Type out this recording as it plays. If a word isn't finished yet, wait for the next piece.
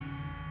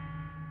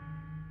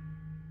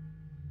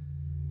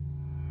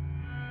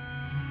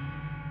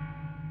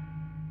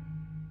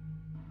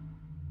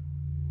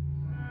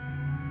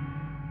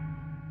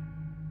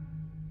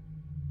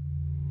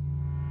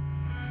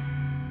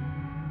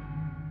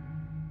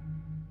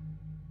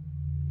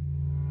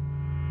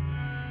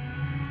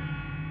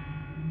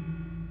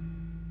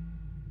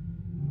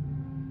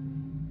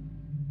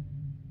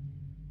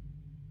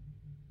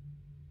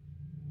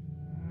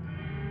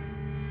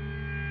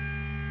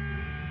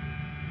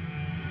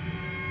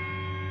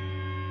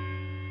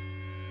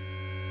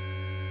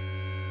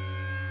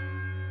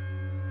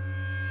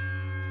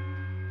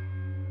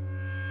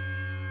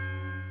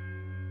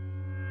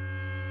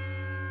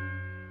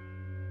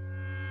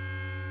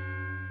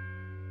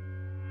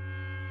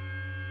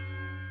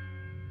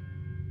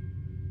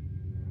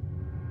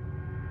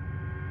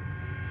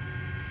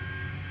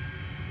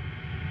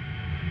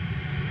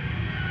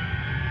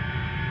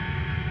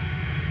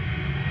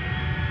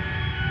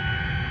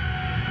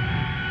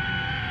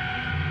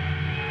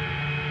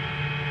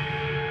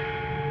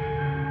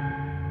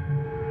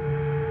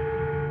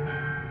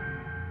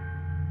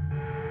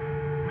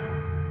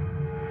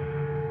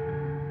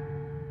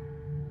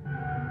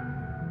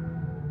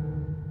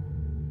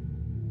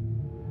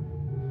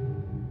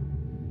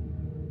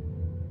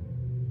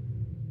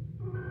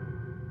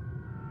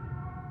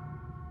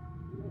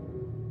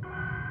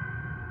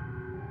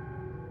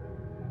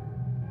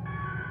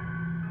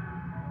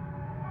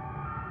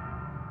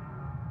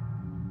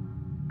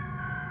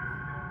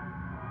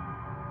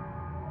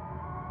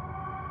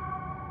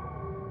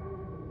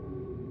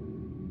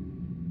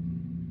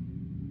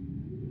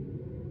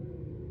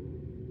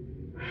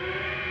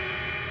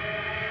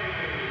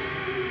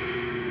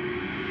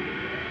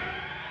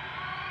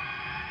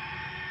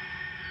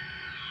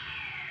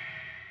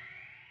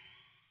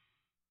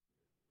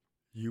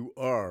You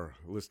are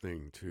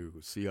listening to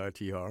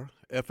CITR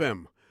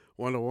FM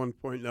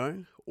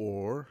 101.9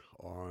 or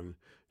on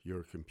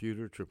your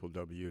computer,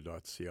 www.citr.ca.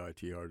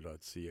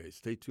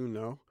 Stay tuned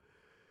now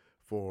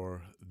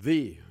for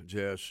The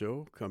Jazz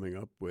Show coming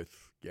up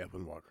with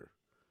Gavin Walker.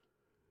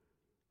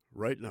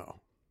 Right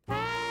now.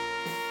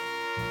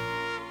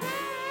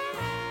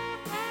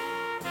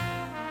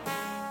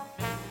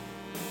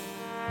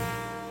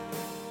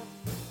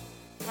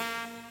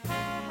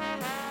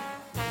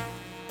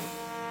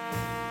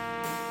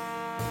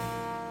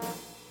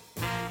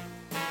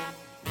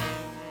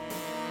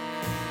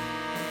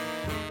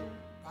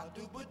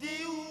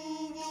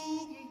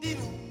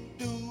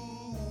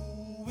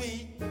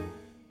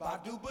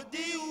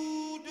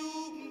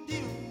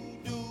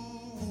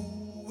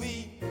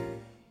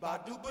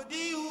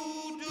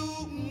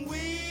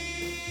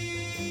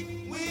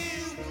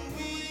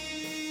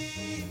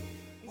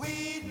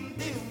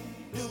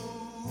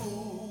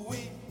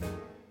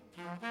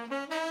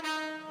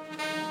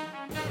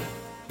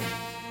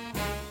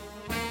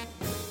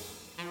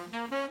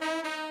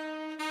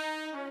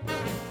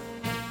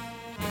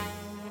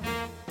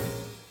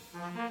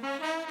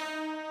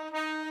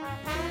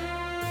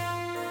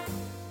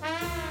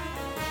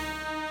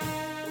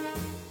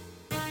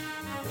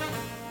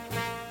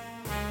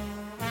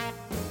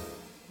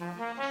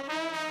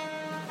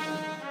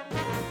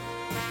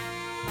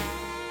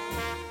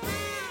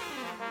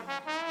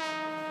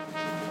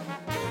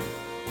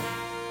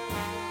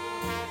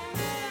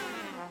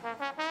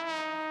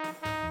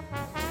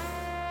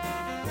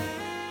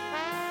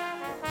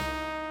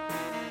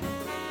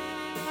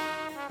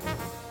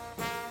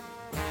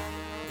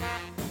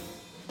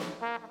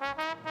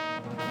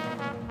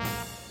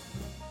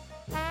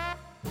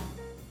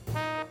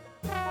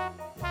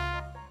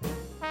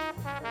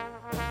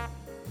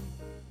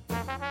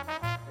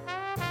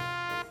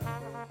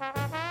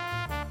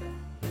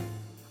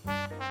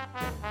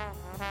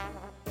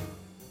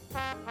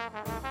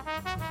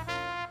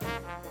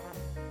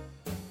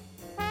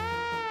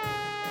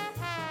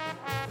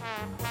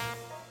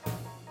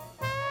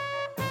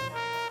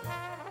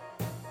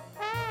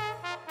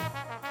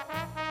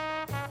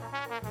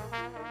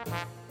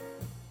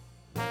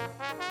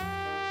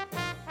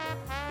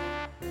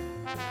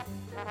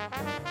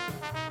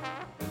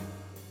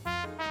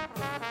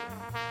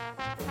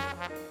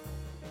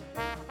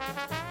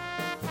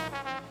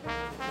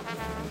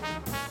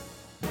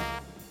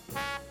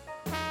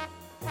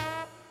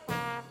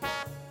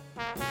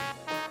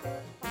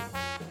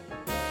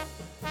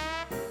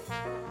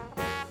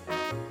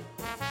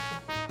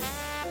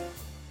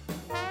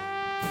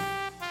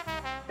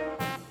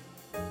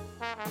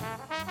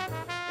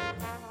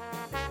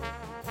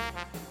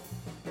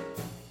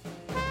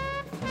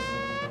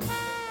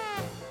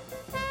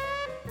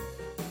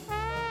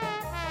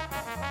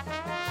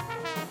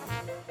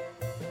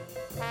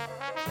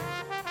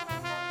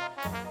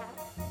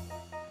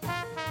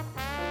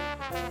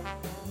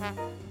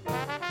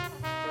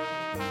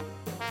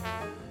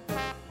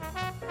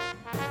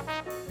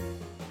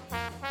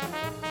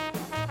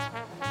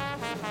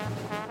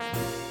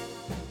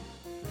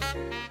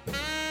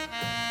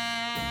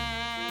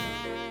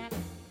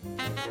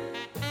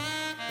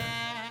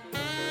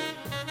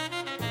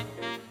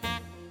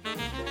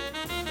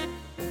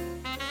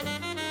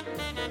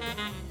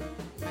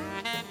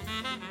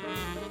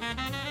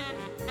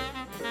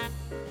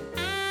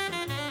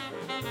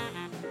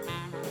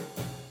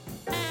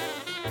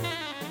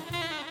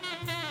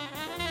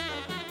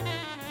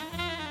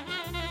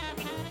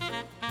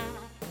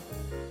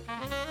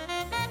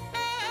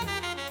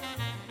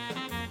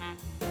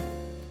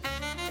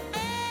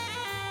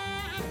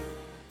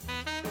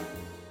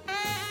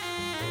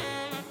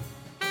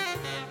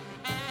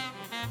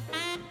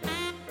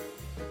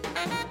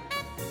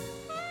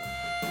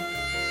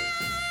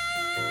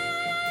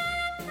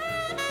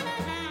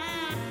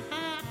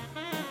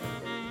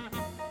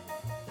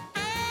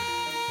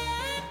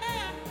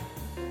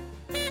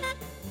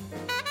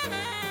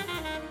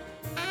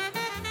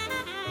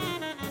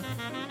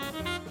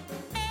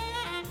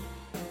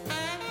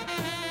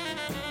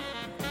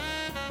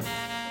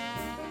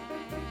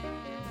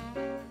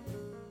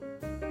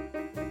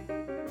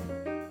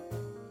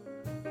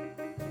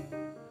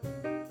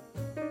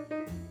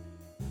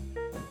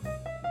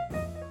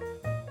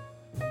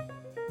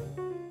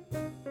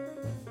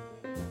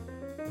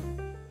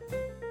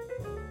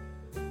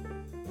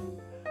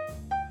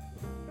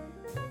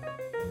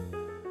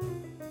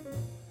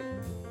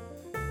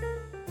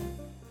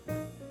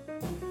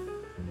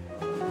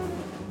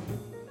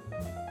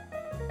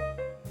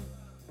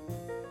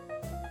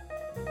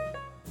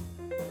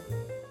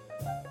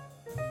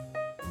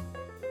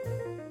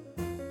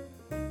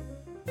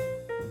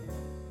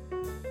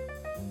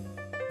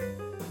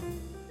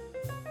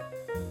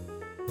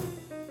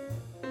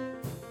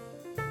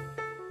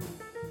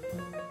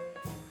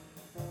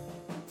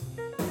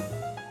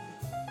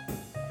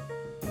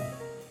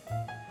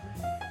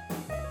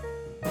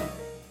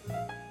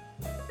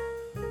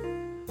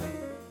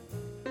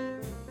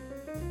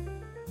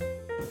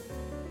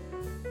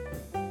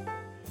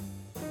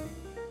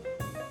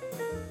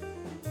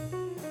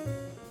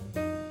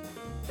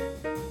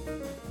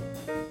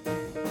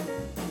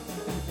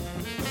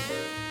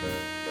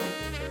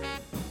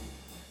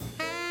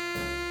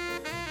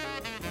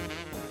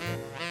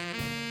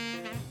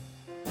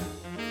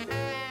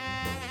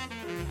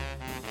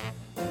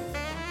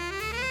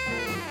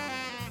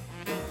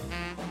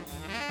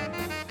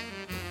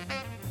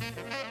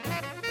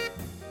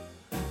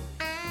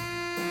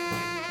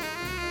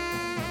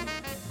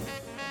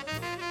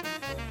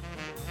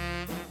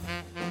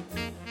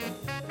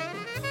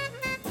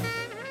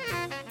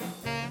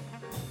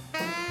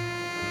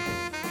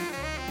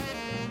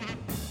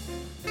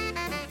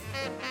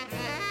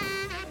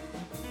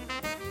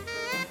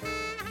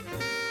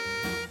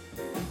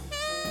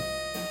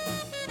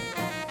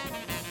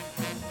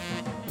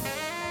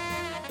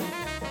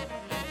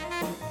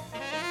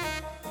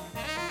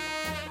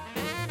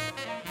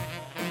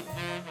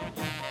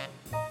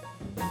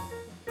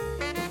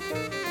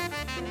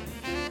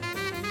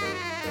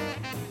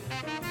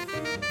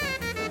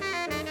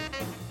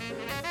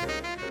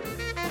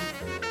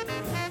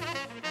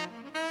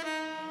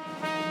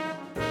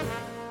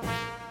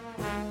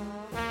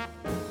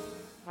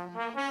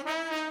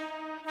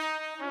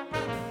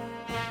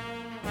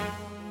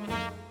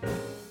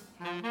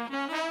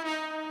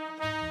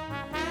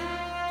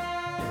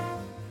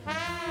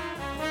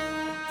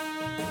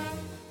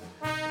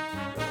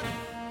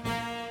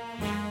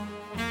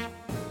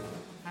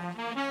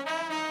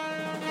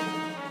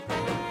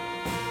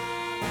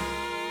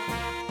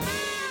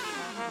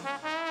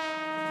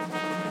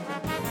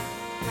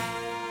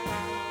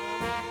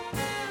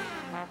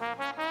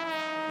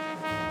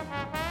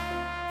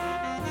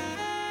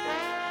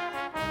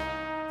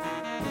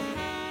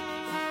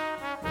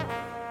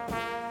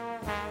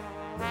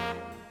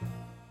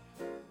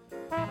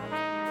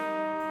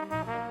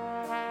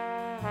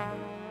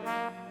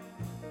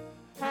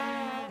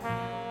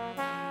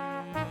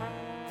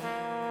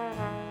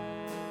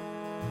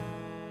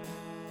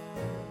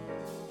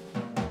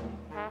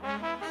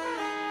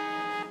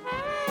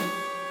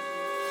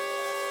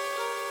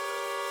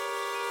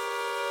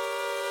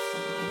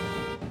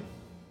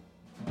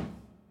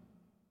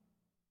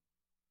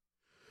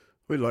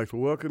 We'd like to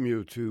welcome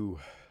you to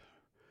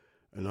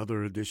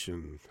another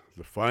edition,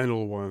 the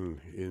final one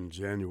in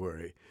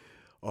January,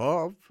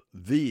 of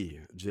The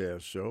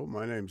Jazz Show.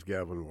 My name's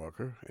Gavin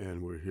Walker,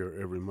 and we're here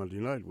every Monday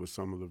night with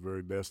some of the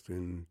very best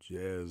in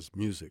jazz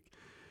music.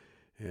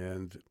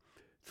 And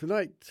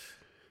tonight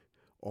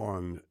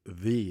on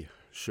The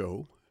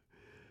Show,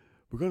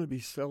 we're going to be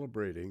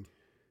celebrating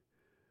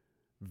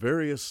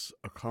various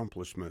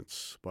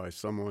accomplishments by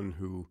someone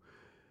who,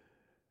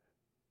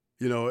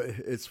 you know,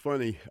 it's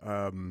funny.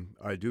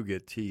 I do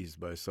get teased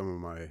by some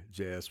of my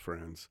jazz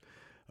friends.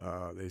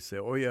 They say,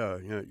 "Oh yeah,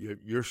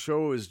 your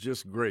show is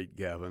just great,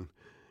 Gavin.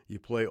 You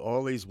play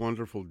all these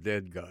wonderful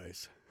dead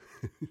guys."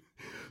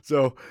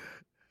 So,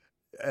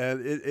 and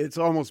it's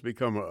almost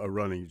become a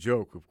running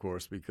joke, of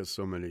course, because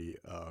so many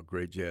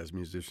great jazz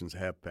musicians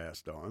have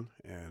passed on,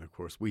 and of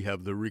course we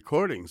have the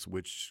recordings,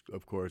 which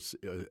of course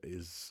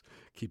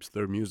keeps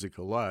their music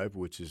alive,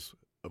 which is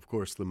of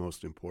course the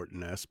most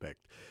important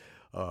aspect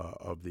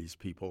of these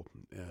people.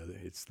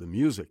 It's the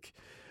music.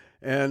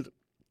 And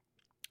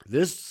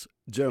this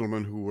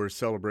gentleman who we're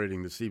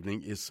celebrating this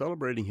evening is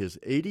celebrating his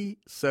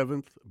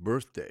 87th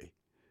birthday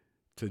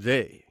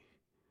today.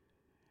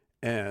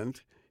 And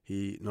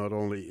he not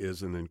only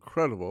is an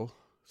incredible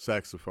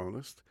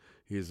saxophonist,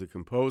 he is a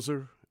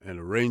composer, an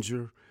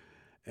arranger,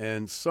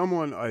 and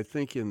someone I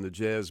think in the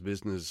jazz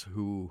business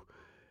who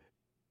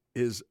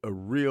is a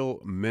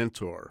real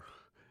mentor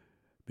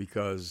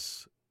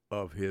because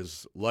of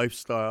his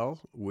lifestyle,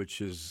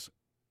 which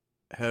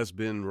has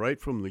been right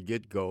from the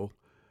get-go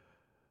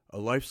a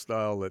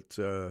lifestyle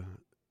that,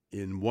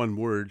 in one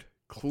word,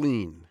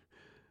 clean.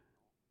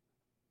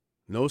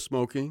 No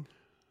smoking,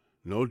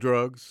 no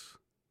drugs,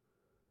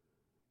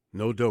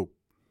 no dope,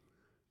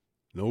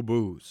 no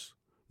booze,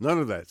 none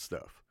of that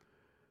stuff.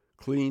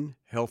 Clean,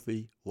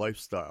 healthy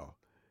lifestyle.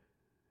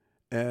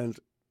 And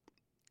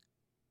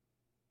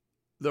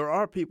there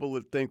are people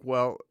that think,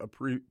 well, a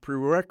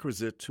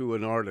prerequisite to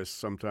an artist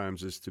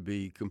sometimes is to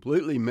be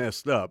completely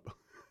messed up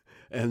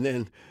and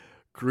then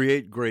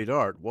create great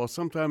art. Well,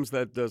 sometimes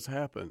that does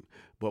happen,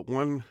 but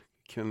one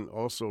can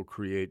also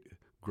create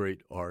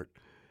great art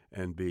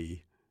and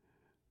be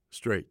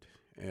straight.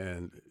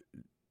 And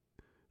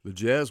the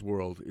jazz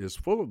world is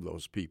full of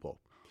those people.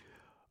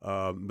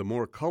 The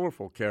more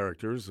colorful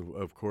characters,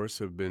 of course,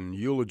 have been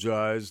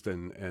eulogized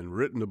and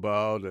written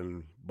about,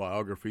 and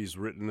biographies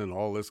written and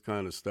all this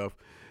kind of stuff.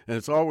 And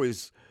it's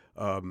always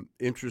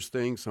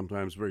interesting,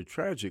 sometimes very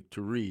tragic,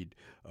 to read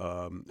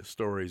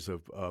stories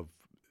of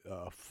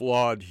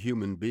flawed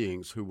human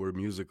beings who were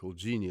musical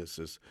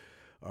geniuses,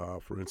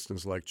 for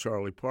instance, like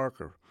Charlie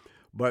Parker.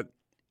 But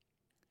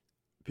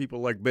people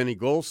like Benny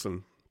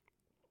Golson,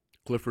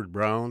 Clifford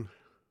Brown,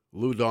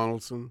 Lou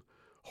Donaldson,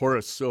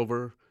 Horace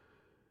Silver,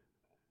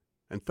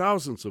 and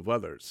thousands of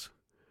others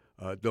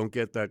don't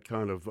get that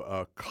kind of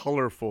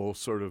colorful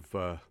sort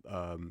of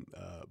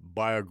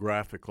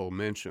biographical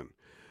mention.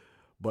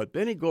 But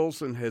Benny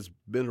Golson has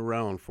been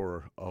around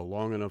for a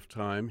long enough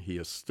time. He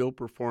is still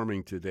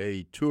performing today.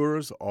 He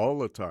tours all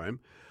the time.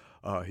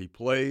 He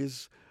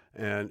plays,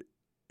 and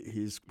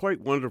he's quite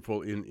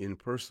wonderful in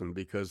person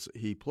because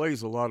he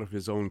plays a lot of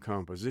his own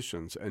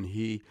compositions, and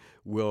he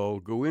will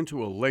go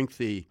into a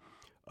lengthy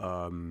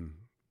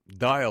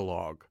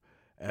dialogue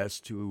as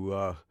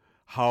to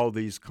how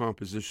these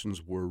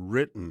compositions were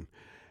written.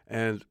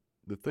 And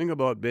the thing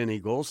about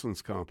Benny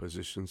Golson's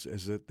compositions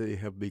is that they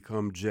have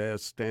become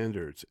jazz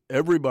standards.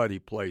 Everybody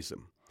plays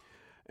them.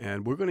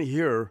 And we're going to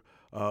hear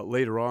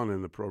later on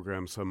in the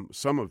program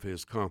some of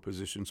his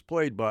compositions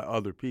played by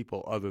other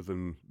people other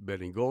than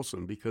Benny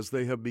Golson, because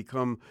they have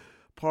become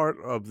part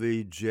of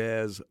the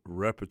jazz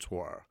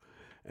repertoire.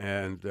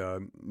 And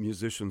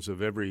musicians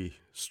of every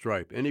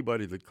stripe,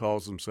 anybody that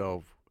calls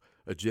himself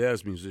a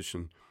jazz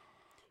musician,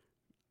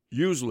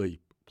 usually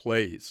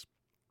plays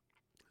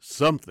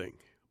something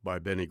by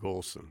Benny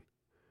Golson,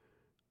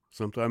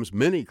 sometimes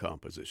many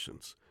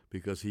compositions,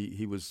 because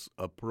he was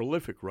a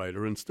prolific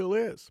writer and still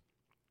is.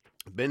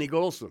 Benny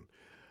Golson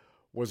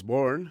was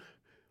born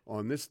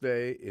on this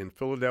day in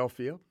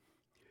Philadelphia,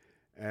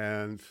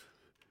 and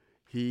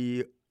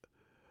he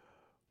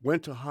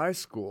went to high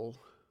school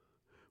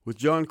with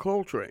John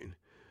Coltrane.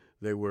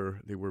 They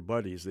were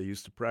buddies. They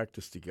used to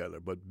practice together.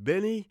 But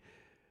Benny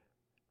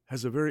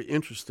has a very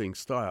interesting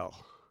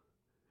style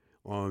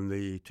on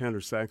the tenor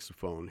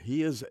saxophone.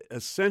 He is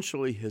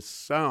essentially, his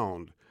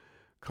sound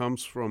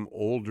comes from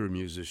older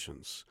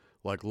musicians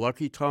like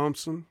Lucky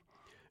Thompson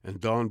and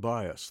Don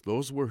Byas.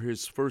 Those were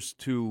his first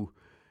two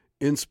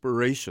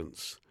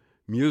inspirations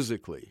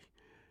musically.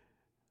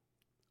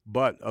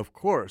 But of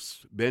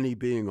course, Benny,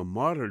 being a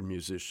modern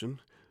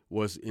musician,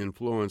 was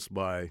influenced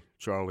by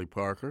Charlie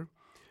Parker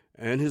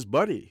and his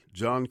buddy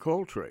John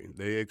Coltrane.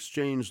 They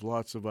exchanged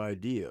lots of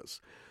ideas.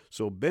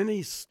 So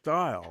Benny's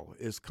style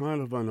is kind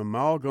of an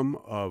amalgam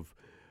of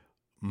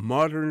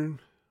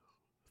modern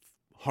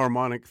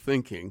harmonic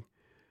thinking,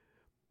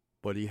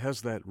 but he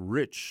has that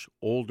rich,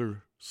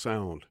 older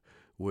sound,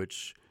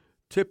 which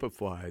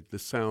typified the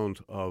sound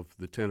of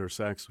the tenor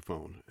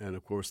saxophone. And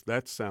of course,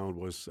 that sound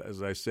was,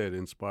 as I said,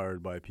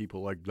 inspired by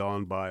people like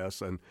Don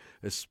Byas and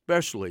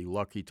especially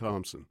Lucky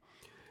Thompson.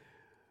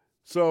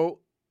 So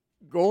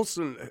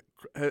Golson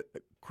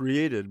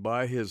created,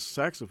 by his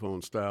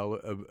saxophone style,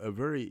 a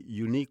very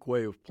unique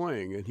way of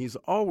playing, and he's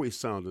always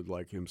sounded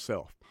like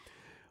himself.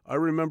 I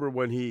remember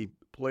when he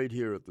played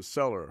here at the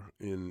Cellar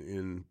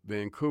in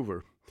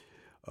Vancouver.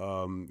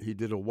 He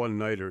did a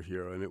one-nighter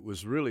here, and it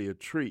was really a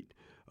treat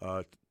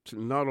to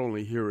not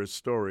only hear his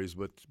stories,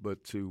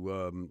 but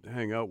to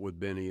hang out with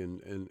Benny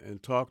and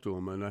talk to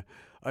him. And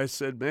I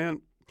said,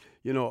 man,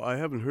 I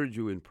haven't heard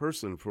you in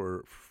person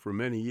for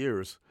many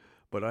years,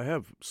 but I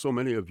have so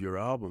many of your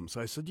albums.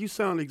 I said, you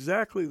sound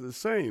exactly the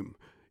same.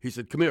 He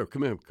said, come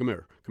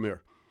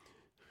here.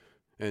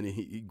 And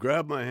he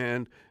grabbed my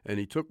hand, and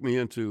he took me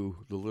into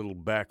the little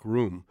back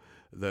room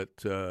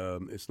that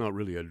it's not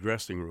really a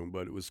dressing room,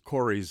 but it was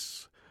Corey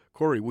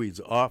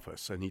Weed's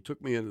office. And he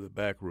took me into the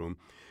back room,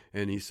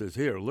 and he says,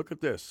 here, look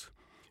at this.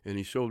 And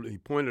he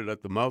pointed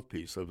at the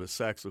mouthpiece of a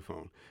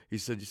saxophone. He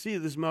said, you see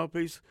this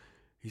mouthpiece?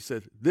 He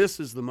said,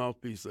 this is the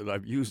mouthpiece that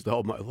I've used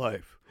all my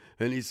life.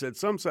 And he said,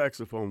 some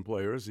saxophone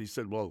players, he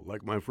said, well,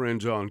 like my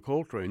friend John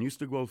Coltrane, used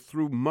to go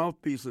through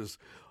mouthpieces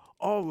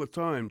all the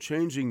time,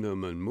 changing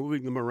them and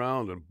moving them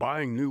around and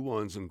buying new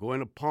ones and going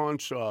to pawn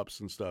shops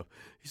and stuff.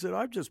 He said,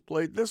 I've just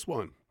played this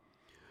one,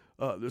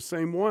 the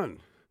same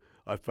one.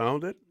 I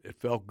found it. It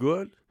felt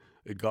good.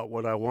 It got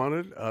what I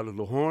wanted out of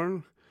the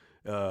horn,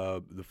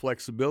 the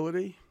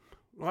flexibility.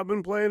 I've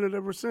been playing it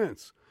ever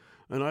since.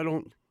 And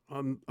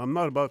I'm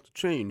not about to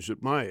change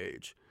at my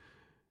age.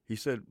 He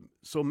said,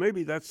 so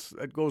maybe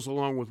that goes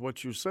along with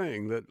what you're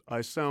saying, that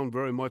I sound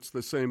very much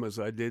the same as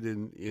I did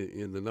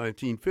in the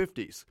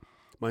 1950s.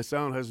 My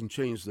sound hasn't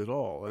changed at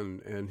all,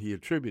 and he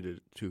attributed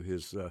it to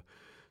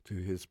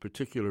his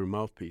particular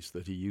mouthpiece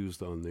that he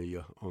used on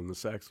the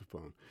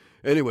saxophone.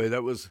 Anyway,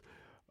 that was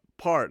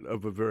part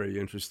of a very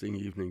interesting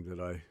evening that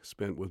I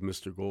spent with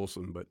Mr.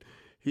 Golson, but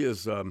he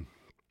is a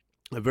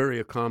very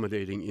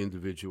accommodating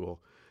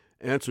individual,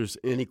 answers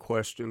any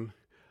question.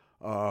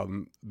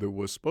 There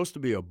was supposed to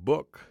be a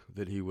book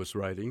that he was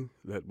writing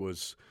that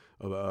was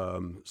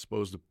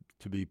supposed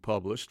to be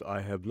published.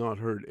 I have not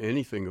heard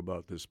anything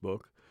about this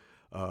book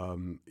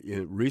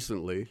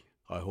recently.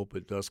 I hope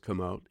it does come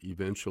out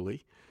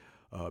eventually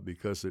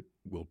because it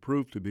will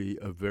prove to be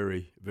a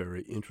very,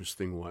 very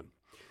interesting one.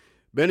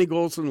 Benny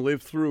Golson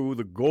lived through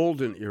the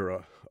golden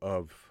era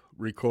of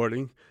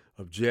recording,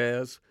 of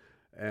jazz,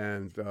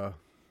 and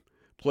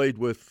played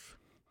with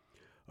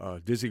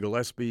Dizzy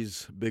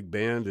Gillespie's big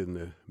band in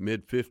the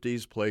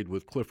mid-'50s, played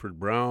with Clifford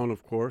Brown,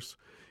 of course,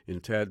 in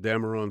Tad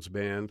Dameron's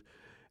band.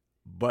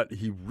 But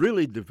he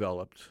really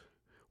developed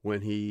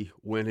when he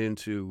went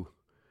into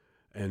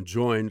and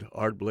joined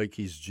Art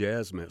Blakey's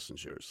Jazz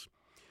Messengers.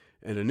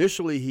 And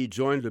initially he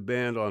joined the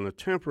band on a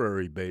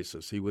temporary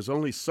basis. He was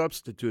only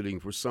substituting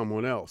for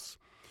someone else.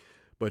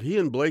 But he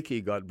and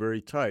Blakey got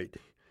very tight.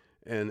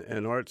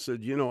 And Art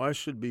said, I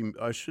should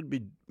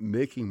be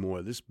making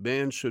more. This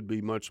band should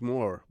be much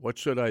more. What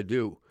should I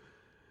do?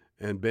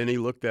 And Benny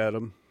looked at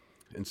him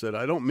and said,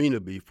 I don't mean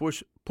to be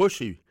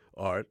pushy,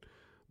 Art,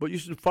 but you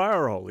should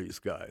fire all these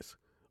guys.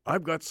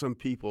 I've got some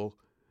people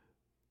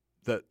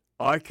that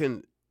I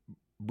can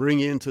bring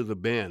into the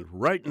band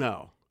right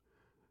now.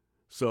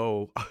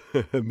 So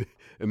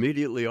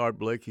immediately Art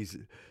Blakey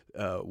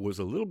was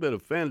a little bit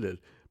offended,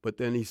 but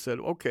then he said,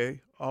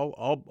 okay,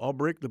 I'll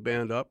break the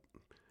band up.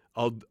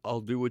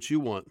 I'll do what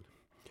you want.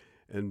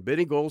 And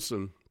Benny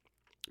Golson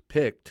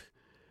picked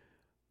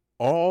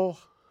all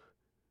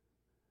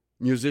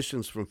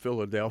musicians from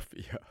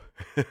Philadelphia.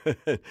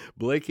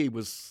 Blakey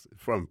was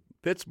from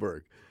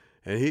Pittsburgh.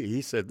 And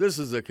he said, this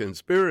is a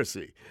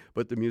conspiracy.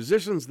 But the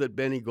musicians that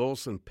Benny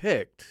Golson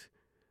picked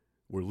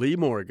were Lee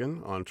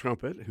Morgan on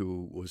trumpet,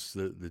 who was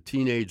the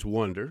teenage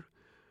wonder,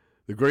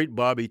 the great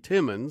Bobby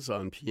Timmons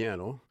on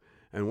piano,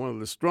 and one of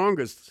the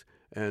strongest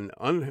and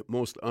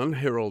most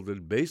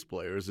unheralded bass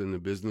players in the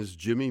business,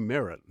 Jimmy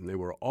Merritt. And they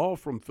were all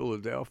from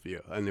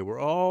Philadelphia, and they were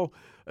all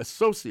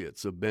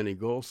associates of Benny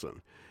Golson.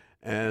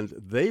 And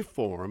they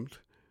formed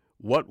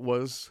what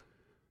was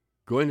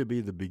going to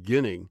be the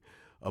beginning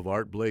of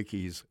Art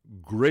Blakey's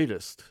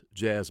greatest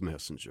jazz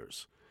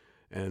messengers.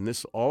 And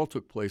this all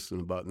took place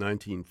in about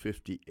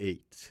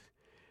 1958.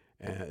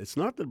 And it's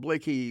not that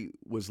Blakey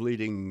was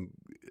leading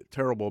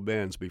terrible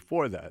bands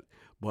before that,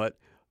 but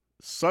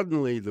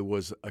suddenly there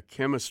was a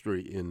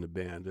chemistry in the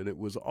band, and it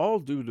was all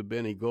due to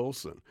Benny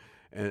Golson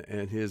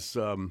and his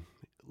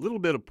little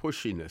bit of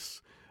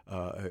pushiness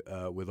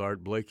with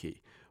Art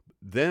Blakey.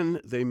 Then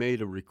they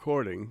made a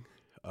recording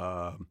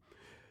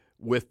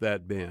with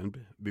that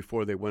band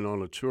before they went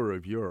on a tour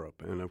of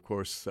Europe. And, of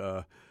course,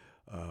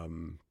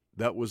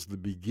 that was the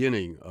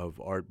beginning of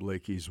Art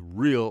Blakey's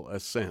real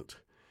ascent.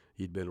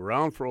 He'd been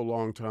around for a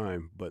long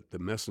time, but the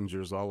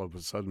Messengers all of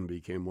a sudden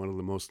became one of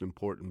the most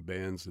important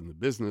bands in the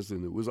business,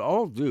 and it was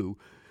all due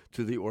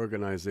to the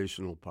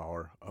organizational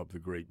power of the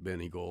great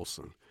Benny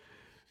Golson.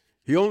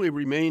 He only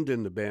remained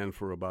in the band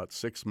for about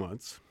 6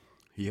 months,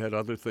 He had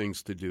other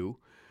things to do.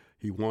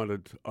 He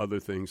wanted other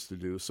things to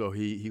do. So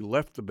he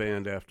left the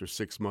band after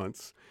 6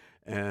 months,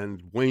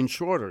 and Wayne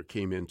Shorter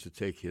came in to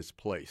take his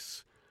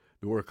place.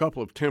 There were a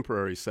couple of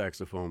temporary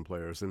saxophone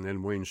players, and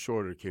then Wayne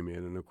Shorter came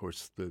in, and of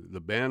course the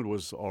band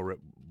was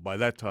already by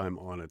that time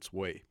on its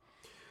way.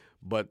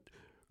 But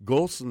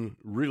Golson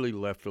really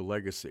left a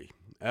legacy.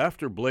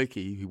 After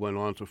Blakey, he went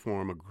on to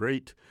form a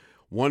great,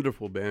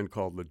 wonderful band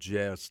called the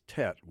Jazz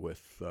Tet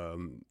with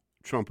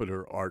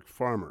trumpeter Art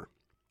Farmer.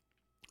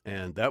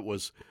 And that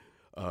was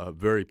a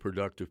very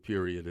productive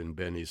period in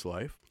Benny's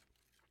life.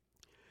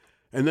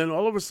 And then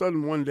all of a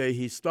sudden one day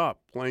he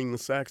stopped playing the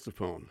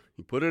saxophone.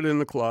 He put it in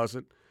the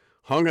closet,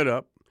 hung it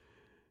up,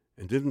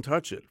 and didn't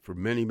touch it for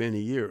many,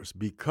 many years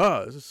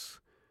because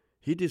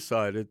he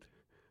decided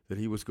that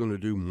he was going to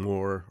do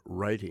more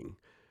writing.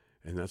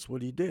 And that's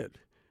what he did.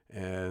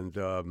 And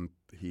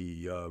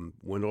he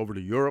went over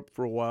to Europe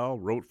for a while,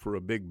 wrote for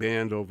a big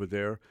band over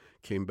there,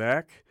 came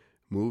back,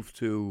 moved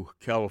to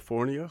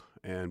California,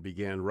 and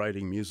began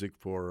writing music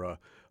for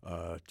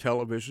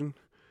television.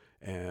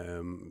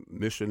 And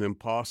Mission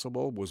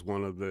Impossible was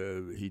one of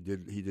the he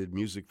did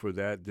music for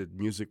that, did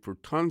music for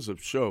tons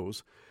of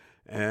shows,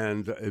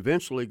 and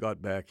eventually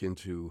got back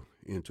into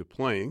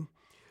playing.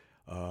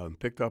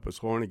 Picked up his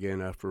horn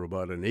again after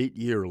about an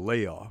 8-year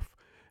layoff,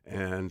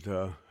 and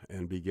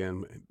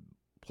began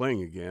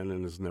playing again,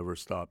 and has never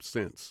stopped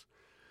since.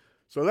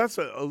 So that's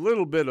a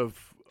little bit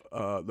of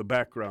the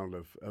background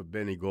of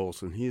Benny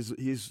Golson.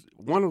 He's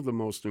one of the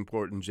most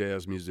important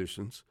jazz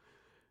musicians,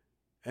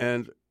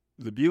 and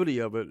the beauty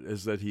of it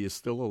is that he is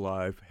still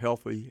alive,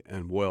 healthy,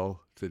 and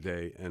well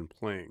today, and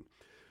playing.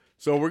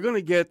 So we're going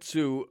to get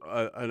to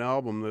an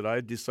album that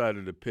I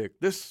decided to pick.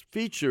 This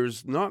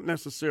features not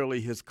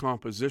necessarily his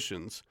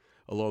compositions,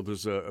 although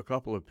there's a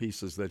couple of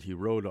pieces that he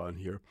wrote on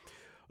here,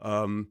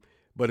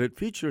 but it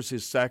features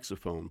his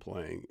saxophone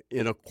playing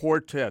in a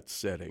quartet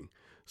setting.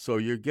 So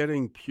you're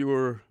getting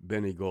pure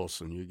Benny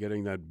Golson. You're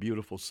getting that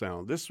beautiful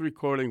sound. This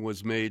recording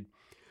was made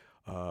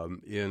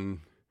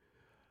in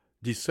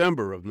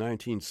December of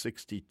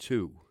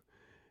 1962,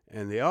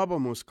 and the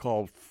album was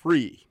called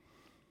Free.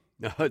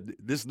 Now,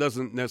 this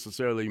doesn't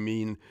necessarily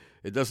mean,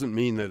 it doesn't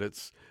mean that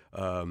it's,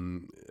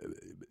 Benny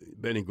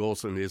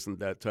Golson isn't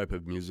that type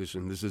of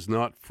musician. This is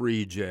not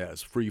free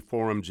jazz, free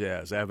form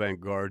jazz,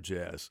 avant-garde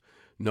jazz.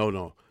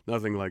 No,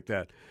 nothing like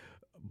that.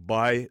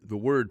 By the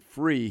word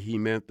free, he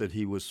meant that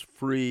he was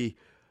free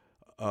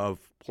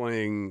of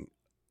playing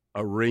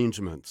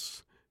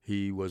arrangements.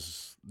 He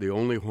was the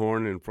only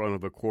horn in front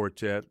of a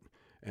quartet,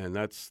 and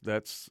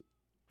that's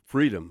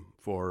freedom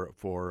for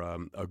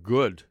a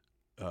good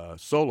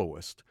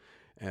soloist.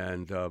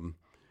 And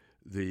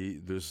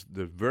there's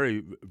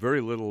very,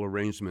 very little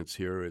arrangements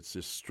here. It's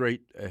a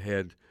straight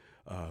ahead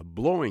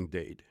blowing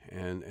date,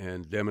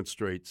 and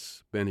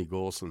demonstrates Benny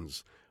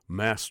Golson's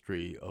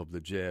mastery of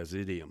the jazz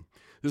idiom.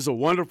 This is a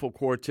wonderful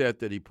quartet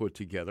that he put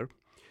together,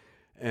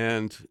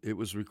 and it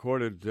was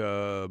recorded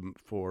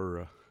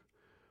for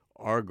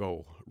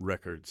Argo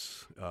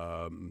Records,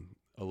 a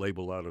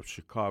label out of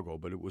Chicago,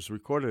 but it was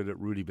recorded at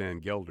Rudy Van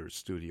Gelder's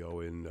studio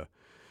in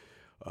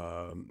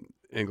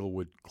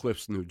Englewood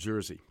Cliffs, New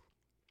Jersey.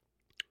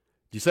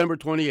 December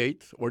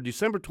 28th, or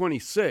December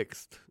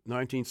 26th,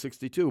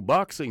 1962,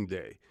 Boxing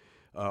Day,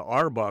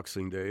 our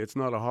Boxing Day. It's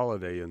not a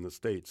holiday in the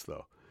States,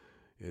 though.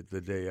 It's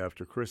the day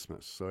after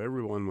Christmas. So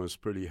everyone was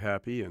pretty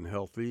happy and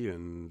healthy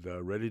and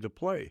ready to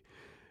play.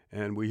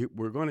 And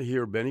we're going to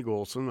hear Benny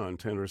Golson on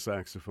tenor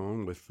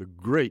saxophone with the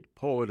great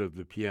poet of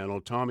the piano,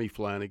 Tommy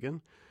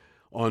Flanagan,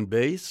 on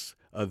bass,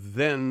 a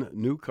then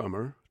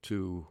newcomer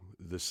to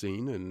the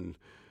scene. And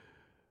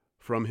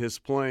from his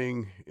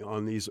playing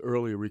on these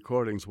early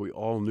recordings, we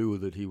all knew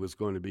that he was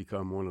going to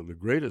become one of the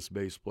greatest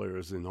bass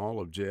players in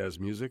all of jazz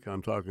music.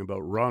 I'm talking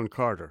about Ron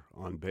Carter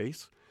on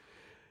bass.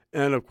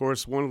 And, of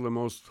course, one of the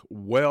most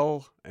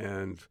well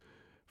and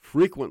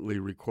frequently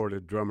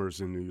recorded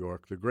drummers in New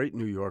York, the great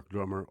New York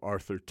drummer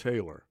Arthur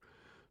Taylor.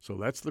 So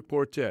that's the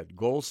quartet,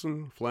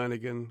 Golson,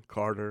 Flanagan,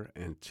 Carter,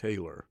 and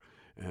Taylor.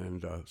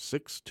 And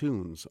 6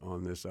 tunes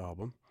on this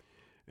album.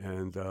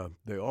 And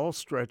they all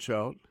stretch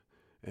out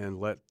and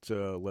let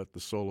the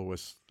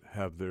soloists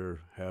have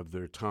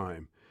their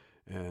time.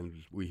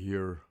 And we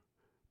hear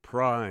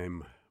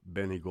prime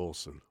Benny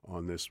Golson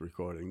on this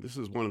recording. This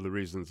is one of the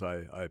reasons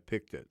I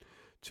picked it,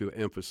 to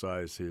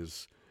emphasize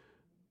his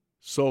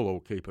solo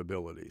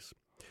capabilities.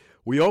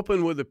 We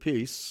open with a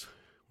piece.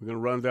 We're going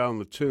to run down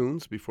the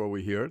tunes before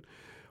we hear it.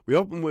 We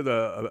open with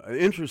an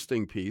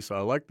interesting piece. I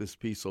like this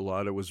piece a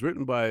lot. It was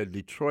written by a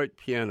Detroit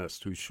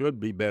pianist who should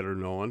be better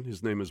known.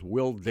 His name is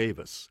Will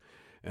Davis,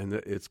 and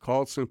it's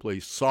called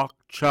simply Sock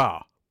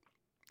Cha.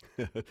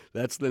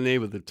 That's the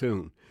name of the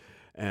tune,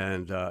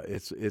 and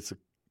it's a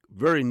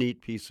very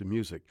neat piece of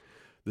music.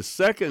 The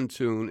second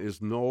tune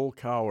is Noel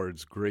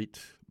Coward's great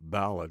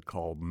ballad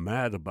called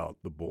Mad About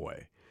the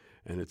Boy,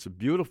 and it's a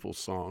beautiful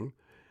song.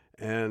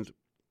 And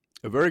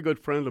a very good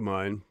friend of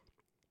mine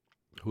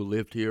who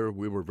lived here,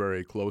 we were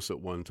very close at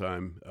one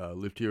time,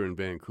 lived here in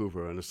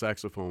Vancouver, and a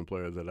saxophone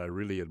player that I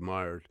really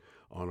admired,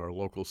 on our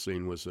local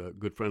scene was a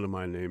good friend of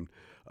mine named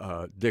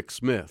Dick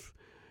Smith.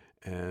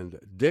 And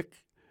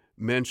Dick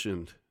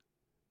mentioned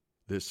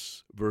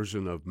this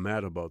version of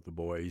Mad About the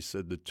Boy. He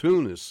said, the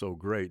tune is so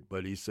great,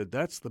 but he said,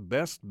 that's the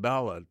best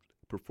ballad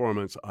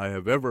performance I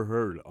have ever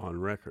heard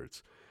on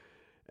records.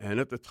 And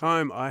at the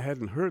time, I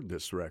hadn't heard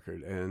this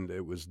record, and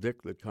it was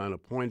Dick that kind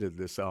of pointed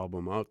this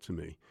album out to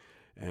me.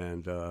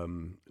 And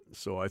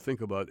so I think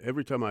about,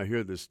 every time I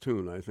hear this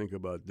tune, I think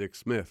about Dick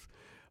Smith,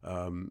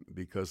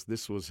 because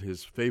this was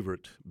his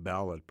favorite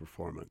ballad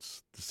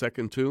performance. The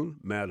second tune,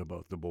 Mad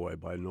About the Boy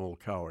by Noel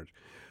Coward.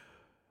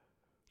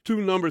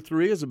 Tune number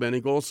 3 is a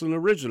Benny Golson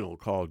original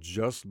called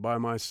Just By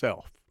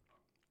Myself.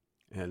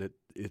 And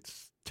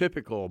it's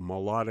typical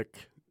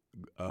melodic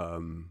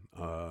Golson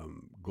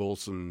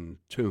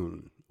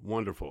tune.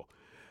 Wonderful.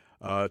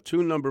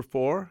 Tune number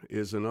 4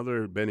 is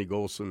another Benny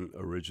Golson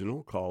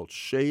original called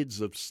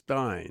Shades of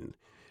Stein,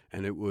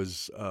 and it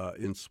was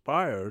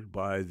inspired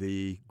by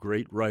the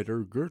great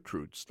writer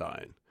Gertrude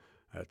Stein.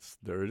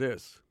 There it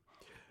is.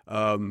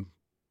 Tune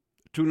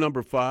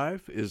number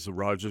 5 is the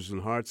Rodgers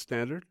and Hart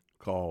standard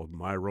called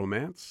My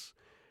Romance,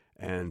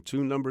 and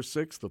tune number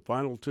 6, the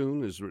final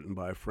tune, is written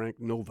by Frank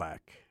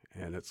Novak,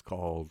 and it's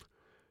called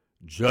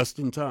Just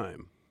in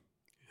Time.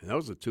 And that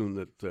was a tune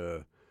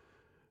that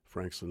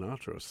Frank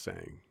Sinatra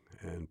sang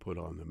and put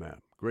on the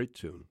map. Great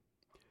tune.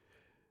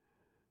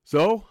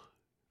 So,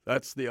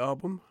 that's the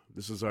album.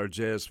 This is our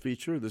jazz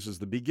feature. This is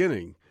the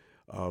beginning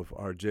of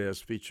our jazz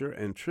feature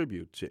and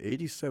tribute to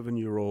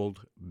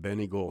 87-year-old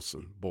Benny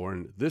Golson,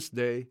 born this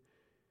day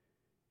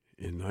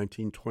in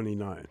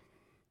 1929.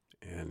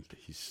 And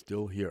he's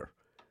still here.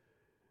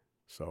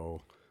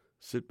 So,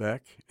 sit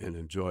back and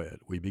enjoy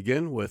it. We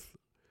begin with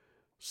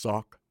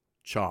Sock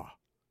Cha.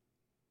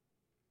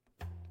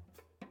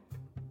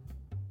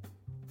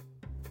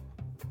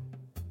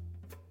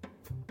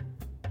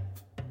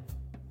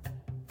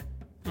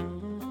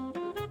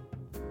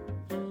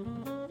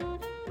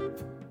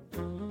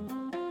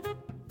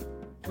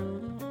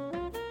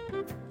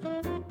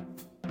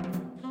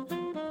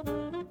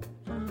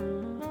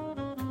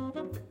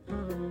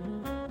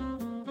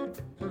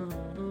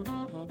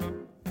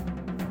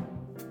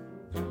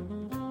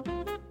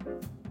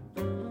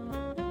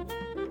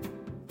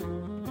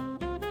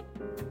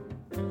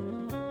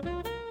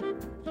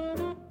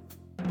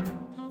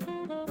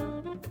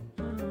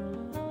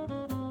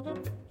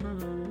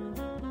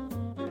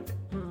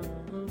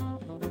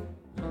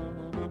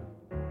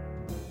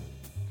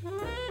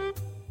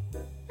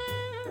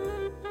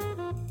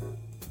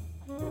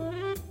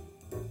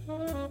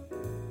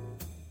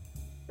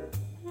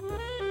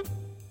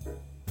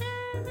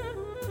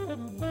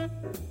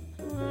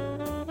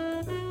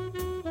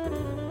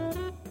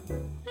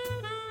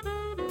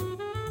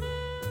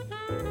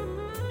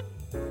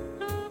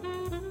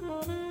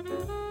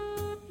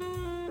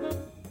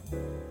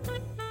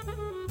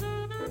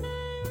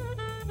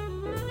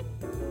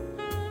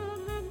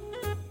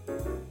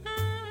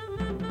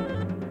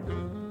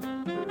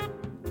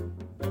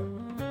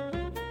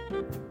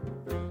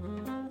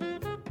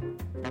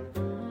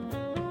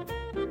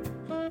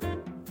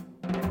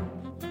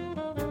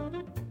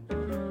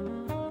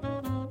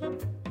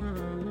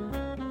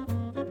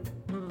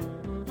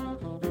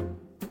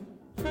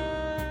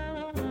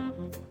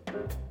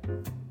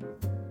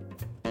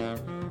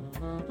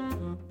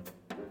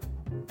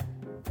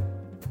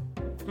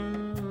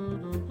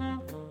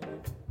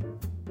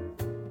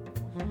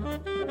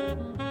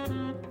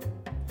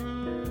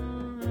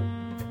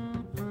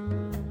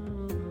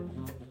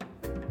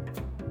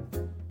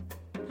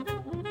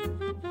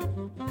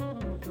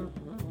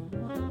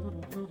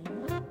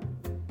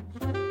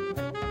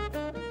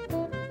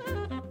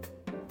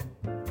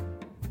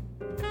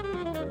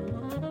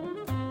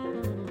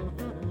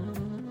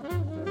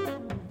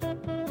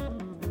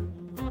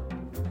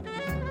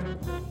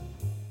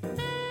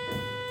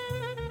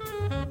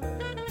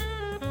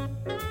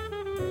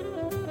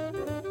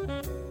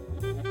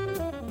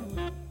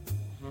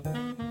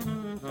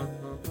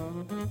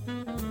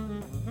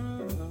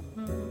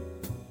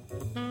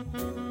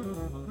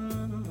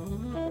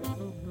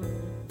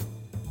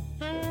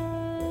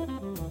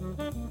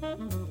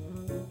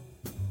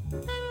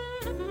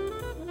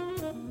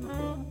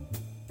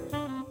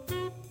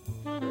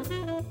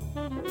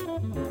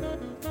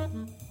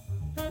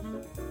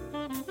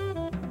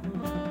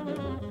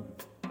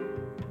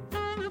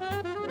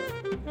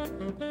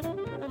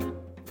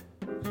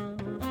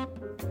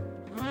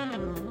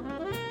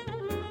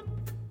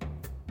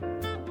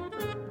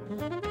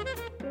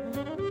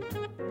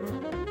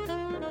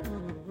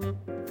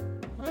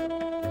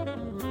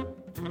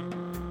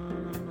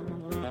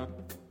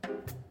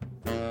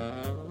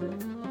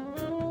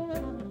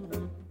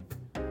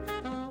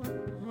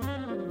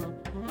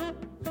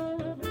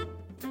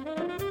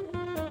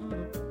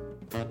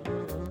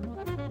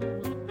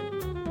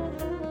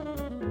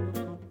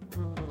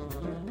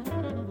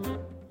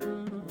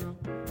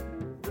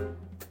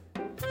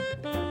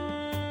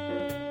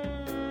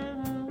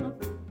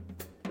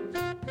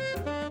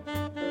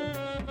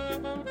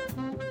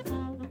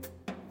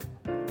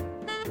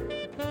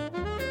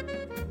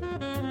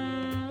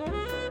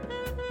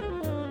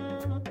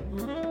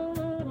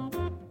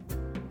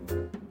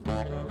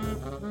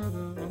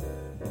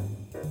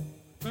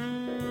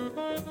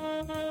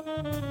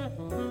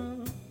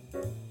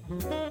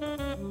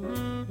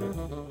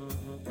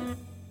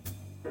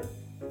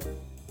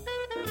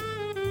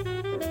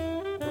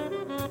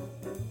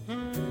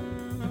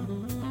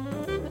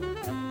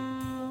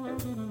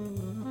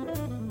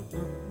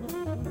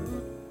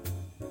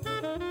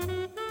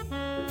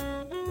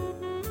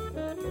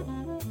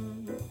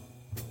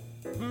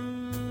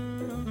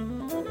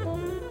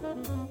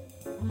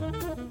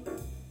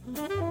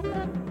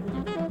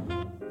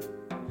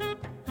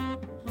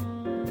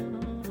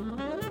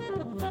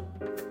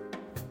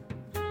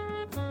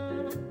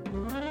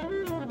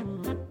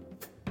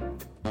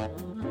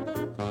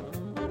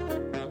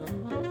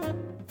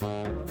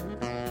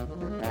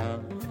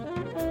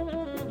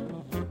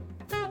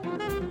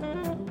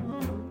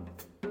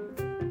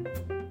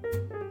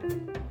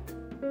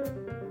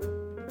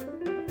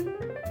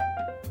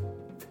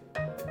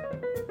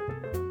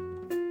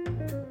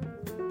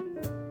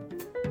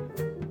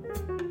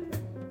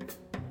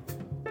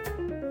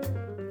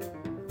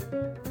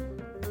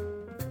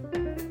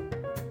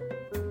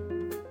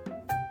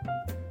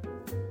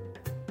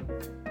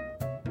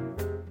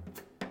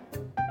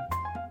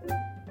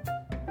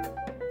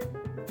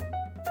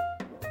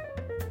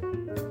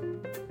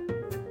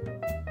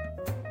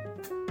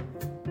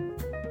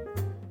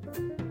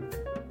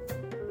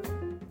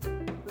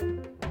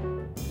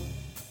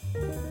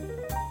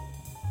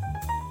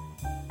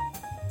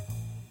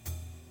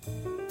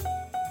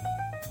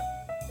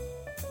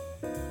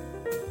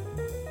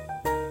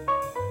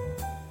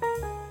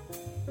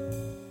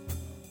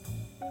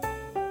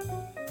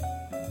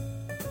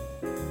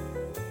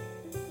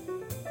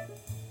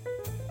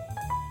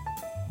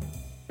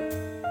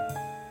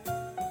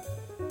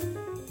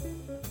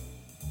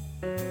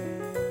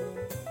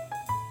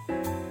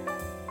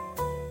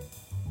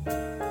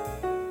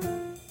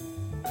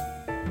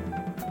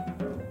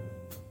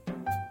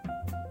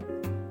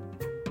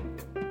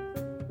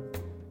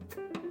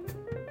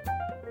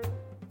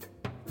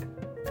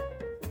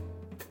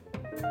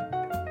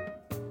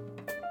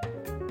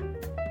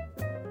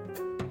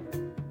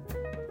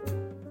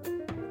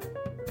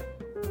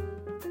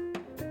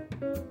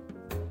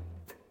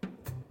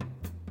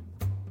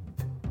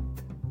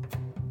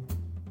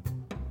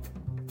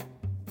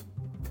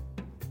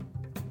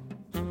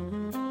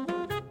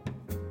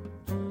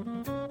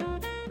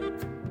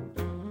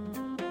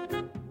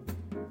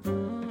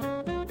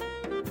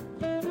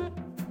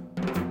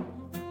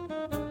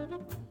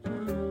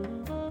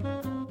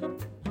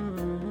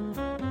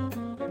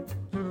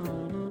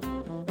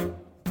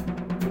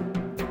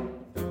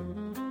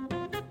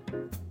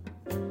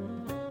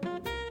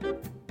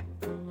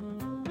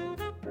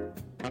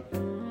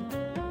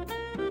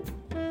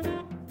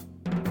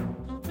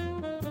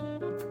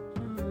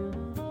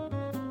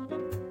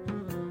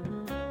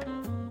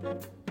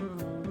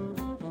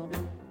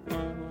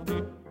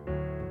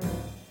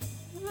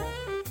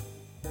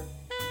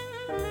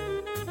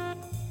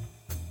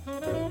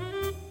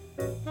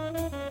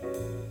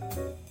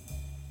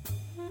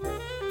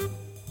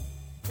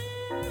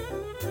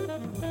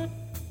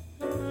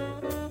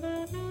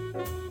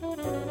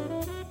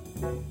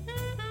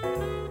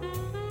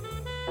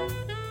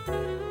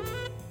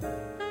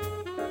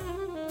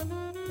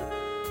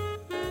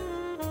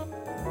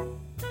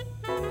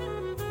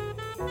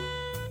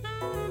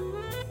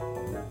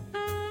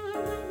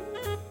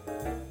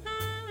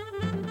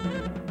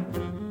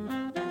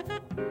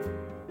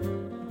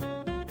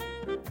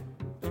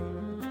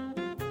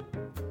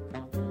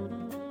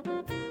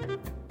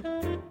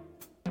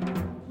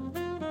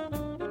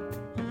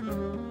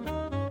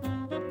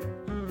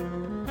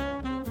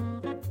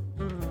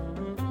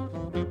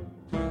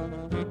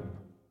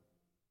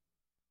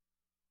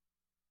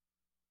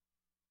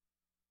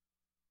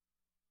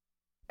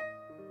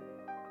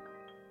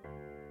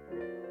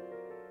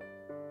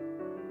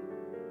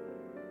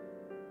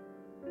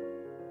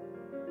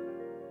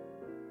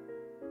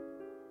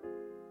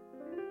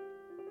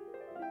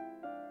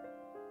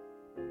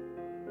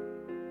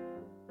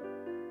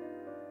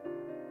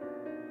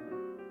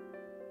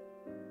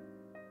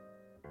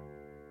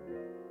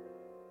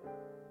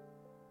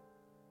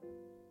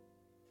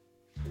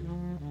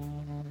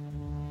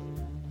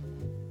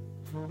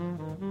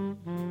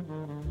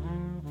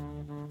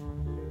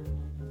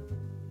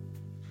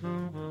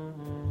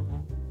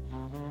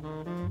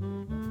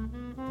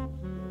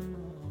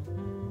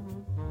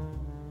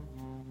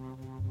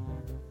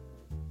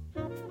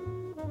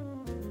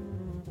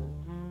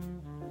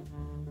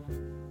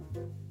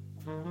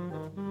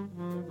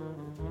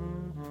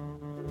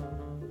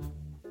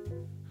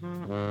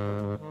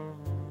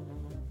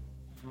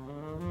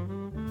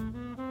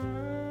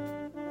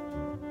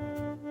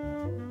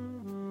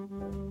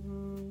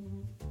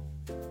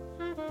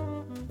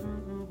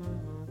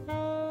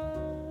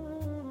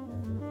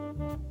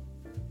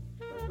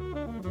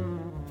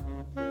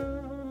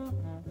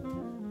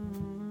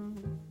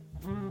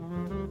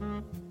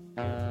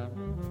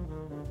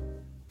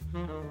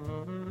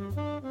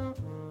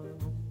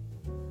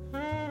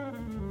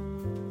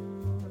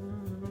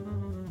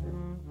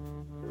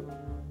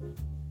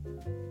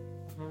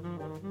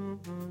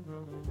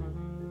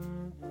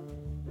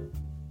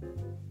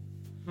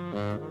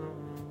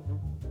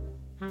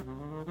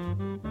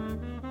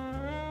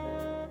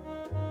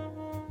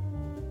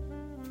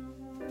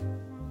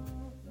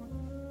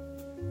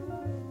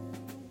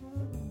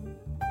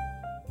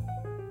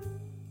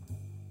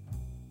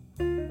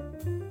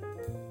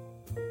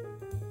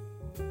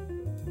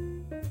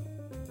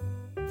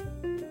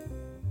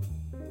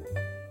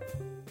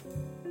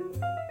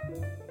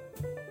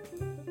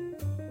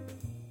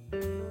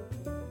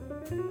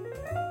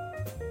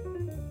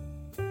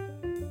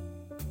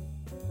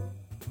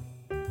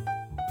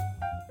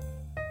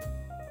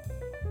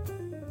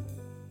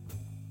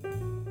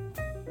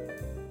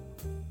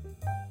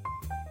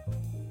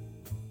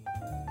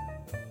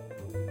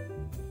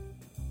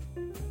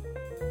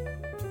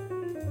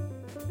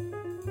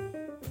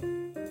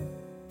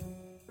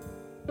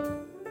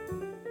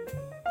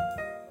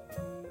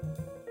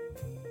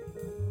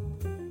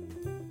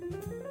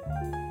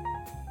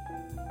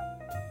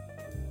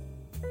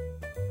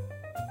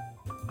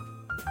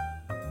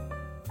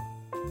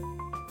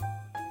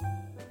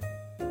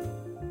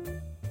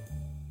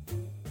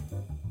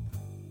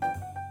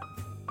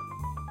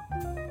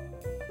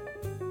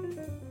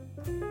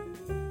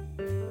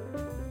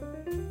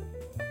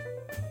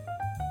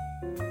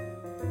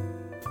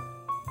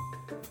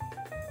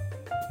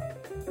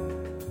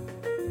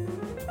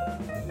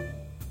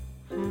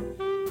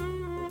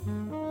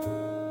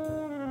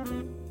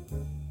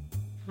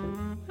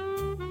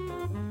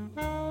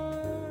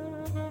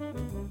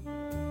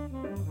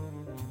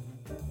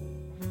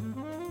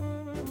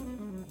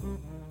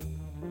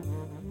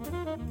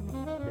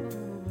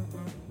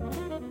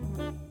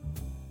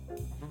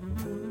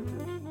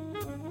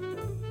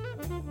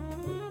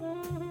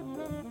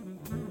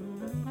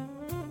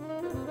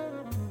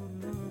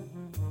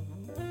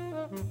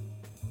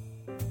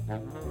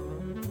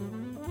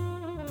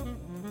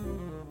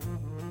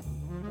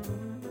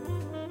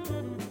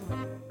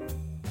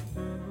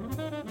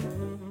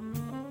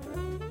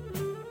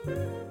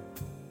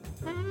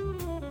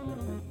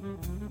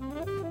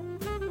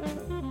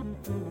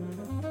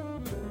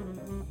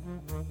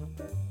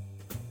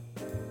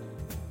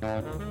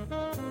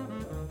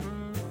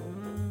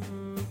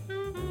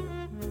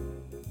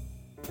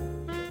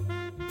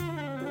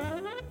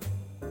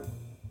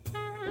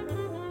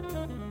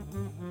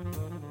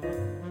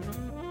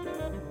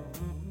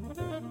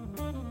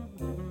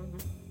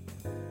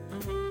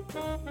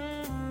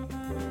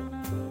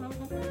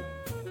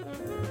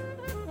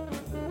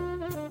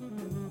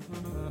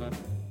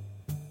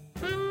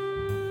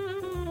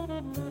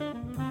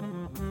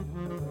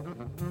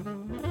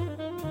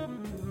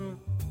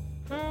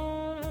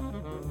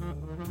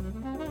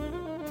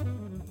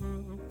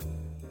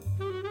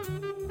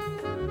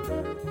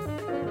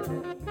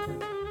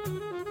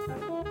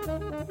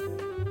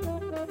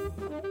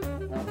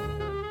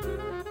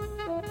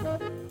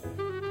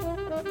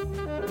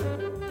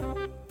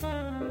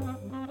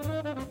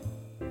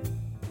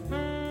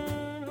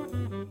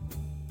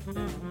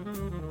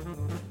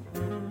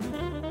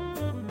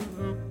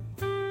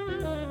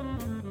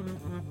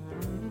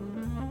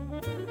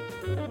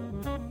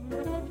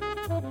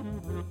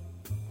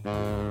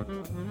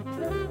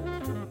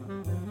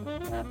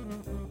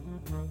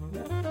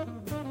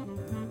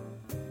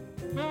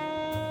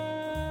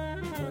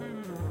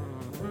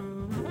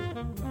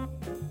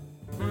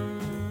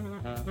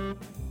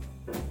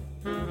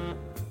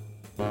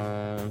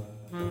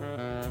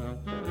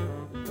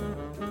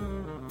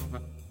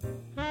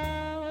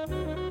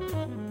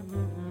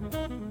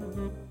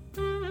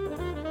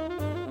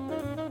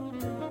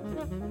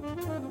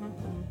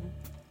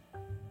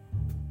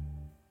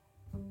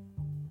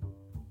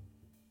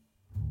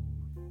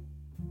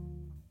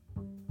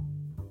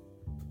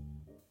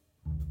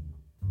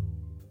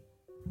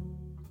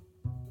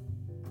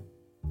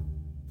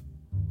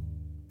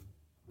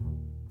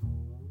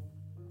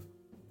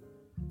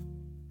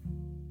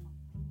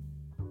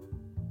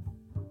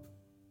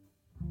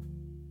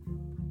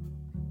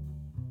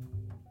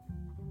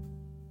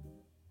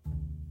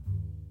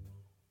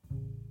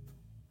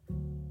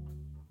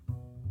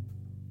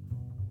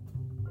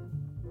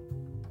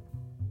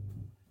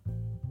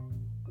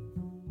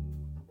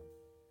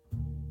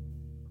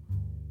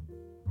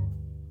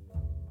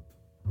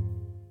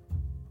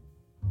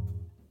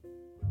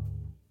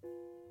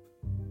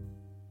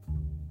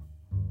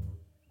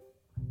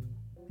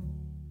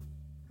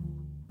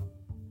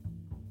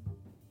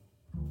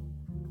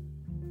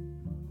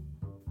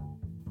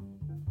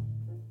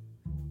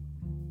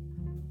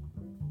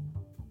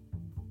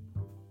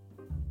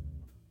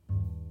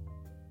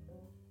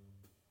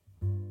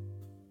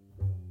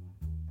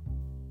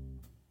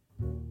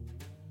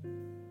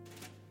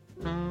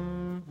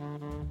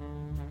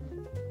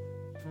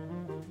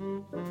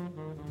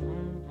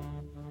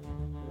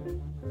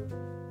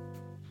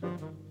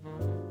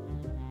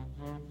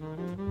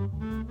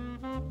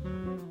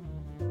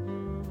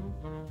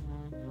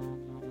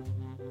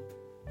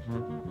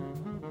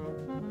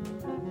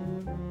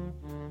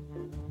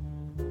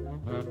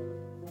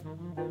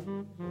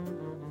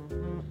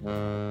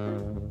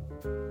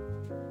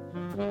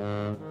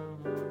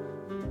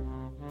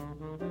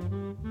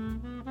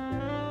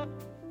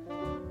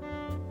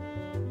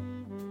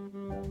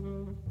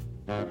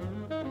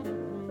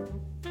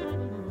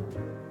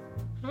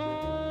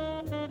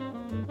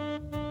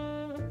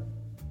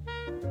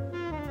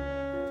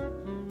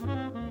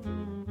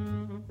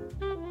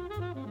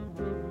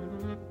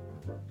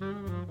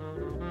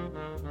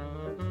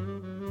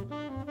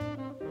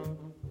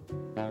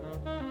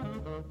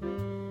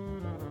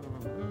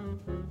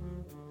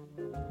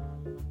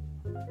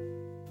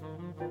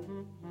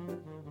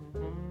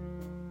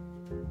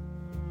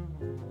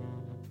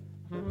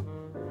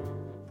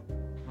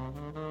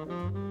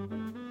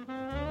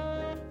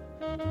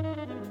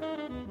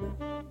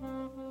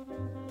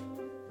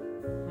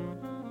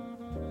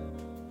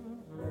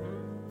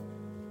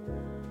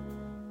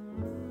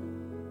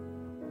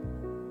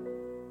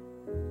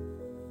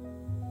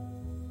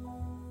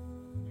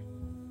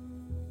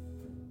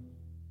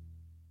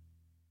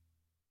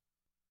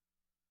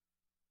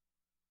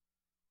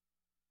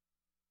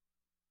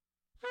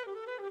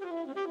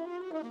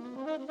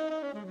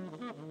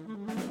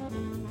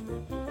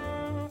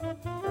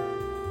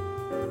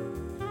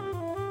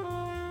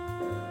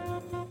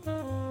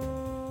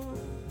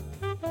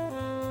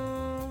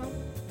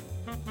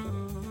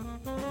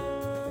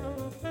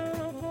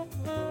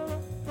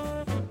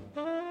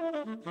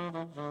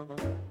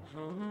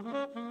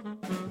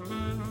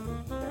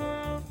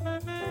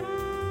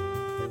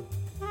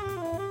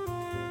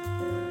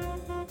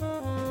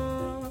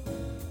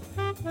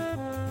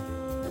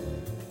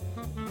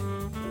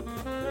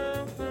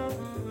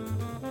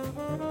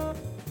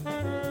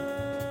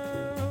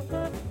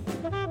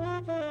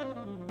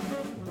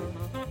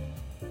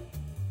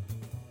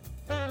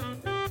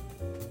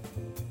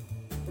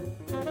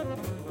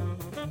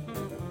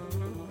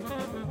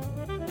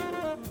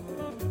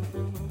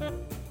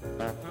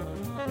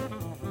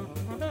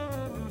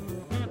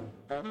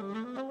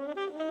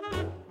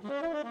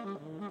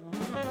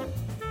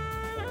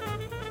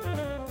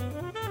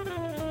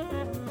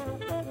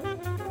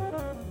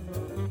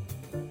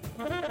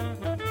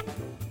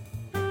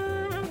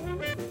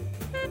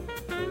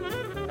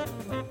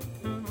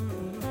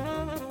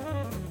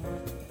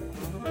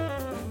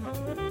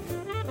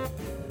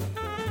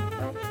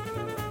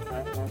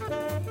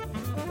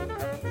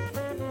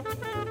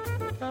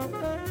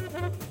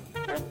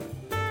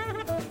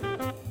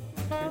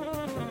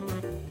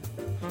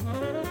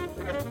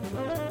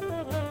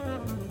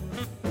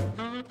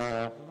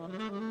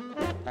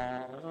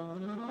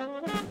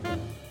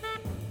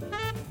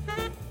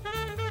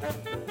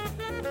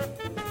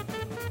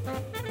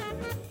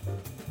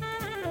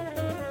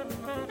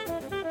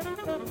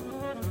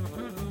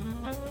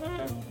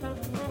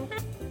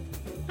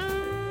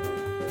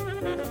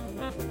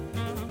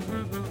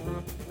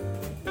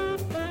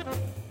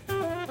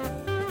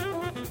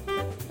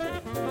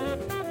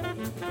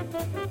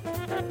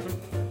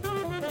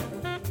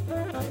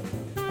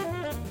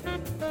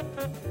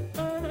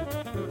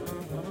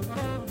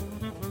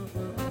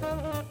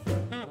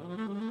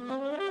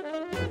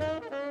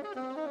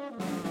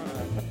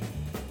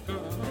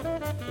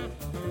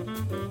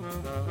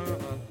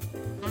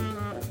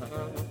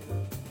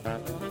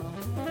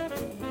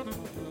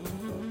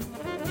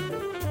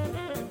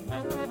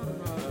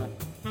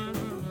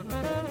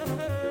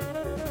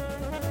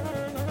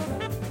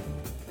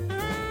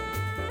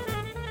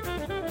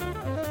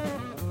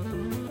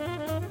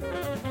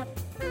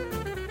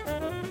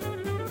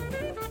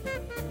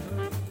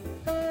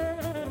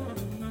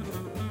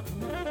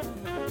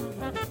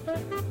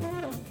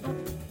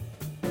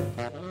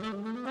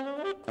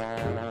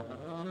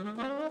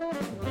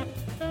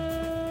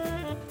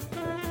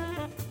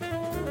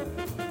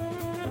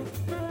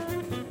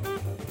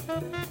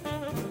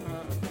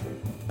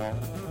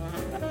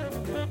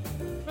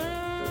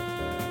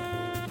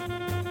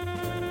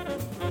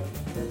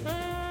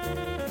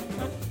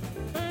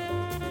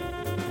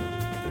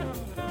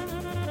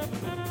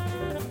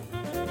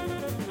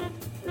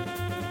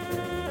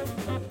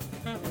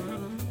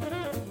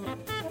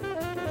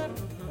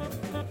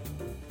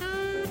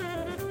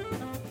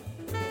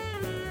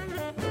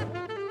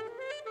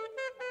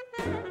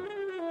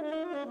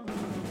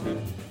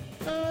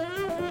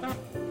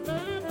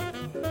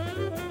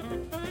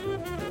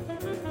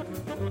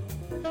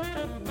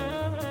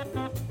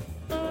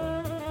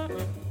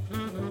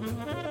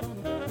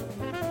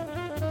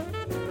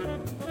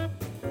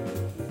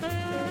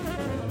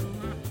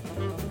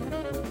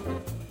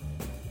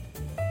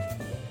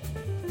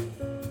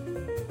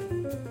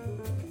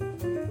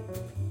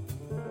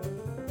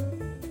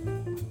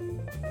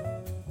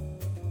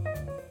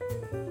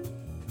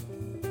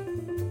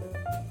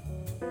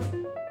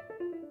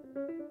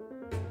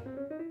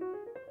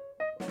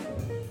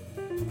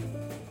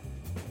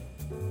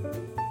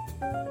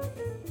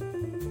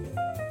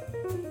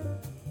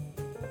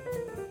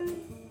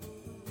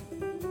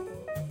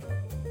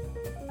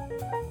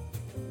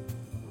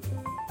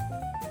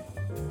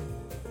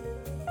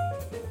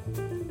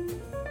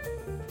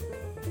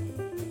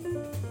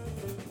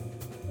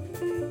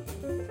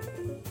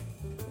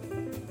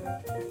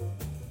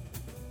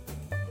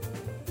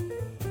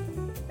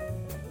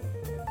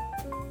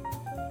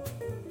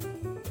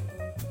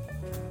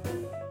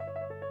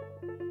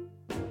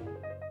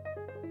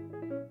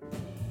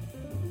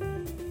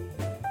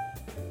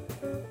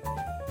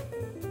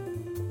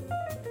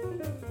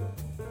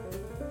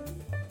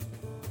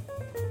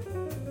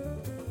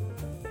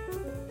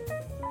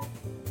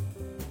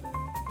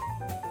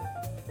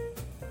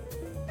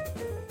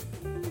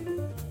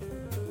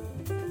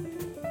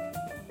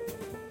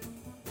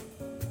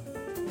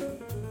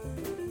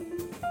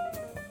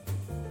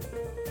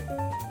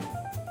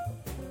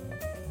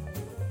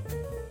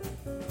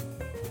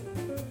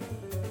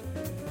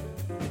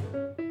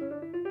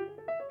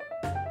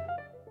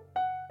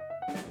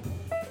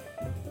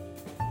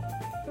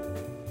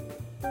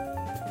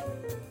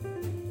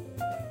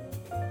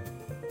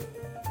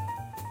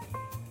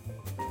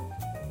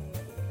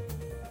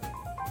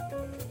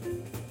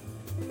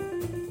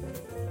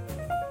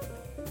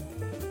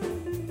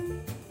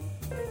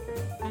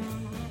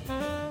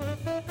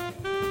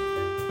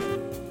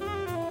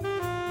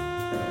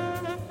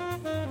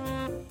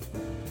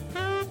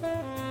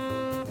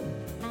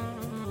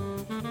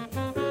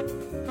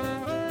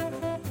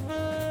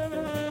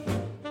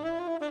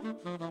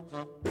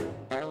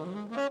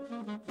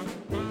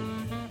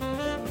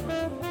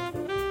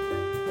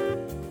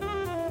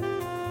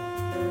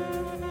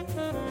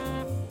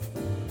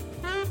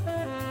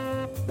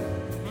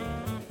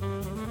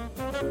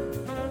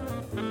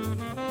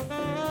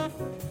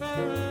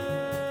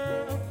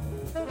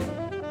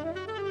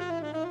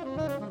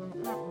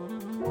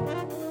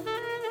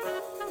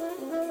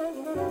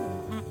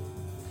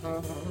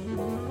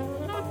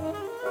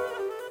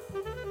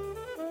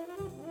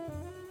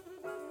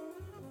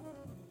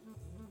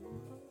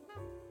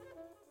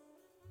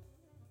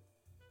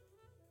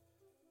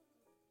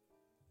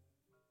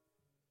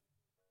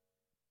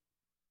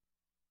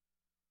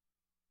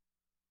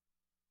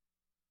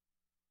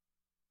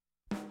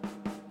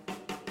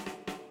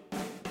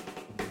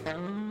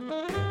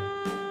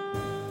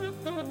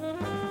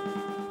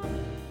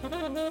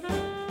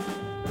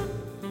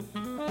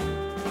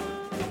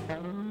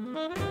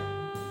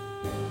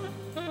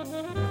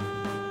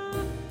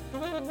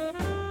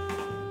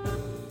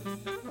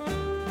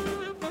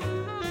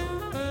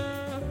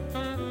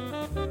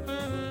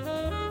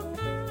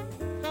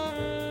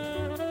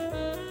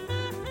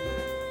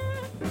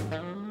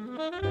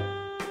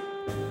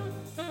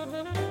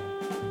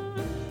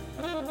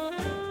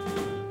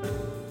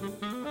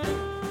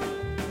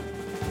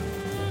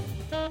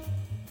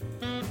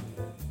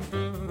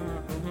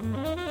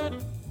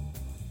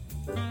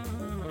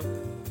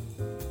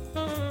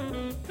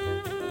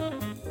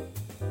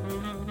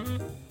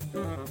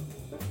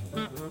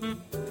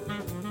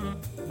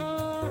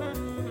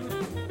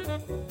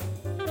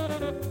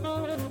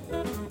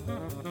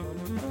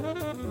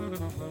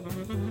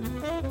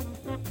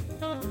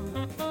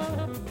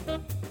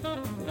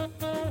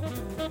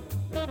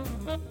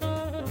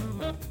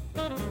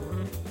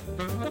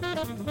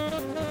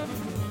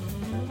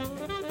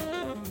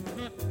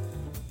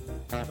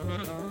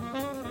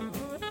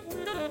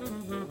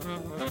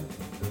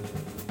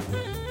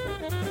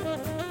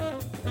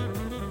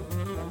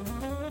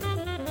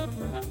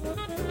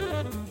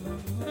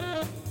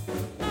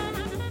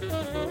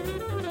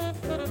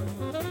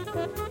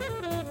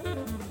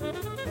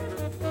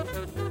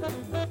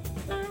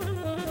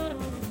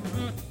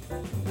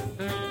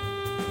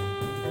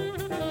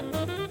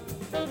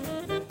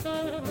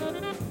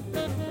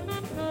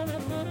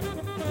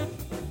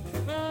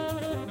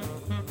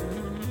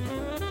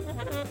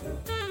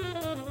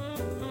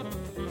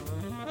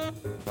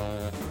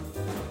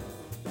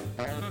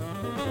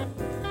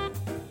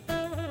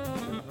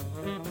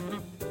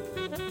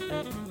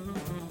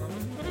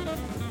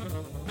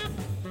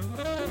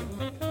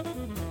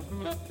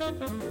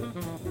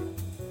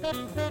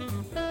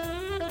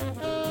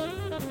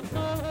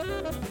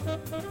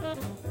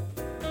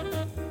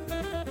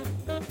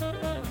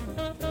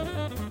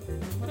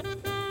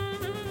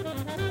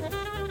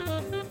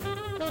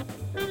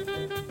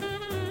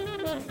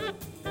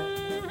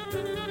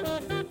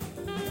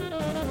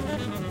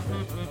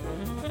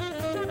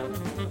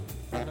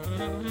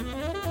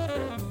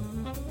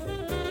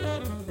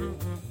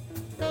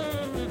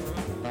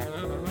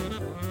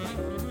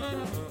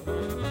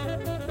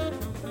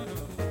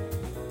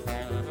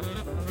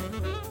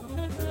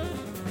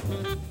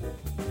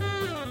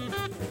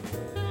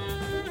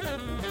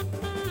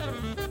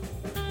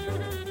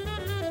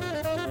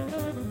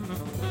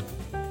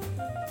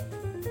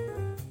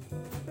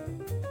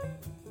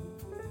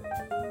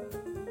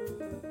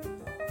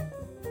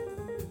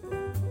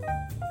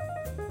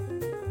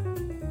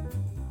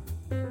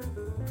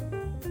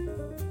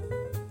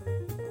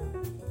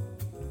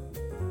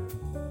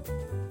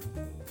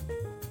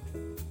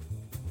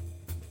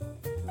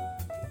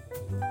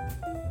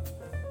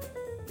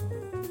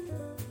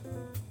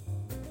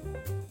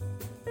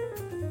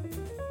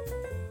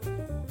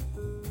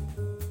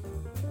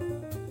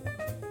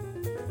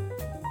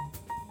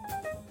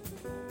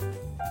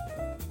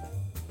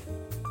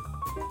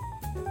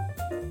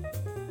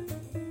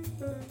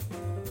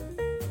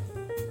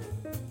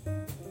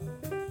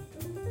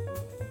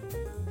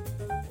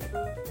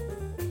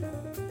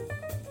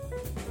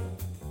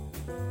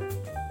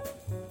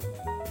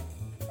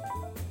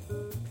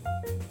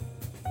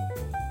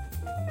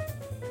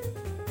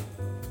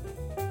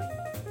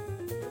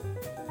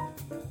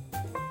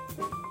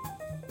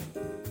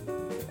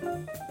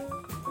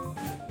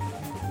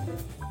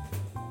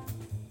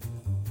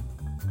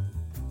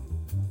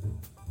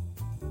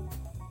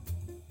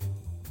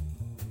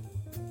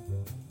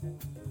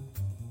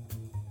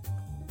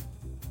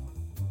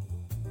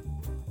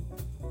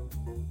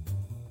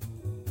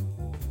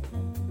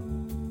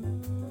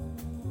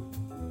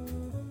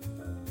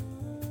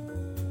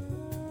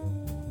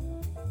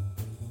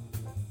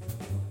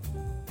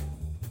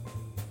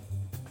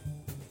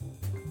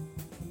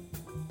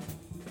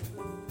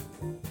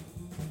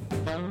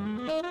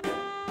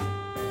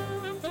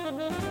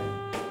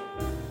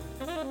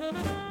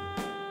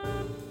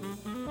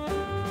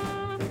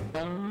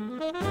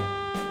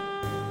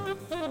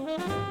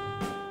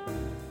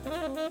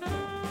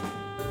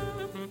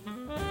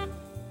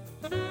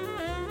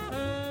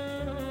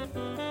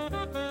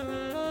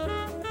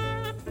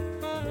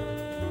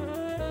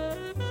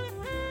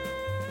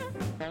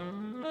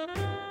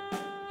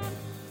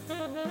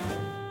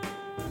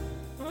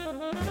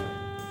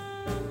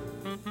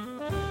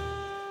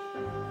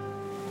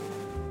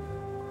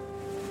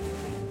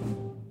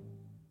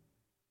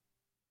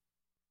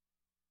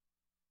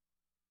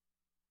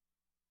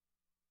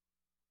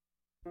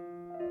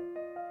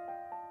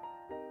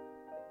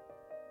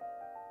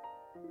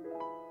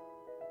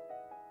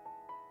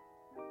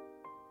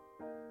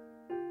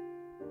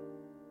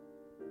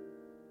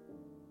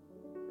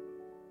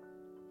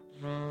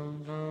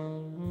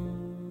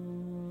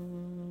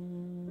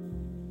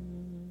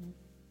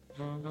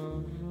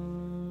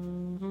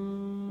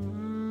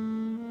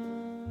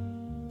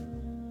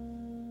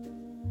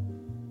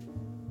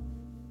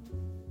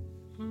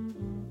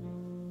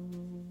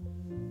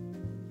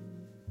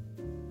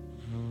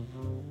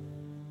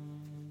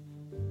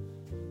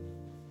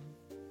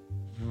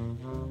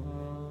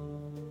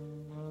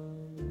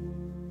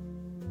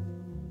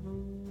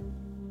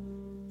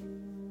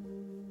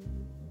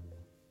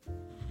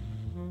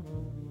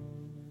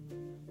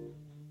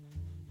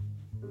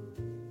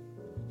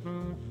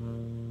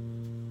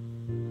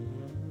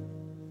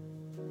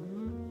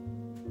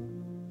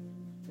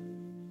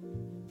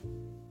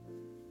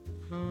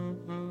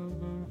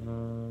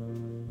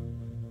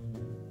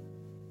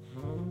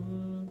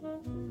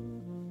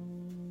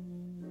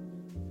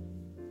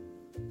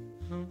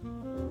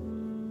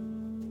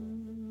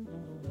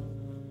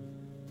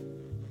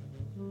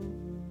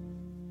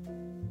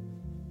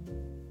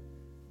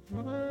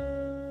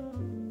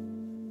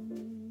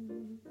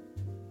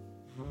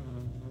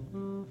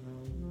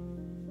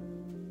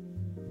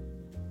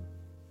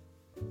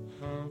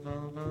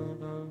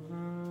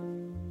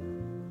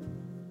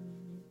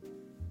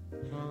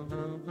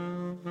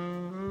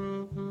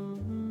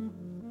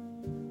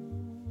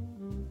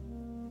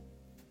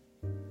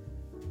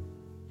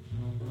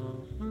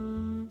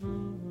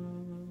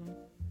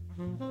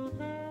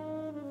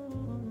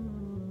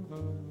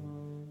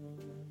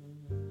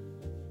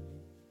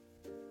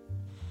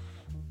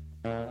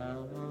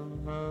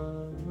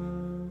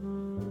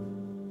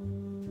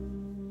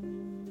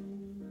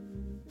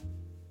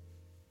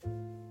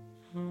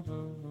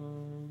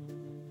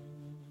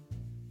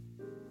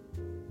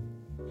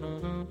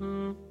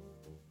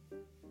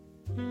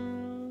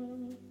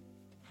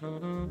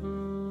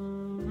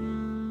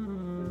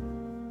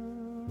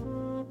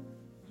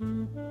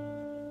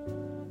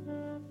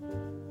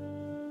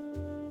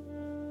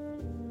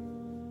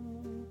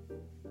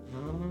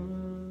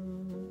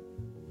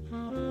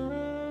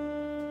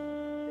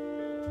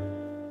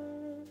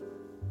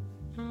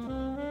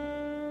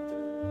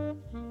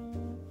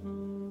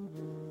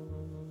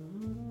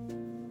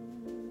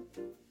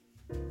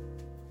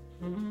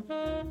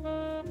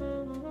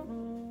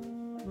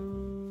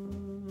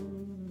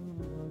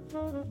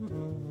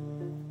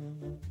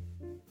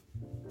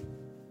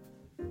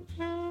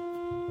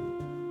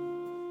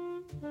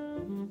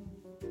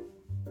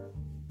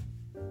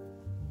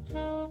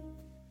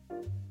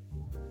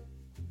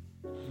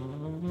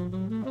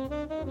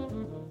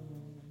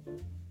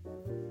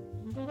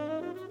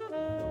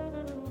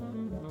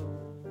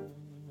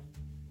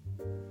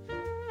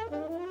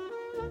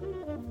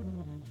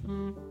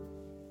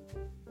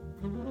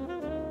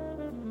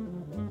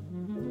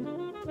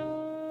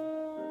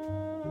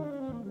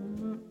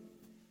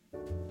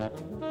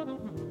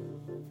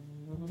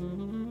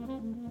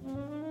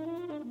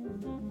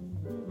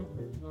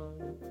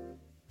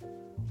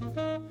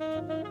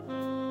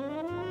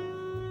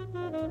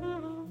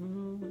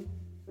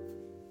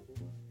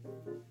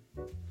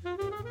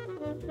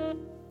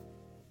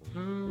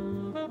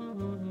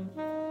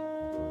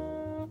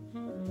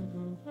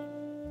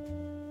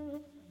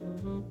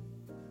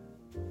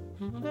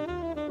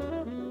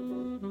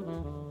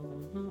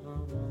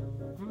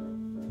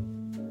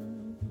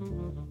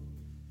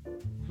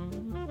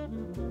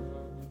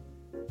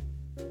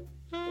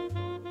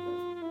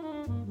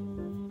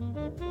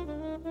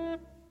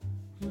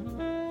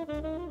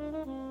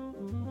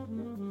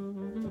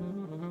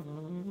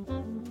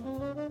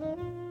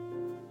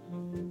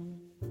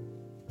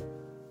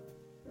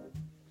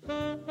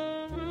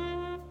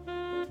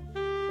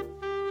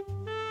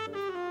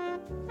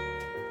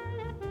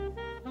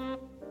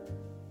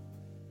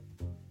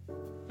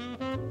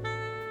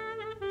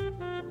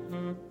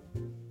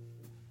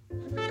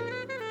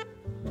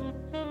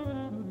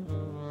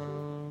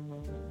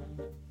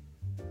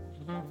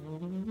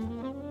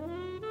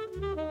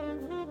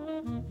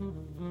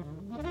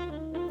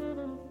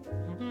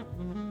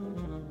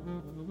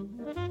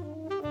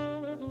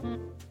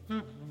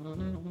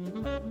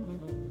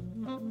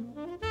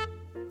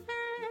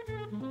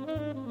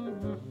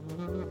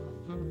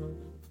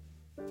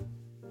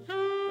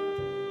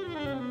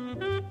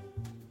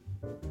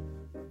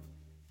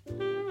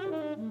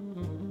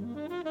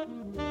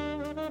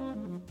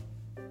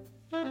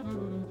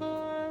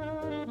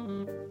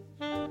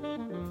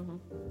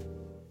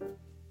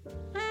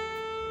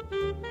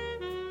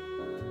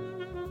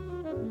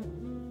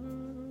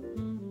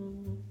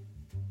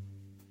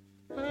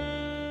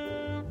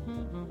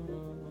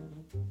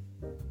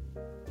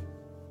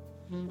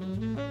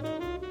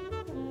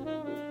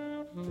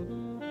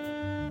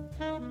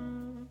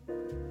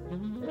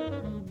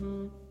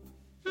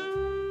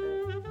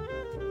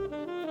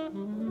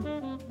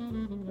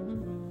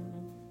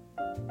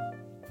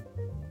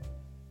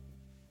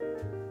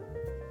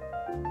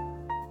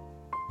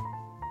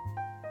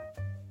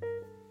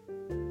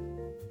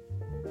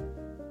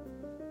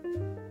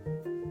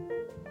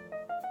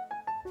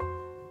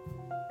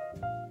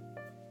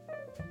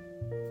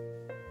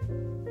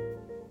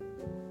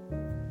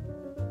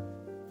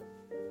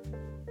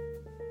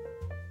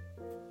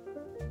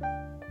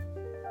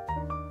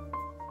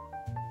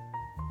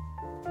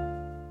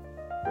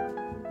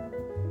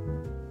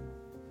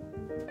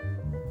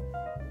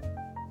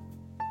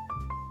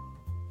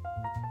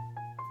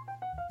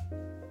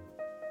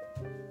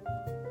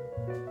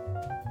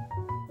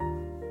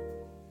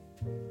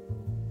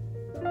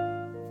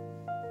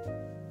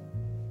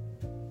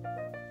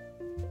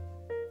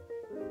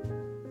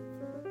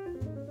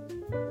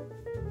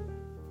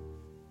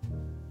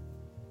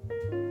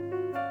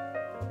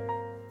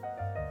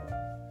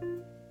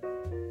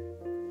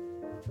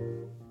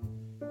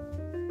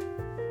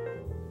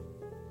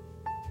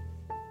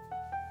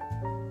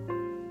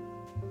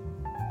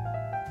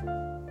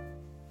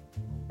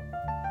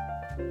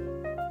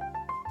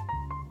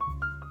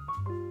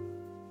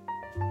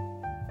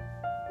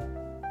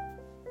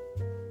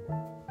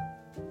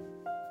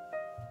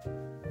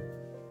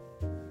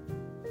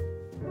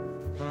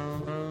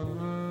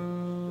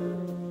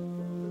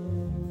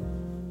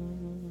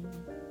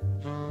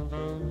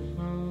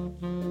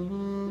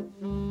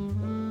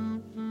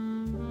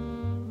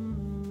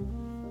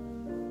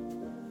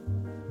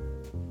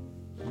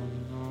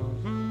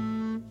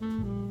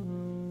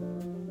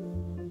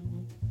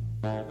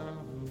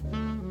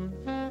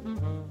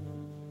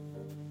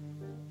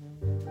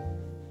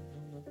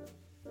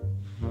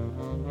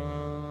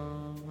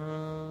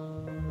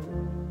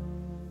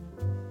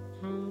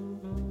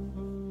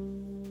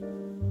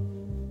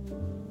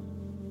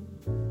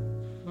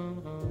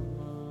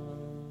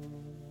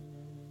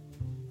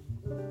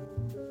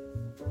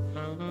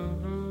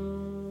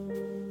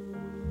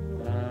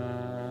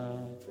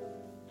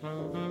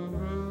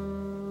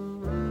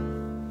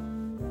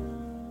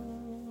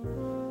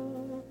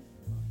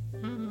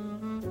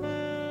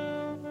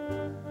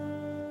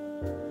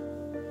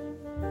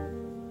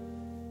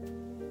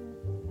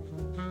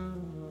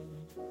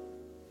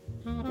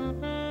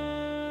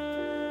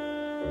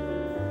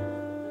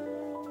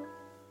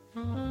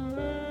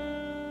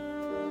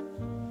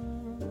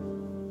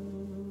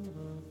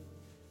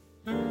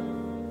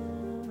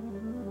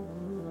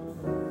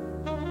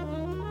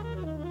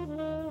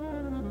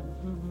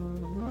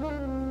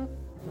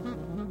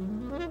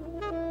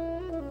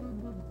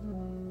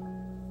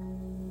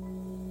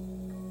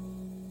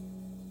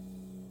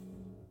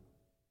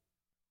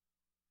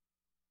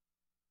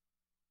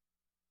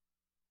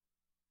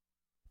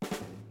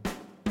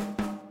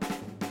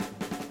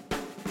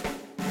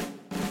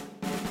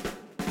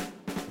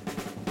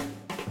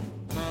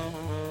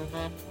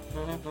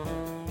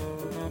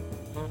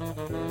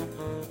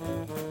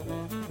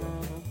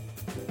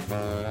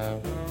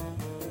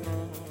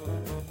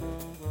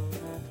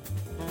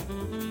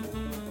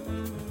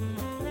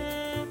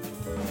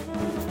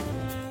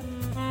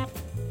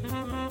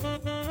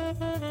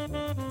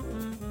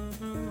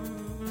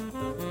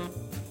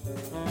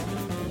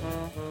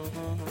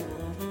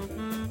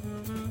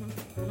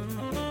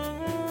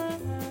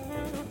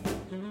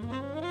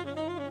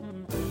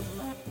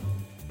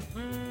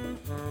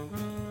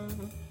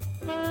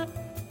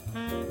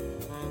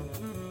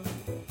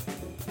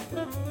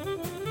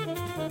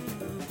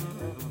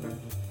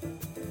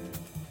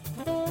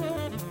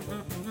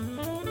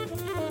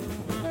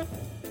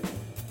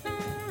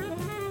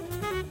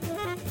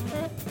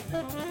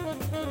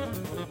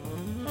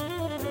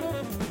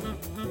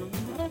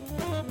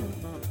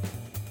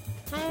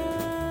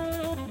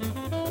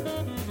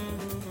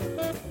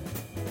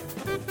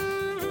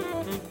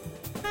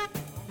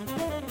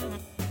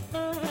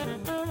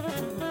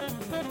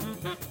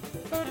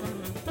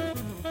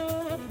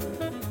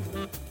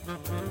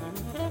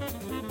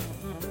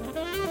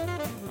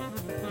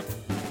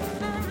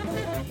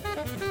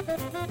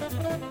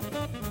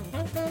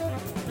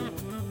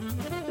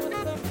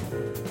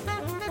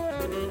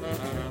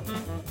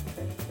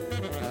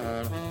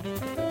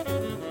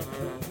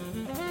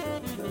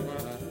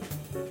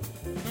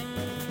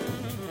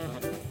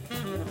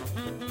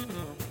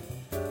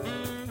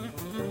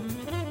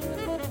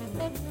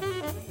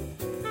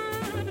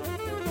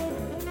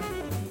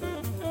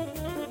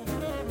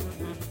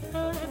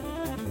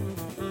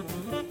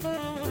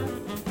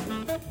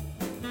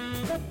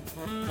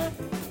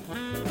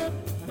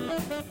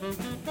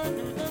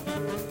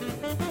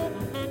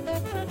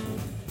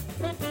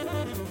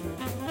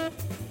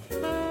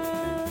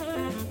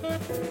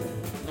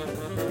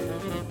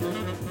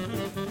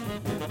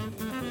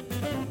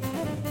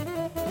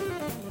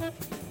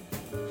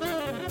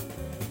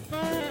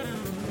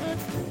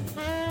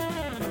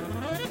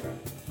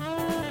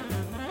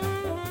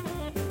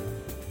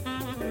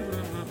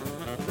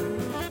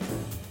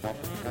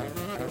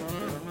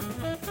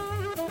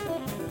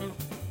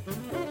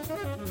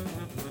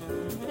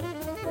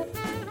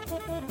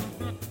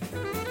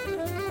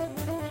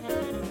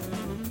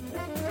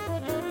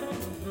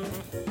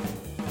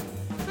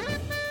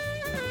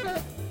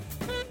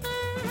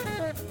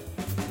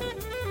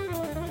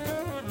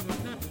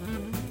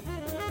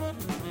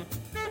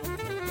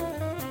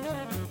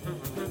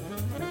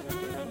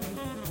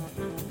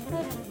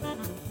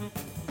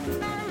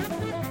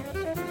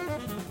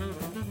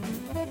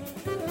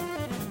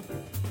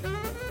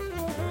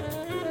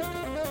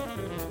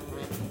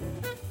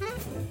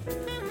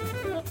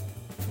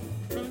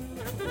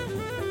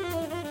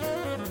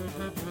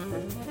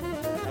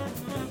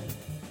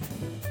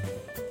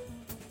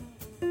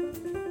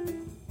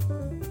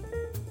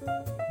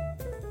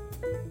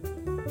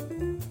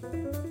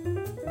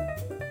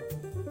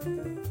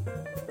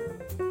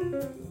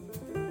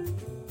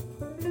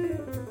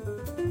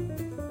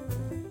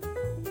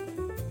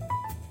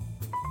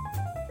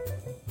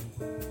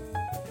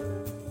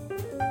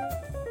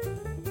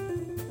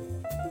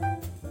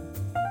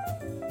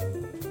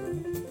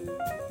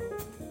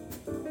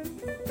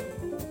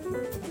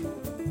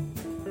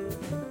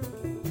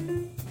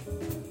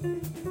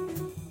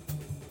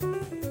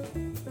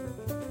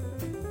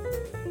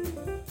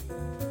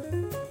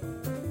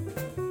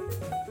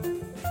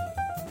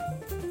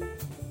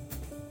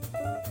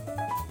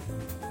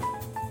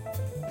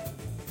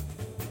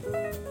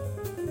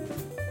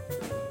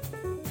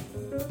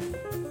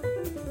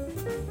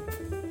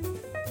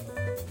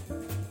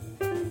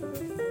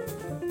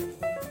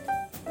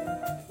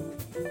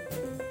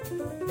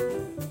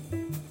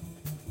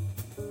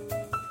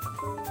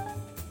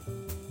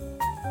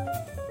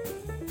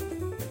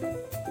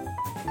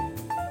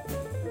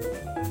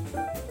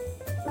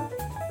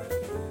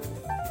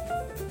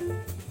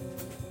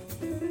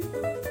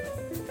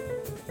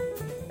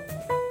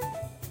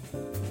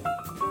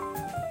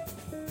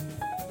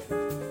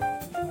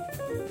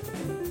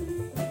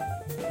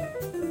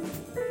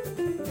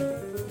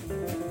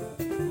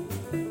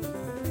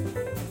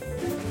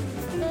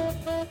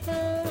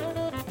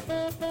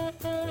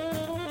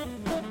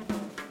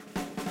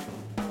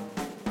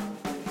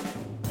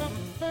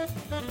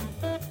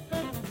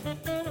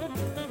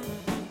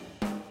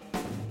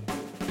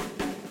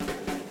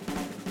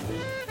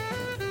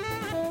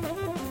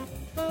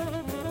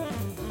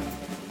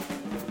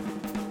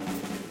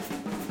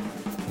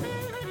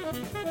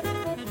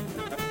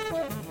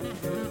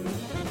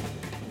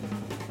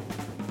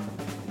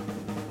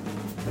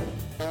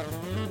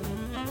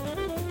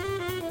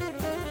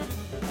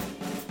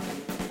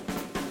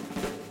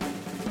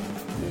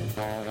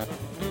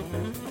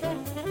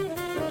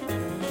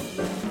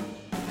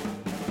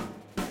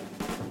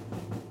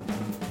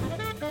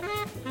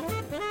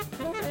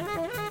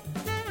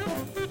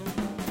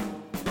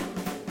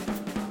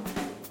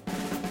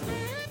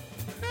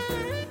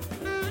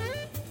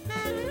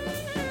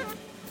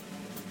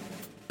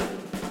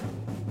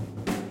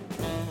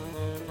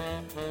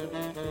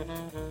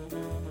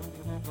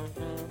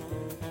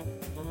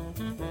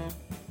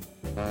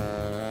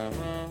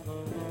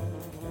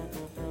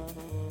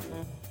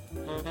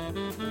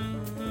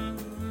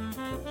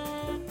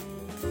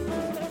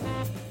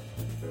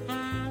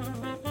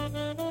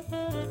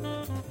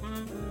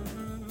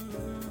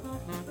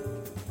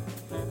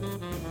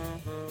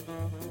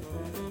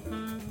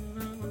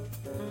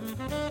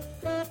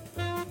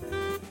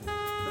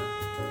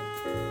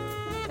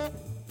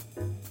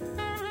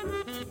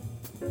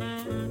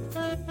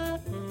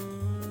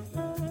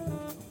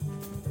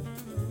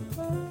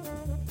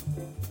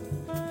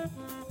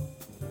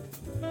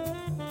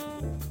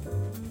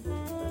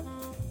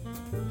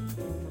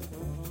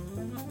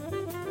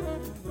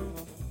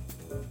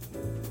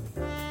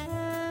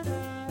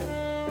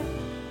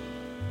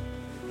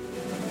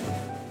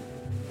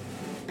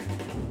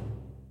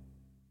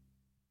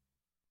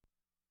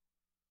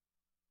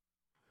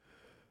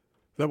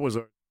 That was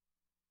our.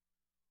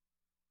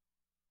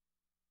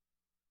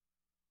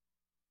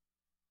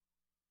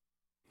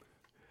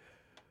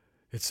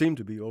 It seemed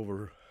to be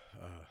over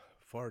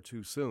far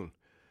too soon.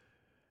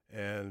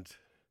 And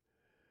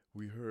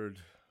we heard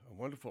a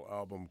wonderful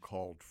album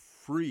called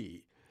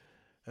Free.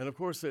 And of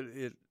course,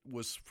 it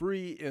was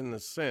free in the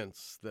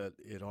sense that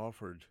it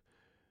offered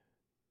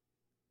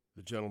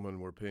the gentleman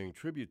we're paying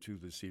tribute to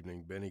this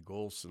evening, Benny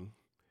Golson,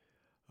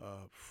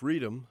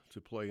 freedom to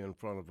play in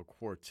front of a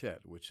quartet,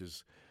 which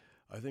is,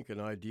 I think, an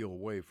ideal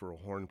way for a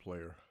horn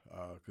player,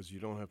 because you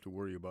don't have to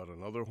worry about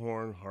another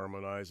horn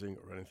harmonizing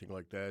or anything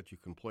like that. You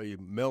can play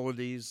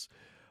melodies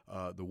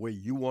the way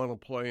you want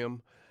to play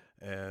them,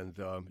 and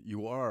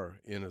you are,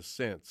 in a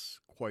sense,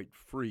 quite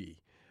free.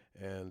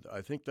 And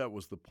I think that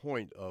was the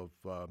point of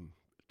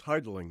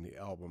titling the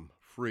album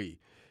Free.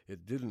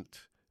 It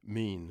didn't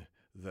mean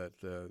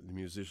that the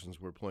musicians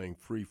were playing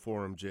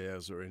free-form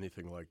jazz or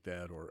anything like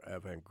that, or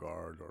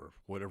avant-garde, or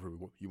whatever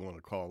you want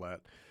to call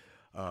that.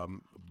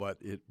 But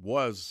it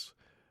was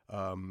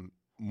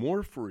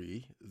more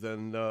free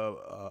than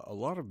a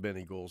lot of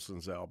Benny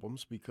Golson's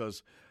albums,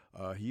 because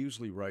he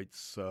usually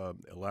writes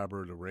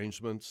elaborate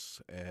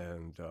arrangements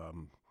and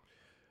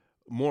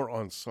more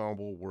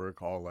ensemble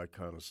work, all that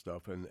kind of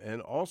stuff,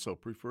 and also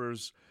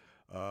prefers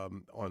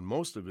on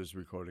most of his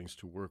recordings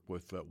to work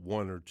with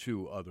one or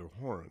two other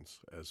horns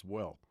as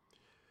well.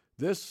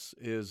 This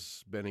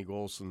is Benny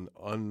Golson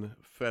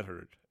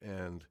Unfettered,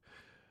 and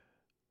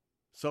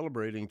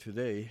celebrating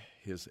today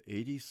his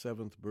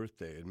 87th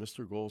birthday. And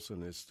Mr.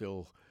 Golson is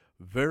still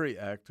very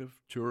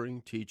active,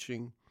 touring,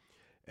 teaching,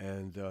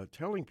 and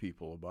telling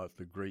people about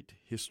the great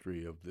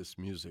history of this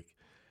music.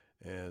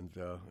 And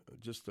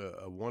just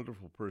a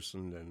wonderful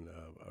person, and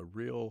a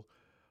real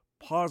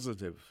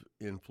positive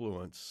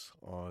influence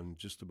on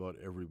just about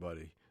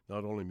everybody,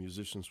 not only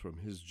musicians from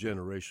his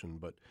generation,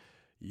 but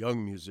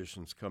young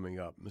musicians coming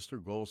up.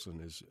 Mr.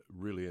 Golson is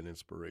really an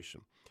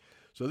inspiration.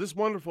 So this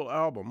wonderful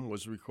album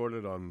was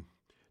recorded on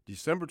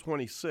December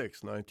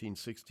 26,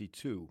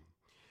 1962.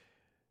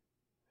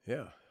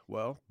 Yeah,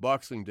 well,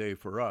 Boxing Day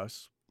for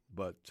us,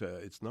 but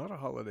it's not a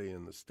holiday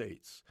in the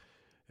States.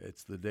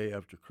 It's the day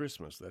after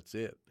Christmas, that's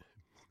it.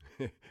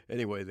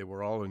 Anyway, they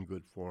were all in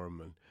good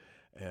form,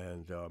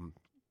 and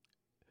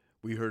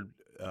we heard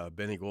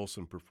Benny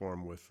Golson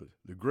perform with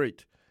the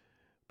great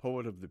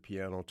poet of the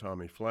piano,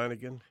 Tommy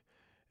Flanagan,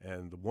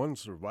 and the one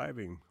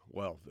surviving,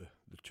 well, the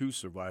two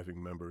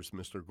surviving members,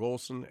 Mr.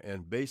 Golson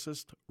and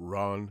bassist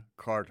Ron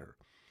Carter.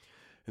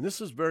 And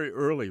this is very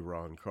early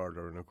Ron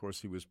Carter, and of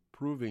course he was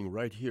proving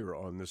right here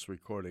on this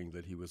recording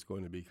that he was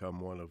going to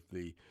become one of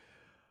the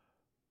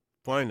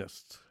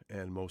finest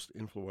and most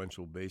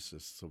influential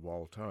bassists of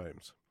all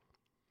times.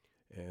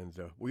 And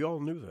we all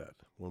knew that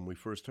when we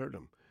first heard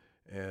him.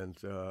 And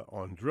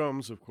on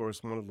drums, of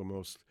course, one of the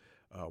most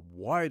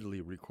widely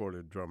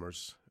recorded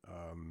drummers.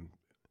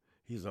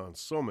 He's on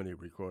so many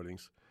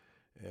recordings,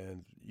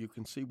 and you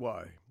can see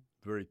why.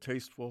 Very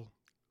tasteful,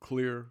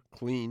 clear,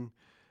 clean,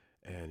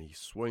 and he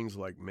swings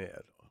like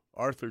mad.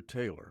 Arthur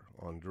Taylor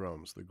on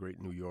drums, the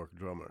great New York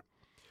drummer.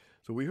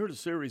 So we heard a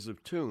series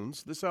of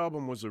tunes. This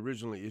album was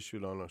originally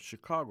issued on a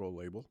Chicago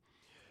label,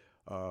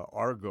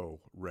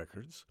 Argo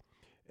Records,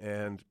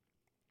 and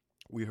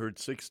we heard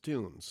 6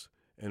 tunes.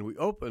 And we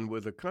opened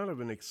with a kind of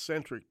an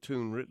eccentric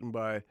tune written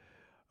by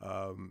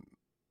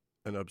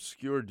an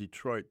obscure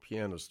Detroit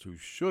pianist who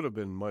should have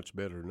been much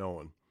better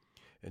known.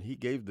 And he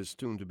gave this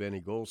tune to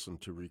Benny Golson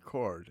to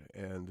record.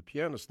 And the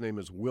pianist's name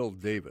is Will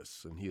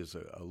Davis, and he is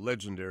a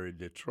legendary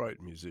Detroit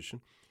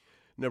musician.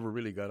 Never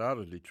really got out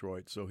of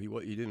Detroit, so he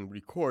didn't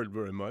record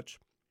very much.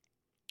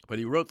 But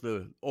he wrote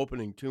the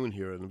opening tune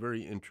here, and a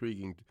very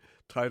intriguing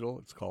title.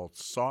 It's called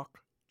Sock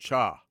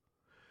Cha.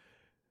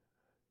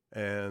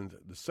 And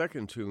the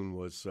second tune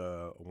was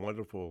a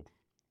wonderful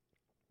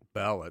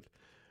ballad,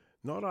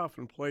 not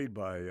often played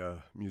by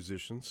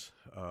musicians.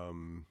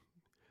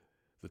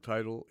 The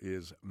title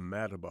is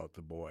Mad About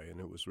the Boy, and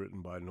it was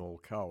written by Noel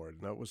Coward,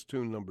 and that was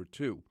tune number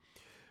 2.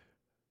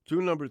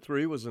 Tune number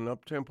 3 was an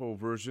up-tempo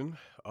version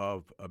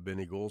of a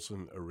Benny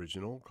Golson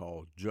original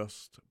called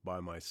Just By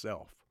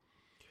Myself.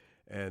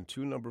 And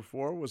tune number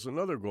 4 was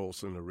another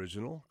Golson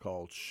original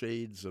called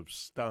Shades of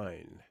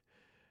Stein,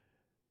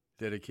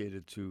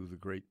 dedicated to the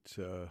great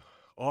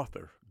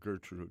author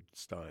Gertrude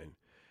Stein.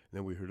 And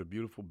then we heard a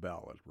beautiful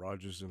ballad,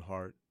 Rodgers and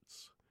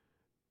Hart's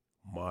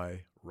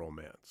My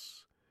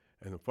Romance.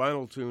 And the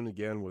final tune,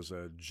 again, was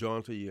a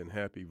jaunty and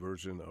happy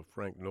version of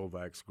Frank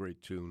Novak's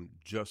great tune,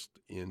 Just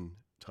in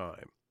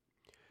Time.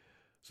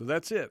 So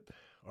that's it,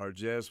 our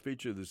jazz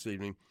feature this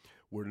evening.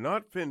 We're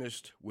not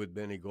finished with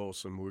Benny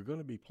Golson. We're going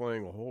to be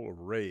playing a whole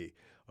array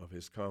of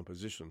his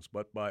compositions,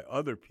 but by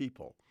other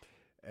people.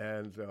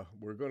 And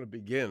we're going to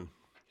begin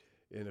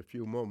in a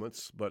few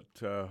moments, but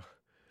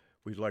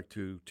we'd like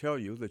to tell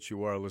you that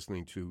you are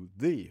listening to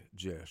The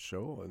Jazz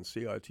Show on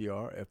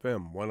CITR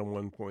FM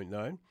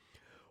 101.9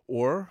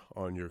 or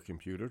on your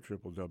computer,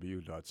 www.citr.ca.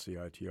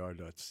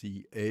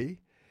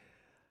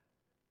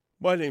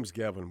 My name's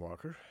Gavin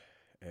Walker,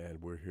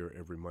 and we're here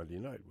every Monday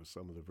night with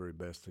some of the very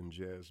best in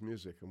jazz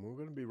music. And we're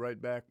going to be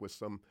right back with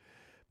some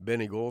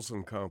Benny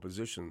Golson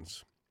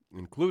compositions,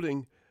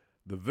 including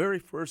the very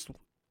first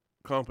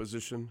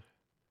composition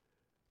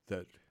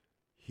that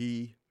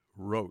he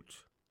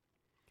wrote.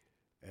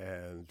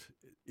 And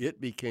it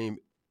became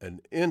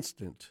an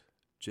instant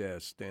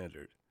jazz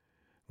standard.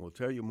 We'll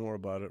tell you more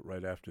about it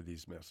right after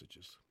these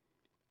messages.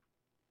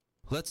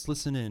 Let's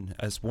listen in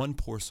as one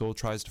poor soul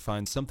tries to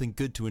find something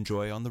good to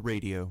enjoy on the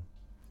radio.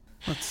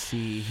 Let's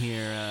see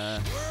here,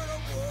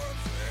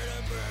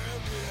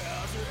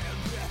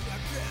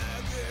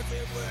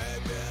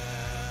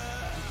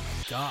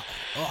 God,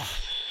 oh.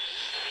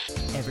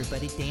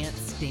 Everybody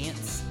dance,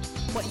 dance.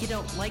 What, you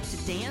don't like to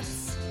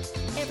dance?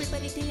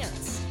 Everybody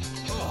dance.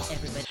 Oh.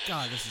 Everybody.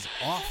 God, this is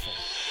awful.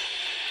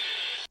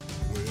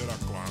 Well, I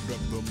climbed up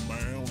the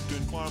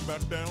mountain, climbed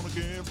back down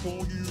again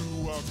for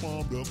you. I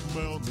climbed up the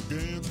mountain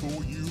again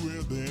for you,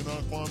 and then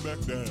I climbed back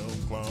down,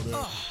 climbed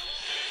up. Oh.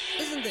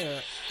 Isn't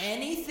there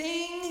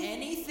anything?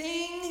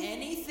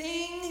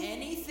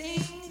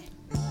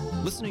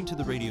 Listening to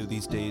the radio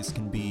these days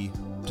can be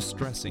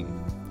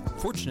distressing.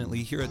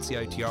 Fortunately, here at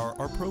CITR,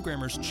 our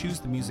programmers choose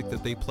the music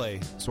that they play,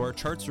 so our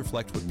charts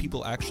reflect what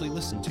people actually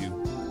listen to.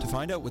 To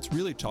find out what's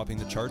really topping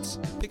the charts,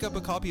 pick up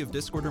a copy of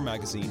Discorder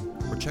magazine,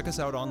 or check us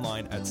out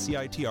online at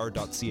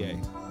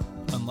citr.ca.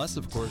 Unless,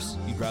 of course,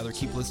 you'd rather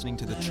keep listening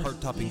to the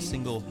chart-topping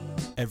single,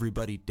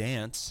 Everybody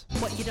Dance.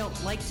 What, you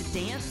don't like to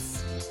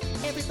dance?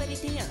 Everybody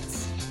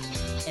dance.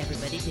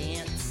 Everybody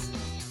dance.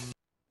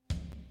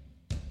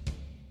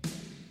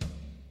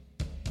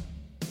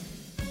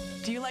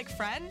 Do you like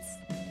Friends?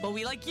 Well,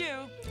 we like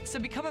you, so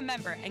become a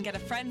member and get a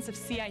Friends of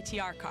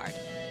CITR card.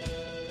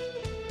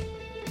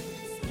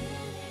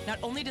 Not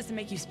only does it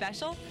make you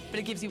special, but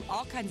it gives you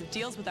all kinds of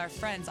deals with our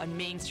friends on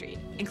Main Street,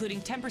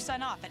 including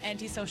 10% off at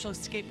Antisocial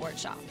Skateboard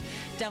Shop,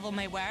 Devil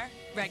May Wear,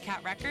 Red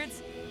Cat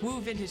Records, Woo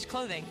Vintage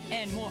Clothing,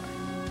 and more.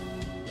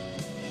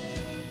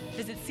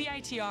 Visit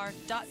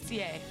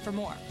CITR.ca for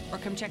more, or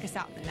come check us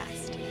out in the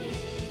Nest.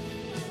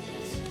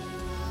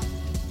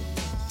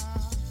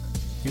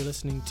 You're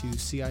listening to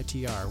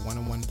CITR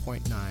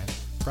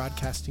 101.9,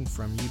 broadcasting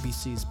from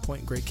UBC's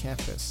Point Grey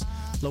campus,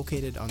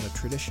 located on the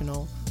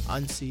traditional,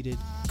 unceded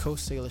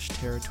Coast Salish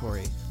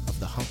territory of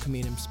the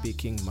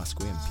Hunkaminam-speaking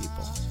Musqueam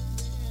people.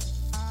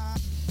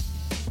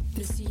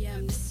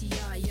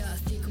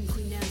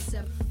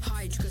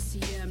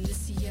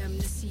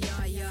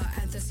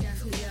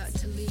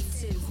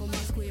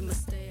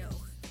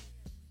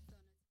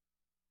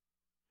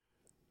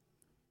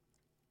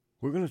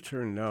 We're going to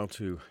turn now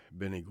to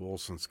Benny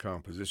Golson's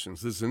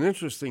compositions. There's an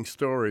interesting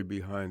story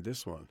behind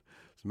this one.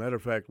 As a matter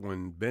of fact,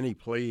 when Benny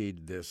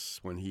played this,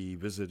 when he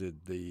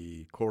visited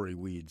the Corey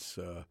Weed's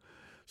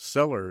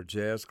Cellar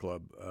Jazz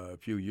Club a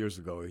few years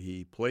ago,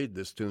 he played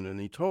this tune, and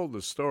he told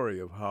the story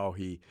of how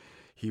he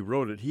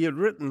wrote it. He had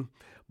written,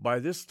 by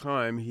this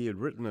time, he had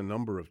written a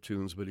number of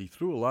tunes, but he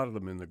threw a lot of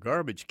them in the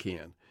garbage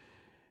can.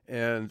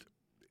 And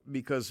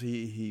because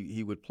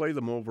he would play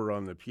them over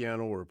on the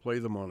piano or play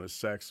them on his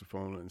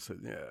saxophone and said,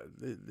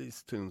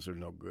 these tunes are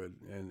no good,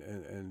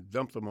 and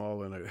dumped them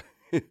all in a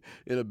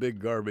in a big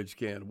garbage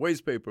can,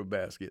 waste paper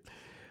basket.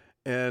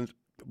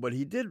 But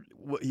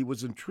he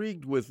was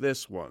intrigued with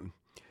this one,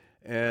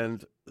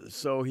 and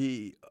so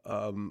he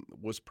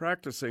was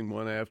practicing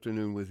one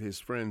afternoon with his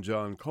friend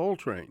John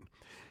Coltrane,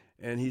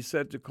 and he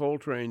said to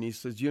Coltrane, he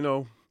says,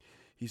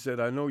 he said,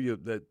 I know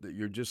that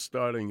you're just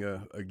starting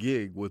a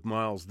gig with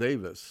Miles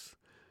Davis,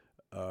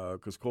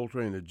 because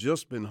Coltrane had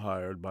just been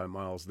hired by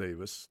Miles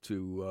Davis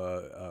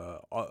to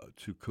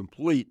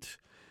complete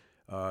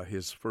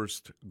his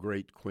first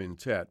great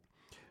quintet.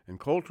 And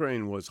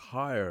Coltrane was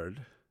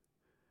hired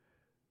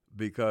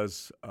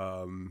because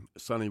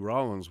Sonny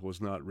Rollins was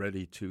not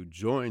ready to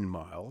join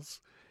Miles,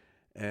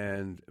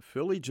 and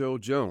Philly Joe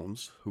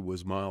Jones, who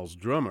was Miles'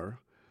 drummer,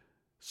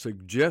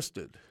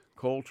 suggested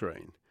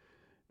Coltrane.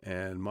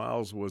 And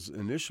Miles was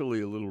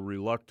initially a little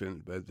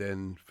reluctant, but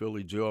then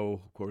Philly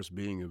Joe, of course,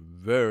 being a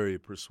very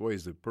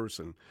persuasive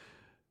person,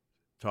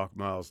 talked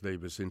Miles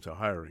Davis into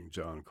hiring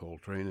John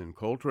Coltrane, and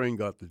Coltrane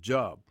got the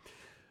job.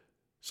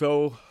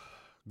 So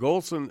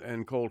Golson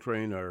and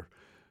Coltrane are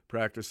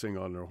practicing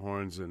on their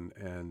horns and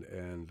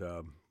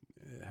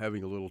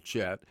having a little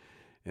chat,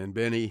 and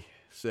Benny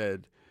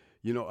said,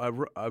 "You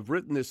know, I've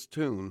written this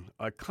tune.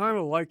 I kind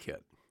of like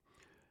it.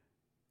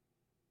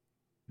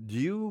 Do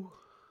you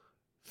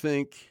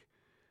think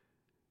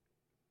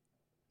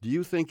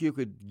you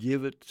could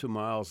give it to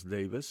Miles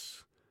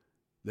Davis,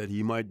 that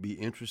he might be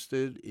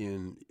interested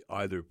in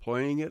either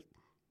playing it?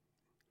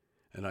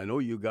 And I know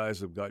you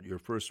guys have got your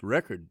first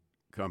record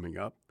coming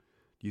up.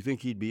 Do you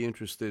think he'd be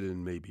interested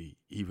in maybe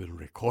even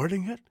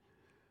recording it?"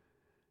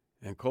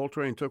 And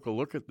Coltrane took a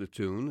look at the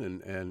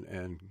tune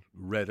and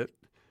read it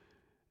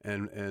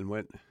and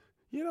went,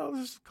 "You know,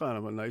 this is kind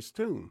of a nice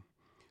tune.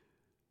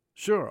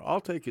 Sure,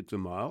 I'll take it to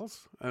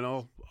Miles, and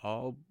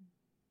I'll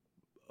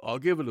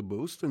give it a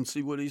boost and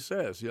see what he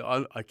says.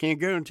 Yeah, I can't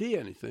guarantee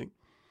anything,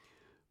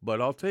 but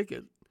I'll take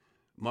it.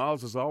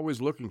 Miles is always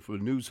looking for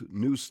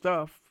new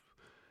stuff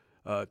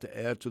to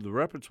add to the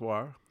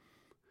repertoire.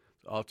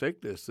 I'll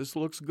take this. This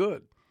looks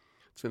good.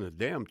 It's in a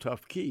damn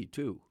tough key,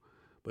 too.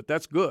 But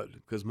that's good,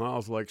 because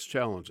Miles likes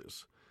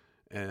challenges.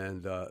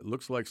 And it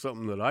looks like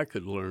something that I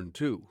could learn,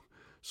 too."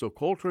 So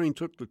Coltrane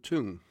took the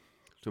tune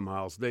to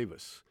Miles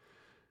Davis.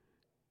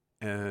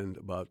 And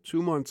about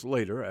 2 months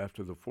later,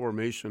 after the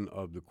formation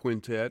of the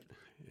quintet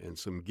and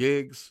some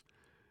gigs,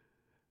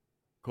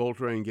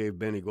 Coltrane gave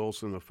Benny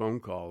Golson a phone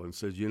call and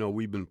said, "You know,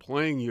 we've been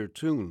playing your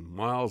tune.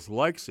 Miles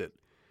likes it,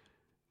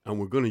 and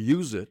we're going to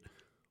use it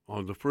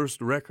on the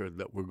first record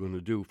that we're going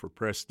to do for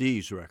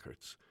Prestige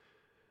Records.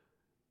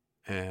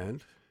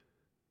 And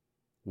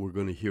we're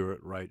going to hear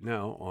it right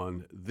now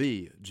on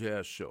The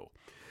Jazz Show."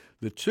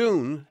 The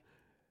tune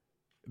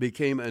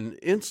became an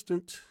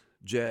instant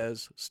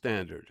jazz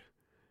standard.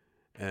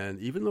 And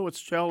even though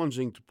it's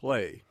challenging to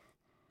play,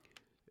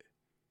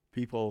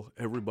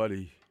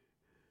 everybody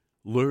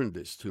learned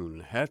this tune,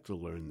 had to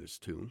learn this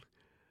tune,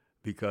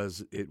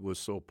 because it was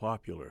so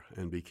popular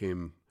and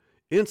became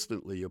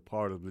instantly a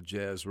part of the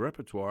jazz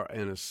repertoire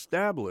and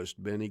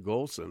established Benny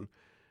Golson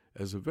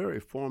as a very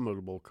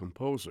formidable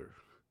composer.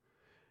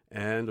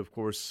 And, of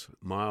course,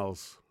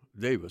 Miles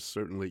Davis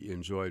certainly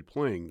enjoyed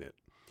playing it.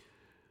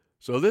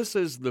 So this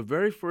is the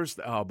very first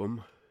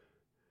album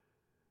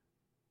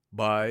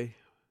by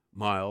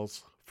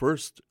Miles'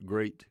 first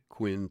great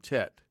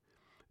quintet,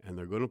 and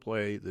they're going to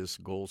play this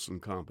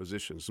Golson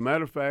composition. As a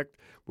matter of fact,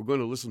 we're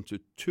going to listen to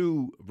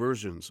two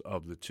versions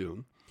of the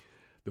tune.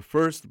 The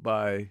first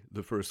by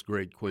the first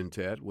great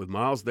quintet, with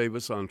Miles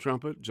Davis on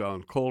trumpet,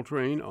 John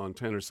Coltrane on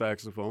tenor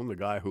saxophone, the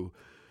guy who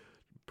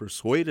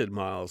persuaded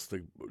Miles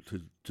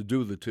to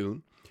do the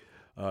tune.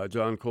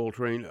 John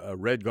Coltrane,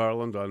 Red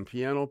Garland on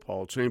piano,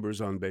 Paul Chambers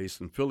on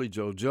bass, and Philly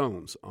Joe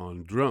Jones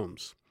on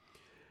drums.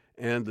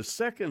 And the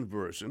second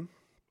version,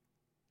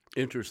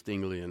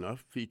 interestingly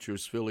enough,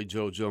 features Philly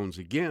Joe Jones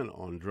again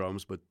on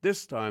drums, but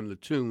this time the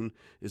tune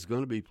is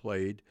going to be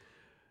played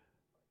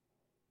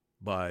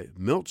by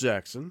Milt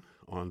Jackson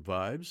on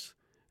vibes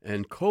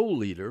and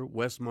co-leader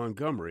Wes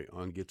Montgomery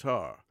on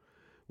guitar,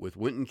 with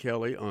Wynton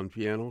Kelly on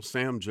piano,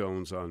 Sam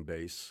Jones on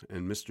bass,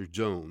 and Mr.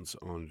 Jones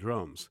on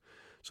drums.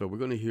 So we're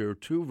going to hear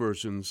two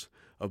versions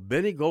of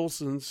Benny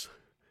Golson's.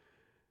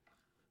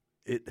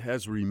 It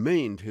has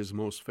remained his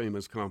most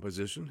famous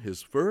composition,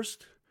 his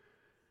first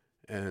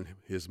and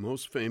his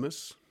most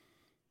famous,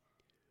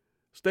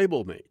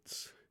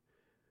 Stablemates.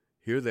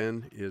 Here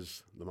then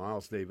is the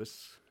Miles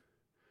Davis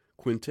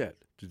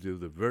Quintet to do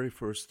the very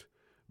first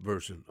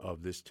version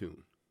of this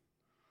tune.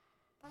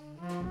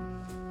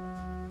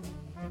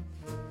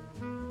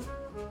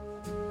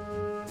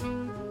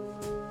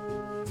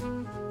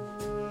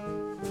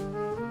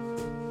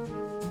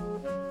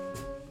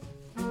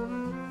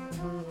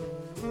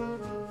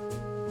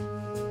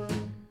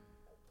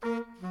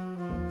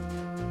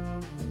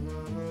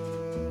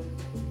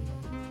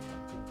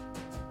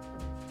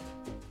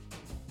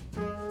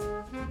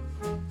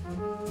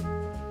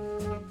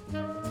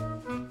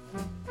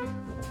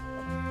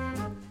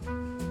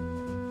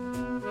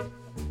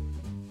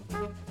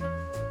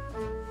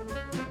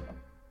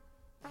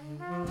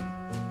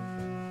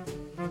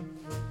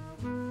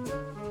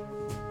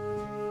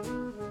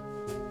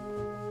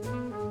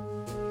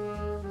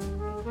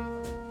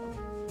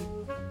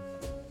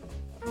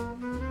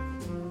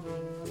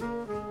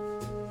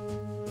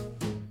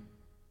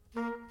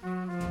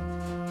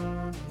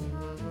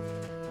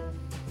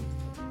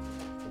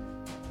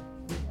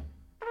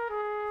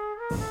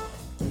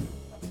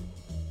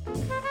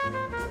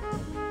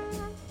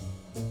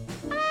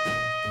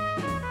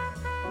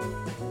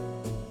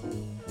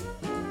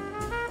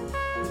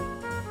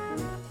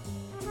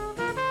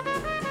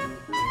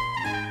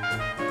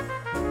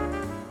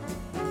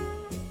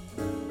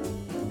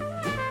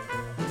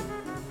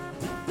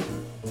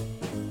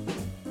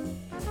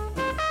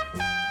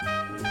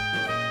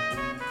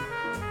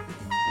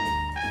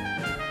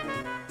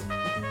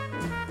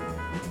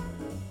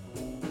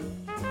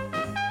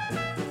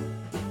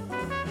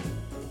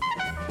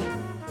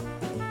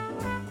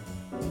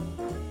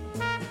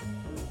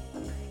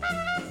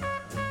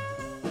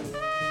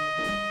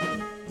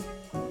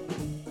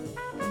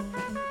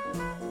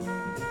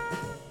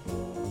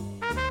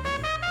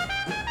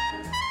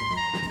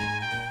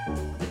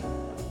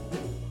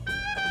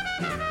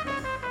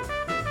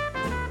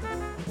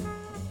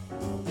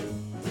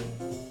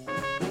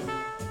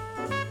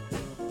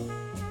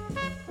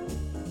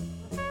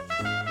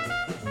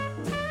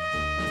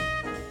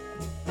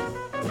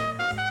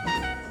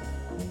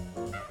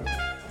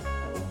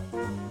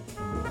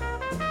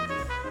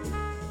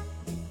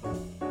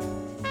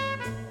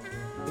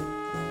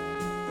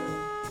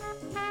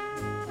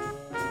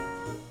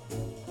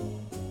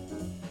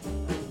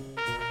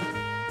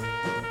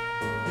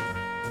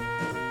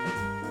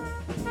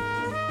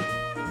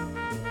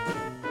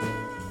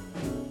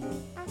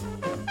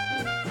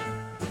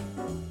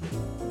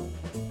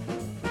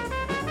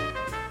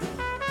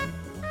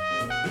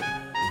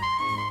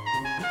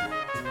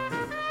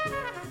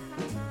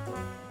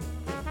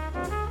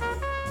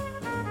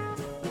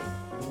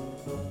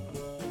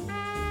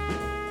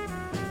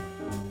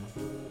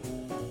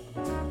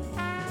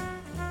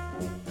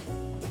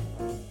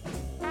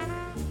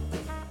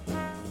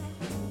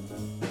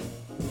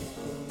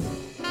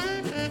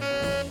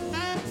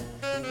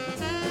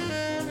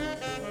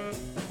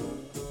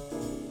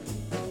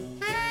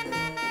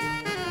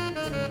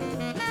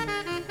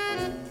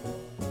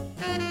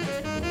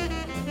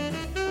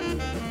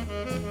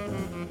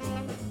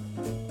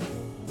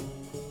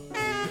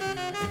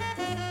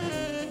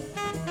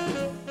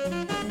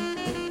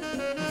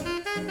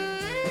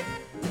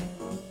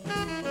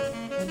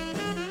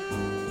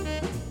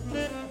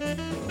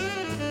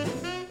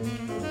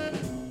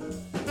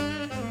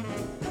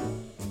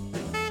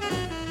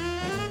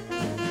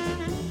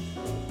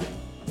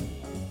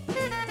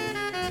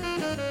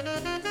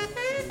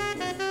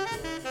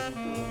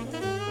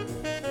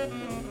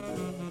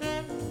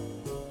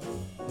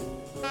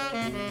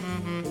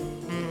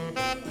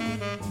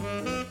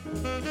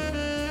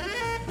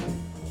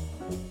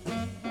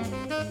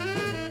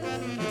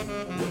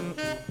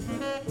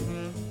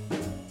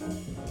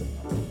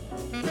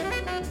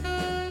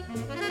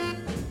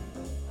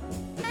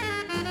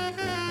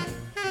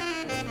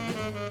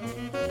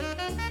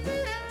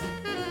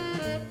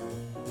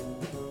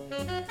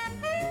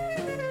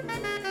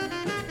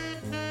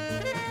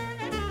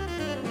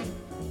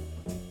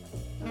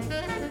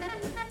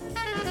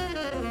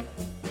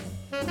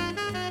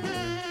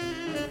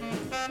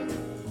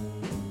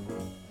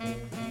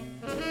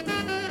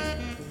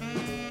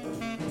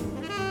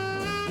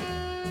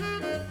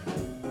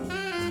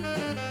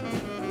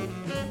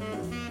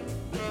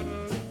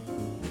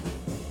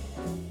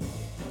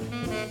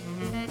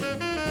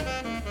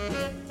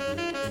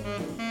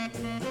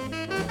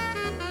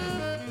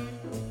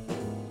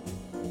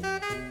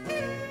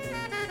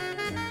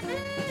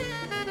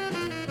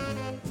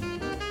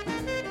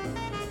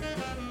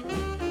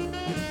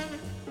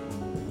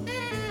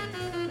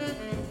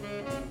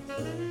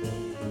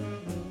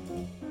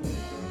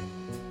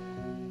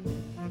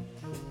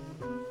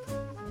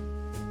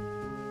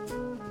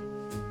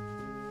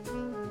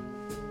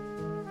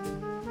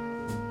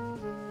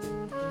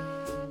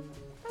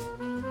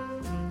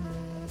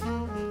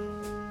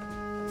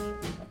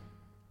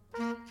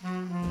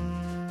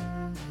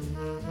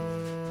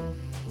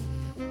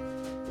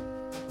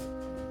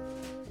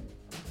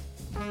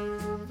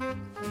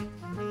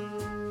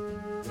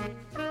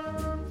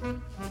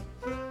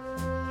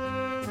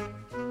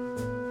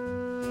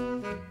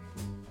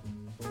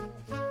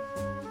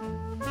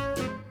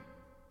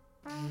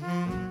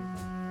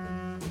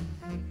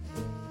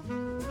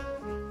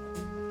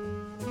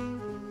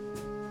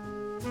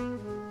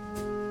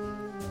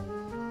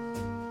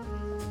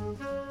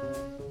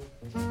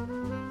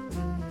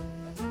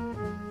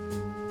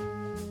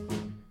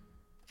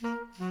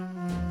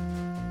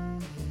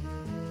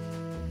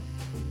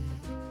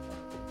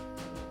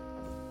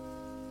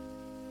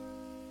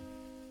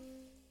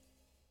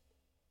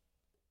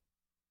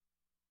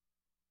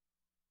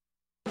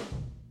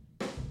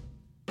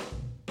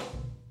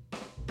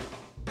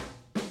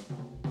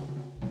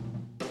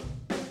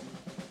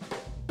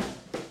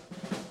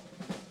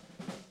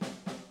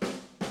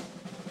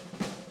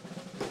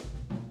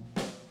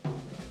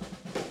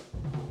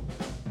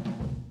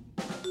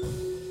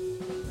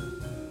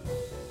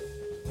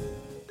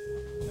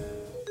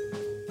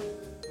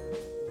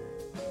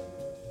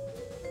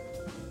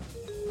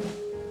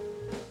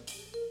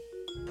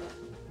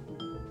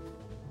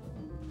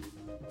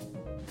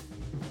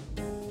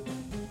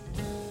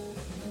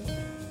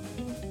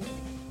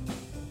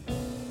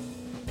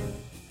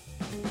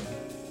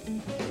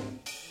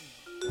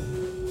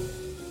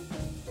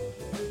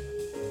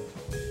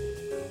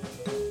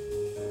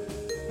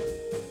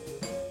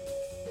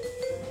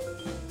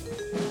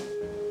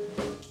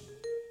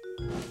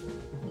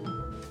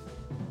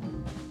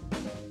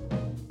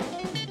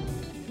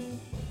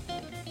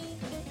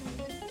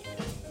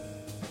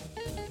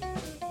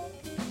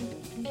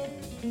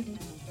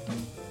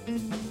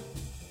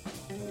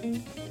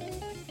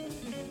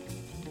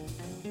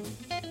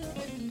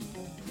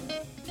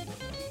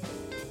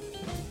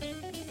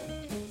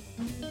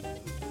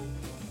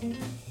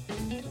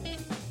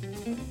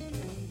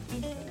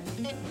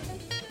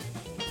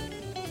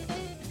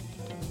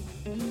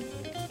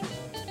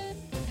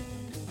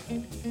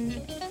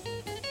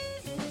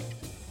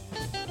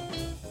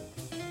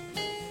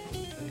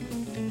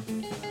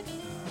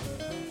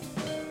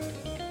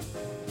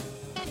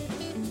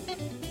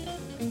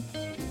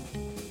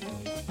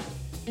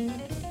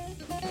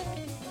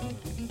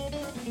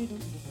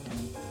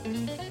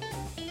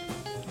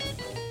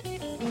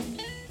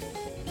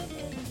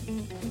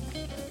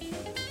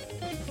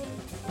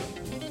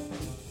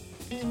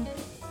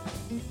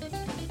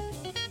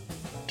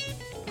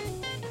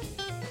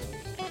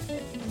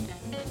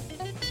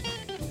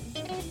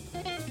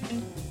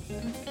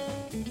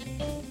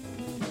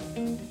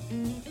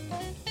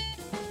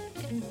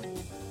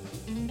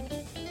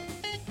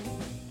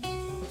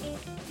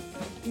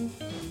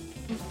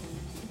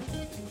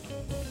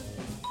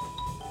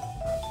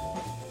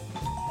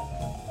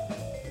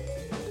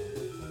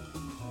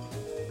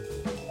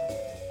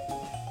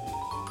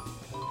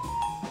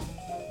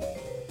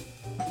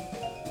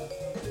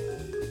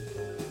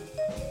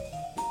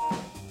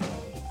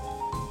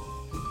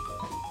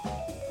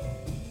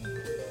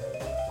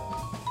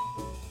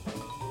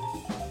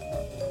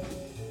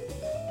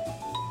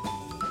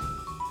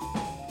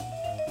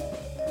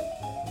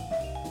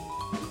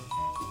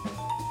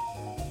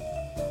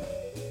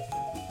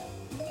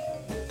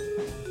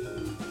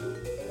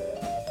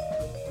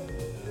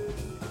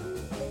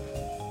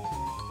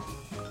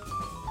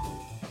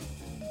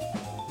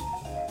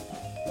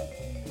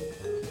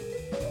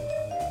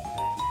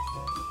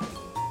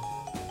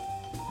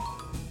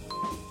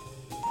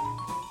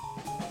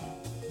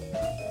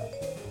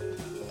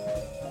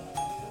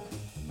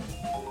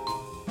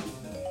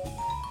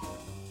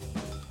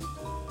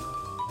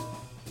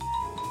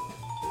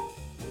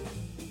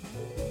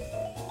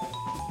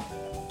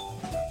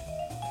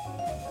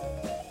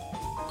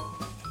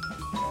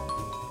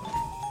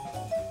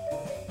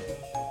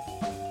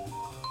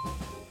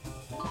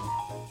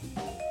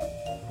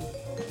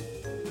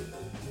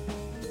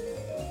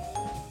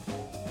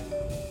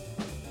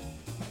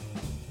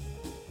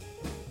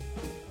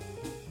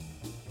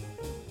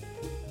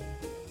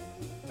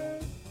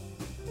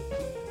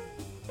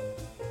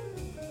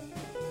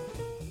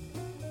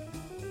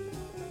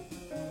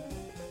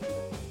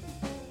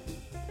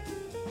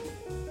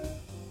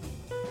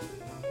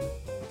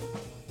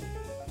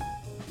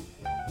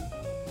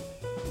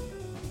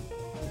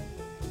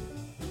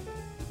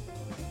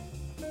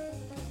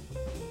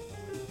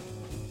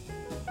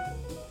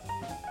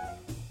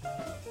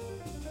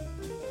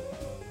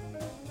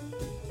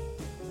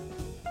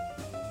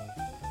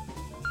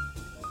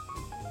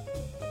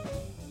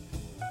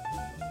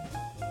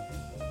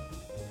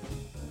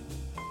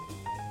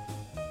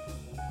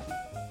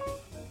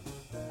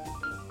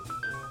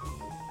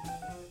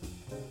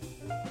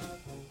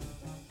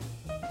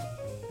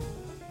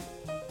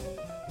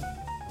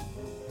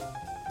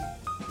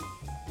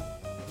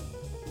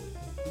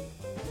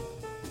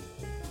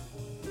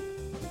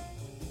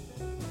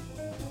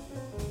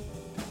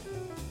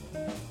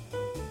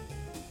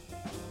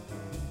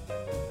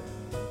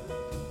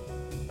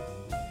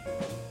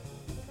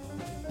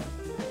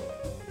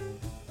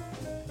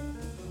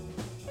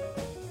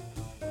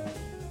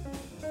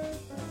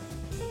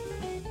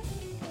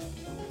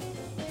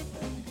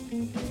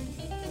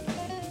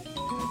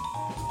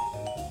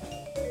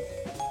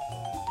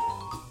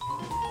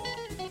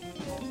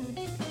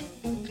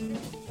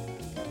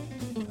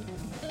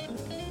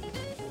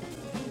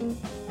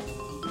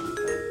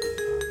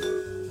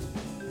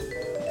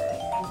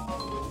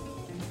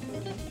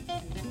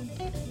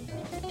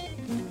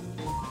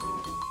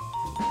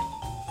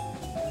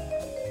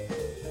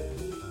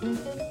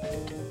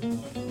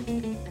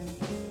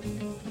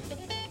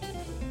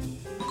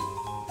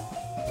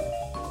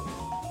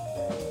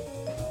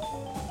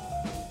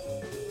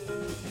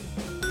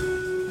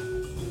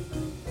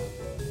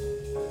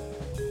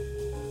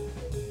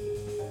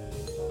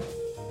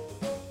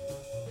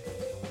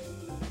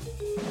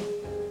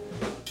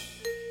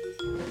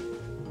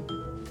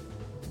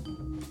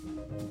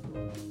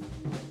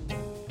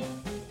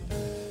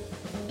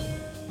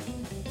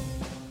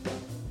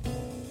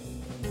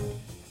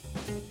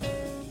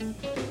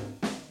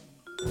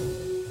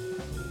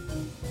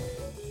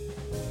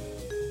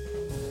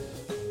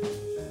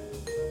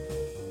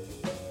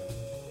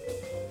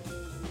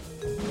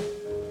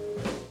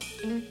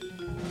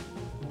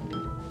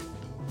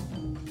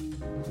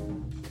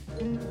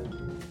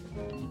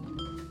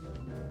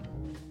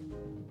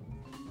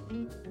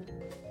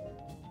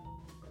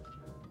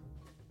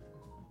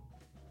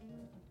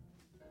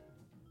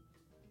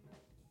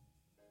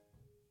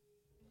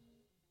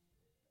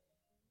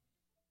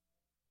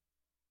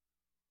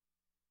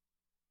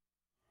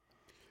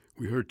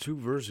 we heard two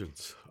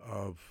versions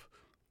of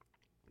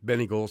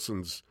Benny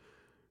Golson's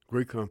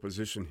great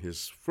composition,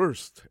 his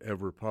first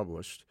ever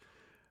published,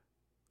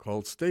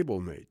 called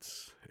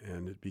Stablemates,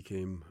 and it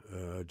became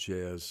a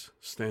jazz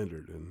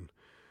standard and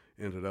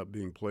ended up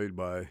being played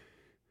by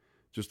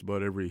just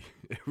about every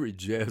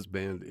jazz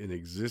band in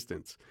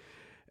existence.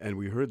 And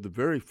we heard the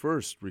very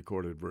first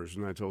recorded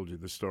version. I told you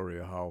the story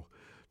of how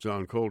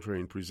John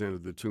Coltrane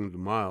presented the tune to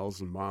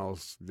Miles, and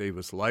Miles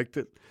Davis liked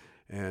it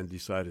and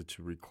decided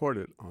to record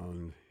it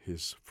on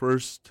his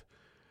first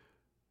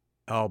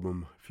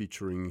album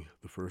featuring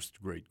the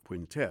first great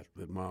quintet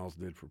that Miles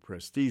did for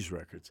Prestige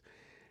Records.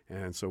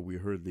 And so we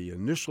heard the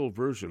initial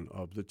version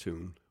of the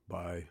tune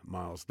by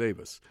Miles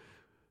Davis.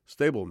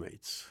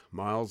 Stablemates,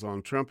 Miles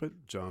on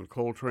trumpet, John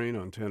Coltrane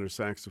on tenor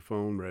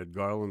saxophone, Red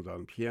Garland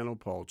on piano,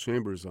 Paul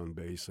Chambers on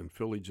bass, and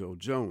Philly Joe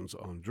Jones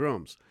on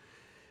drums.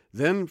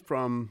 Then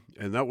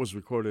and that was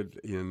recorded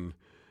in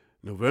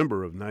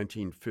November of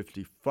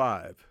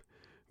 1955,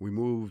 we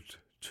moved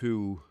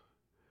to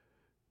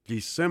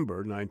December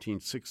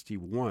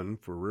 1961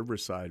 for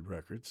Riverside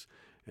Records,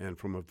 and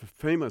from a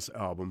famous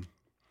album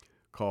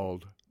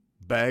called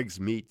Bags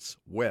Meets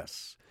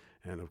Wes.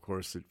 And of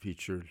course it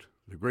featured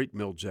the great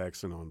Milt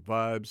Jackson on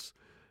vibes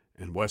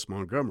and Wes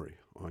Montgomery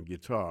on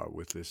guitar,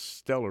 with this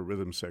stellar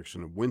rhythm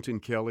section of Wynton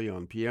Kelly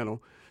on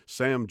piano,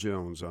 Sam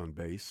Jones on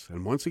bass,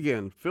 and once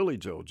again Philly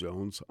Joe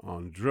Jones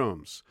on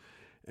drums.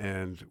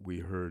 And we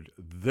heard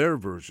their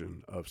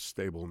version of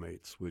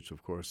Stablemates, which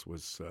of course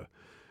was,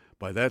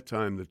 by that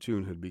time the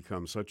tune had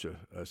become such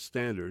a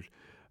standard,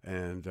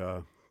 and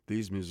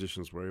these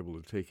musicians were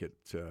able to take it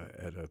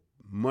at a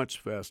much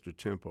faster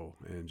tempo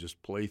and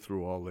just play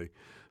through all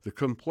the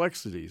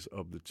complexities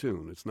of the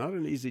tune. It's not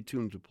an easy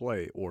tune to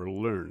play or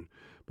learn,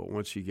 but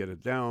once you get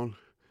it down,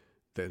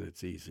 then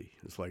it's easy.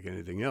 It's like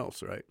anything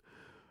else, right?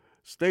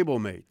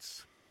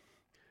 Stablemates.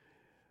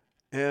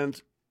 And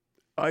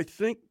I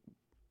think,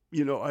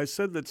 I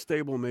said that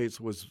Stablemates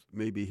was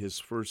maybe his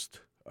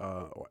first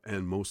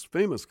and most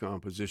famous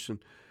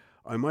composition.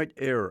 I might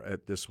err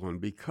at this one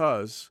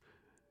because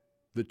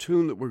the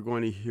tune that we're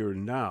going to hear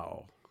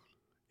now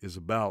is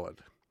a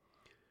ballad.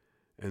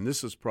 And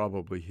this is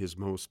probably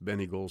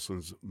Benny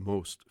Golson's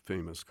most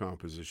famous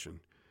composition.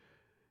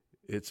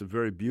 It's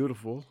we're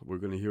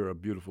going to hear a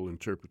beautiful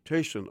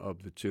interpretation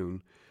of the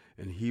tune,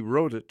 and he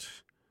wrote it,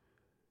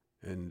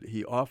 and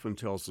he often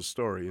tells the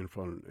story in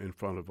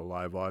front of a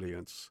live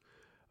audience,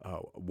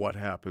 what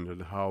happened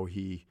and how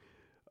he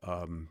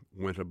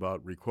went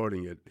about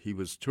recording it. He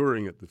was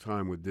touring at the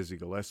time with Dizzy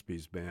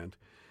Gillespie's band.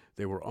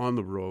 They were on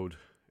the road,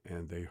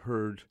 and they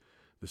heard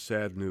the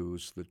sad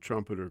news that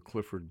trumpeter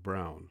Clifford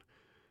Brown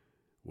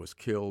was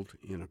killed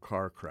in a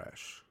car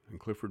crash. And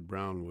Clifford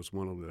Brown was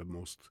one of the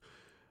most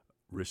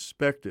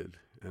respected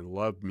and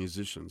loved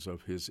musicians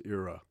of his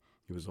era.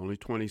 He was only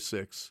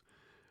 26.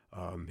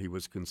 He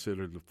was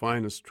considered the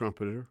finest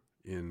trumpeter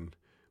in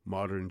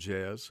modern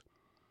jazz,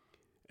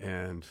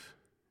 and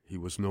he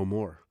was no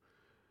more.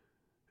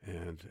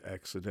 And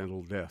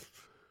accidental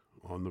death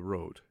on the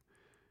road.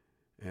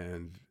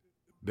 And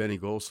Benny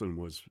Golson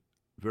was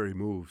very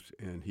moved,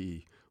 and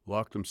he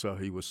locked himself.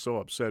 He was so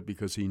upset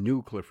because he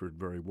knew Clifford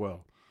very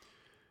well.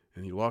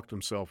 And he locked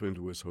himself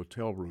into his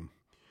hotel room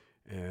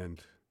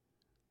and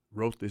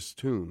wrote this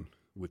tune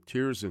with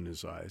tears in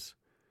his eyes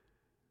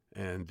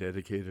and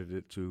dedicated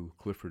it to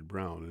Clifford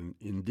Brown. And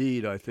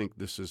indeed, I think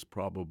this is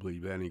probably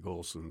Benny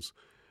Golson's,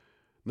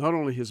 not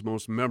only his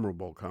most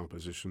memorable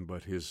composition,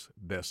 but his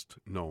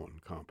best-known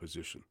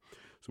composition.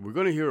 So we're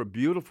going to hear a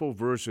beautiful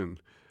version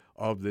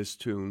of this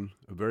tune,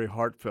 a very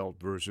heartfelt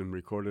version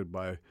recorded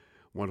by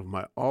one of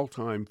my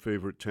all-time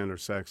favorite tenor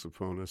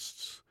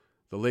saxophonists,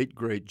 the late,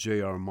 great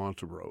J.R.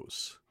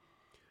 Monterose,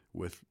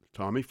 with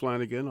Tommy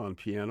Flanagan on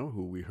piano,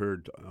 who we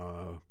heard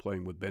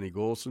playing with Benny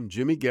Golson,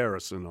 Jimmy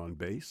Garrison on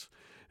bass,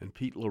 and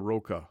Pete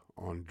LaRocca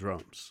on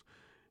drums.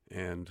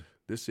 And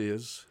this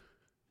is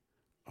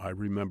I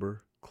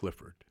Remember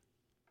Clifford.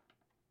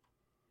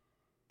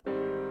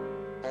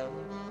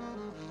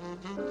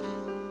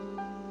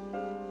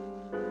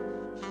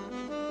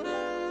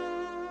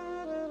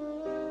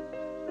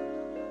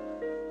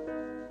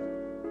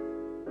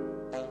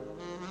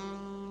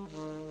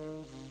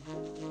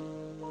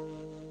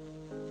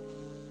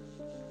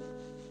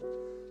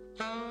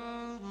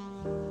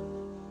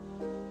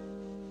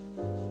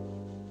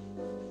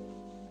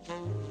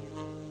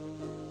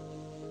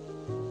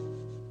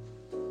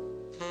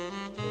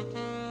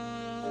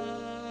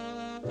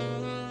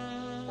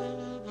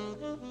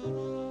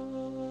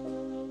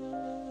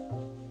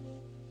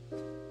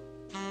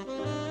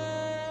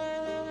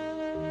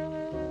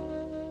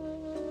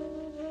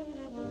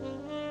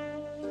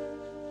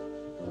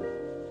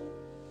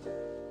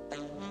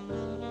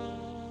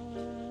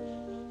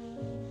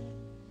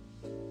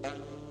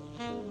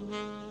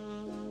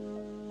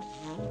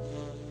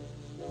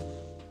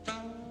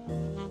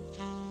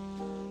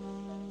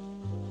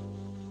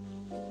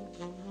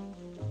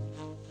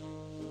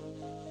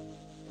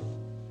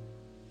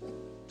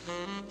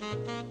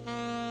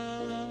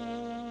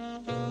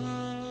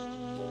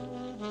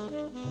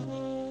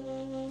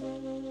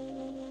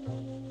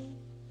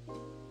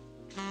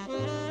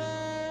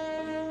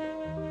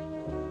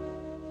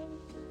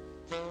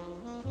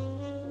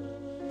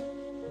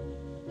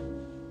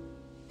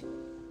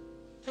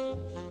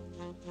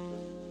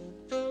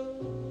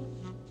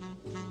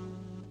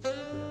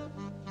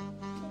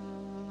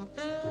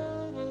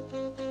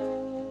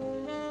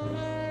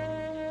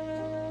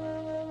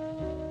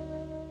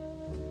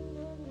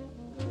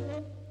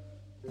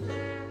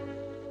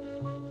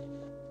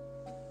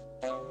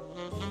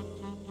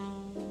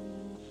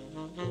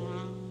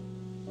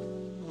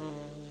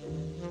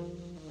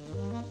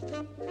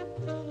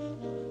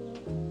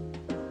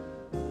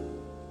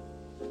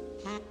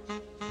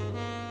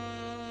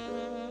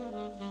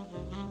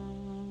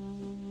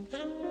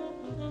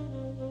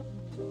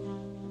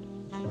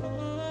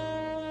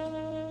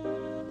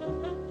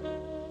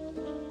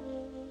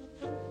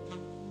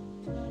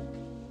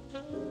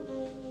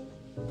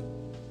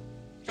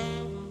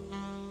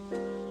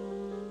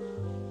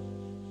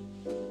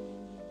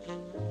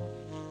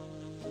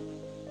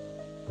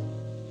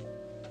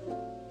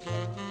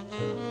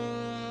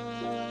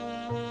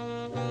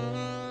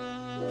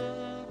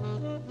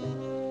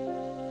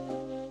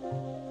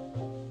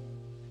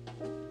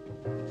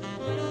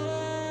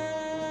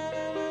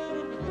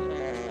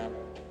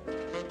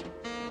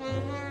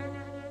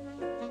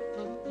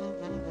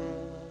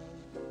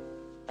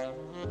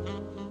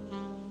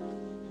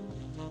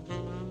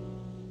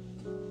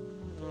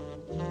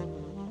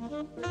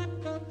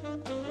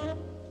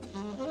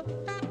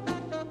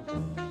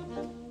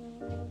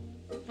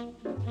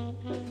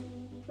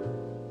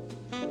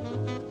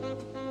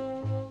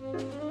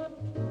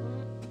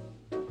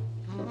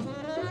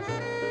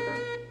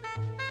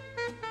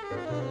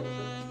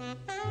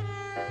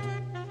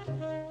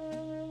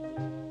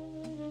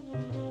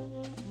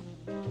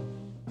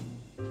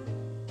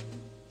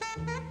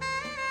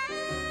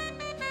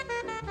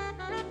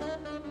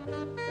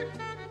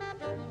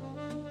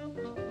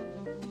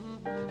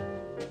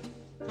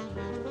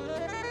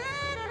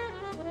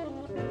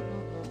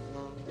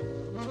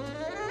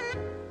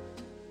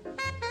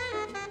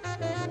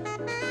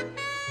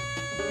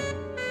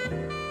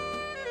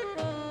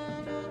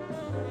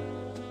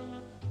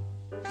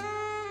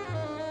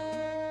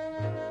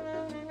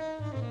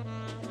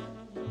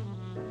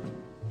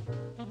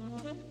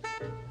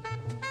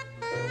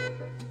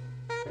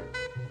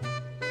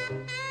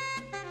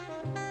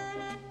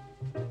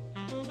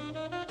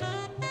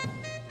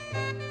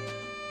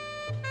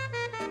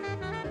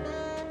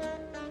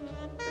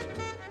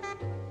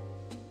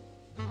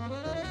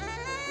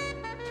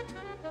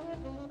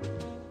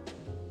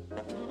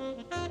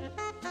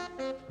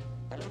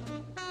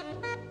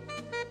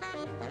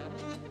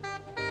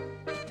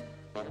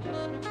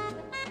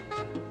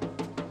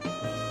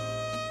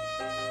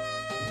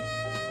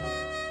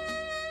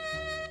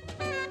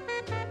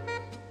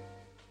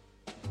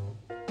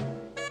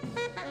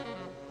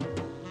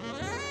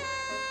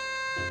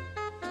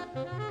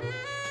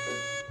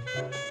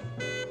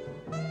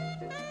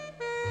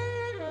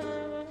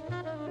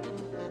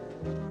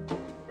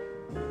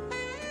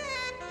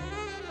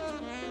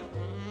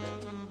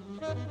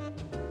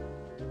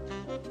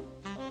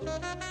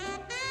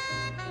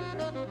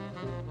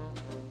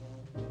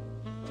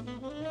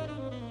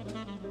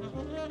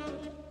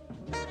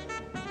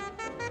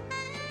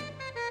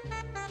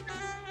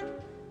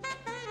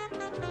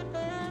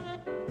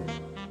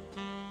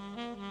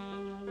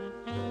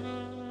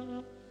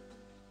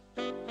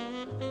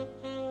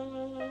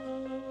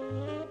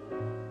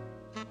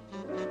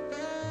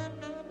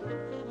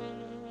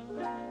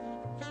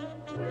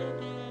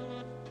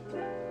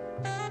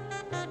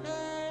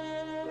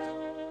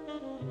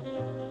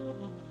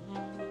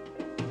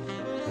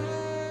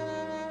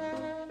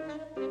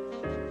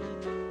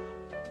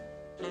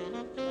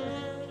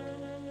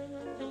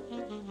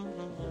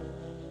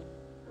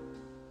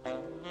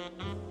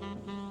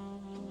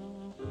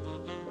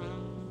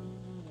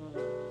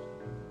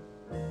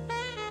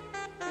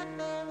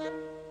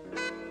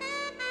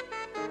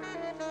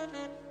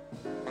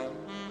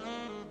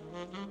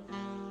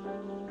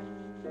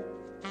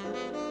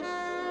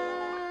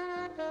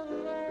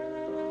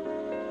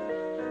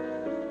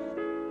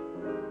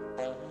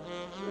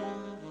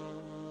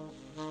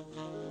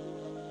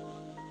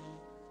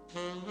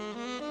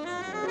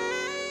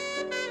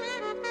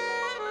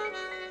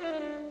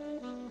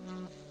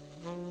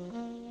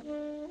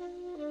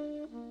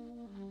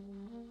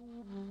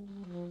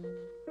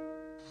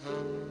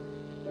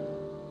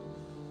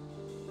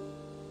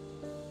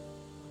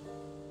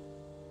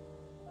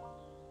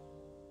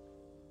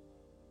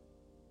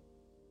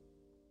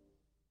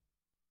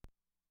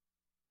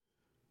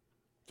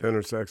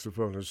 Tenor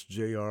saxophonist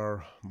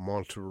J.R.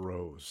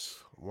 Monterose,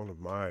 one of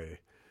my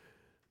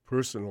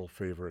personal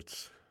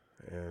favorites,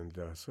 and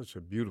such a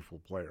beautiful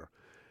player,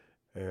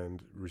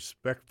 and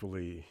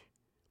respectfully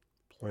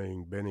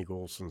playing Benny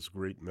Golson's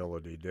great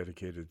melody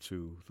dedicated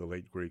to the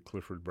late, great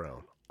Clifford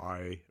Brown.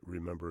 I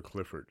Remember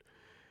Clifford.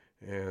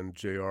 And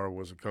J.R.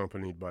 was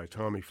accompanied by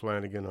Tommy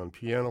Flanagan on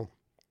piano,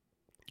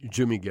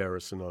 Jimmy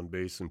Garrison on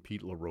bass, and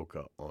Pete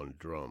LaRocca on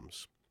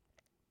drums.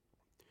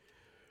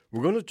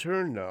 We're going to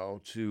turn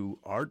now to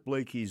Art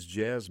Blakey's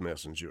Jazz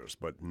Messengers,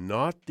 but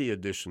not the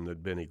edition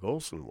that Benny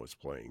Golson was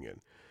playing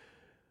in.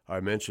 I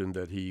mentioned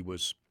that he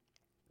was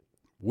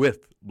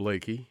with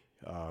Blakey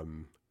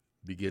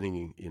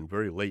beginning in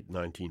very late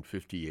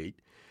 1958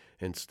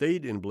 and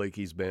stayed in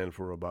Blakey's band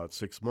for about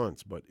 6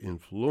 months, but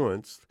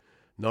influenced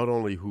not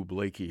only who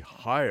Blakey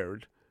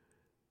hired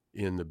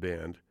in the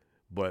band,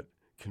 but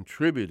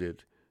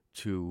contributed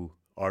to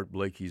Art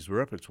Blakey's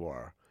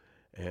repertoire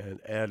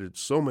and added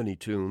so many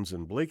tunes,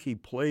 and Blakey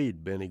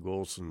played Benny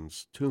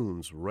Golson's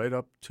tunes right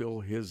up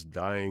till his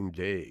dying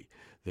day.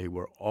 They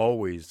were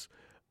always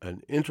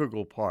an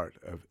integral part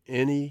of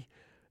any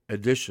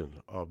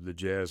edition of the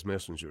Jazz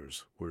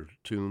Messengers, were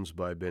tunes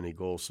by Benny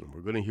Golson.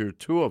 We're going to hear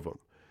two of them,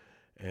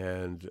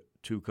 and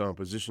two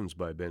compositions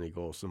by Benny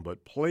Golson,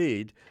 but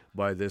played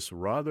by this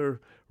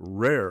rather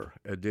rare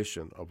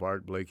edition of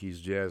Art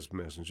Blakey's Jazz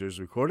Messengers,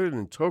 recorded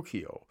in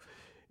Tokyo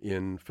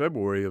in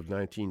February of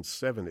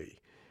 1970.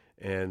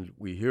 And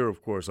we hear,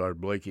 of course,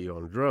 Art Blakey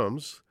on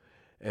drums,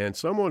 and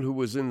someone who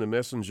was in the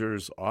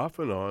Messengers off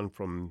and on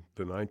from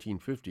the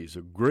 1950s,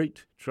 a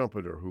great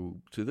trumpeter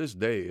who to this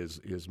day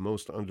is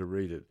most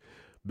underrated,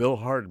 Bill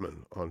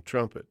Hardman on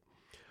trumpet.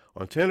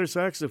 On tenor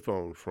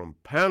saxophone from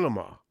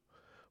Panama,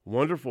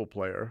 wonderful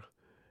player,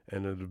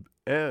 and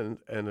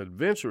an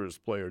adventurous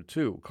player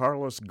too,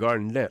 Carlos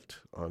Garnett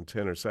on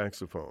tenor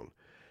saxophone.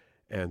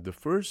 And the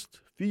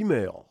first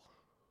female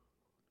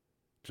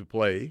to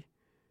play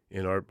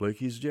in Art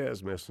Blakey's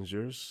Jazz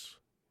Messengers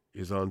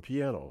is on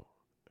piano.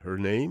 Her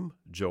name,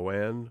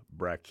 Joanne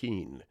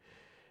Brackeen.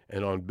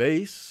 And on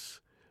bass,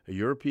 a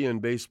European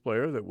bass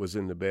player that was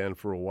in the band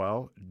for a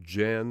while,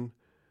 Jan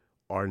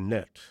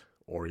Arnett,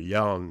 or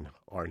Jan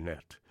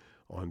Arnett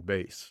on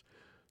bass.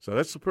 So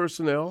that's the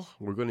personnel.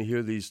 We're going to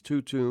hear these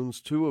two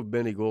tunes, two of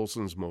Benny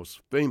Golson's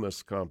most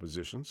famous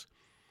compositions.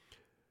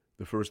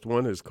 The first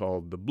one is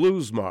called The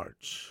Blues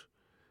March.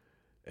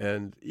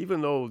 And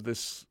even though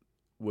this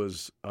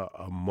was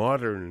a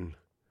modern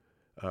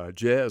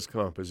jazz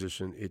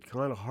composition, it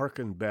kind of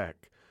harkened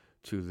back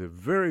to the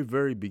very,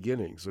 very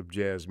beginnings of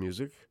jazz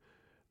music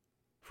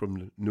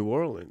from New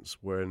Orleans,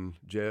 when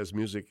jazz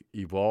music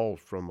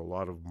evolved from a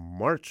lot of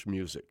march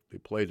music. They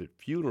played at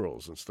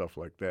funerals and stuff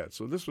like that.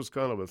 So this was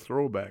kind of a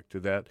throwback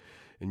to that,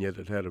 and yet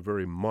it had a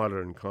very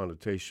modern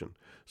connotation.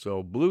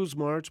 So Blues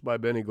March by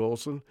Benny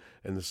Golson,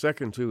 and the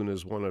second tune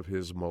is one of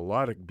his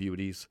melodic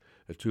beauties,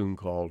 a tune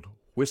called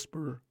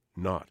Whisper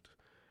Not.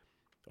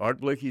 Art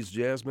Blakey's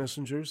Jazz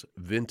Messengers,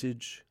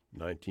 vintage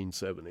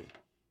 1970.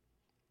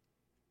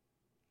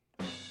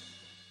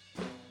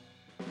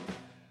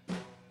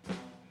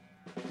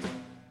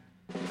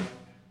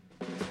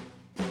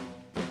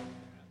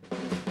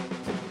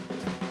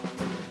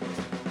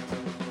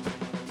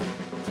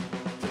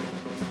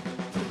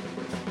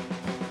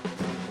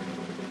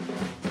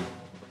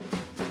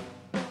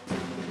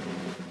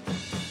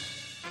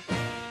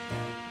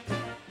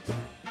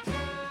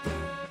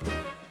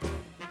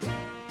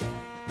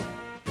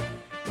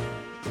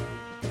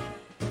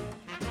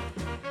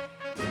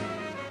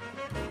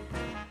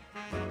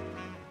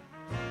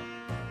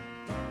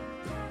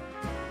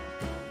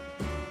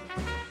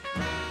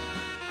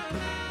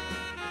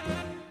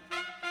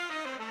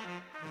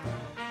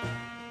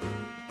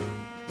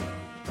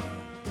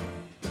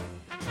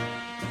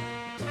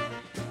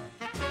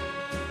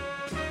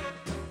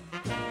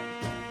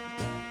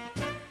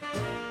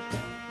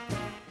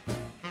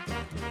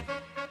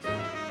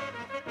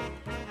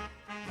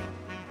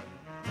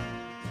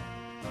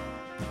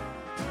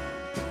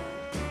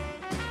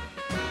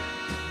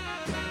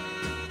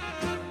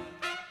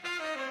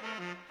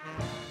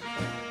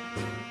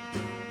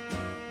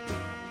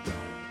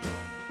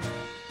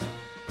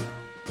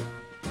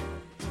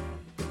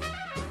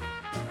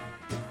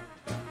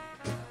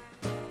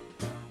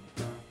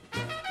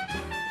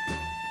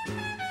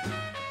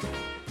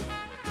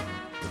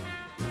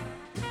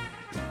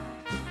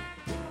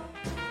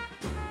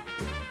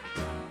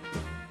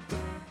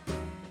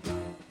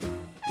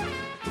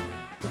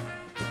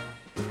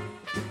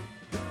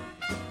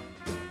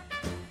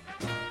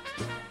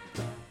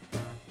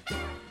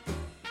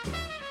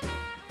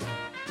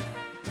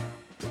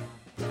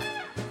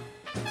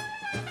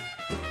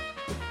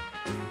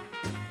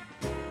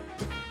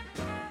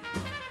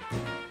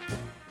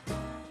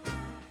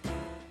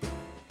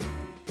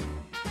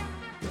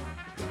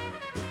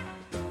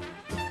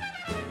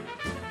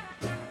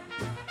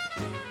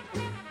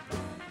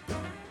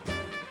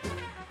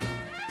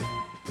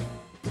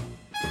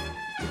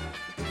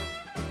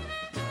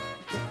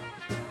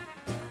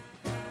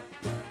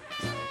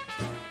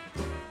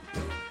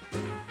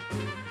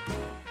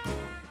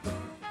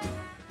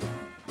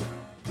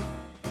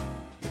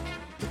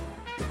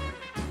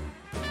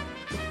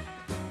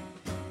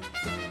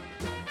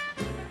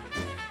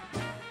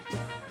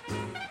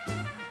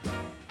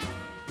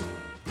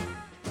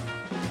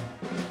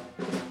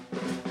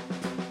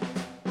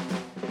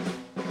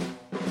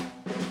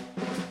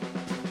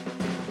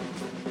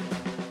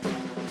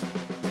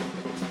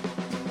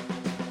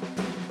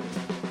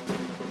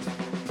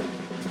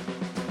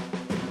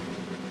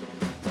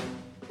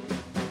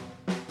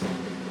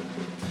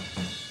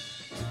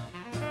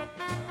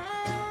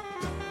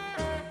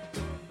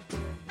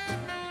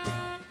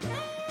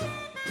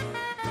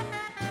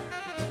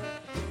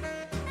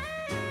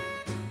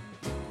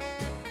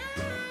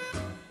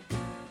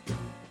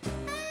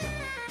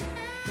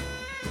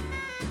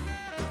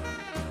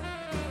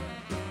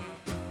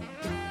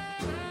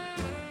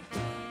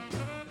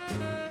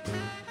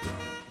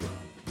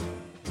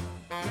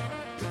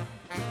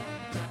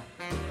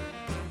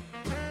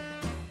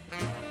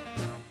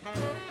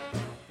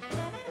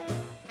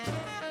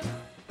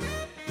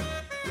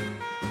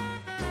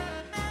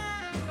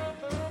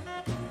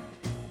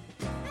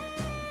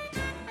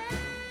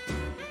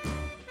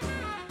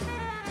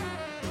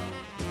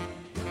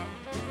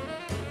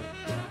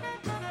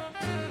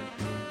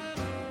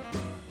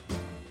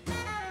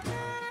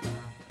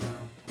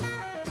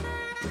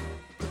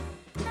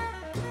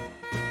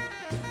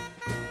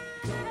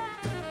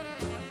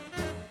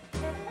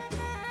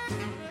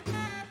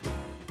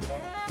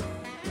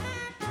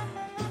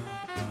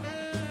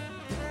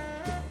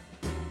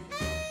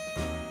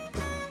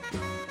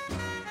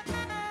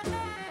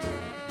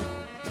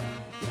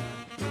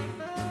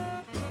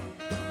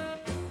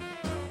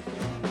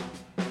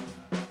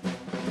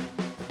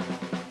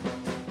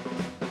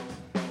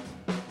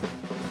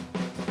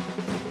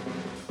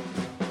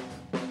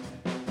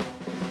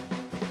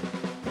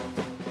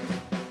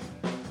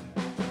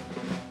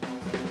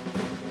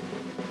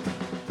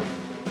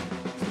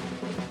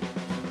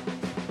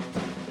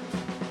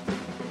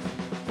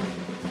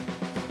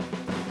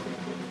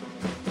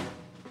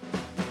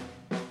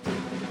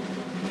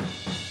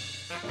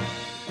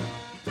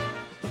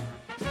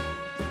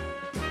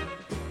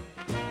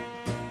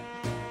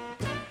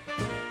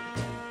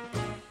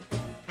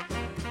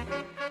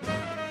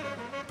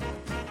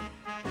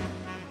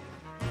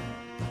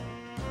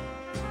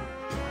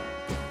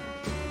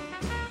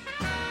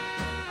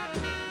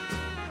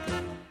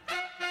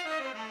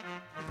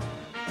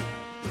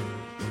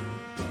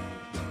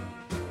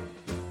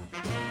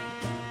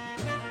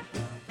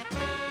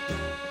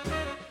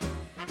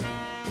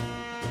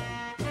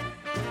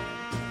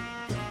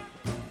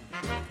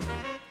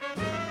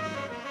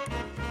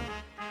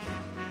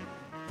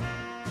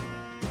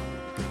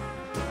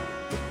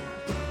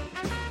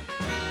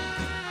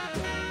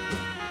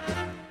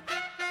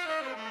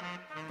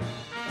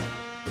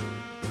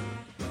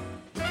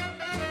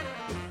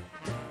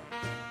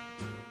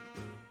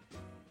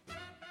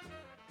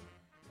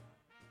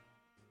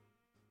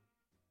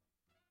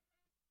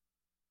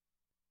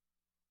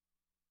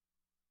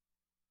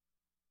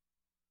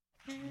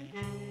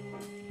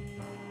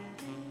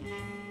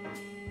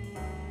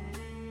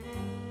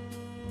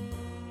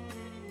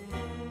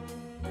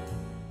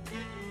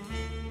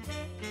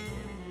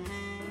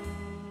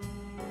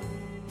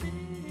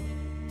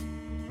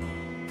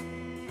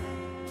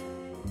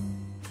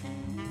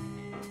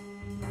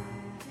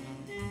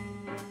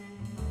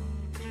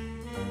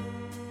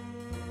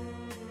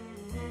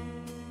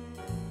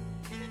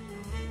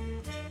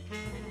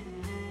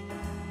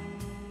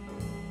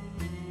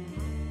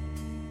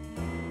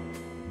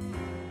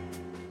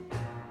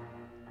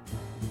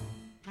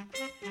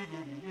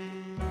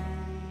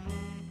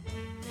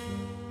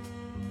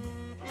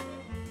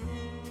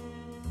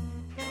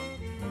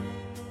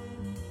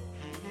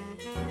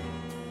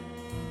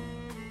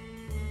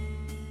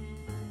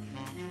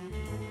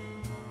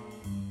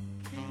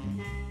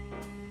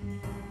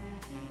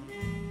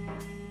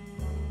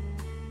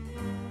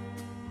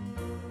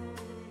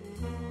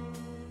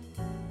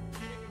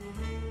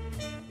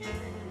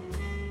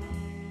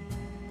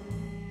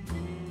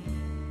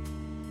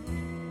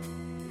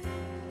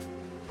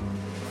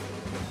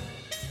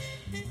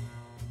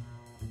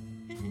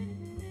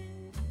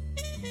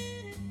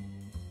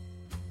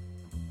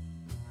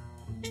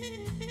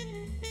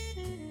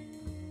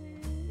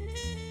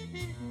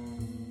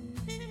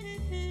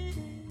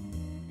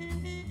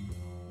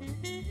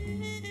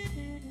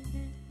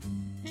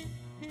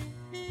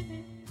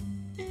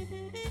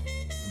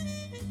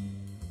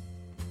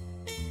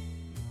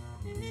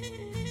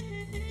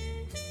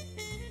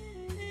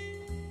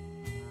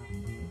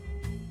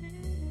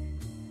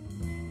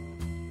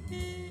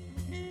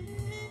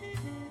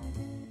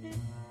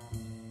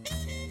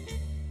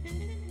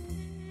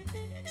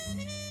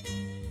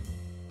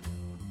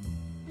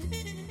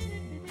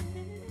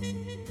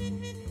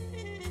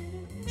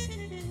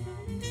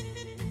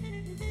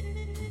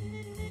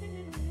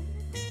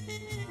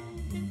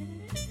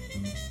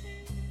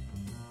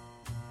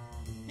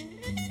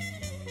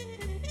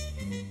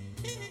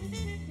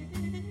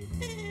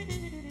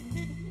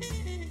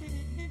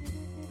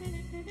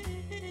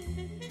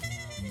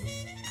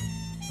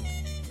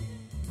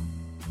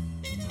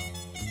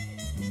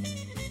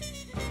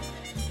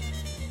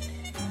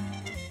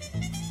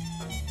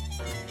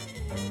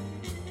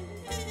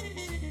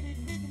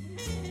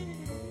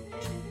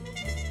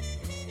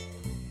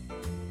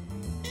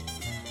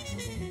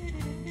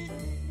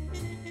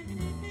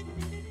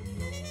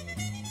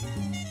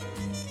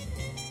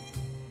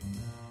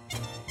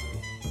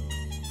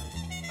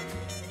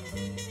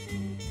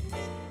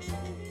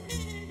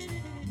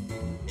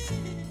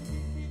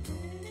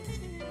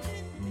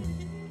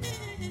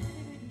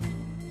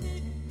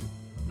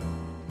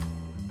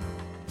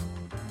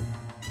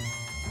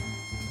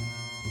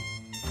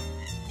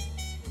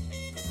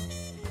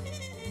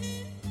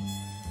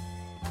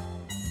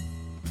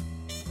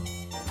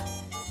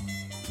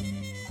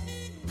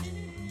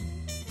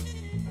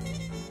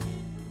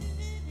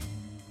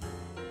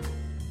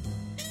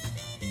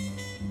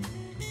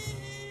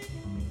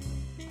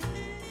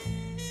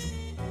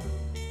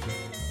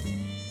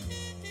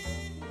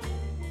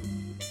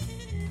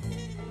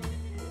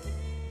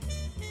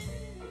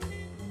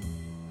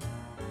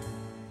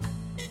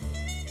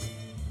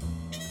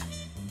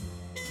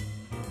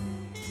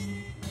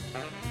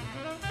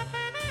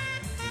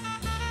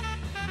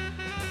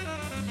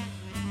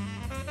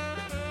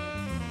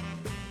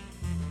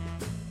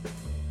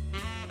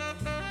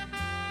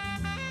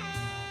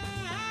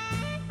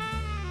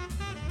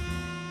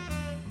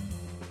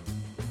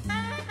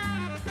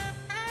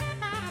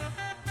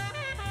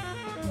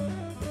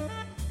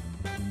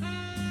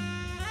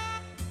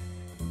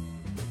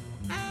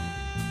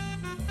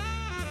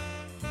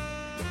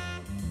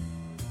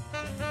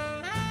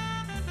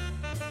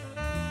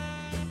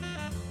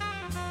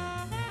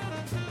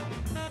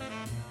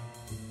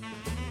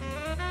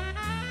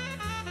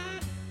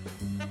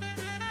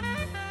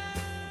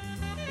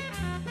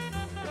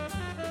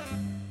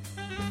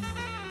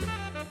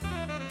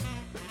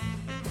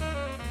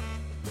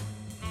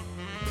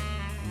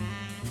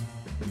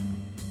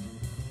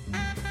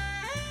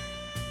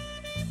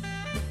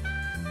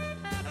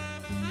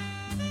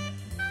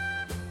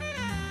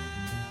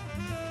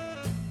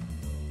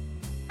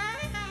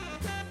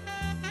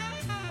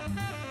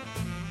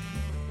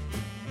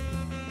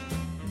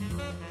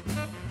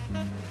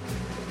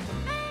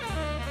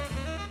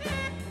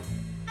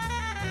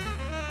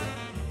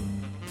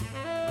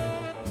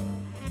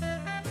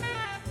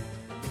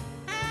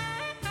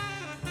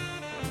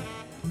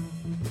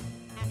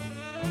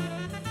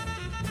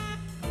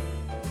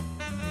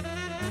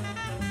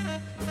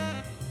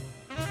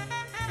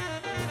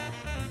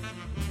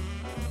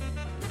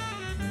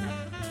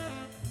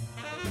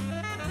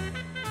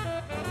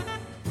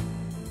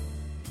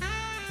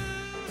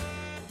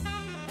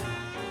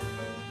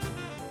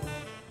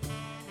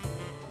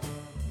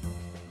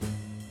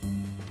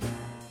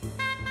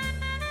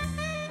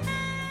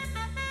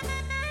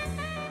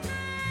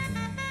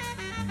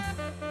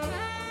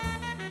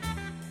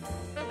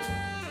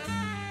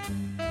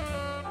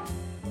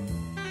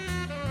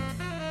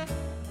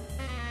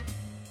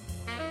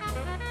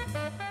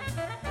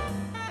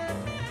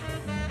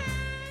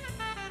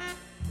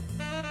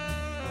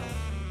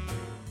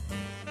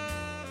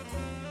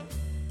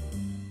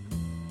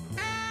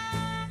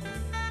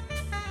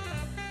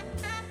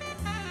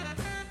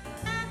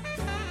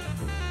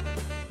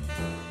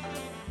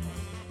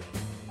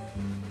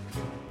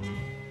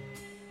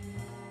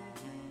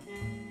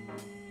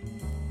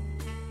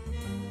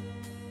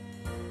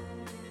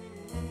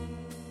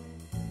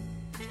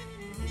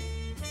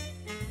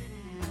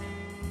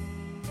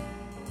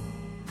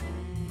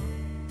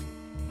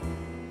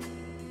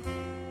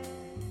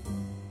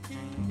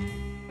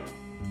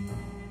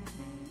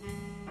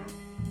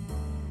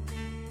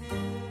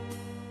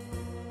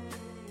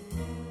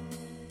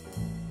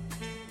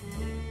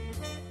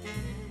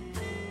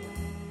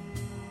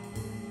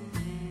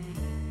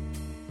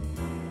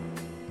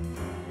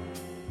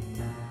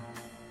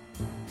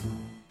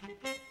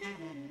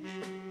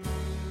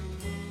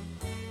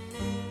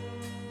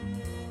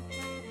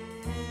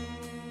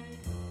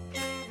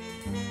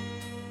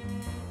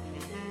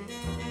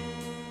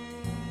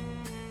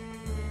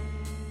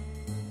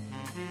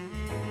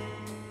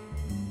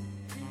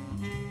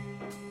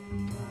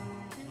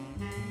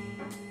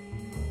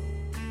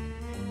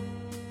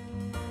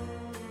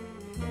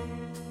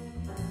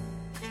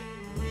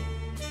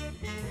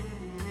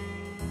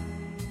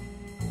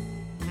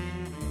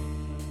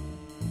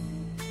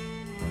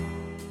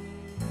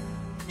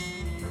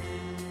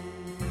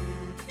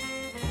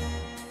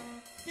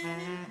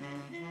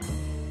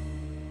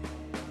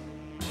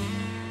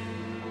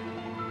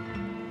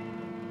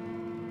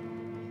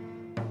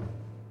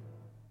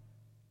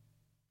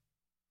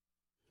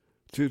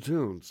 Two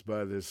tunes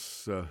by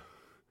this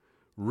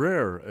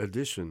rare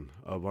edition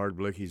of Art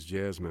Blakey's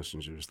Jazz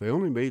Messengers. They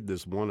only made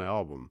this one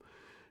album,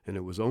 and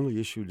it was only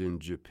issued in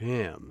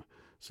Japan,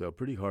 so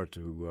pretty hard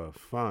to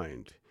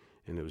find.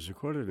 And it was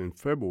recorded in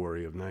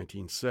February of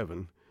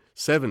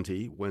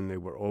 1970 when they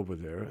were over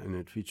there, and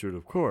it featured,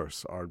 of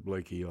course, Art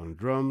Blakey on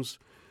drums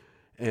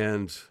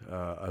and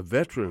a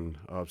veteran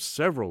of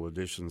several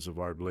editions of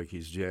Art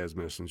Blakey's Jazz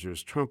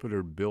Messengers,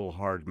 trumpeter Bill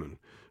Hardman,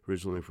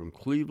 originally from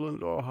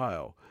Cleveland,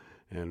 Ohio,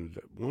 and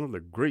one of the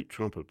great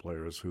trumpet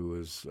players who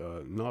is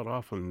not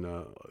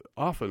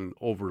often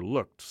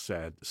overlooked,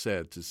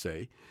 sad to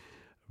say.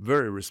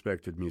 Very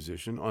respected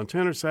musician. On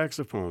tenor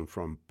saxophone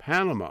from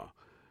Panama,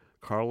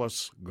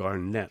 Carlos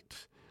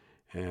Garnett,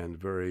 and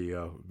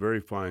very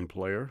fine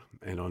player.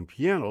 And on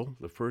piano,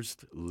 the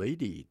first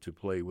lady to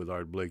play with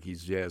Art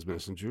Blakey's Jazz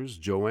Messengers,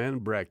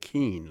 Joanne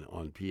Brackeen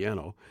on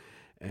piano,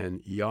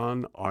 and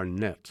Jan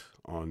Arnett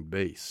on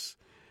bass.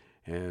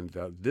 And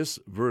this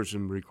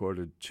version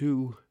recorded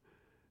two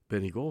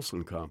Benny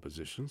Golson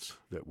compositions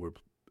that were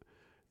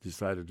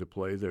decided to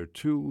play. There are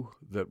two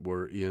that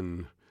were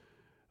in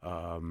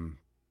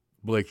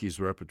Blakey's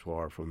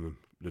repertoire from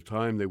the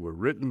time they were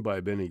written by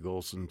Benny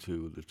Golson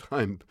to the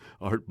time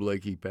Art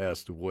Blakey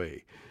passed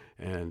away.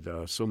 And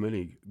so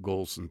many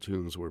Golson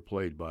tunes were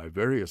played by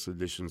various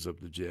editions of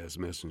the Jazz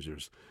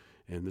Messengers,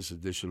 and this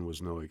edition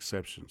was no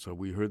exception. So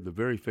we heard the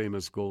very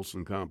famous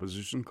Golson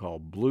composition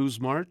called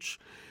Blues March,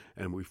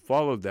 and we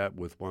followed that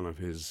with one of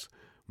his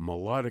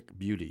melodic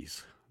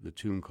beauties, the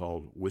tune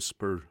called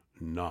Whisper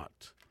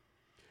Not.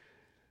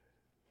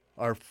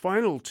 Our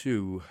final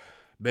two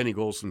Benny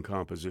Golson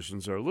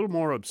compositions are a little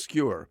more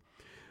obscure,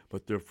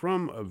 but they're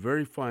from a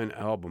very fine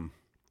album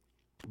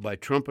by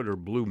trumpeter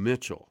Blue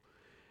Mitchell.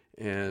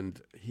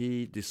 And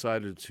he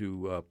decided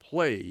to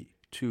play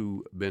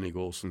two Benny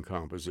Golson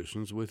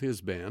compositions with his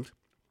band,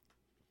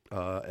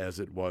 as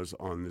it was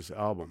on this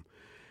album.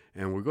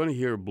 And we're going to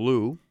hear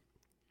Blue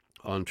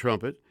on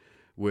trumpet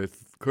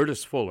with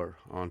Curtis Fuller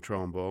on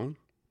trombone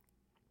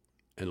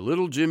and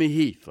Little Jimmy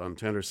Heath on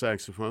tenor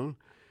saxophone.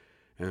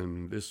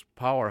 And this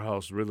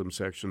powerhouse rhythm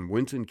section,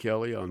 Wynton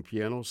Kelly on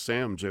piano,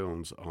 Sam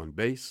Jones on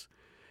bass,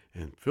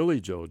 and Philly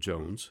Joe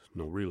Jones,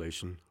 no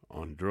relation,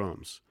 on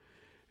drums.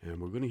 And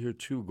we're going to hear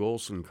two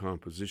Golson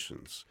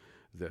compositions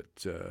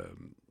that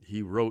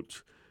he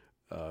wrote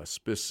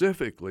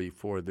specifically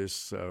for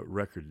this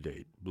record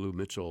date. Blue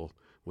Mitchell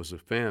was a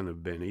fan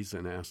of Benny's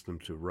and asked him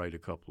to write a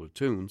couple of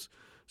tunes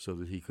so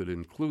that he could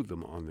include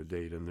them on the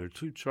date. And they're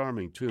two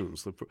charming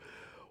tunes.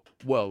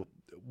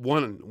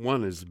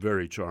 One is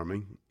very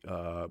charming,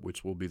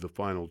 which will be the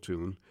final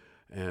tune.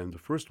 And the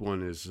first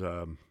one is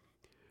an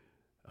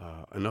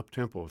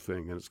up-tempo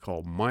thing, and it's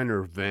called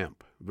Minor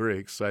Vamp. Very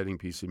exciting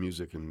piece of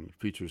music and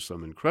features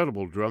some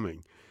incredible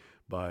drumming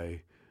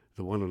by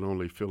the one and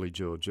only Philly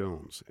Joe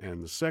Jones.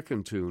 And the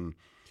second tune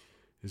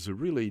is a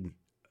really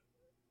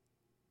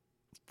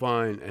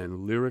fine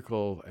and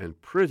lyrical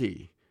and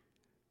pretty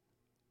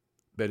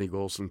Benny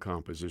Golson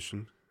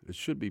composition. It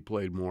should be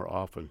played more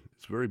often.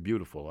 It's very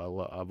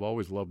beautiful. I've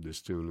always loved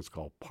this tune. It's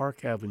called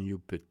Park Avenue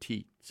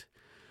Petite.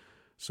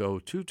 So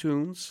two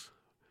tunes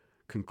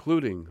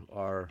concluding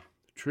our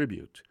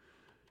tribute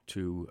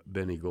to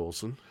Benny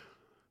Golson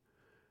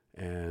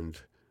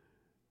and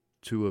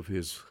two of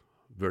his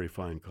very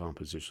fine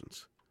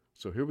compositions.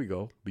 So here we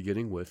go,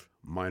 beginning with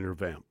Minor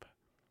Vamp.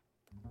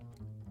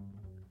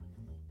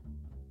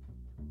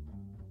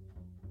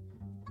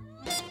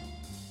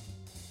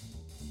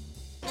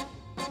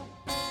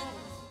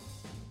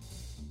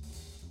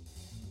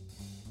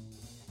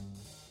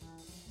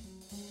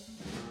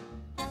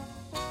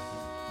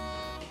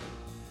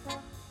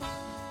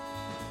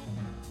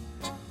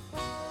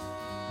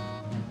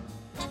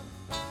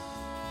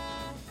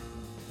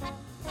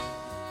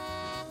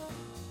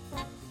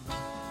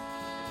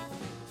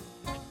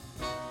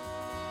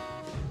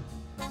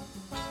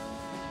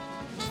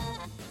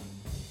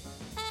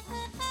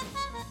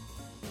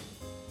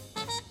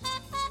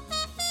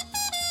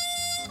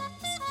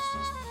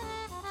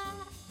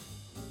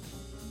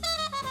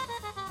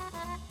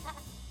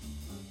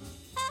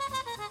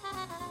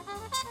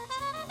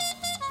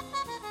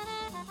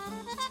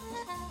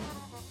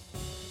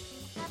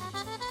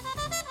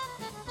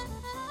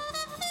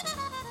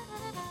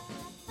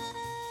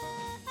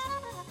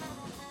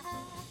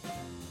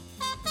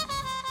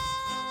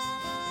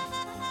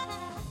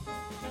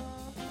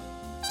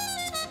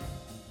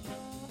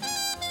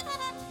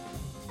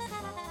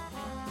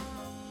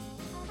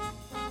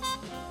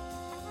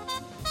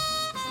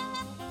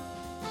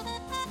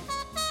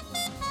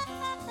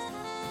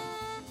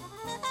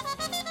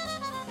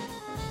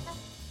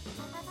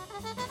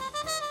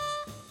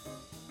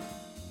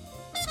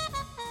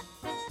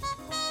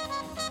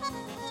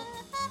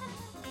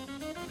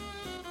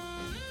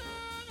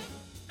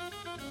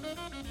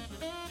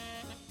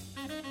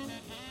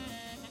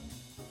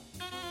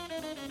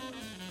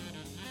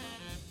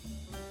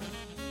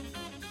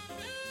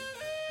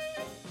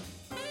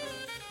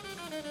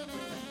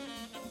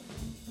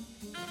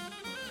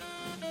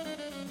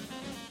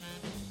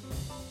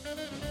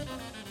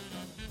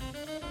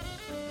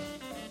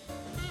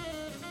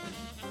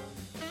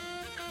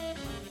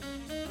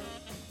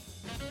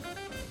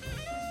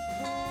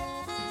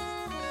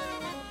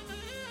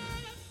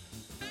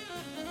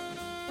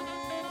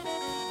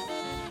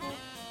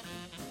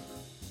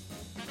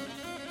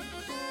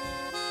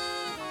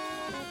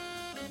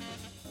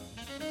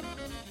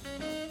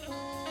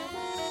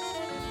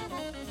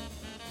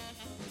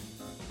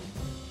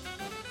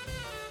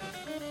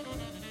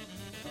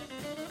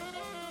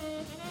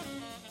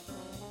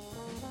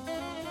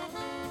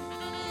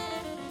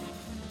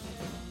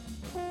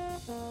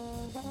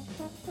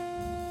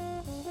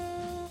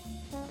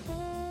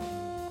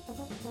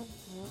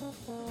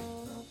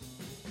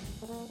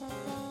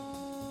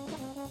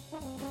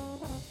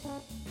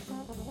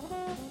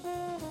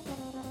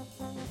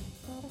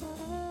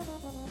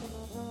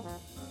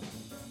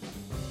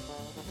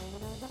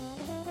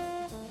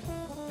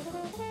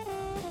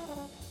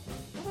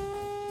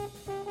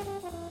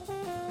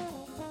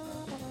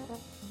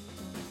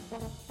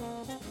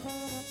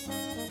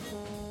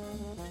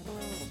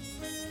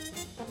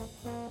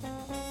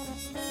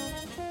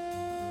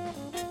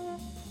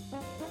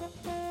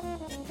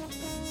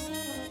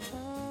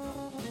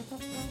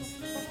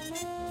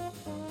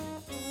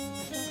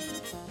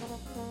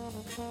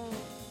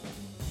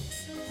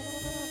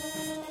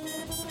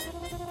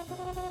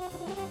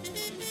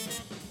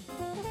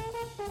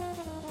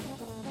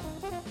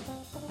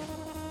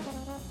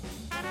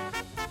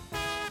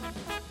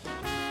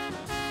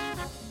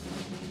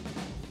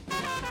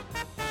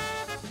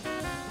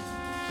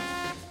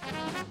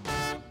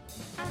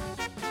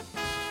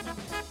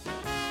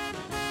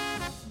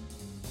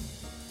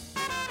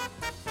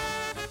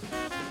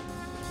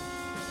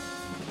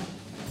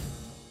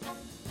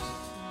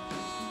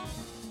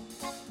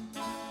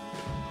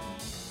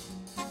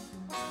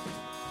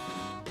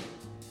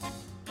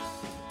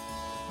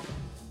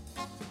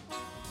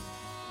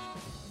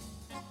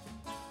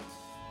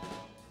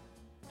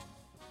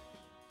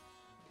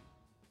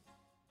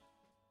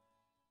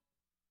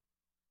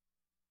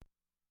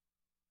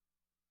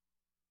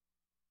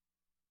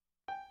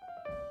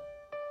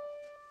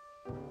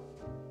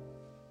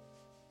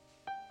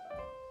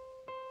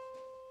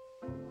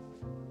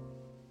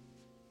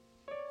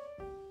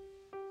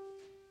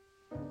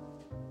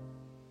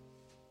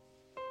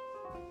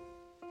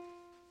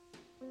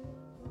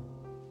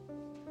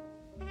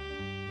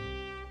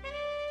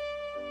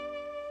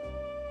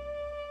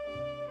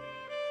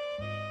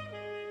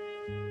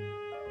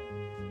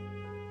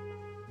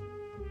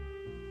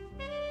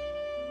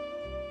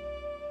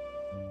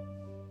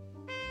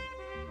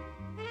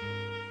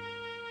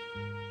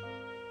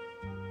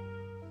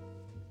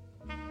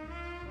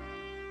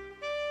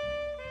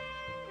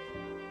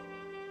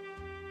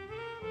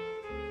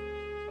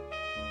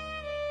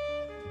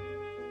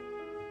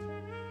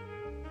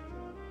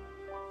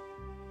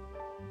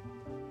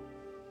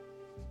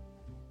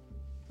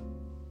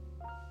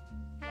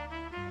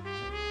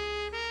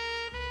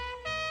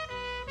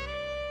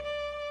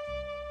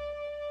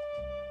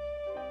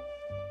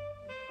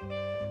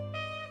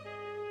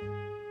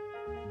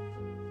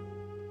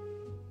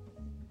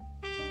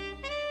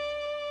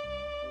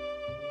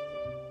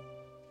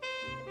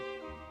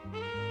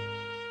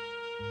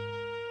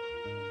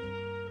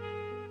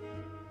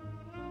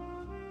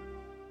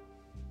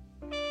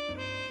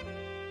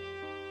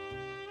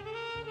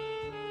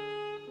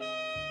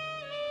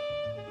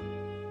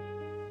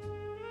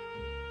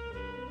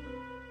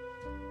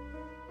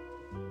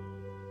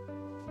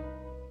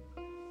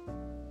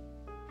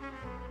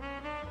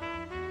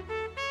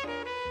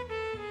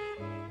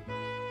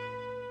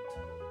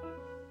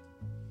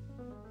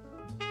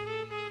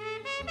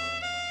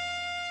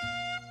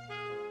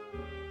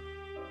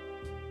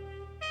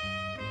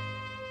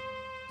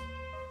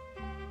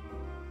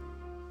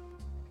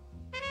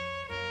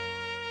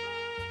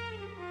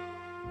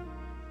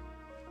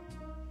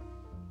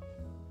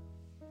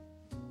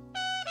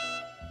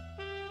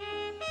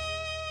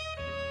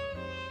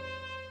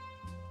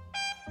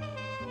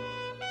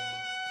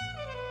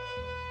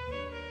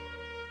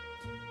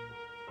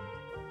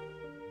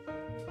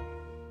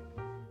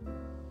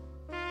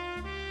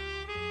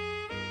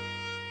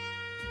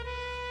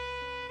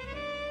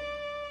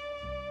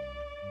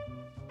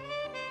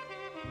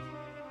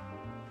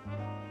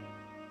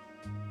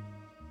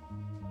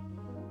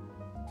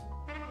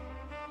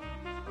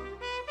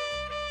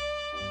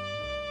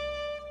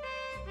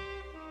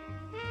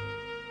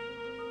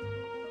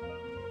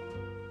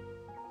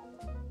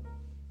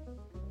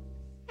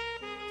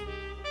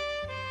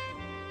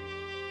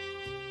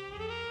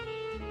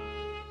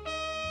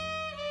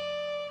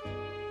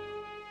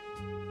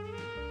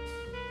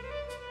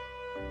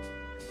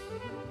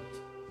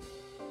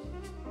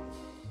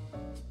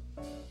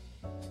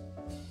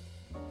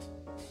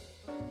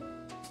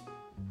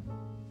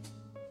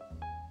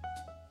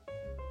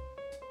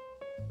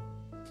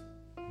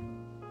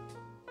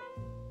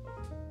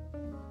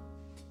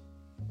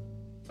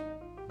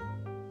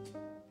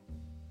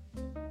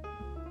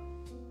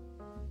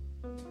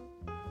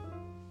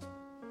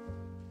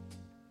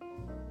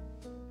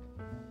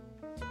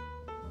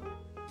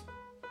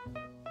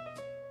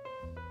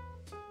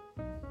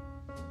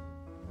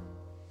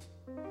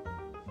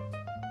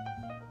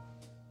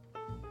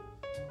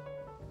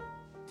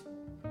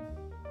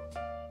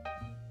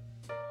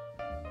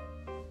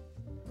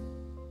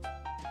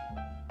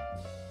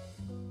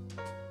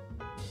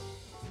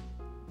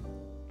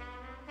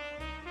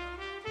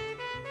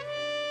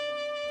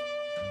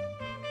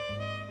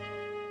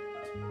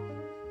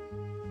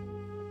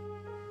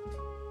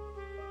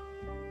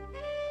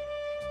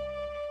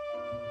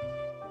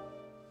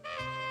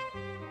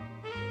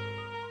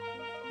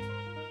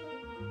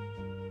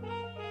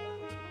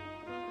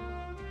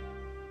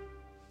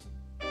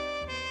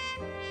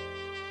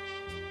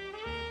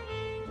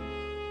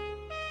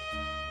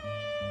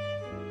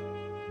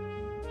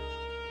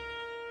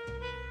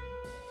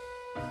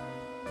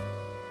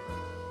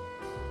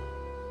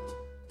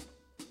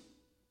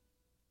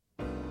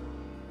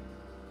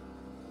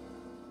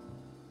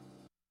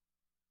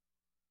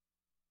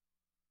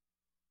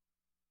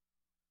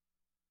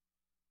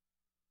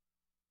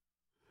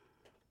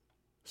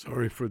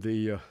 Sorry for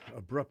the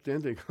abrupt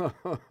ending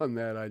on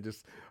that.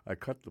 I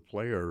cut the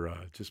player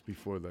just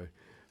before the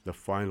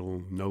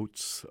final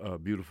notes,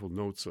 beautiful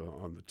notes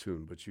on the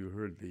tune. But you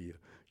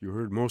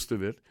heard most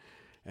of it,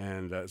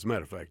 and as a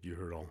matter of fact, you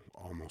heard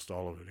almost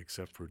all of it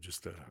except for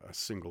just a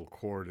single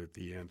chord at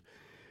the end.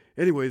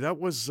 Anyway, that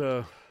was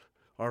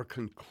our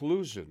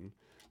conclusion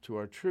to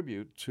our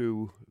tribute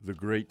to the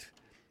great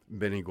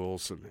Benny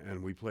Golson,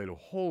 and we played a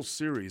whole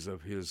series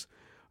of his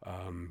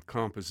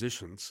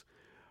compositions,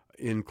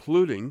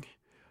 including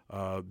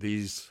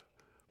these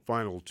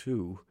final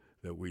two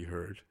that we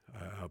heard,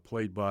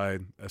 played by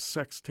a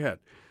sextet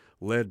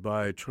led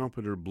by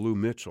trumpeter Blue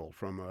Mitchell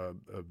from a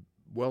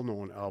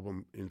well-known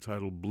album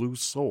entitled Blue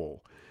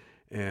Soul,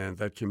 and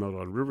that came out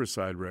on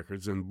Riverside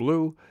Records. And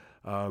Blue,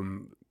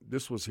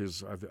 this was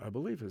his, I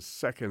believe, his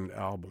second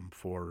or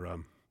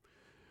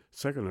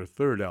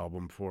third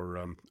album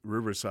for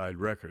Riverside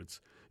Records.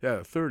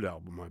 Yeah, third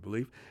album, I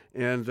believe.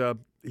 And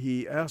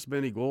he asked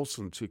Benny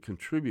Golson to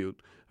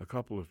contribute a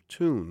couple of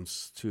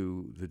tunes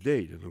to the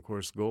date. And, of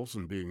course,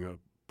 Golson, being a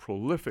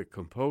prolific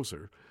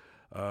composer,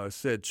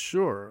 said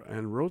sure,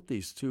 and wrote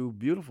these two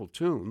beautiful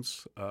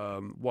tunes,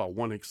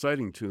 one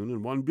exciting tune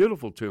and one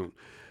beautiful tune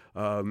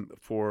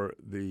for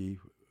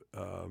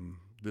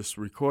this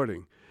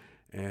recording.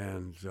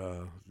 And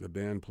the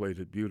band played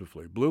it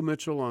beautifully. Blue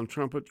Mitchell on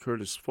trumpet,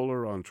 Curtis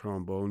Fuller on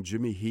trombone,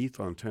 Jimmy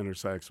Heath on tenor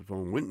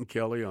saxophone, Wynton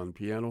Kelly on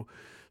piano,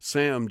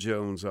 Sam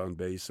Jones on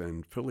bass,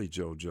 and Philly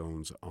Joe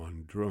Jones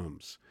on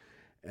drums.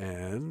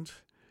 And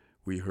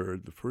we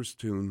heard the first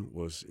tune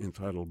was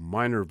entitled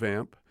Minor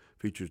Vamp,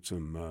 featured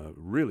some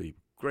really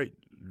great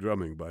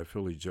drumming by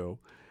Philly Joe.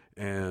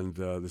 And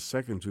the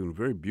second tune, a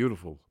very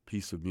beautiful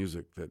piece of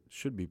music that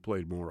should be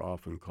played more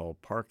often,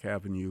 called Park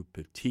Avenue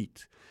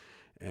Petite.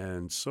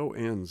 And so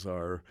ends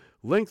our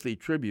lengthy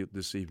tribute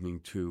this evening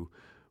to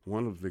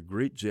one of the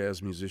great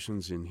jazz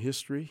musicians in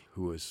history,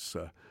 who is,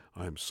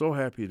 I'm so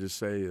happy to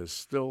say, is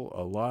still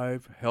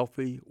alive,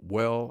 healthy,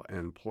 well,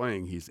 and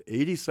playing. He's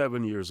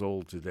 87 years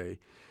old today,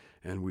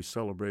 and we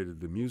celebrated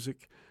the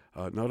music,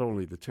 not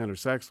only the tenor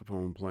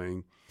saxophone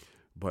playing,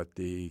 but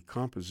the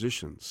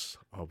compositions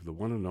of the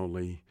one and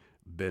only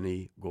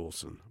Benny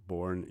Golson,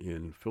 born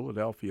in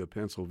Philadelphia,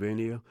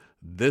 Pennsylvania,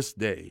 this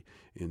day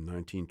in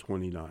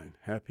 1929.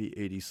 Happy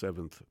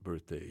 87th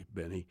birthday,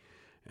 Benny,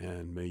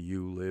 and may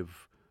you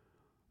live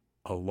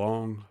a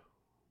longer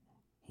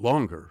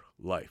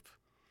life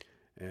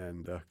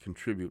and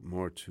contribute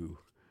more to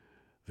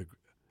the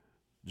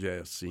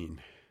jazz scene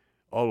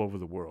all over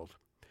the world.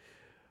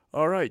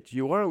 All right,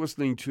 you are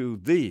listening to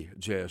The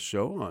Jazz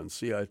Show on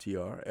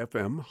CITR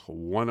FM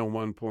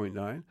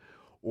 101.9.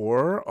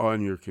 or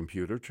on your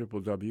computer,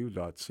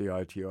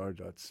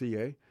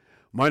 www.citr.ca.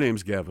 My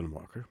name's Gavin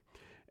Walker,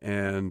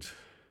 and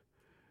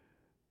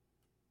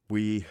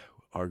we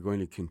are going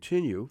to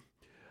continue.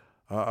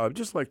 I'd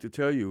just like to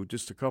tell you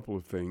just a couple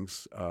of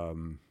things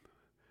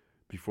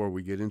before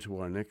we get into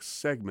our next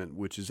segment,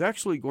 which is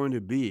actually going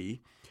to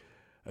be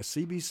a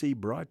CBC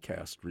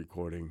broadcast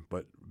recording,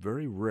 but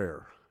very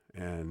rare.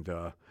 And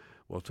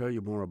we'll tell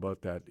you more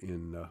about that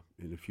in a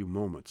few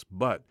moments.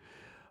 But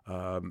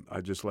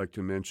I'd just like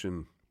to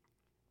mention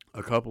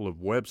a couple of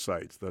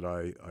websites that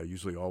I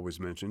usually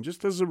always mention,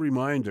 just as a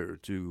reminder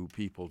to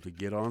people to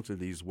get onto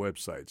these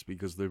websites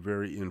because they're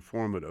very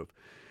informative.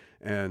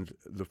 And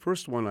the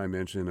first one I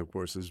mentioned, of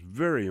course, is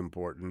very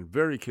important,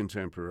 very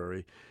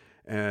contemporary,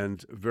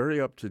 and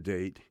very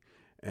up-to-date.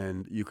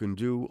 And you can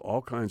do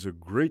all kinds of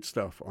great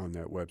stuff on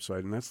that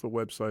website, and that's the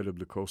website of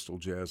the Coastal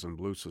Jazz and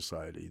Blues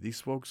Society.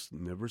 These folks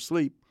never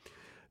sleep.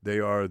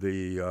 They are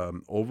the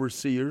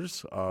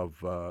overseers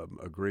of a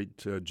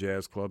great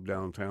jazz club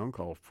downtown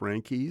called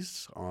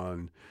Frankie's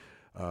on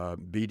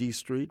Beatty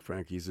Street,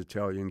 Frankie's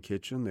Italian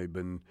Kitchen. They've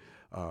been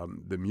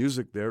the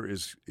music there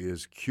is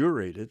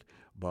curated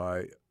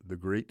by the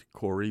great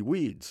Corey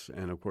Weeds,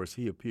 and of course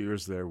he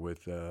appears there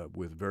with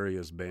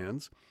various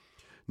bands.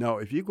 Now,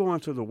 if you go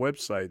onto the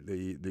website,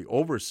 the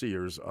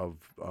overseers of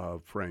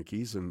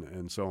Frankie's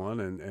and so on,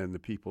 and the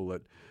people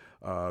that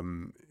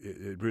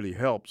it really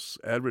helps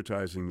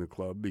advertising the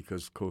club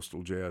because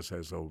Coastal Jazz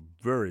has a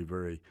very,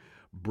 very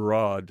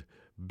broad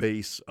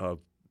base of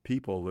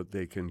people that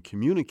they can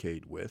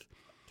communicate with.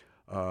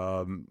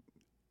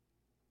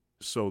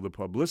 So the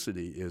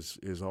publicity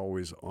is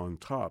always on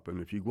top.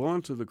 And if you go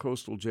onto the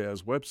Coastal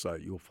Jazz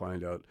website, you'll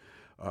find out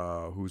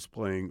who's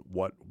playing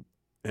what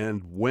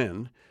and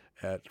when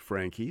at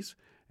Frankie's,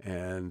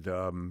 and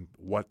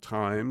what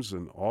times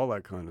and all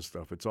that kind of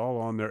stuff. It's all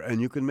on there,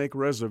 and you can make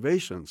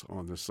reservations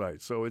on the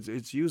site. So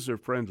it's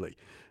user-friendly,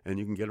 and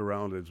you can get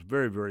around. It's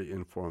very, very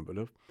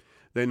informative.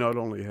 They not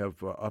only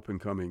have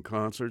up-and-coming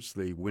concerts,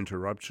 the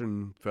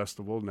Winterruption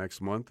Festival next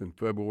month in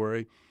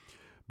February,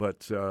 but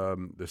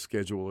the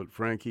schedule at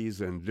Frankie's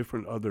and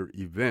different other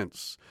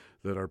events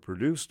that are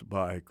produced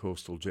by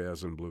Coastal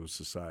Jazz and Blues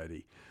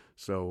Society.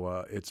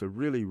 So it's a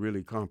really,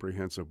 really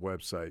comprehensive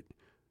website.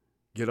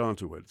 Get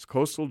onto it. It's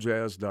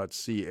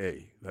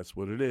coastaljazz.ca. That's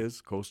what it is,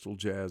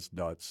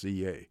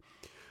 coastaljazz.ca.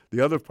 The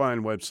other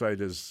fine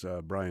website is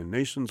Brian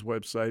Nation's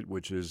website,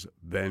 which is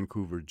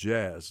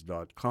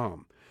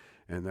vancouverjazz.com.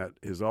 And that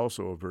is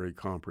also a very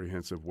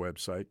comprehensive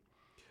website.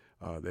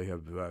 They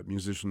have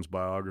musicians'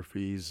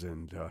 biographies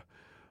and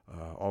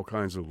all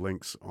kinds of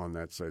links on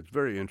that site. It's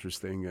very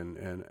interesting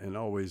and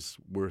always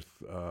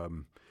worth a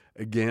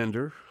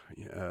gander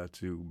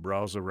to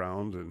browse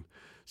around and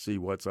see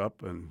what's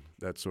up and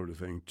that sort of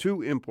thing.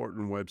 Two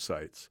important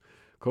websites,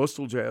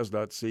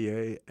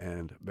 coastaljazz.ca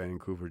and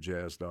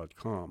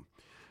vancouverjazz.com.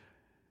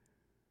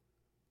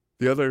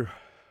 The other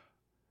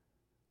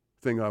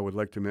thing I would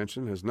like to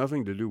mention has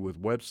nothing to do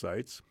with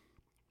websites,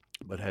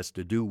 but has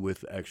to do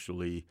with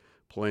actually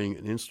playing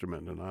an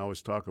instrument. And I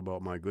always talk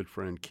about my good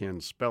friend Ken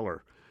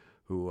Speller,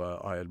 who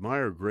I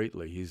admire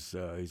greatly. He's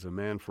a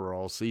man for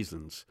all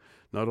seasons.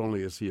 Not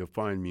only is he a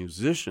fine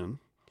musician,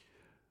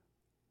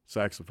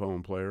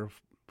 saxophone player,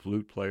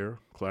 flute player,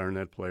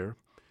 clarinet player,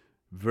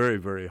 very,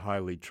 very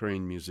highly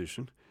trained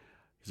musician,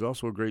 he's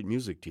also a great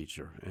music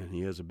teacher, and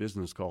he has a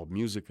business called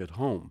Music at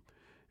Home.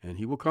 And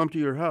he will come to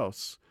your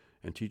house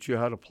and teach you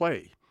how to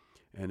play.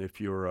 And if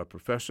you're a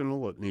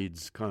professional that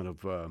needs kind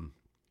of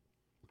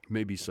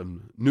maybe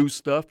some new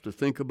stuff to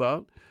think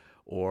about,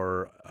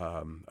 or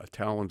a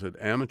talented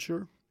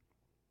amateur,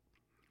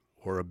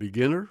 or a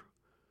beginner,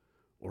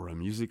 or a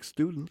music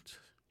student,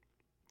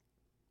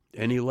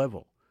 any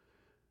level,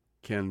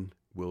 Ken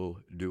will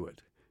do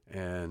it.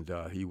 And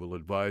he will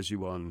advise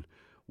you on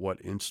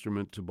what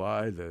instrument to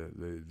buy,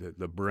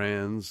 the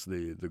brands,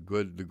 the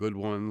good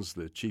ones,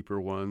 the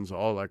cheaper ones,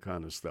 all that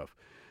kind of stuff.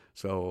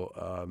 So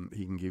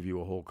he can give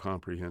you a whole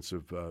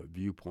comprehensive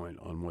viewpoint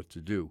on what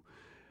to do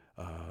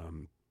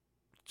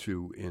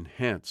to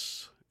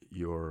enhance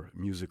your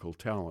musical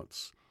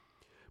talents.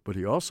 But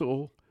he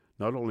also,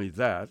 not only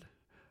that,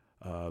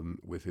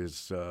 with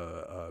his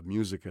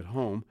Music at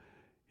Home,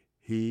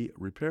 he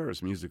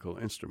repairs musical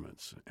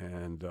instruments,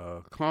 and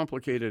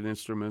complicated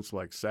instruments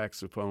like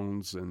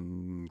saxophones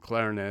and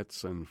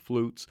clarinets and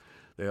flutes.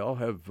 They all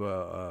have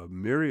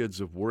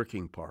myriads of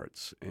working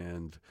parts,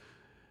 and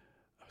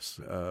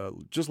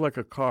just like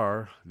a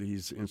car,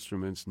 these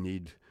instruments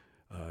need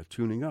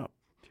tuning up.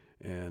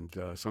 And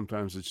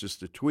sometimes it's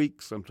just a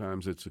tweak,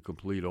 sometimes it's a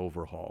complete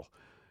overhaul.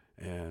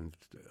 And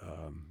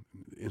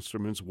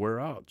instruments wear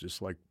out,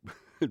 just like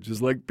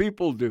just like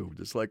people do,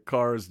 just like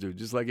cars do,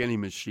 just like any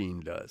machine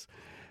does.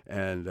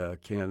 And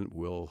Ken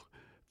will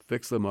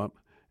fix them up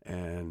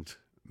and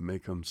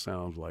make them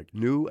sound like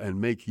new and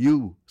make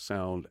you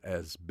sound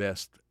as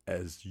best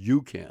as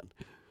you can.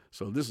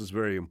 So this is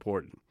very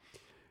important.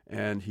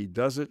 And he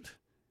does it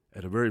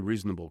at a very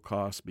reasonable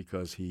cost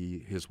because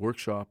his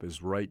workshop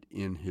is right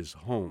in his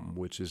home,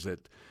 which is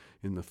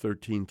in the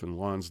 13th and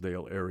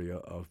Lonsdale area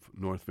of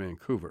North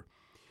Vancouver.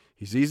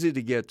 He's easy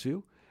to get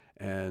to,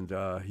 and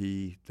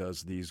he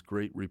does these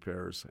great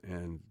repairs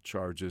and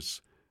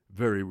charges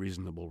very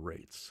reasonable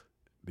rates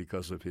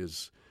because of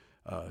his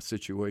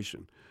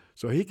situation.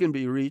 So he can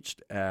be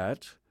reached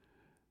at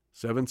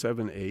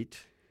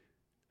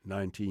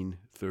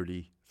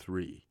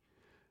 778-1933.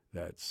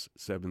 That's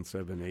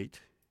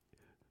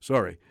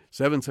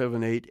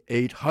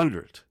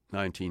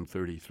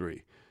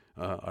 778-800-1933.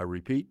 I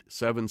repeat,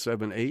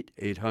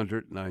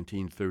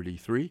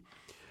 778-800-1933.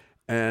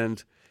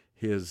 And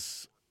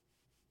his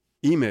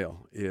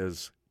email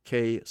is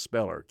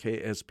kspeller,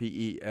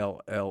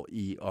 KSPELLER,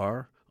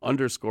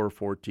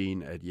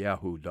 _14 at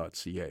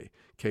yahoo.ca.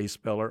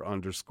 kspeller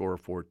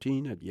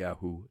 _14 at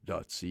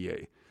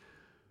yahoo.ca.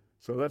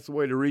 So that's the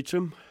way to reach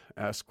him.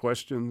 Ask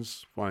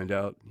questions, find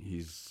out.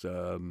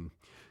 He'll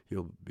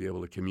be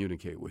able to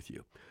communicate with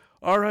you.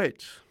 All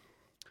right,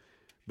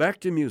 back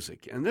to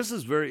music. And this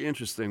is very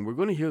interesting. We're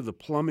going to hear the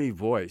plummy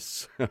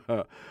voice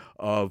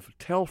of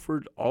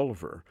Telford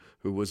Oliver,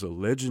 who was a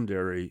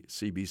legendary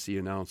CBC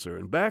announcer.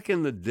 And back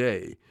in the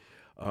day,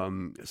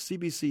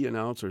 CBC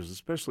announcers,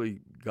 especially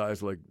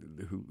guys like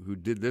who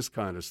did this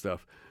kind of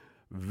stuff,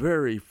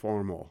 very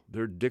formal.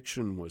 Their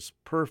diction was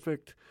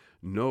perfect,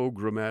 no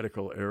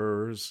grammatical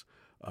errors,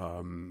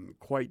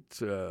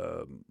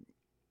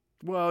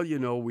 well, you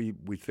know, we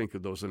think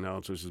of those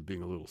announcers as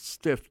being a little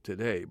stiff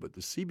today, but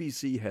the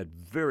CBC had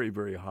very,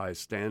 very high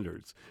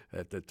standards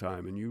at that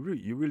time, and you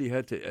really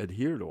had to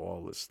adhere to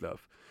all this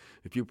stuff.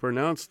 If you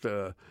pronounced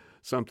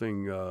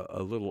something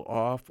a little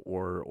off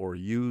or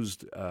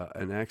used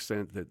an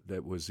accent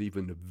that was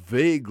even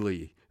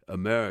vaguely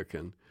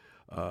American,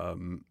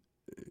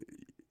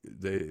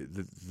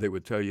 they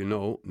would tell you,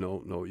 no,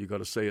 you got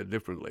to say it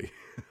differently.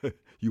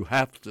 You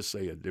have to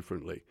say it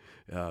differently.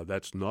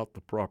 That's not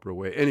the proper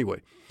way.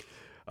 Anyway.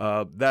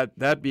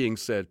 That being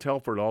said,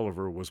 Telford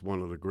Oliver was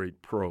one of the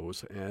great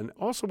pros and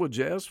also a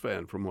jazz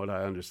fan, from what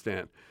I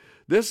understand.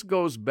 This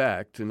goes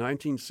back to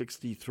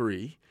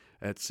 1963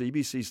 at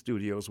CBC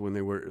Studios when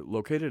they were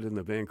located in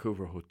the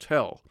Vancouver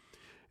Hotel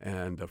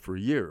and for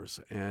years.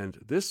 And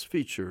this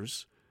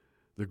features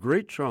the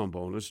great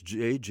trombonist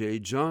J.J.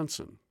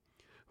 Johnson,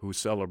 who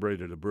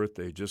celebrated a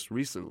birthday just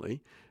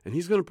recently. And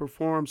he's going to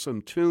perform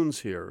some tunes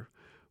here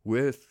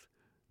with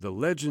the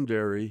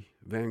legendary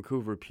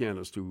Vancouver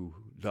pianist who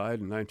died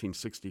in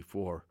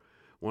 1964,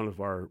 one of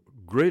our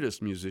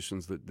greatest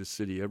musicians that this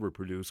city ever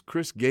produced,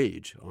 Chris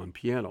Gage, on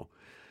piano.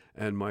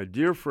 And my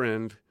dear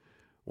friend,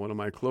 one of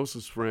my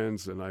closest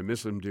friends, and I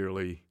miss him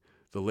dearly,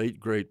 the late,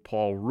 great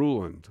Paul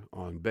Ruland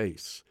on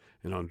bass.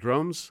 And on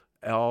drums,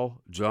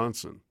 Al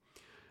Johnson.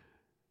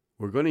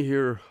 We're going to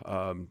hear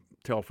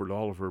Telford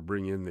Oliver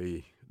bring in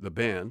the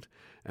band,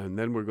 and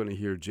then we're going to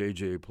hear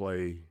J.J.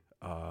 play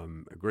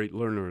a great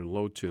Lerner and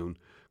Lowe tune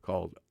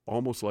called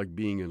Almost Like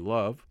Being in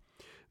Love.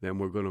 Then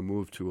we're going to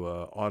move to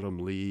Autumn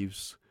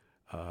Leaves,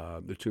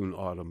 the tune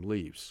Autumn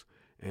Leaves.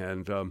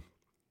 And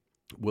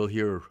we'll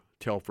hear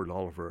Telford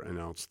Oliver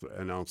announce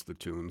the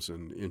tunes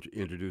and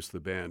introduce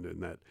the band in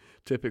that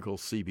typical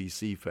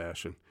CBC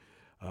fashion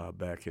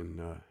back in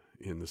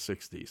the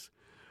 60s.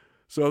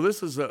 So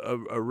this is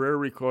a rare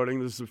recording.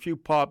 There's a few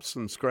pops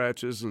and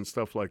scratches and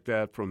stuff like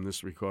that from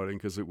this recording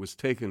because it was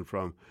taken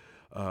from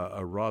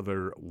a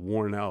rather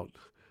worn-out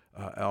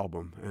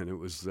album, and it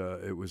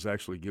was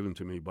actually given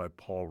to me by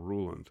Paul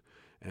Ruland,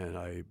 and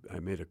I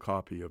made a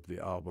copy of the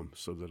album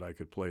so that I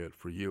could play it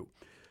for you.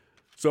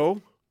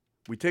 So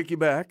we take you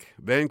back,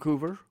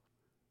 Vancouver,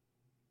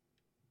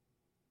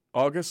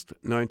 August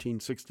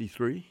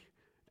 1963,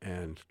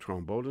 and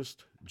trombonist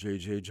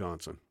J.J.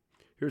 Johnson.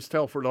 Here's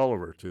Telford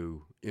Oliver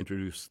to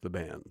introduce the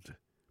band.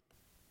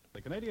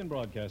 The Canadian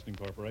Broadcasting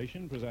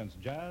Corporation presents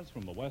jazz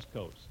from the West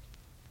Coast.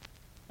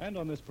 And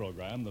on this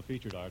program, the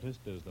featured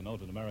artist is the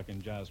noted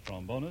American jazz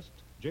trombonist,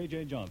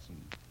 J.J.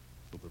 Johnson,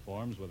 who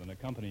performs with an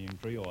accompanying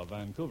trio of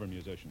Vancouver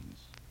musicians,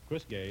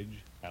 Chris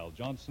Gage, Al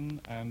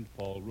Johnson, and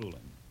Paul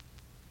Ruland.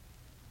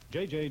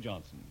 J.J.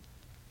 Johnson.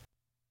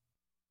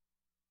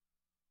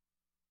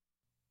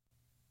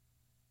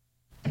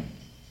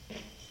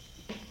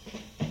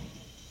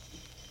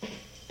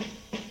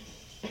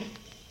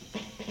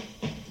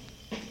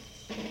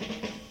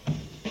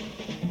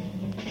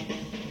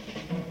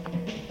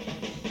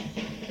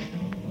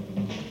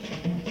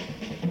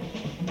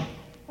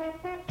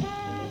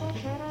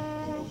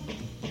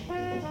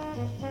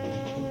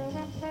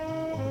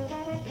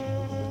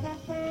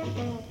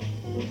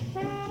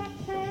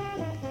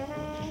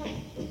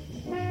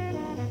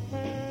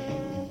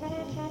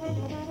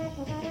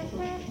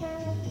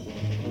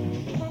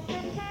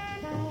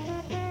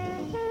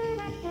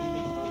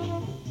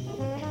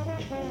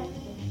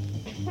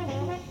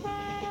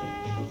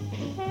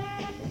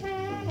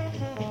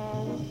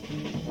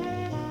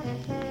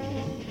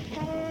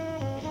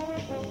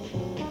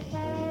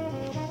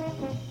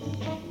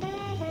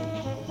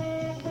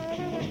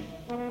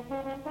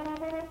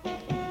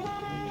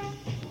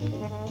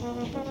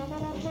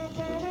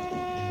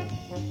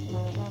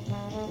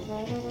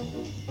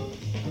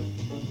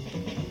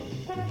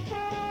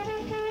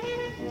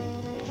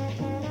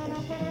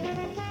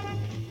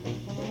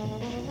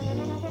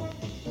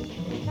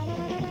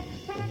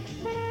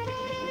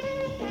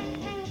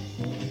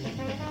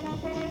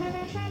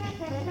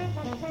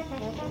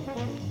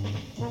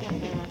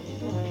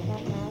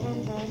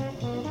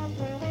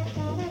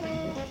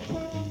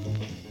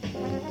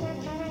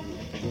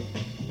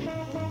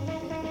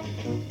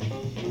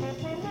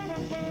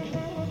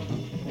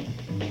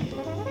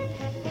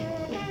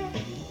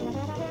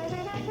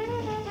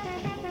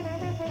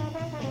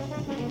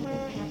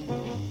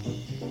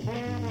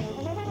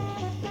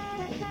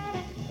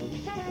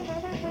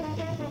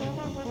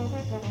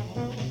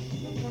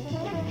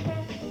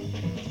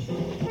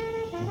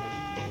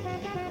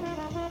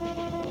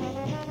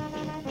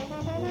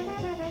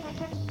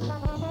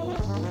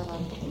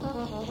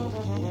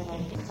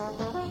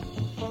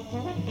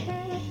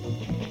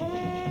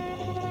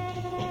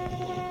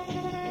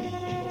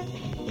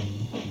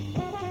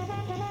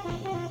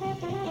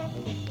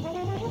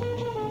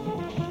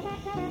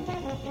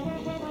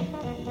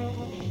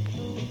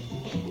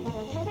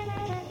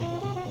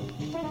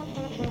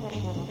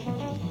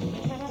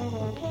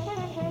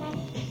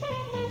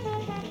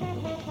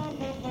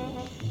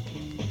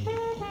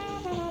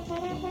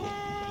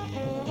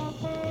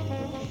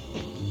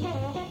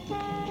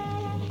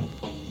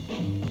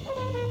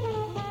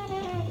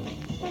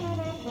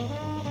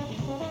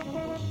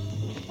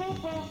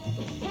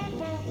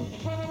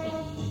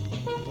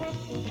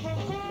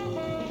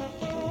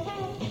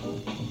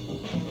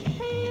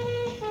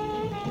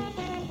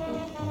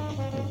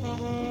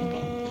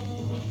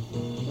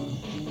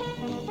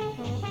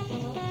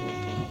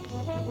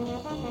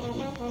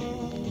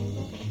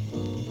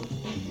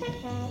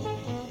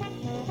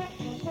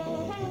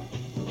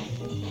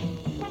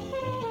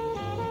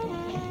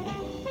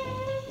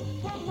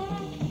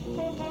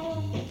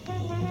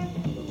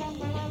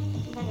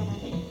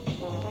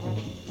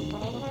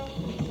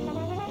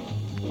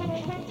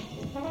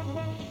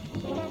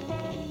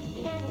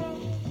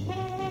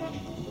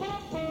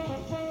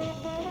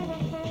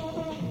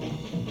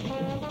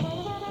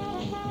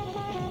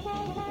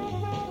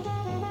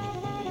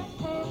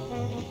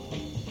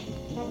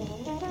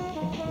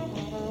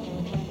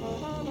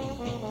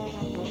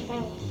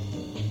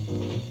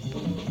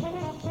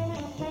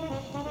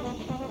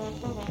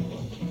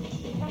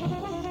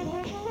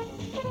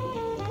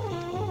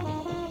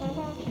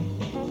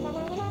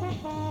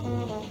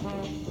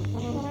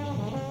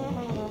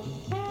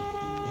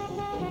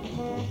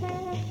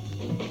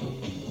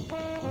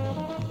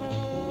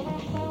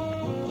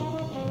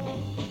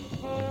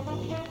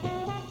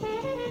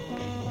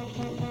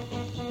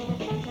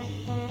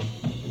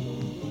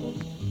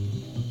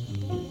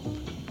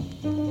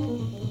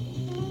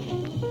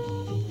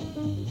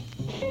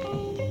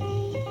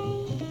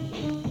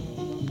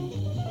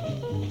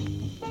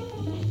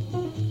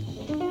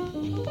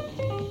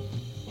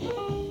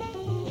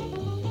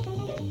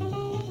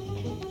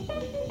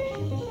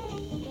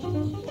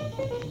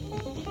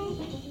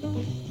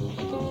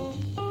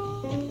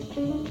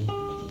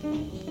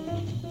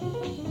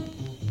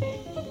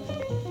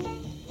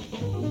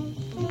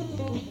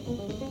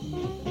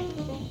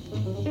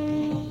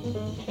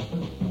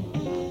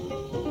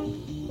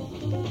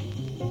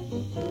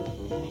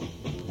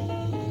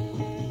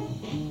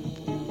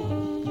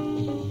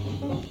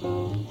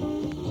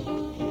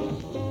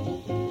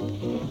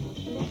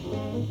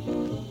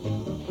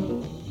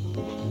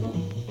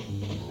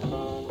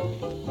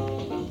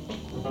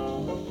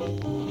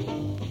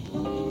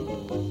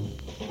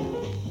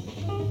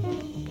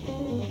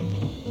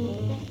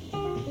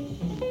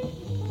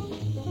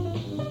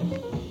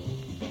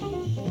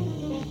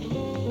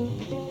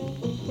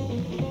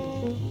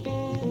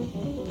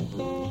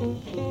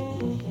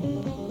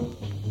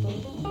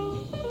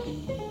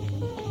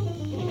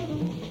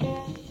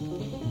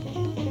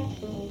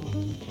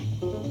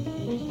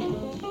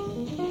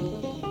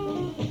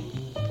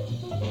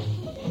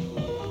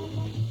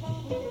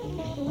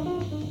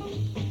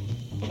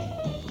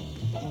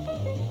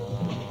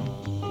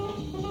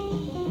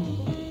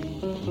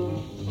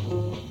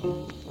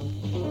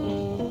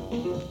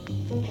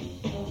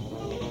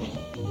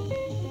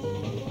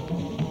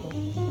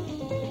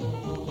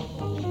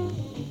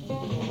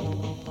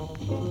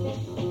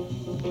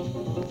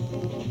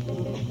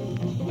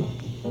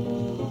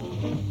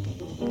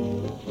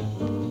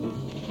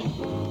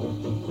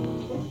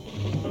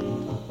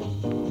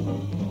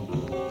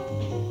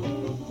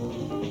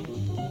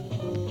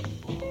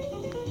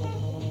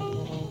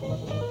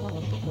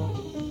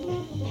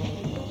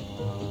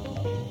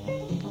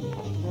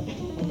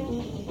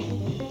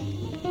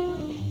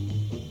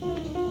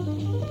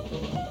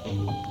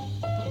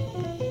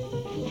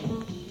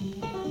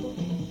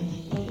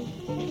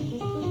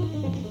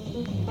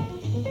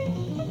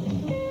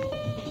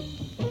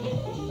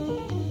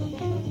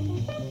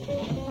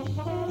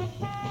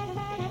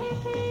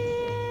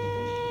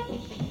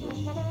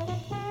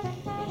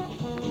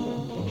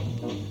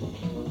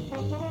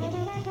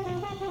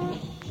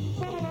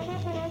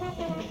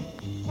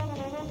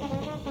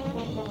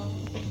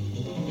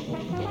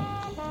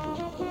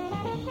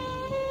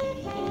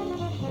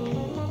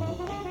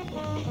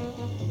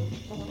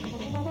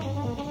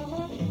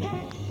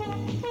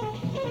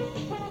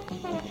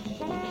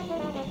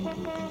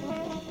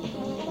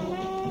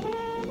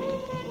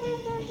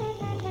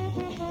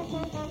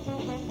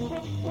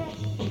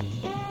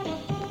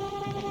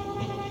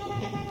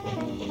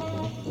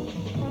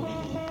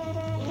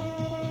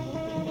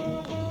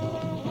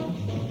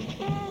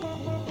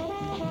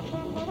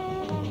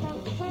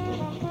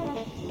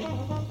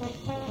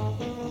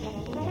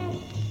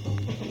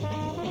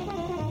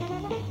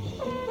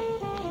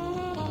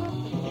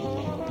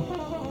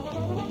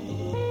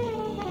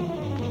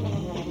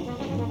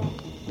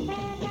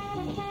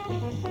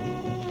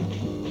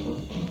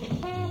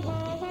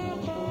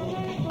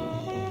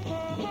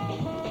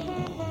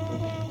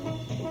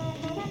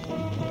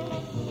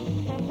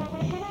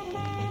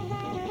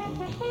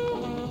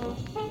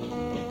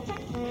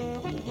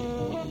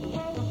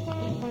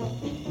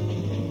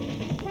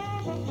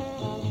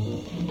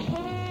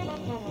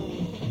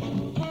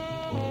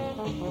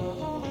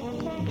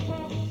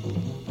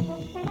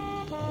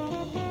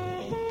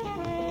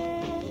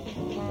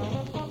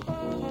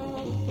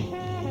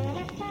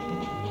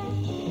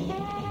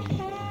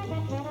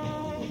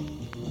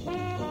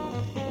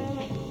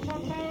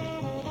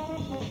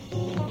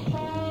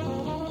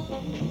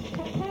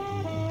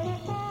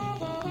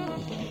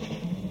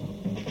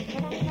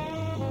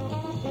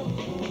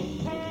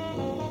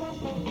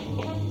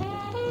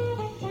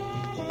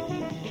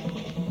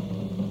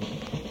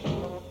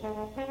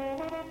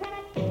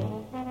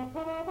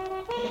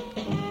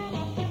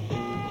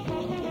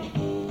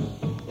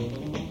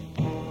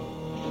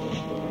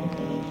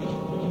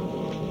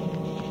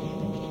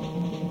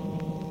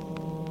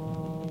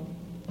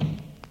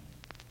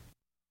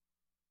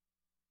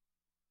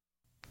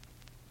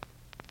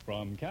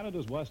 From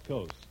Canada's West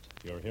Coast,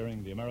 you're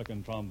hearing the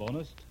American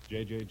trombonist,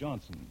 J.J.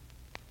 Johnson.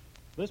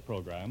 This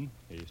program,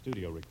 a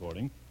studio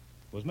recording,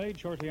 was made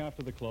shortly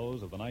after the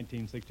close of the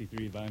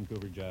 1963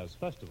 Vancouver Jazz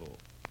Festival.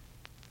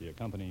 The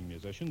accompanying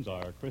musicians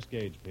are Chris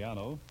Gage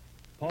piano,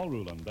 Paul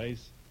Rulon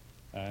bass,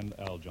 and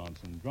Al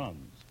Johnson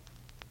drums.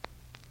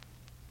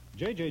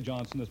 J.J.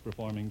 Johnson is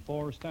performing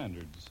 4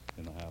 standards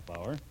in the half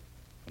hour,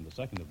 and the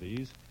second of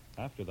these,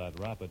 after that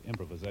rapid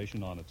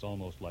improvisation on It's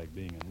Almost Like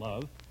Being in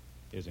Love,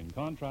 is in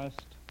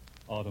contrast,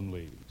 Autumn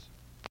Leaves.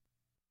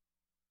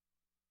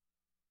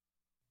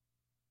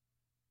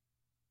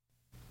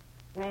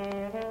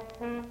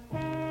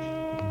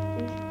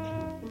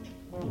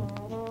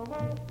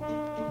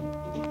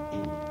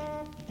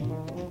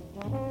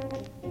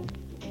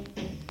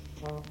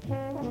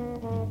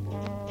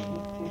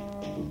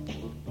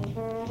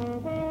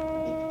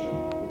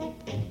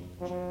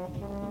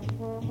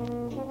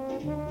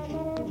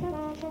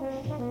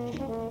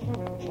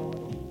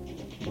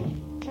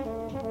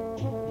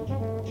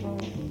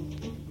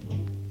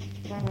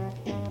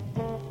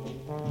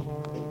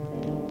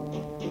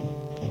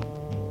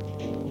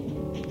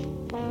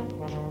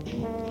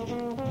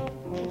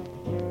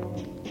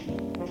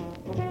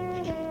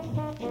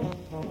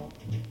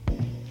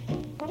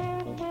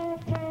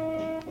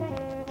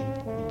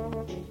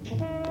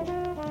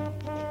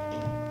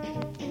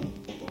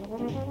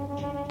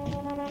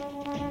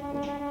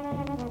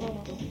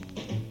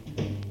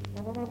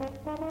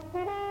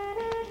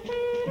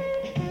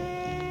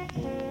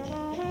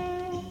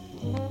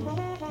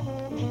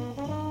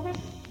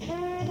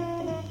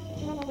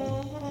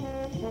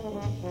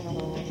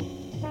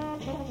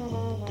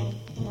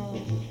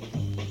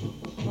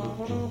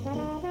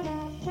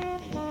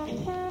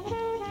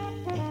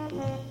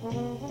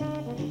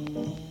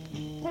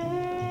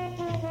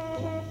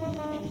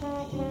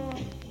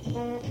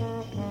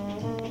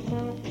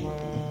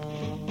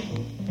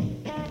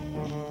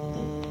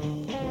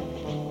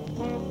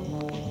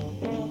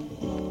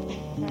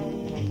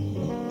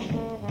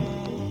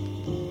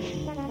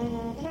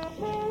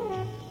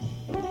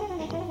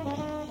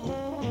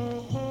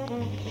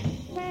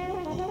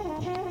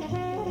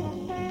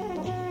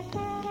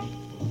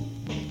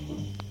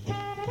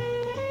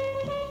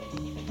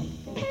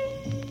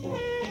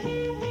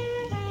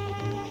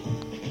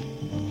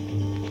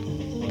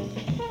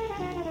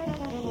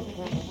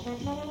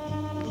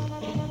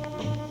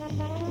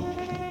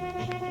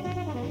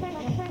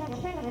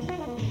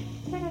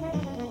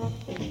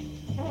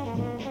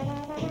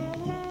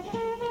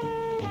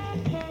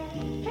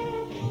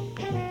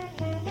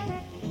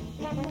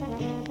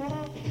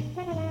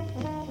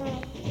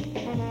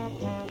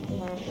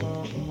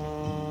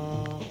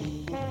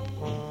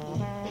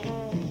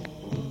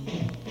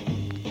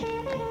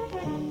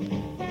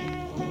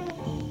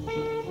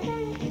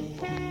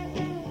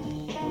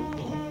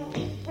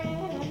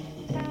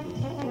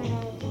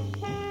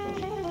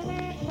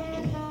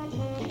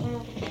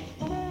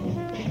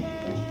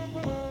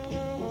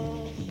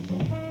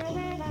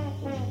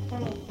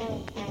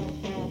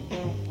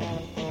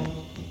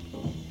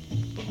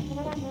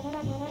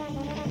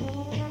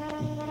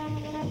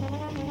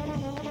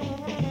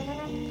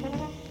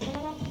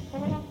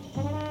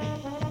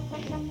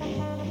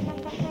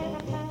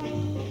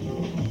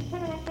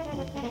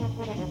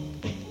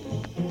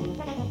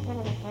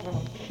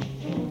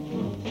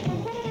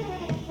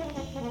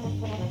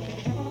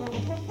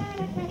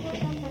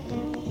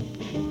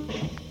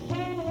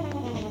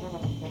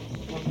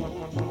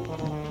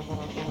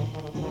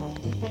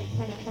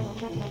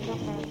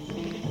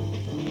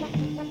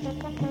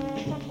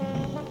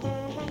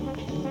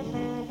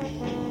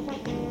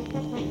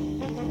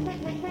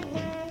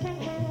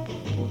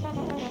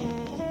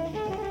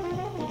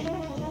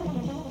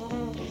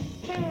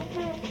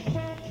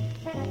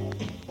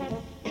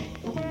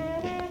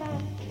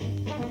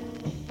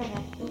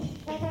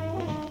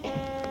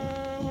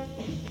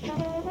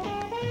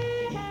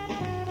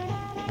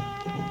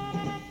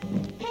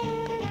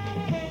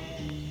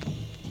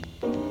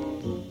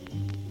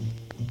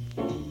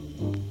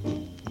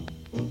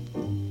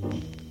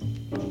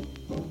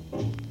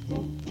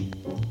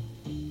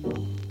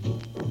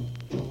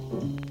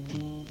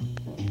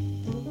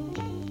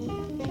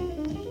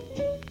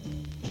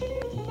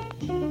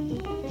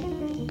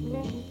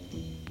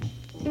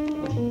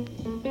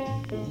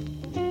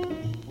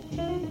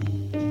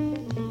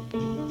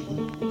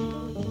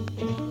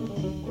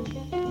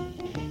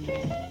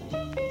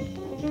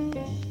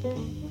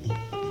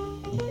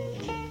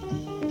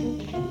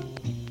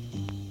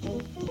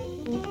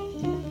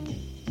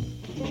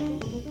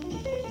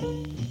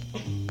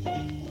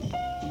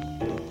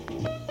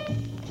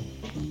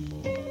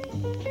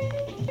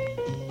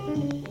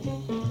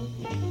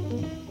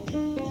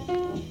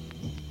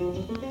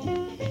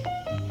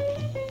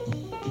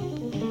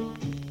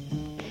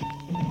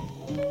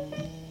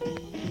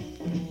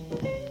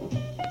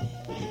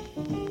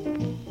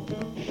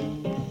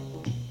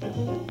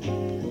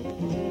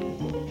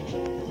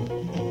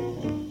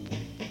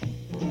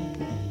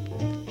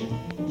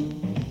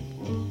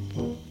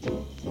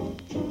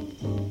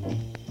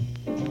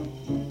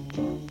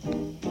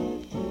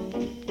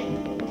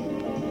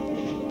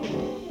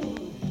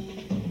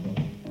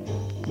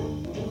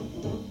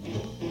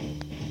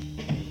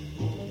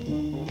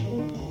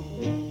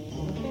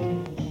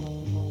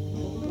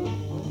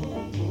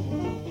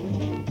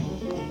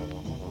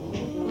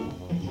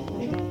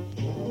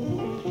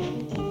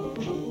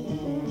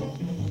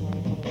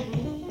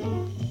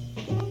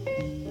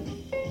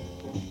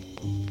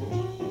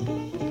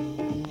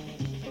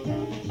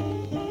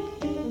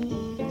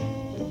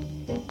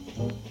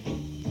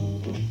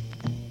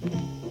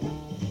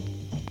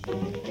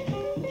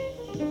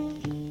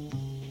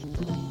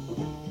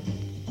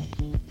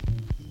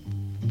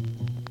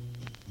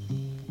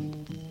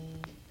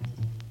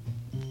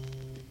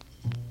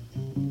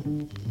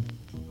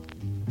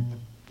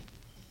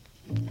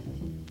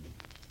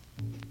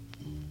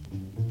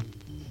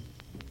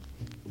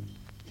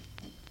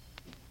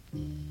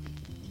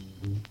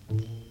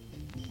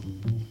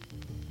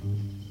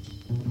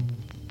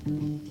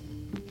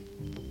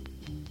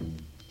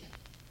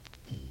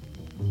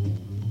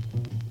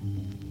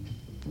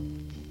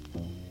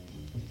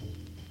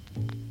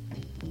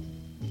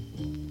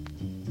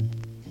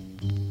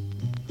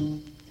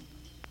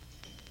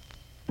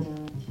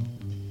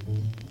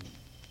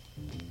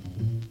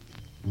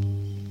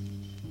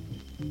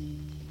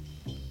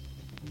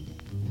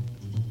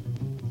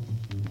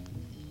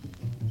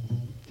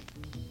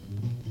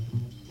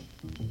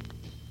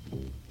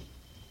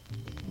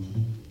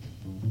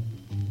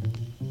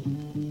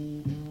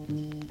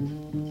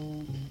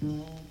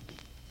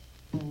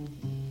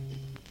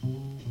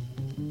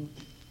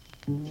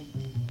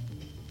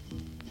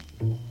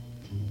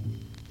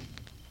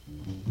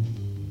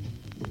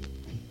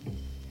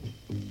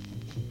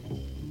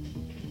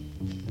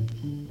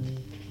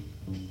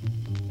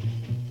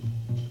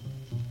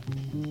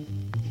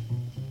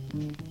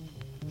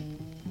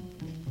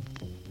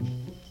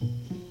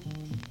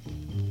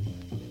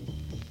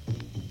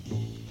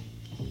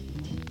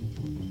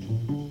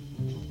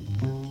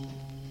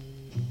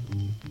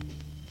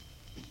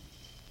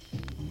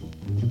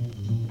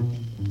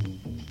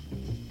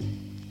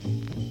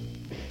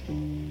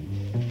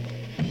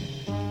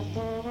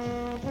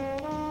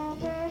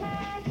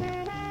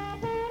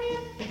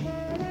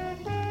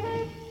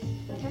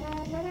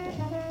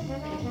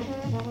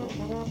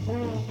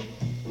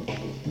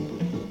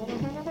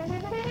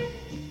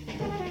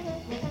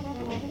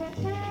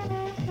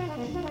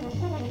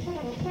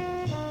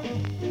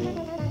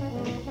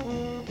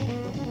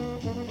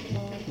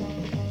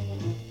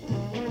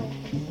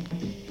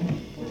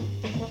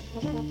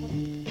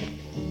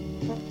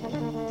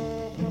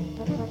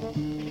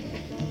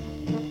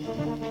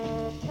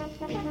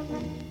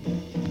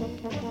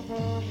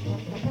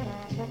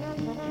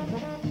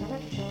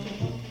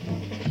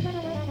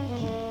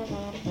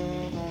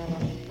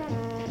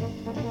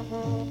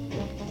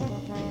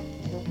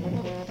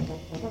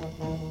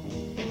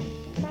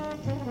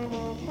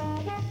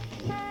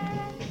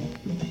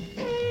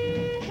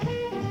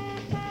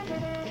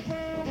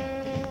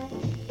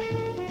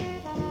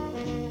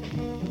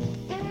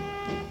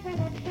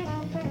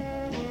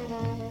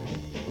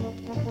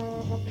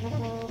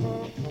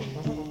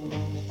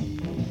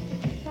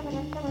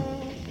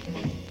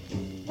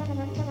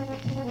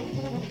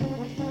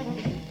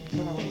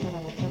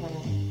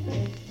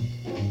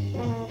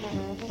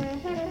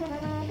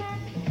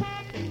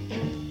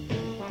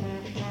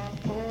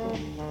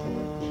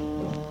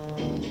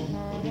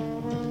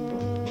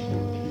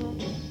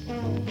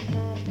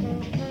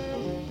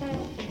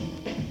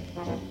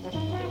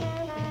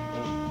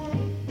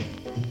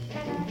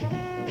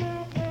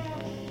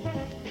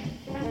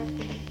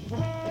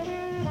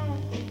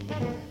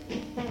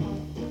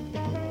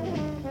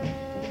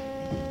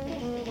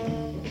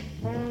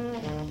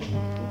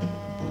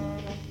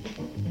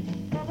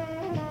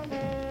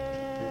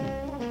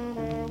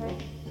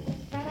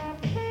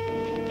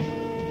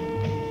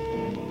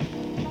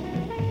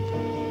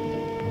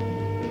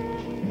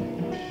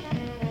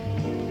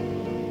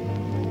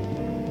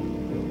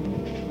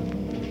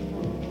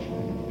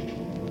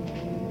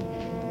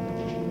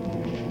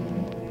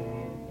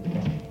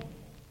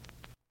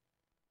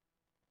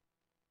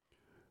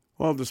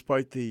 Well,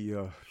 despite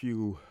the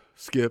few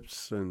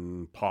skips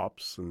and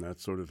pops and that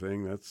sort of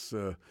thing,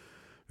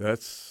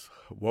 that's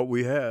what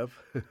we have.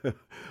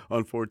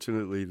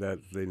 Unfortunately, that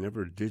they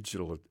never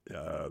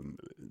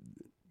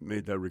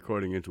made that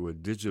recording into a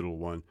digital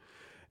one.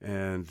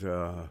 And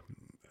a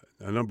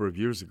number of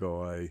years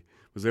ago, I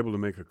was able to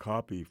make a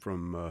copy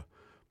from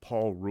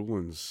Paul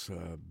Ruland's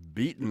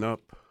beaten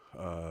up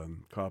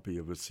copy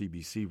of a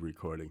CBC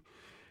recording.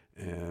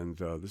 And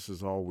this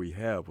is all we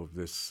have of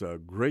this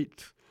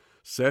great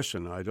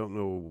session. I don't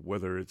know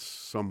whether it's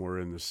somewhere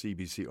in the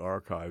CBC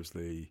archives.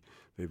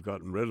 They've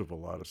gotten rid of a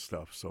lot of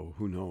stuff, so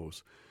who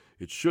knows?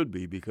 It should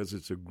be, because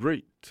it's a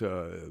great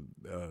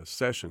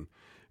session,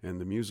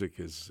 and the music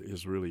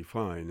is really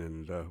fine.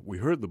 And we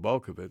heard the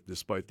bulk of it,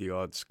 despite the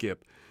odd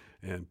skip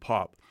and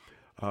pop.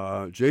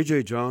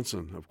 J.J.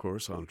 Johnson, of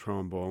course, on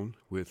trombone,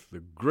 with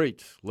the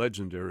great,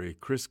 legendary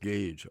Chris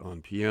Gage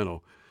on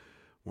piano,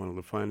 one of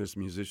the finest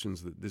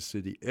musicians that this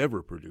city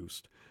ever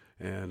produced.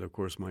 And, of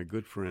course, my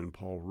good friend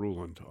Paul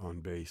Ruland on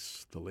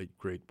bass, the late,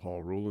 great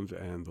Paul Ruland,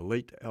 and the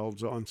late Al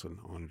Johnson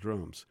on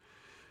drums.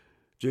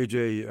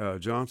 J.J.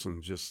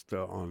 Johnson, just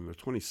on the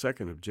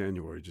 22nd of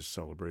January, just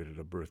celebrated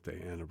a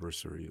birthday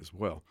anniversary as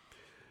well.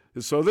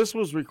 So this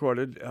was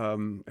recorded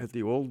at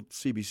the old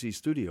CBC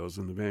studios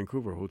in the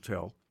Vancouver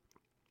Hotel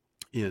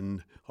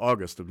in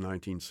August of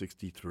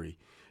 1963.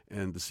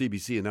 And the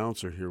CBC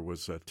announcer here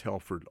was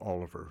Telford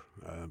Oliver,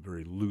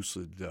 very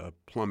lucid,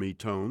 plummy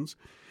tones.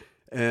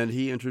 And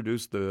he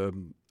introduced a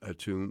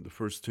tune, the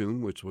first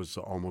tune, which was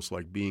Almost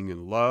Like Being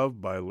in Love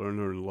by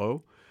Lerner and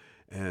Lowe,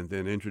 and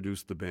then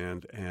introduced the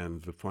band,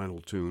 and the final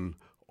tune,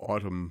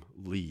 Autumn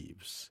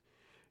Leaves.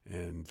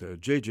 And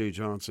J.J.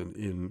 Johnson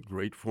in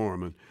great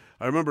form. And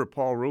I remember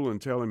Paul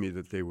Ruland telling me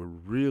that they were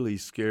really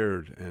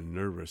scared and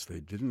nervous. They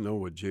didn't know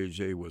what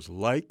J.J. was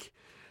like,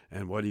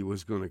 and what he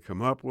was going to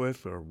come up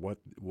with, or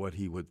what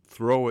he would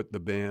throw at the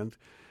band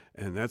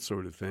and that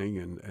sort of thing.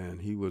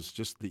 And he was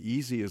just the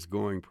easiest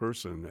going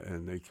person,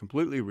 and they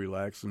completely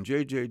relaxed. And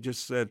J.J.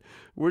 just said,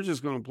 we're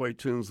just going to play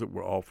tunes that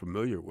we're all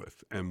familiar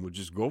with, and we'll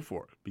just go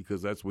for it,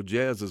 because that's what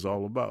jazz is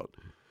all about.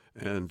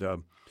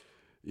 And,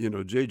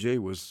 J.J.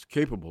 was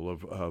capable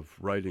of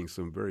writing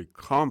some very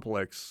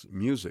complex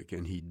music,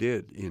 and he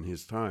did in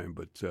his time,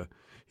 but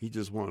he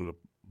just wanted to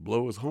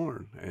blow his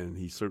horn, and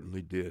he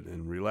certainly did,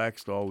 and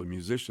relaxed all the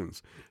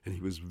musicians. And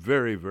he was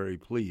very, very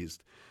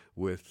pleased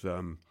with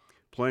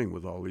playing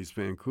with all these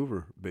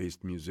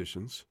Vancouver-based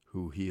musicians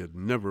who he had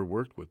never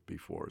worked with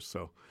before.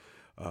 So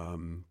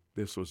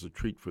this was a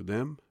treat for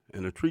them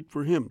and a treat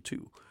for him,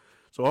 too.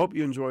 So I hope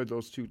you enjoyed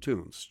those two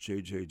tunes,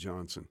 J.J.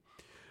 Johnson.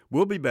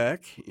 We'll be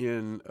back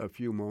in a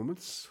few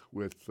moments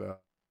with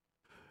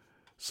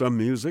some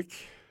music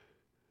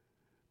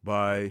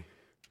by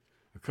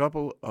a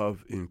couple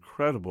of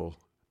incredible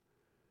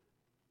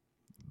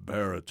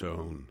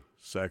baritone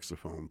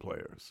saxophone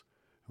players.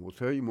 And we'll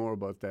tell you more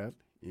about that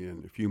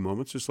in a few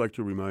moments. Just like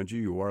to remind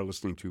you, you are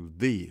listening to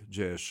The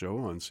Jazz Show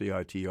on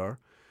CITR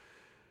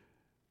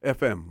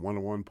FM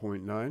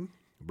 101.9,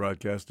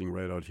 broadcasting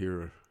right out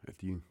here at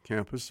the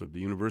campus of the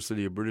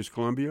University of British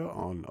Columbia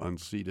on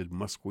unceded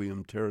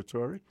Musqueam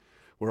territory.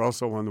 We're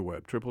also on the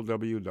web,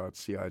 www.citr.ca.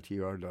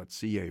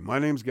 My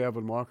name's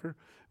Gavin Walker.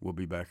 We'll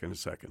be back in a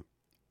second.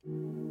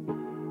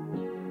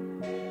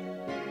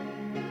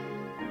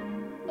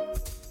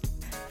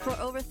 For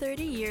over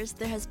 30 years,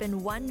 there has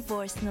been one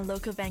voice in the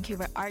local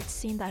Vancouver art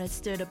scene that has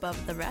stood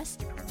above the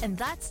rest, and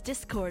that's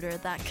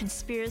Discorder, that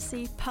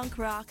conspiracy, punk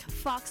rock,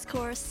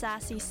 foxcore,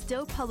 sassy,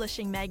 still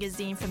publishing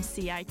magazine from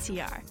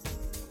CITR.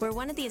 We're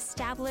one of the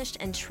established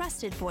and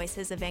trusted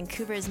voices of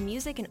Vancouver's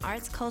music and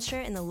arts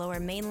culture in the Lower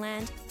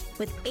Mainland,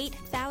 with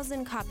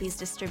 8,000 copies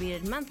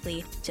distributed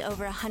monthly to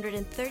over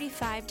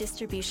 135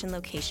 distribution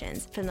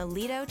locations, from the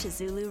Lido to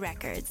Zulu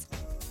Records.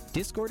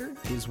 Discorder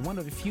is one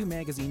of a few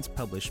magazines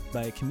published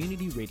by a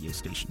community radio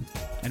station,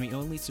 and we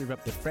only serve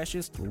up the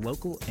freshest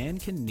local and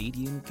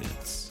Canadian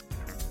goods.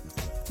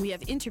 We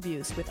have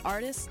interviews with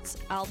artists,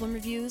 album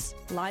reviews,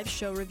 live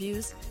show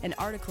reviews, and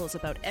articles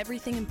about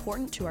everything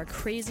important to our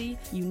crazy,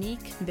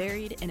 unique,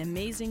 varied, and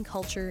amazing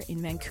culture in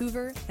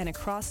Vancouver and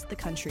across the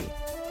country.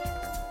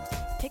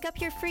 Pick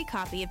up your free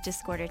copy of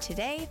Discorder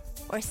today,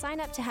 or sign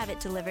up to have it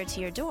delivered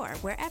to your door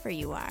wherever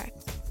you are.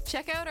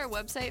 Check out our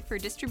website for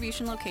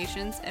distribution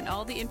locations and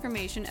all the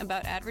information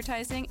about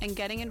advertising and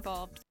getting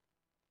involved.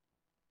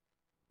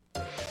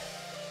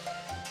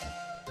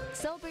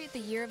 Celebrate the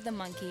Year of the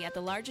Monkey at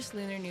the largest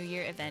Lunar New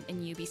Year event in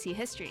UBC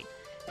history.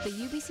 The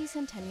UBC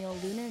Centennial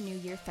Lunar New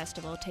Year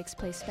Festival takes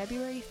place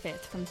February 5th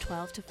from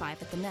 12 to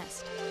 5 at the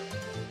Nest.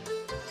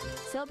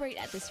 Celebrate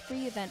at this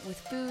free event with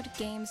food,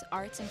 games,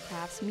 arts and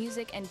crafts,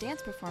 music, and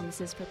dance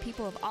performances for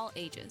people of all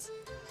ages.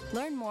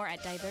 Learn more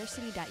at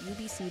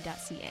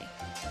diversity.ubc.ca.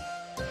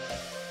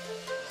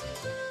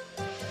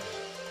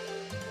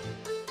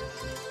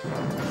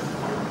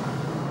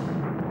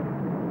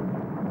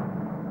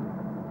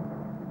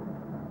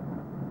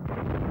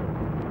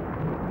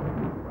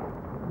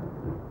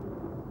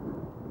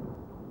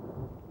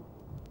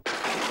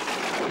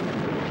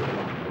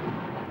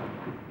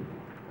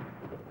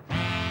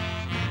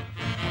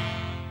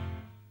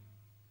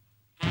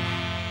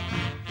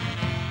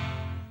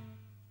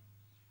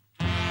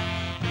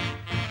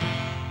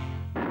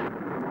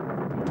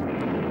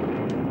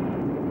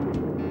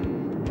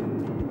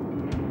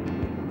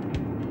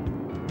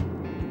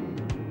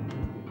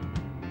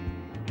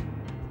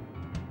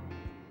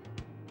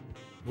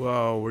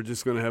 Wow, we're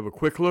just going to have a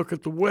quick look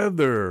at the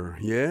weather.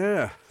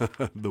 Yeah,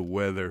 the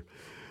weather.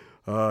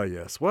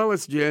 Yes. Well,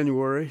 it's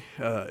January.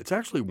 It's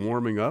actually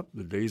warming up.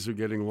 The days are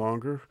getting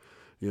longer,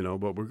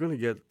 but we're going to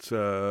get,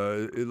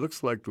 it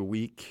looks like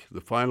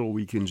the final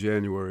week in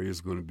January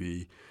is going to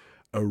be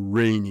a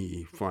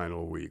rainy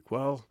final week.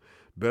 Well,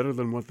 better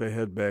than what they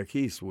had back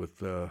east with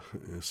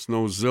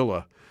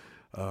Snowzilla.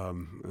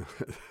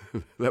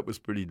 That was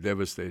pretty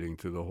devastating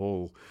to the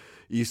whole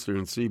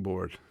eastern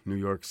seaboard, New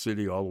York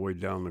City, all the way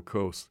down the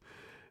coast.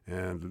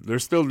 And they're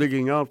still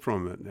digging out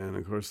from it. And,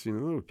 of course,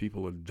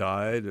 people have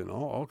died and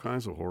all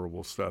kinds of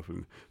horrible stuff.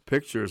 And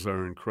pictures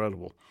are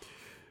incredible.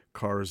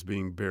 Cars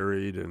being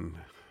buried and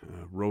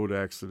road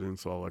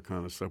accidents, all that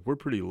kind of stuff. We're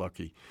pretty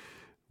lucky.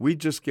 We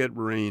just get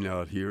rain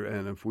out here.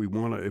 And if we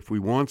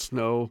want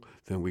snow,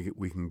 then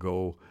we can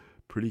go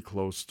pretty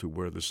close to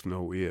where the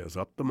snow is,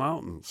 up the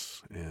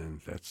mountains.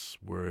 And that's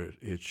where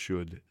it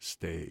should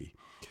stay.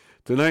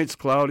 Tonight's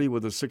cloudy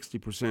with a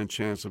 60%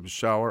 chance of a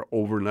shower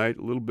overnight,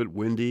 a little bit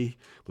windy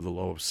with a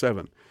low of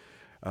 7.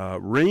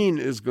 Rain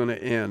is going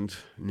to end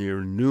near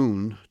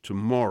noon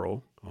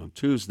tomorrow on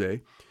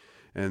Tuesday,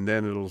 and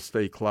then it'll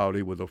stay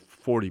cloudy with a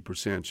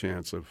 40%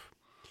 chance of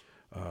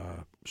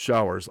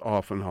showers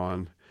off and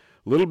on.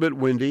 A little bit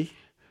windy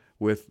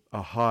with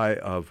a high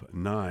of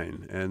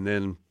 9. And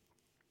then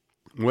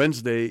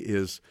Wednesday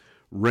is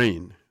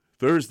rain.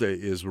 Thursday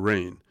is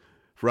rain.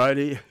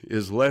 Friday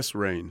is less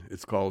rain.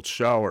 It's called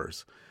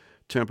showers.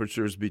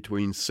 Temperatures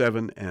between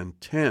 7 and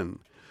 10.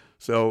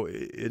 So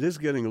it is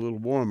getting a little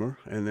warmer,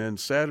 and then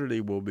Saturday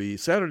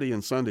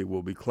and Sunday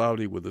will be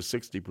cloudy with a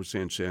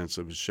 60% chance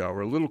of a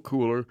shower. A little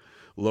cooler,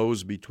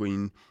 lows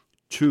between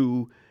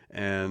 2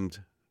 and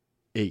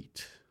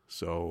 8.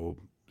 So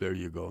there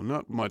you go.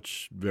 Not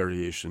much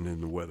variation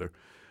in the weather,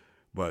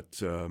 but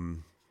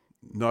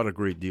not a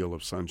great deal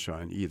of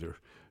sunshine either.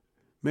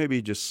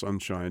 Maybe just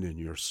sunshine in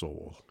your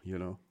soul,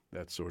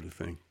 that sort of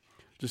thing.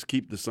 Just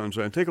keep the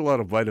sunshine. Take a lot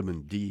of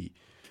vitamin D.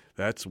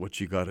 That's what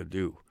you got to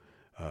do.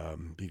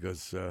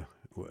 Because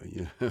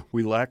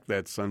we lack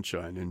that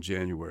sunshine in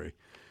January.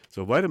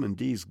 So vitamin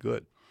D is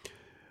good.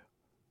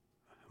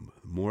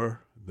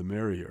 More the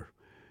merrier.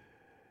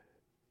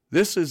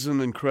 This is an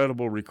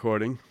incredible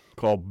recording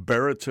called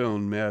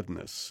Baritone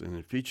Madness, and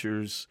it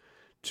features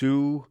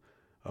two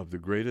of the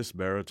greatest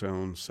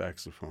baritone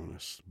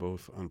saxophonists,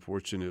 both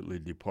unfortunately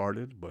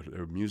departed, but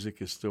their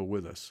music is still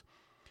with us.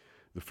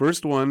 The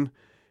first one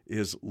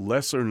is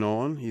lesser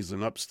known. He's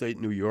an upstate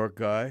New York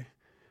guy.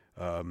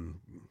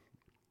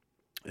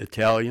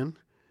 Italian.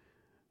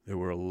 There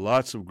were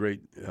lots of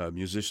great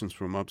musicians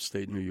from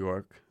upstate New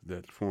York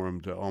that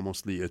formed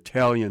almost the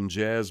Italian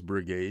Jazz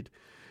Brigade.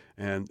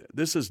 And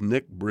this is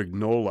Nick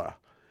Brignola.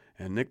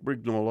 And Nick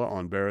Brignola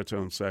on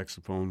baritone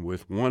saxophone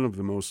with one of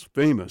the most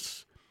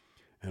famous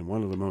and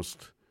one of the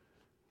most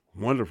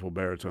wonderful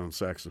baritone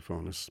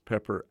saxophonists,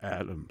 Pepper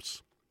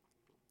Adams.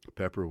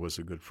 Pepper was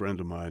a good friend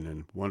of mine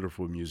and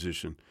wonderful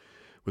musician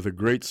with a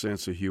great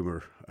sense of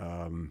humor.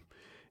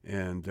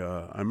 And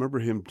I remember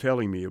him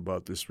telling me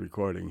about this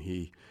recording.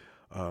 He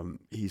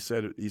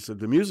said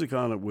the music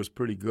on it was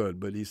pretty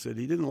good, but he said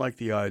he didn't like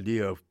the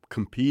idea of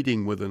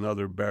competing with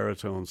another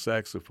baritone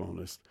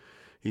saxophonist.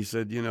 He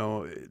said,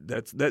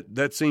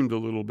 that seemed a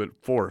little bit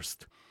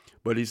forced.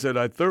 But he said,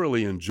 I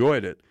thoroughly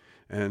enjoyed it.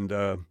 And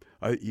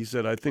he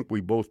said, I think we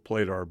both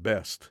played our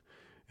best.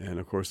 And,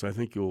 of course, I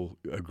think you'll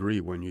agree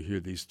when you hear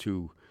these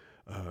two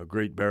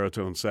great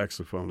baritone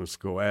saxophonists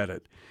go at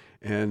it.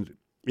 And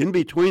in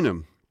between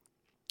them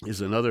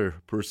is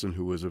another person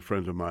who was a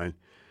friend of mine,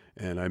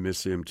 and I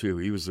miss him too.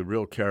 He was a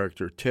real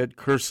character, Ted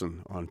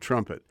Curson on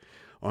trumpet.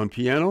 On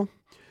piano,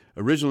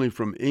 originally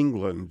from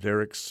England,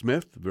 Derek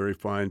Smith, very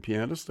fine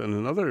pianist, and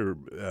another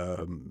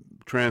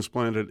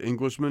transplanted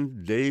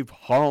Englishman, Dave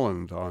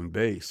Holland on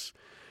bass.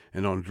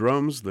 And on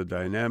drums, the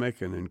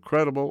dynamic and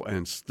incredible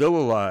and still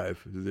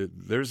alive,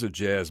 there's a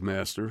jazz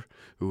master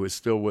who is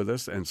still with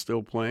us and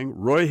still playing,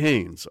 Roy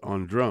Haynes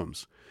on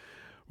drums.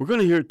 We're going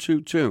to hear two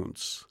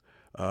tunes.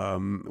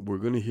 We're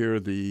going to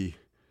hear the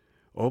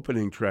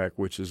opening track,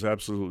 which is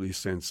absolutely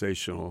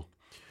sensational.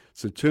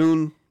 It's a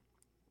tune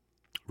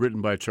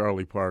written by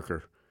Charlie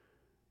Parker,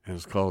 and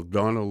it's called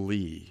Donna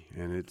Lee,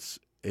 and it's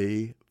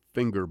a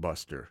finger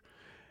buster.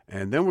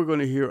 And then we're going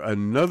to hear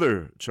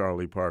another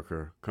Charlie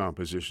Parker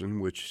composition,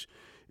 which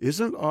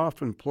isn't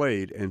often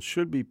played and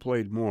should be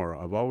played more.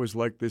 I've always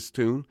liked this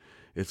tune.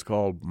 It's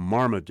called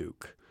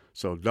Marmaduke.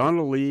 So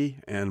Donna Lee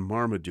and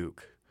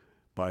Marmaduke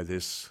by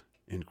this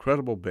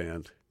incredible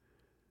band,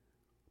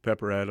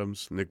 Pepper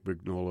Adams, Nick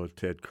Brignola,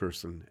 Ted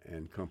Curson,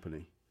 and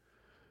company.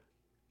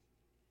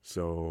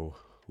 So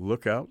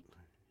look out.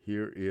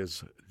 Here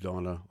is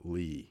Donna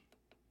Lee.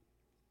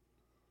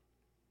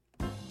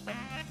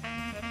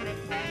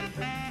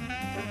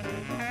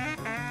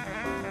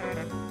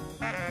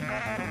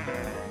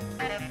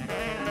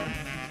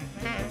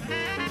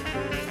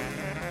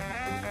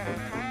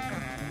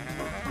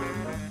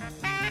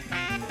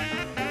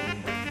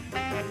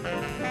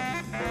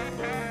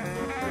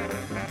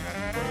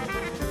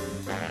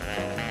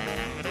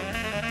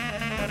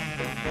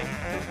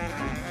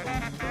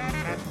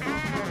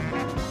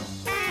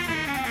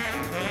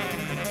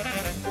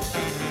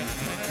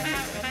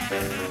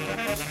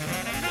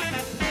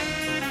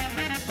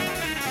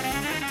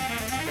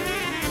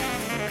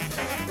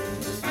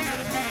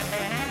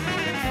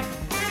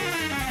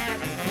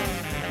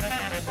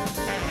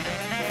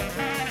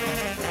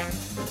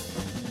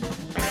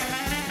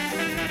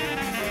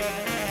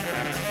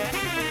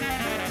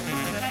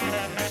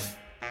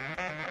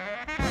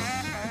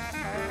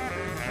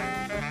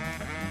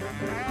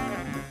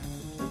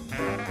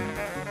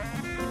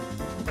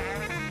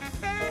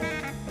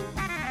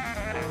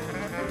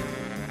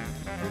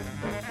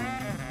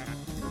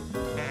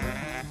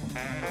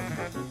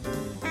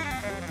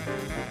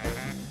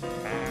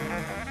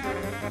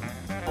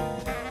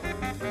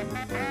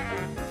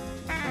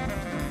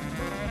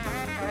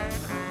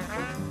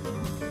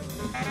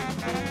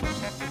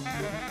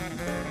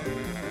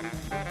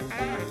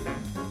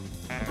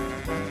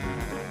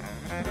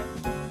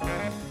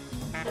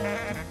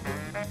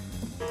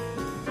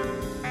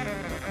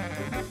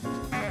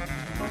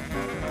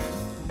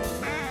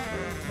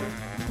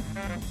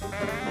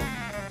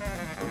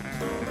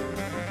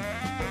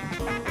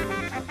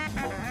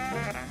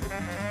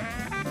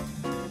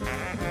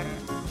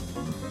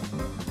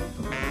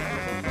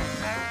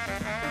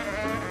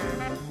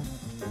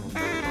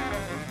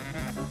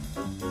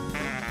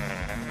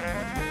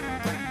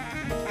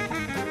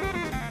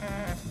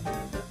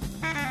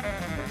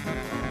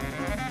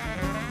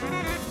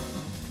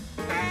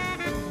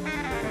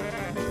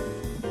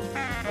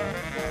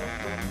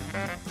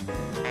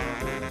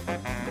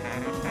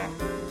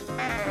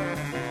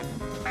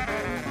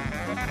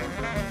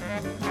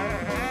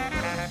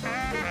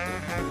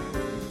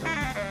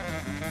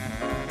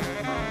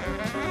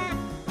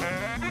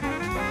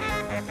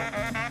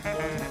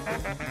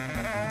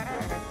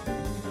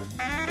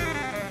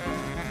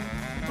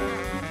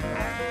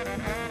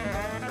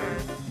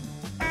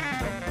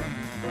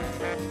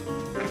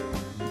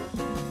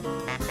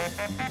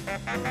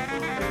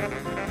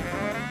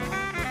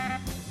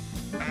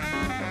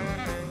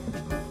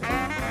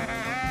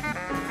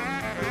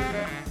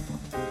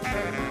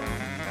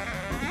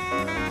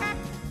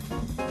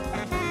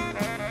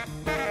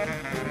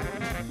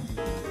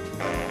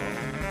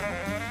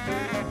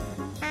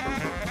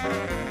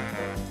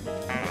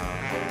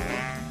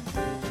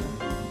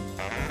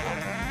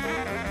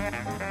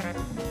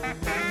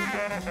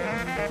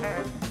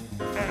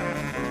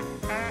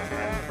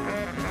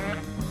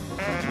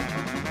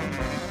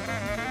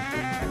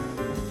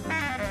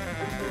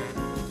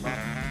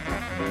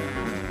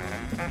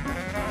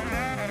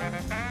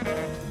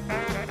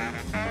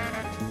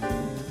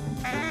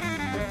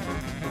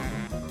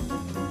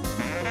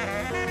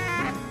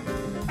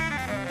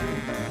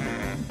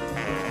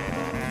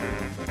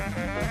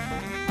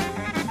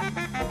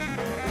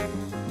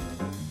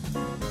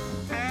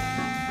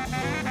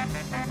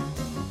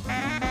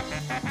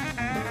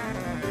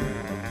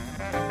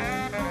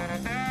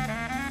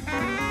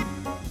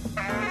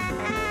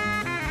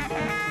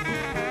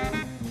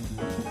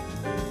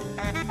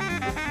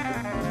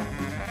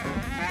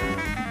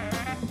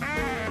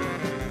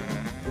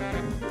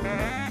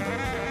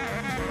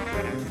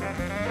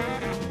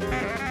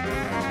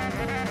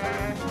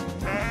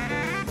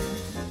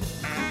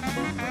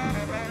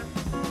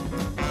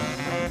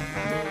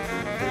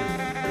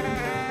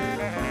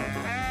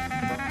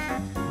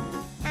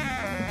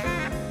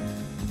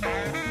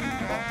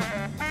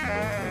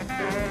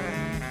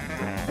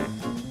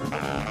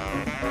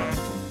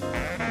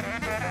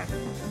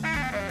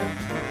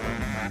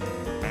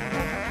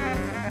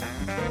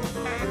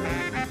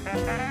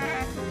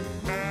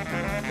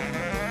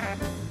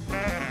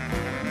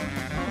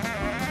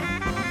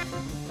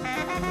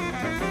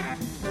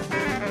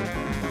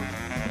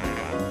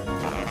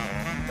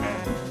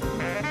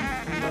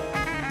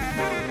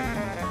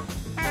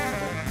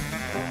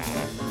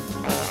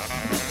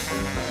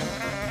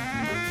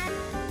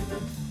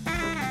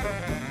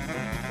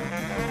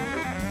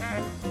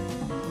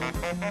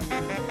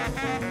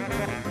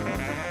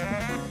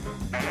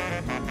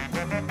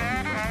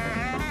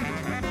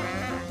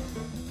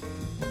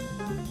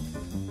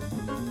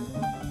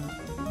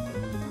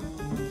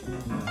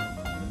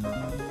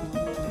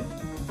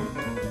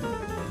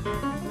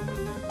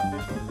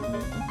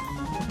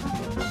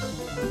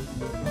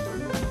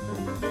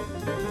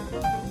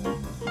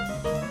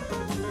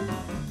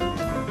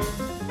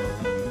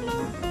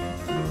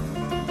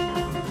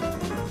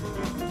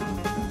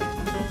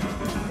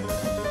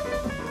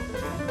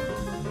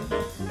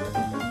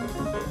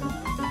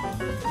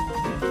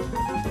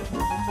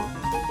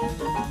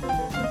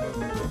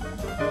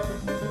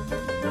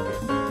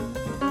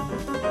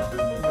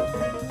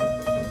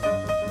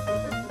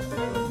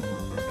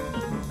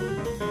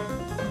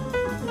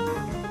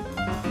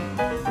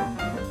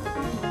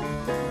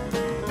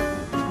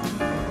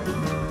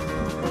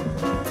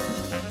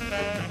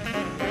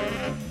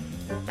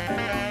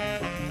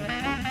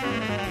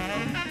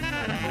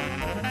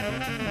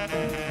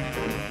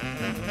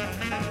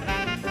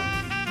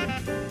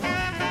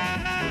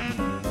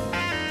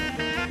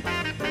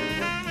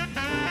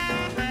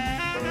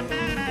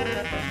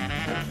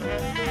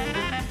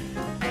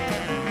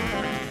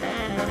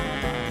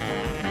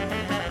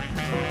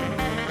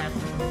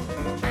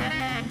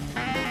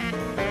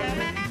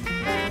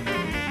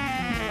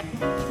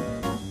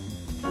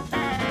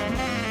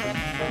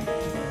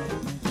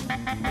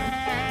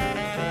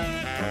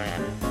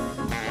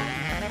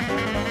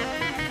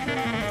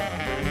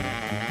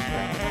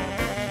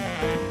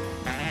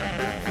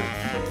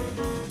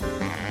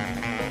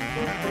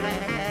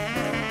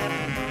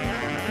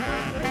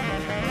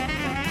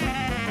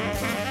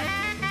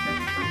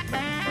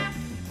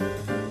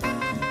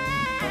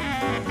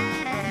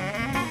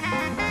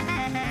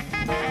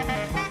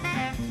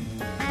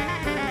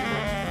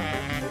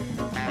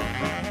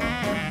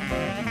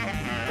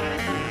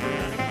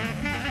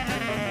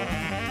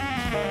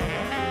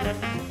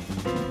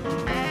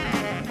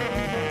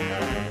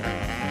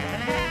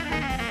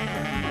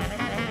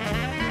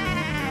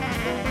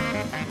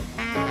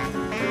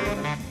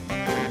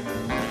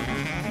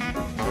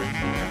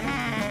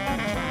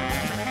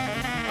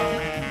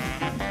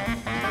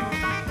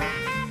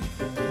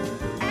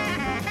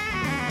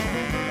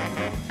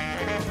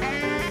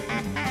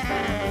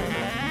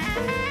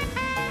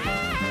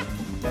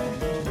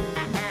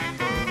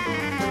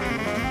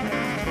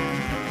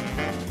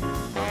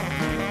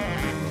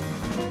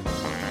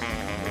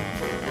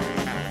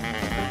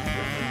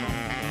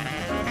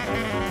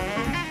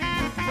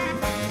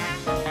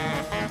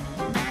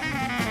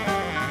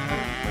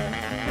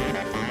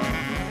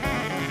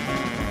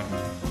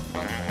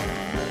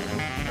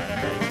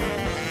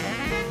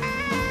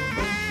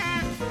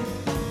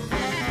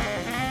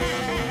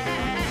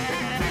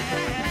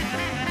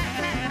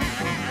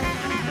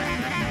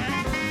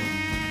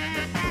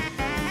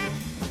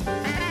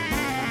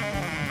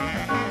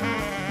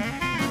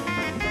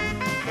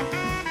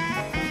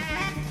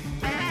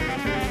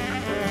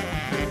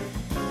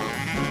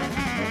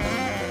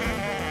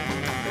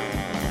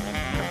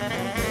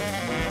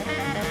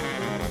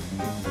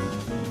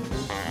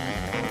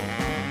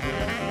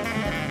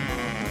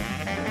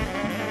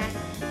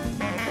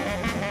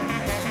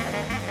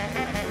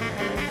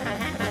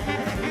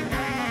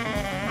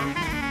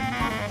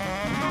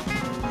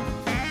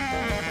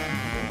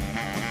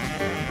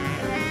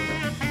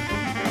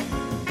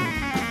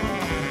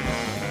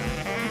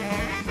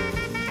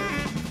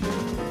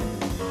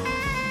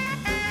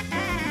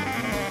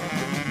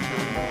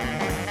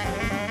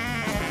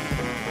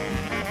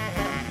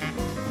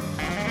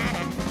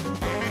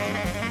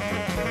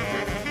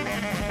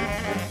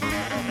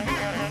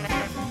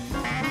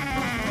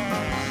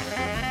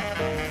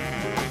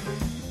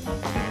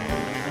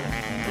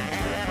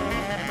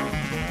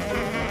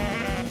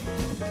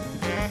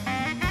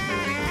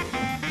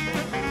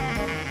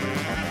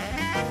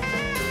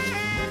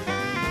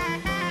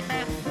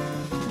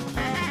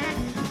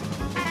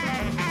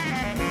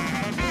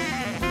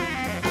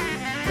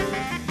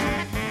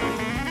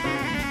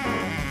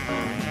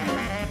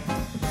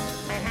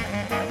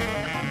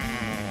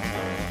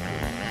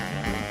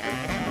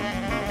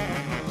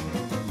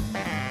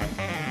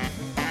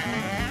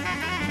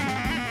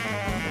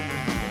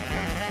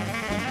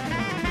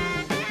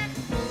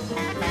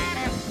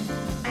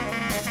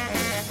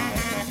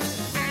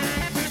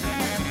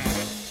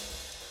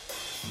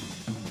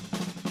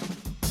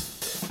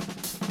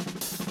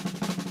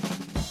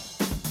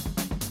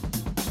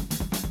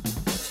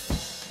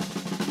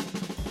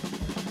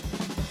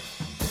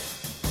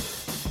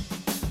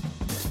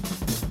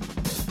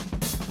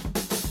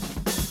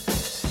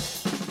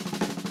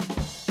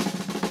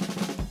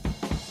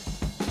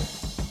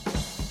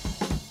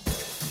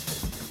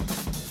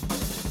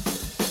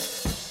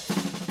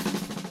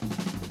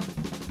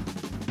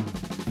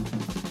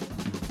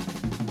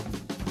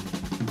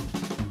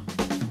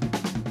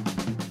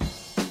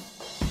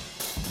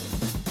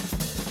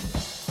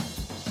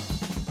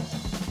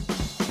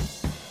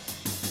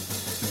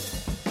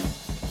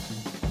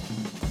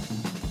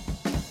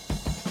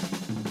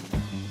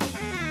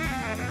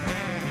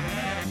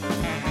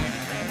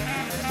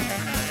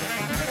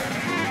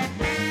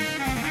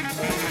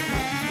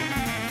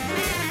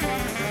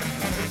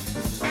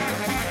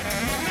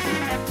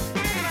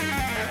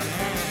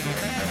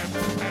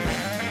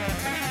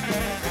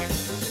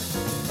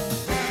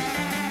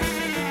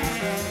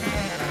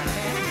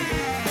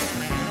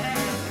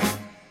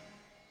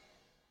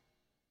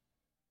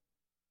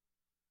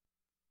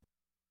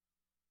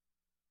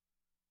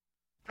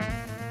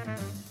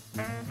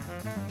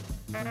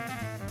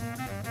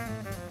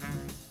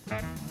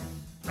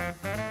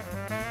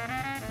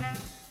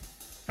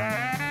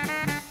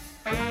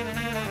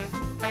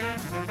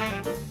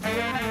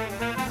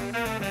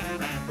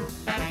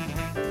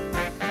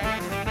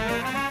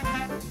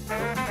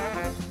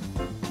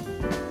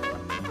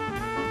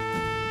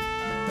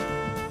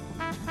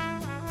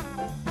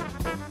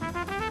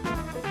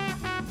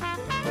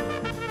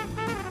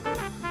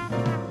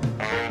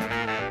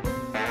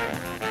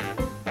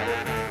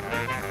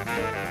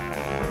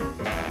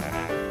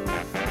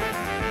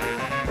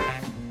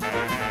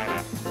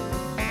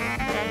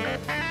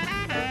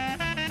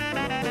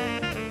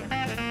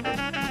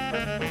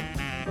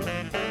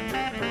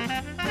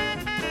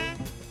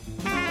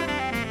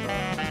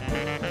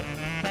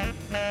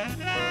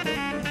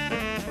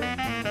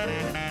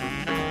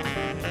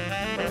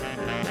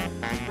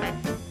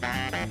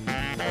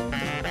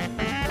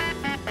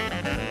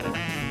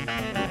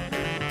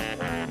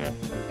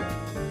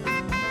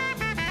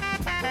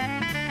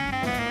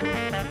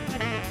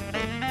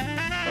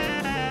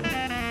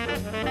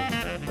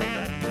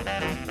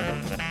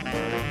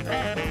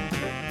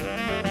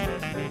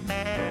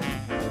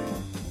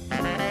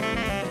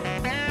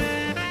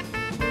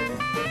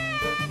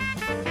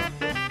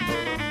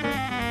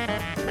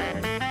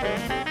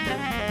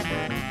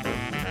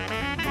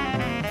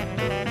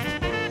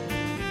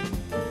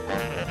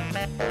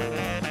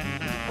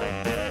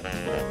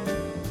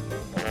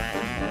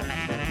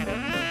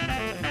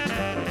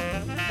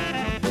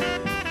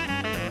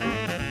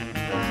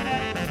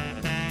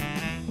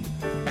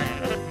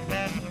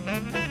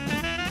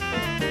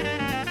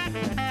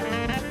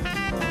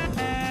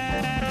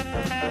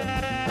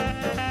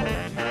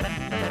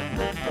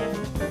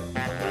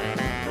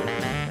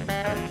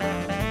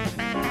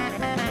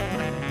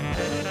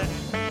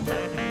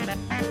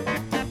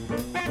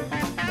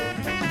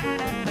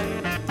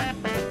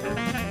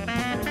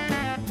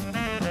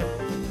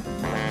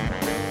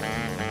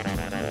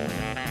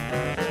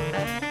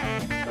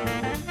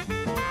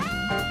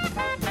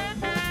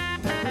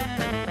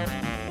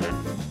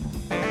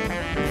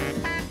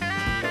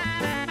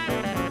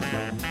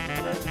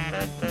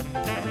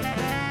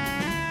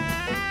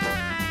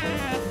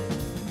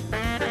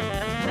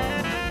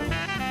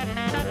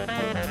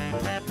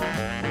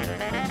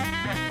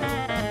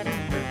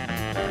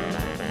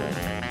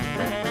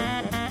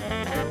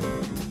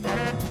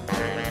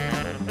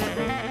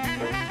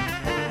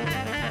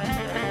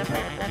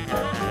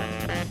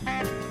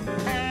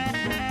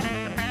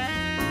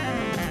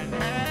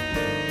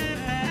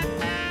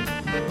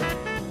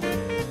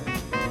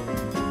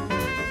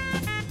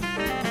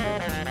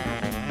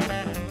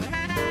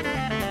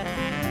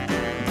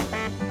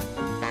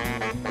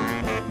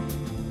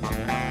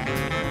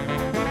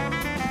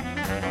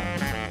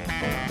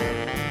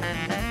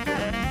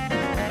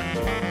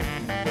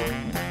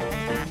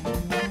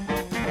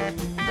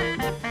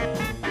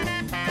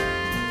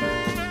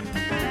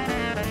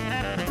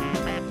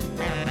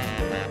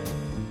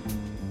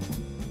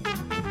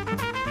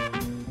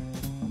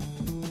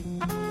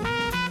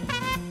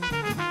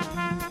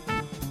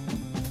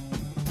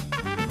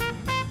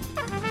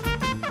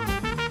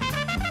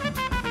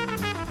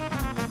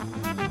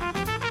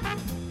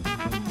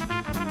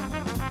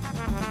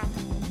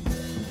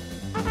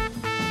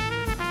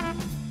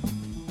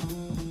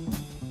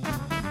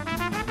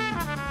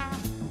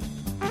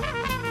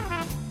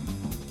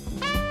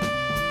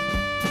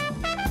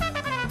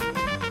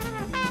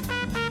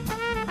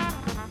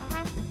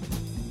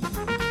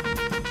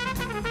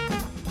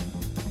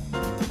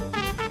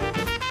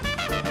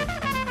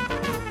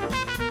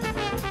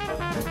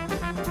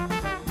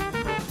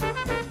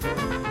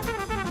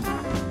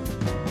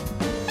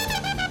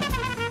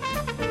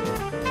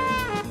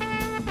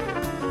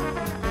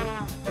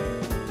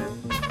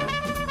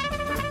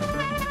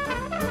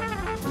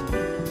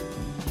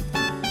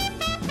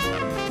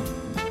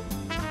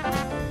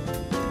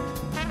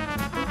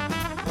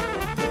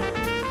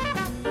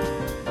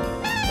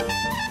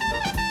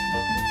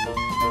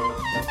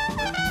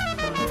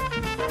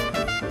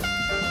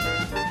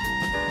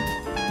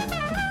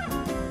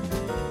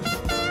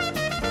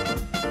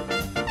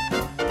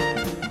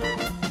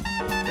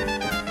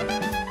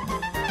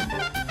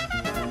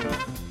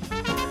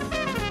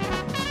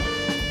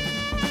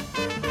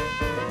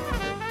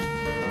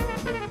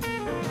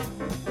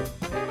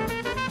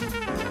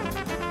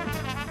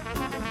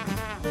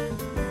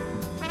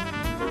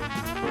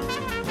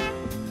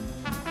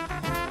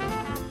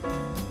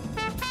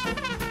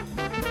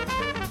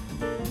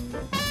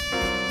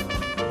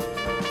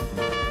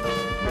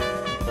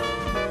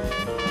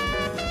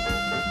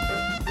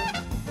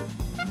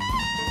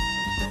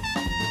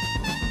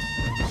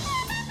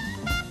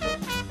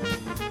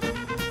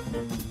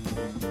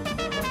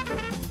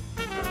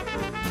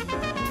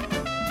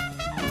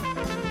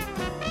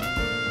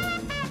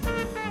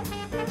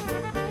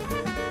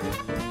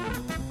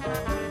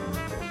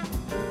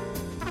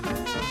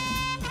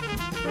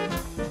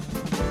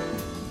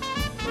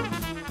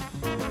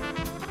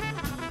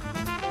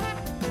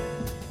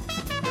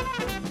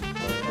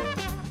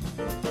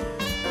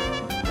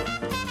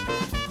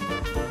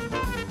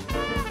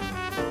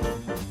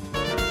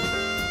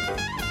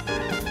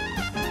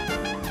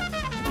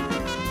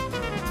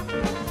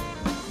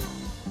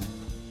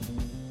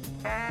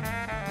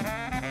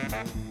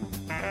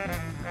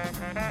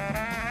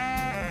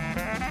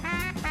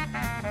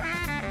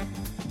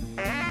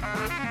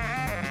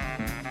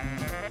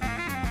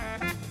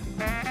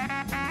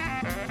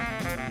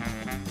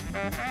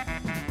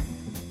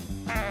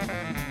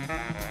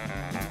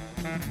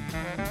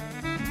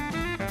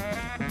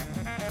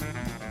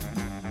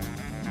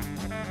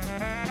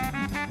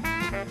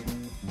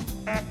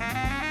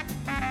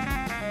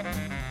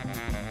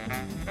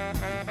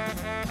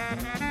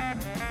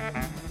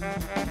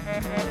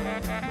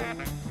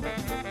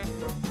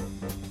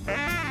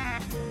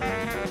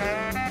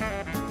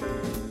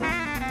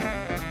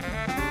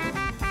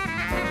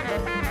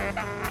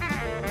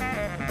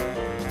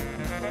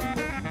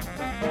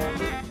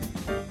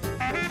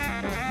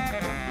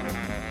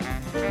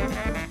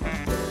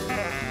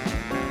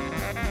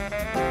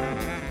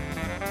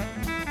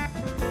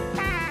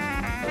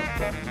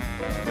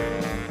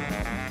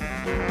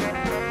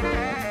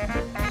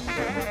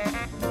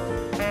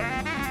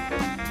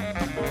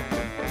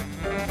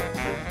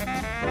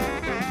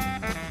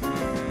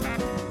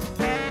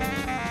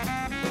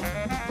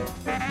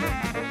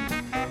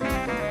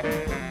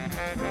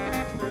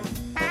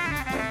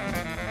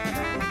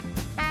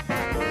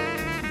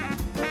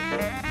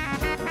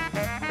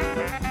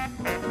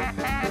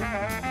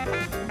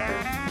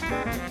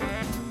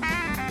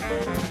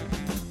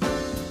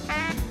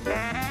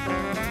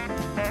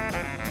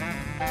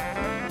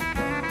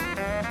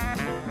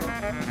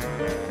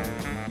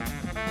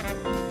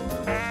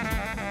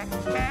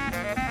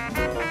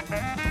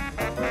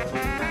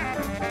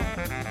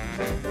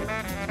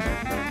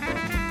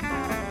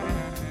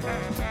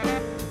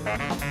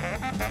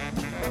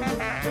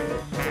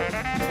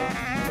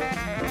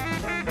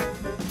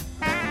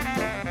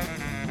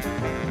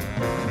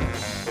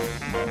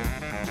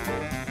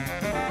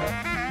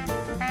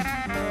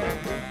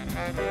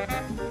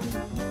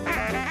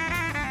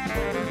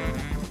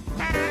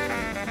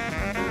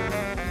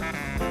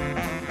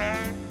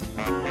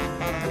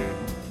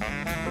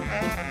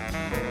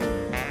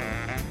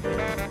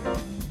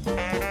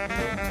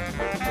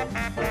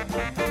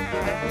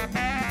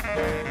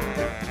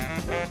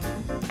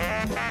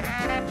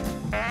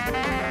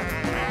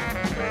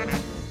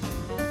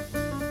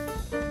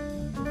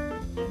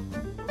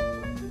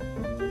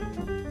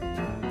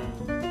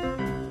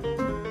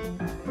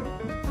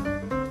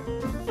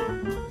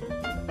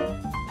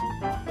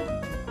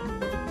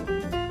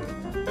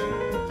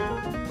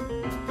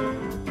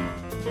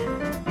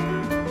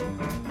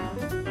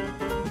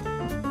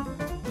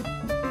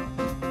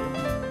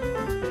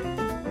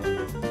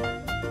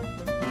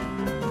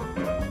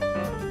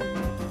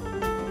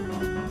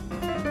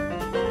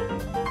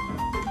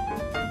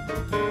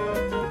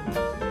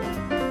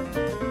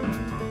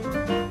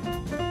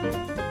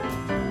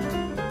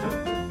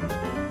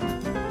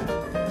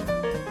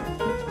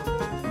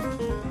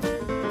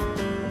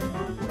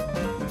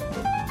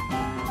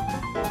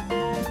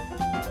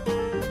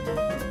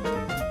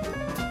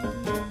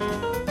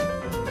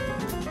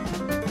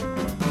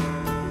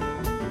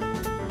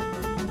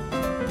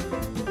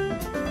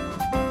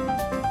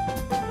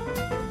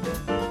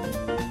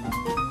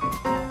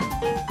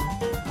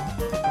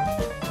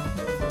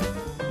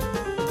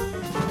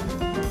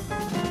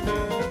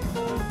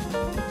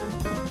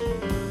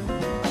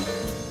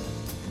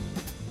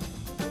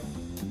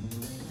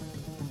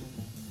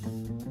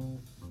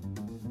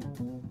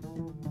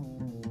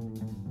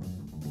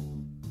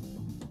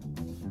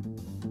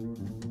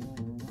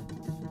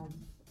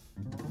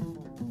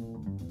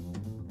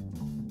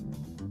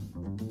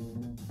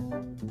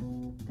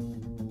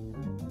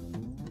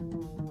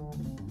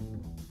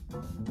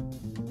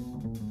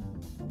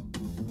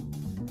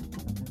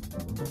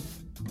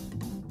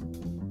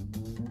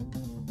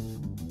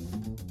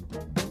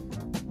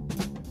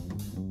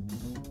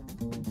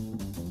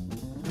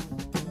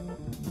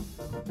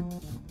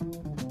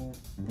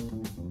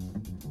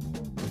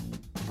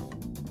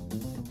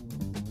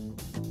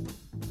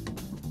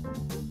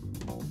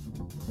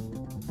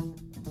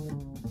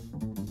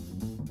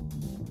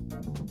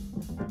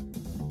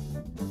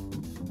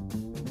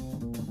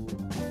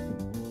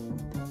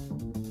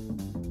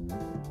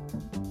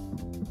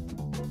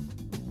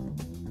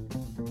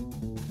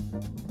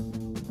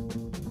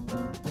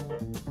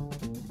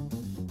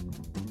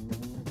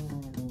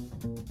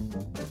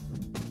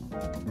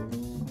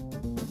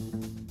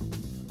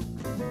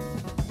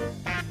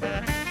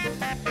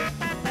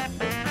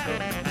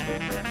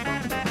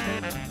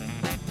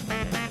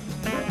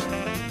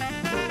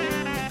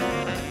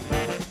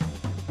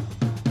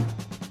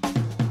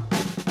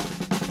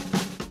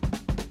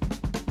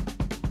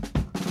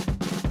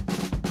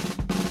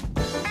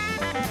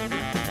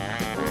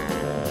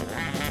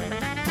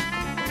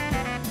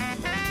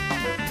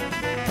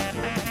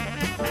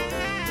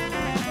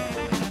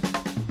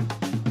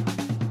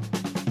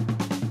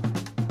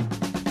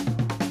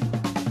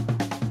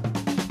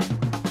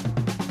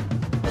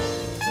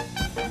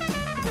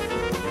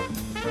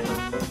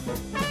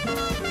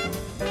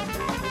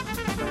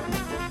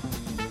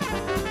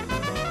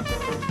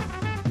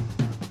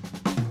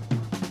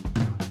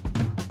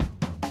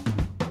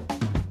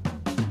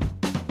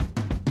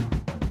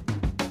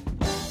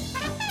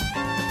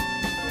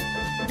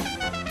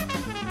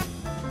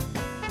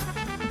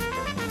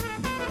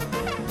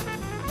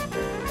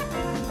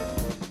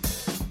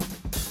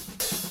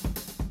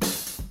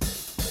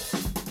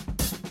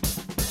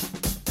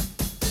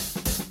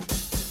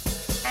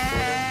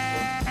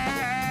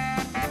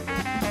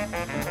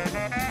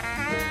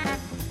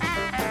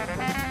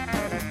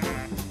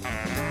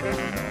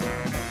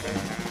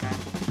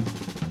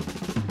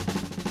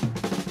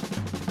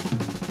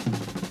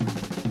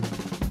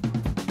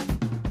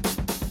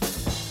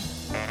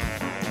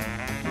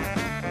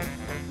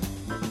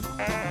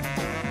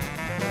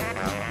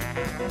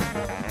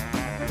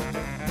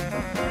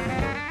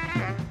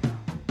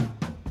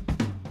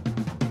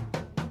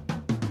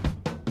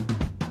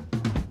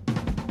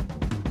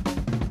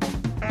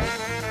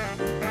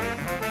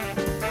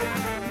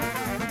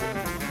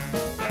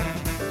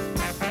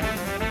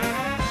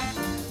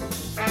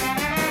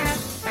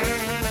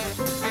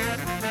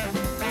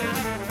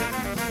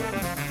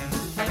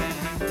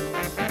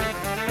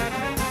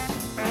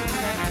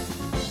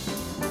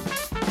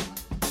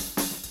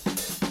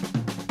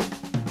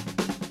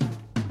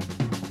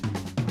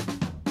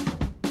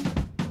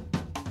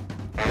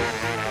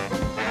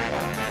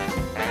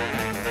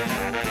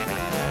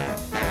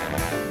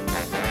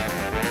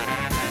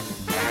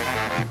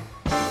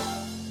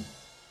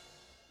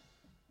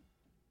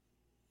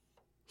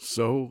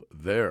 So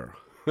there.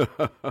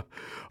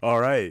 All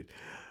right.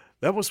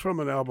 That was from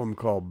an album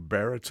called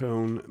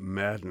Baritone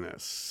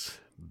Madness.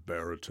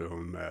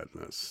 Baritone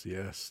Madness,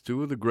 yes.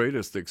 Two of the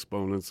greatest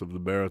exponents of the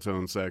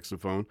baritone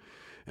saxophone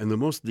and the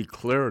most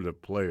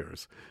declarative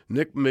players,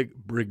 Nick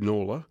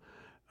Brignola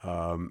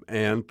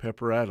and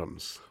Pepper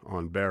Adams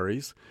on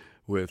baries,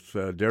 with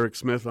Derek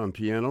Smith on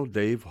piano,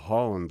 Dave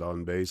Holland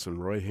on bass,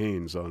 and Roy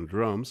Haynes on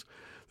drums.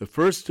 The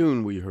first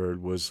tune we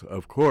heard was,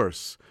 of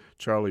course,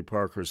 Charlie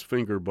Parker's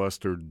finger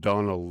buster,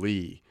 Donna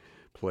Lee,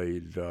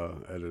 played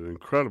at an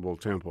incredible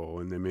tempo,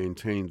 and they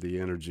maintained the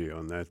energy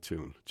on that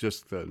tune,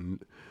 just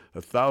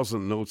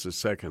 1,000 notes a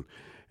second.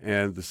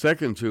 And the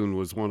second tune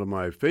was one of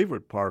my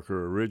favorite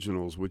Parker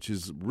originals, which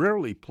is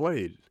rarely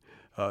played.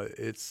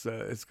 It's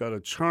got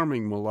a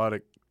charming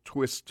melodic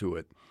twist to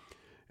it,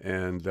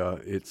 and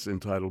it's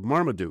entitled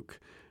Marmaduke,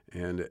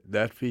 and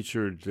that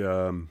featured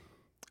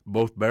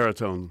both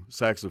baritone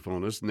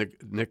saxophonists,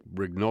 Nick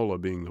Brignola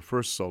being the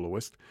first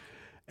soloist,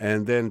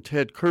 and then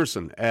Ted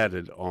Curson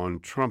added on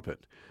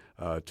trumpet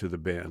to the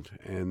band,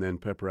 and then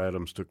Pepper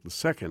Adams took the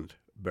second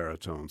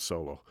baritone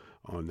solo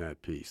on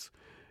that piece,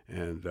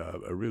 and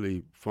a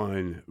really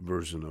fine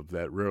version of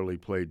that rarely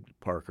played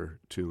Parker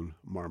tune,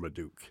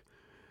 Marmaduke.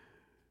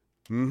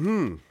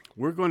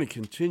 We're going to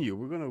continue.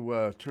 We're going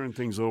to turn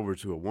things over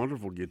to a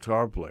wonderful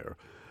guitar player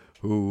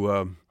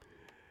who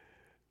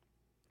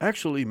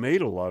actually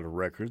made a lot of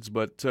records,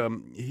 but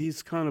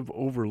he's kind of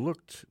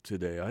overlooked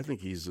today. I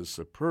think he's a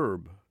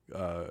superb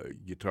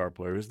guitar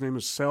player. His name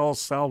is Sal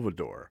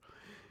Salvador,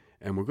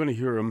 and we're going to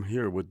hear him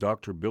here with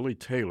Dr. Billy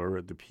Taylor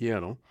at the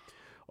piano,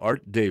 Arthur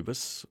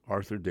Davis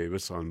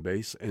on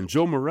bass, and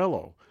Joe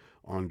Morello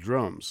on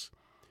drums.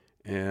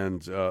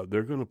 And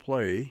they're going to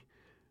play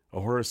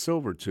a Horace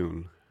Silver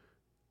tune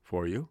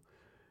for you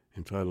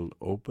entitled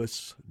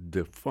Opus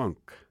de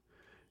Funk.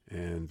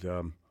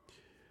 And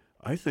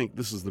I think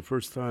this is the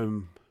first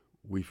time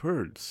we've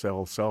heard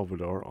Sal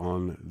Salvador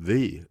on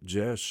the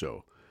Jazz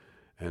Show,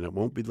 and it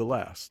won't be the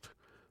last.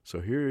 So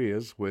here he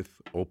is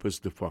with Opus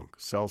de Funk,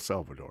 Sal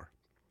Salvador.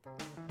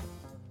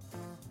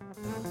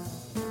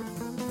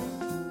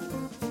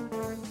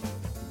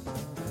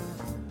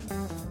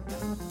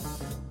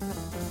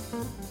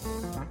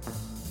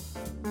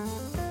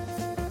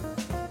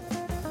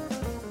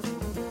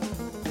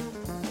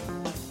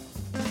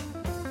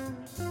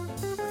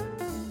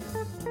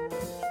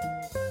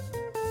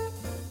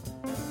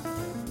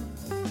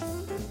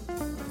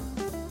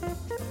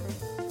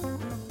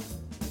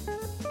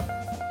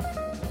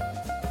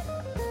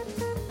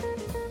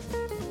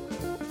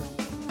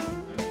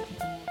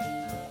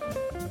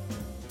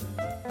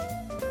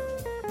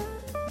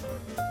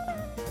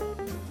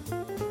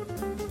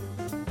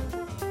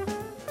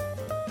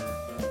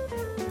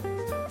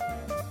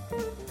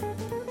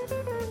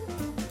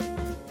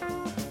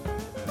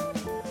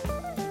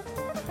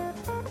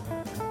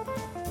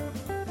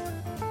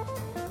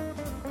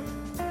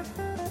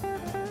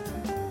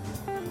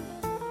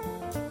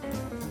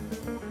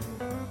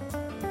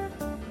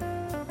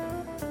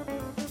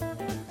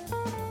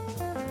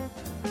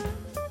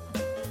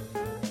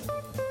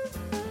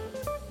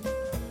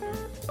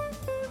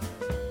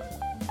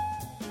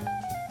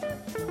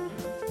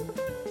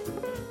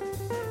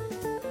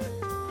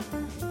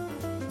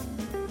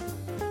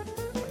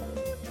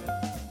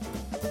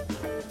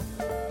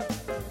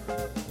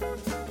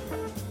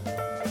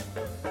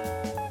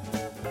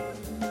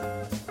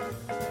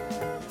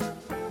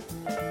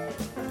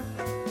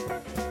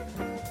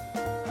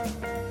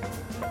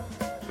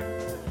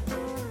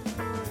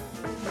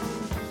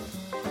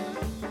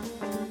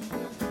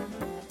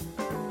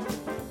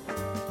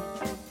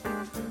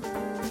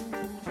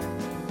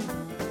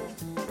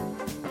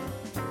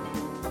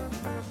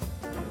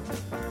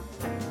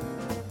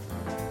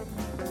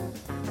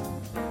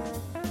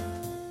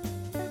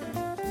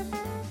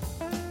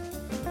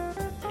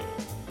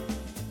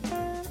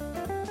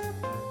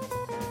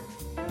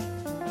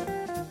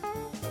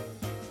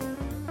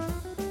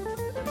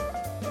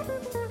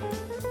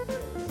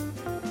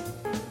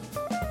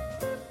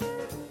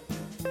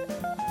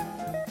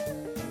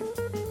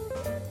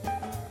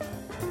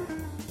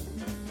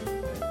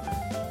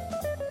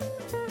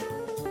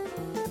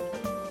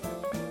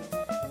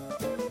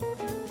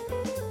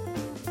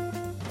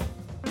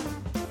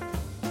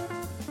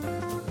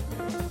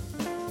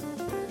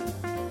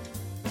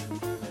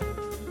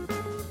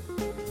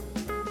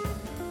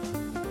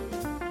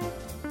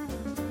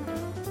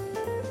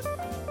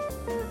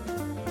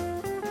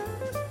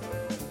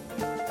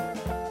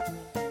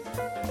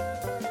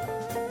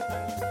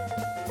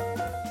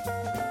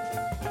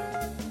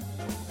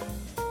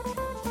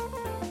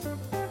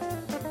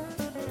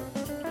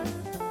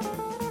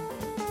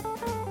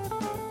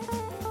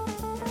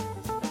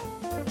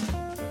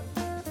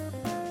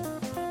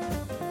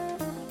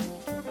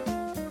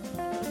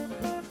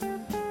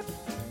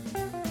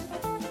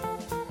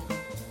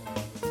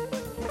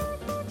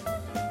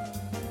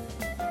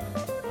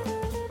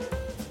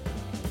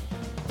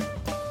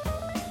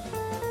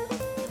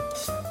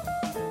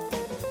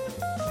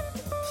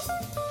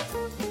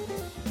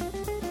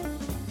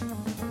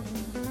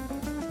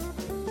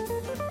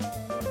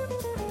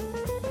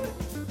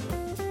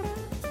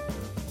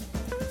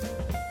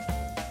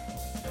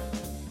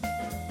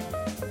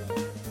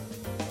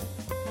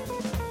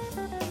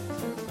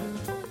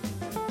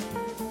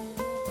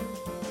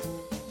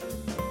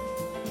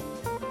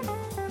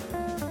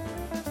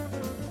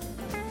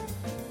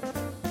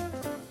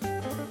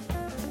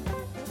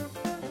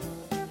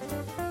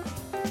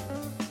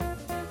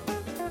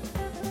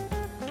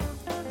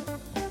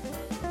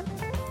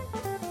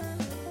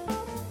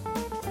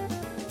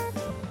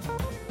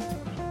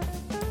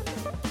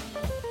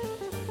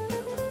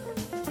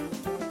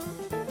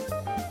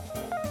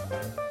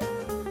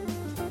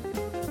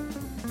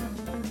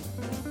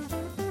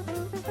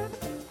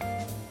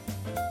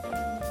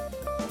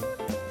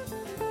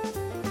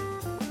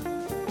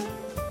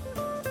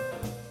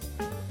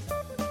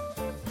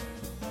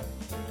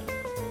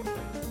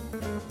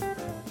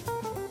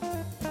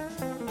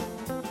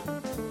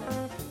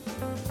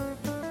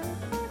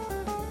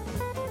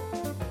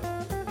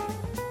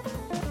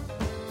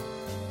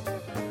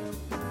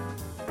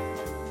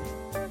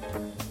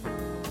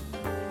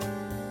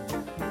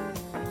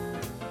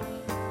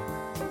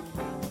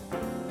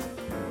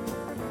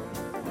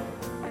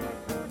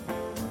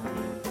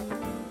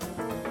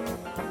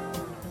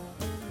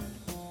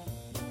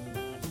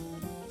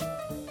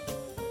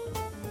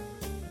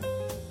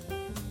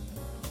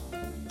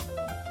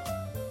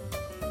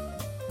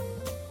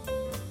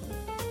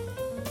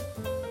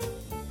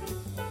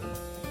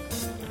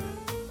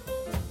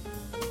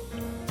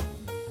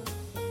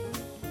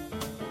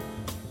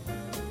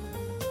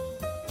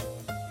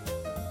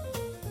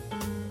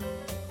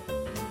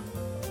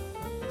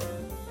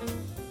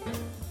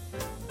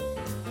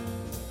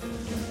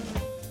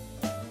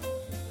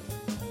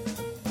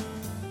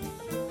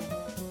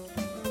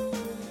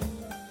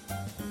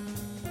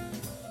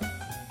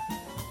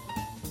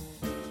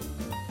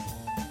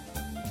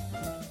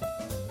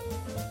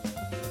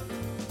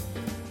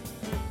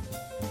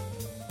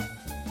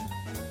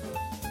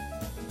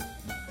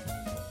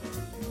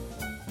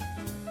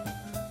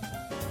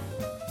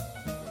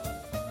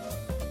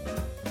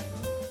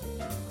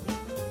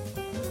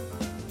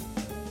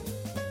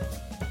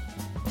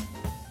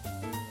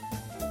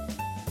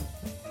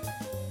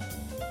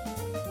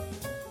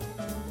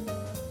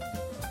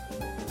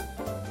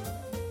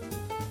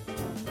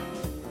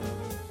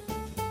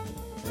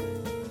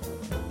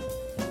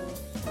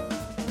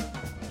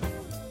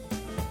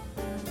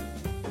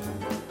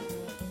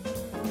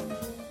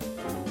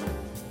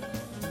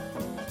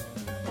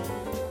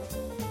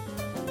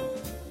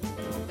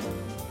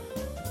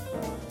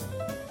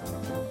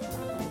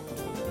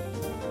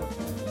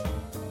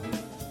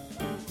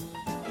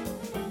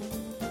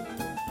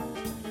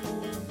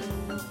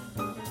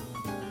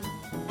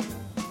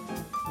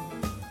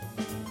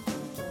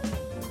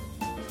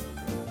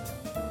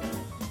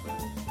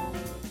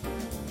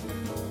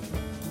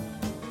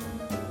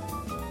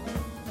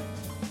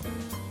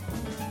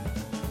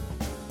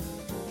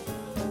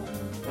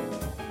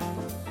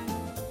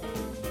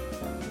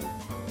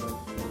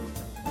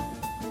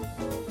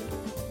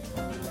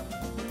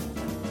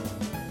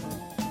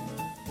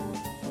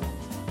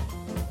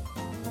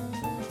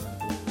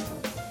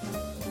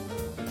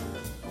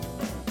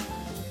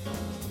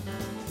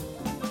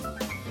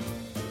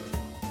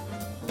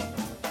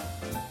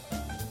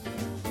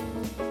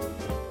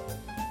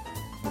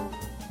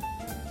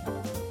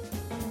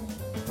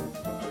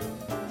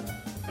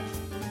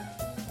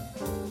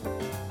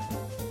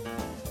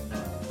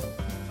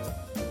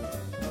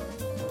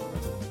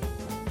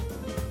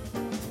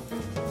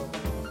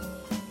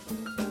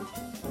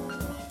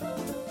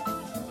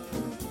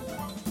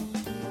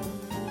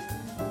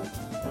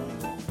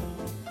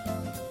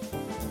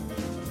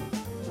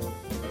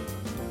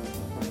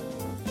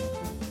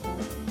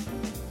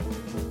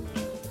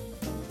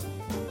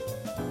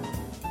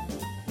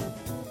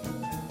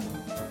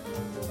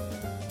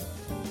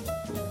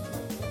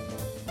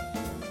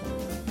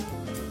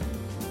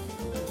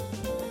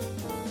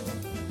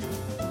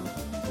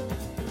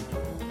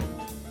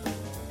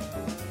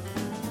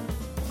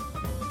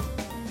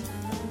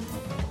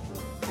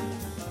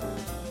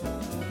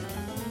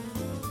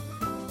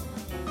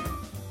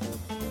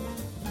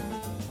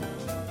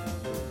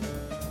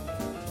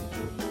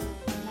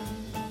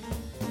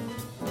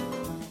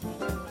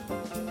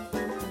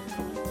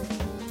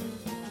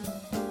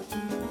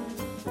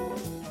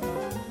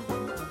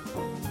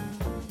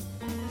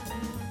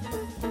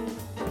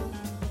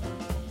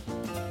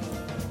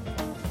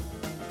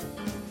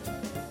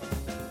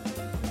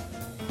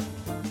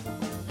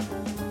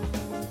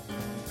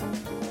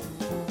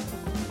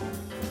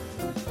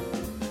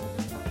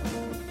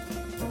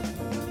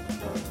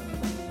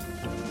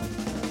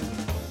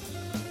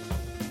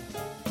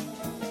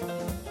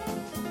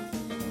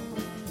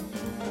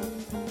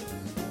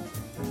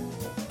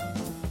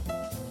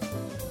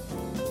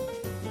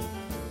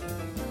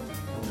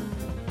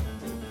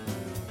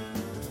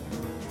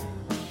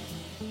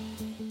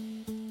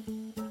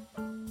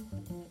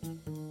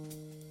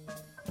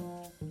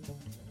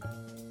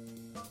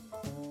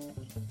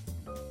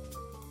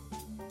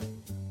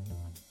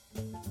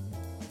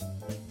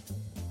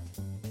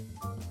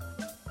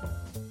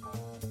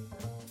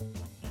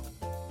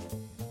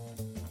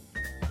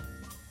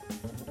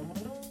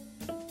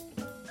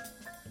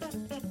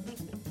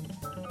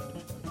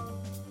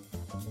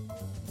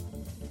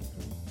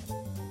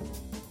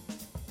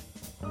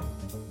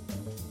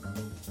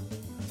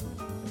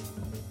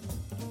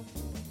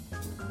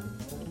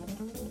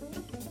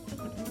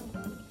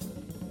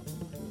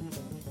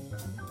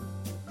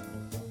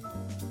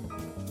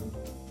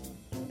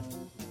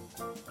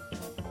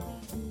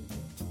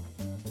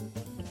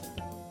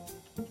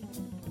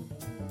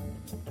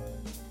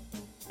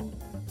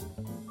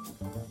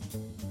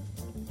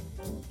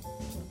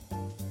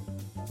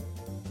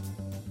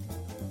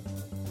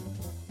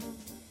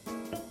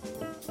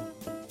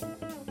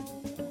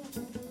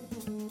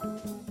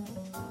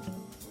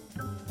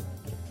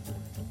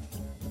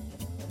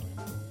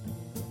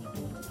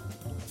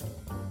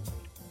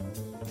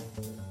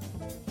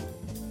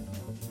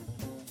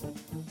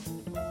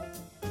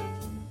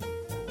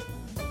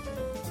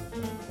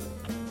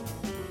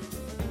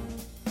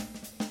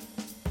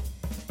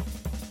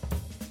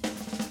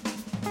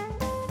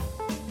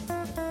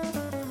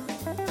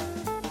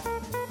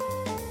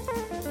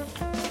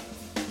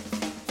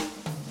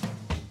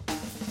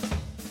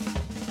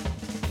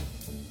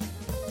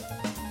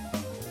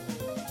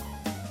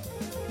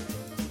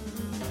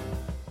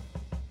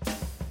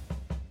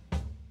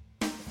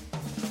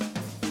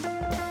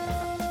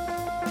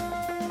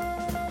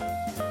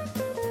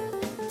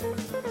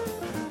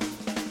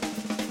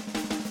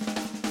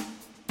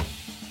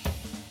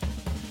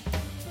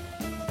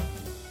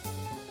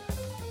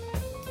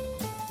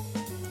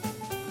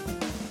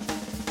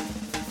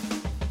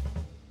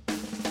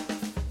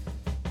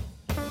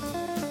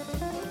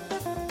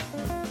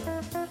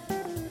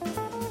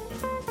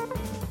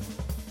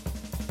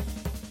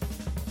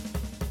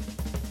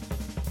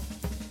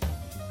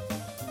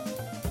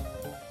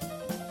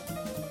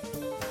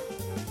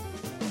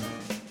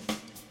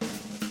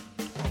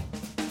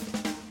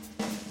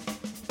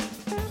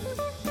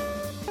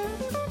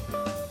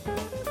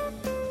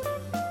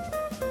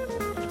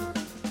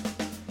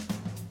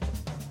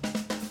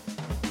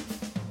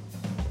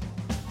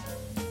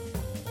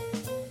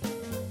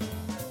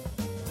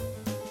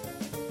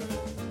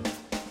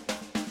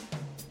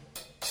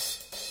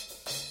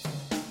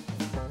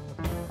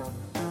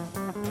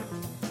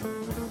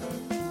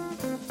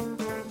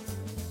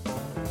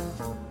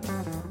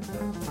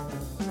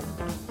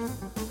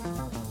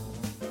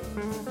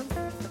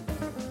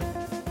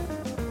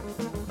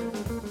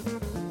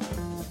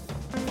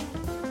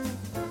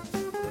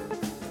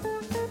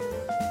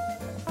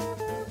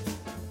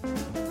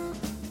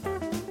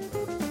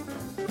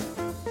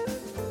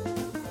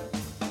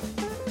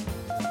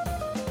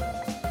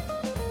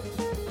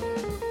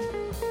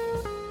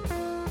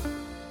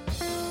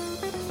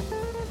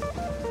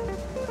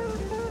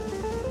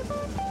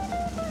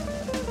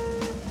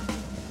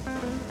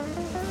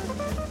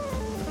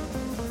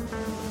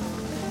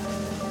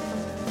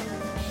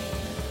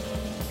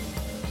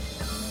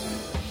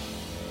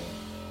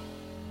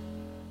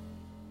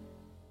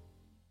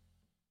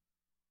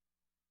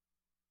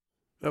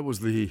 That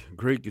was the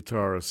great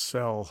guitarist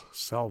Sal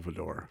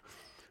Salvador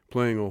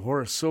playing a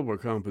Horace Silver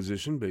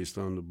composition based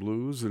on the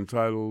blues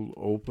entitled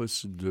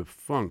Opus de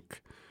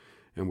Funk.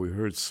 And we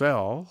heard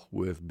Sal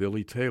with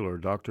Billy Taylor,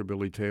 Dr.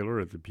 Billy Taylor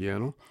at the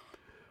piano,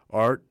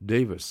 Art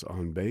Davis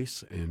on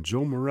bass, and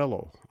Joe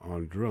Morello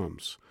on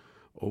drums.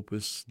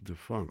 Opus de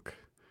Funk.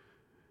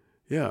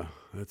 Yeah,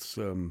 that's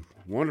a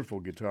wonderful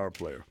guitar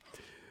player.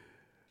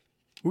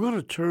 We're going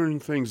to turn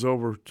things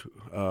over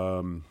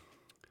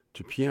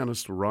to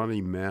pianist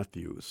Ronnie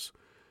Matthews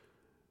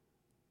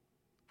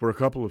for a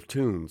couple of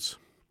tunes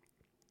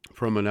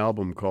from an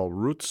album called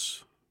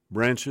Roots,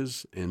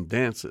 Branches, and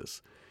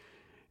Dances.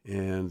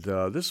 And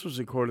this was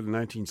recorded in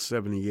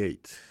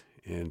 1978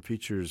 and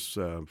features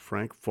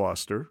Frank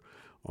Foster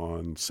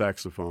on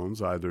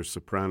saxophones, either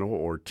soprano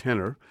or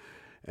tenor,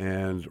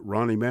 and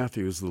Ronnie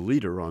Matthews, the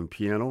leader, on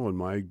piano, and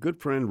my good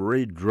friend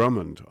Ray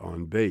Drummond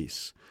on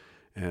bass,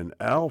 and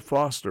Al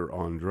Foster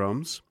on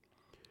drums.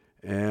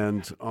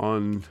 And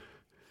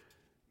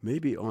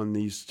maybe on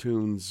these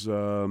tunes,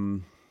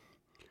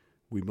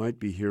 we might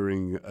be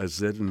hearing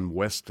Azedin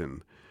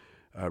Weston,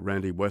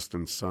 Randy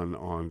Weston's son,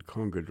 on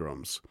conga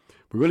drums.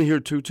 We're going to hear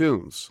two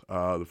tunes.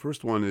 The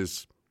first one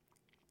is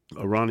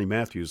a Ronnie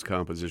Matthews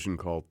composition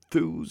called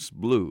Thu's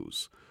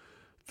Blues.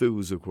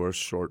 Thu's, of course,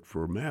 short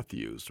for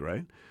Matthews,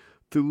 right?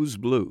 Thu's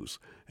Blues.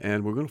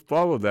 And we're going to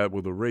follow that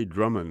with a Ray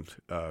Drummond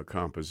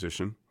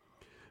composition,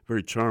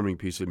 very charming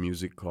piece of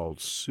music called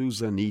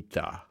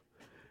Susanita.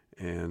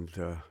 And,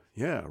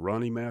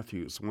 Ronnie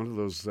Matthews, one of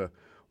those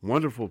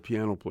wonderful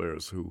piano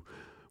players who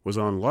was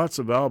on lots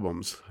of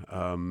albums,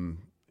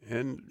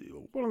 and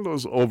one of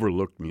those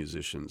overlooked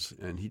musicians.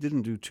 And he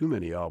didn't do too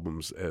many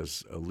albums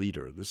as a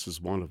leader. This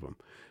is one of them,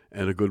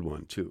 and a good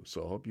one, too.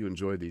 So I hope you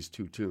enjoy these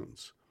two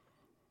tunes.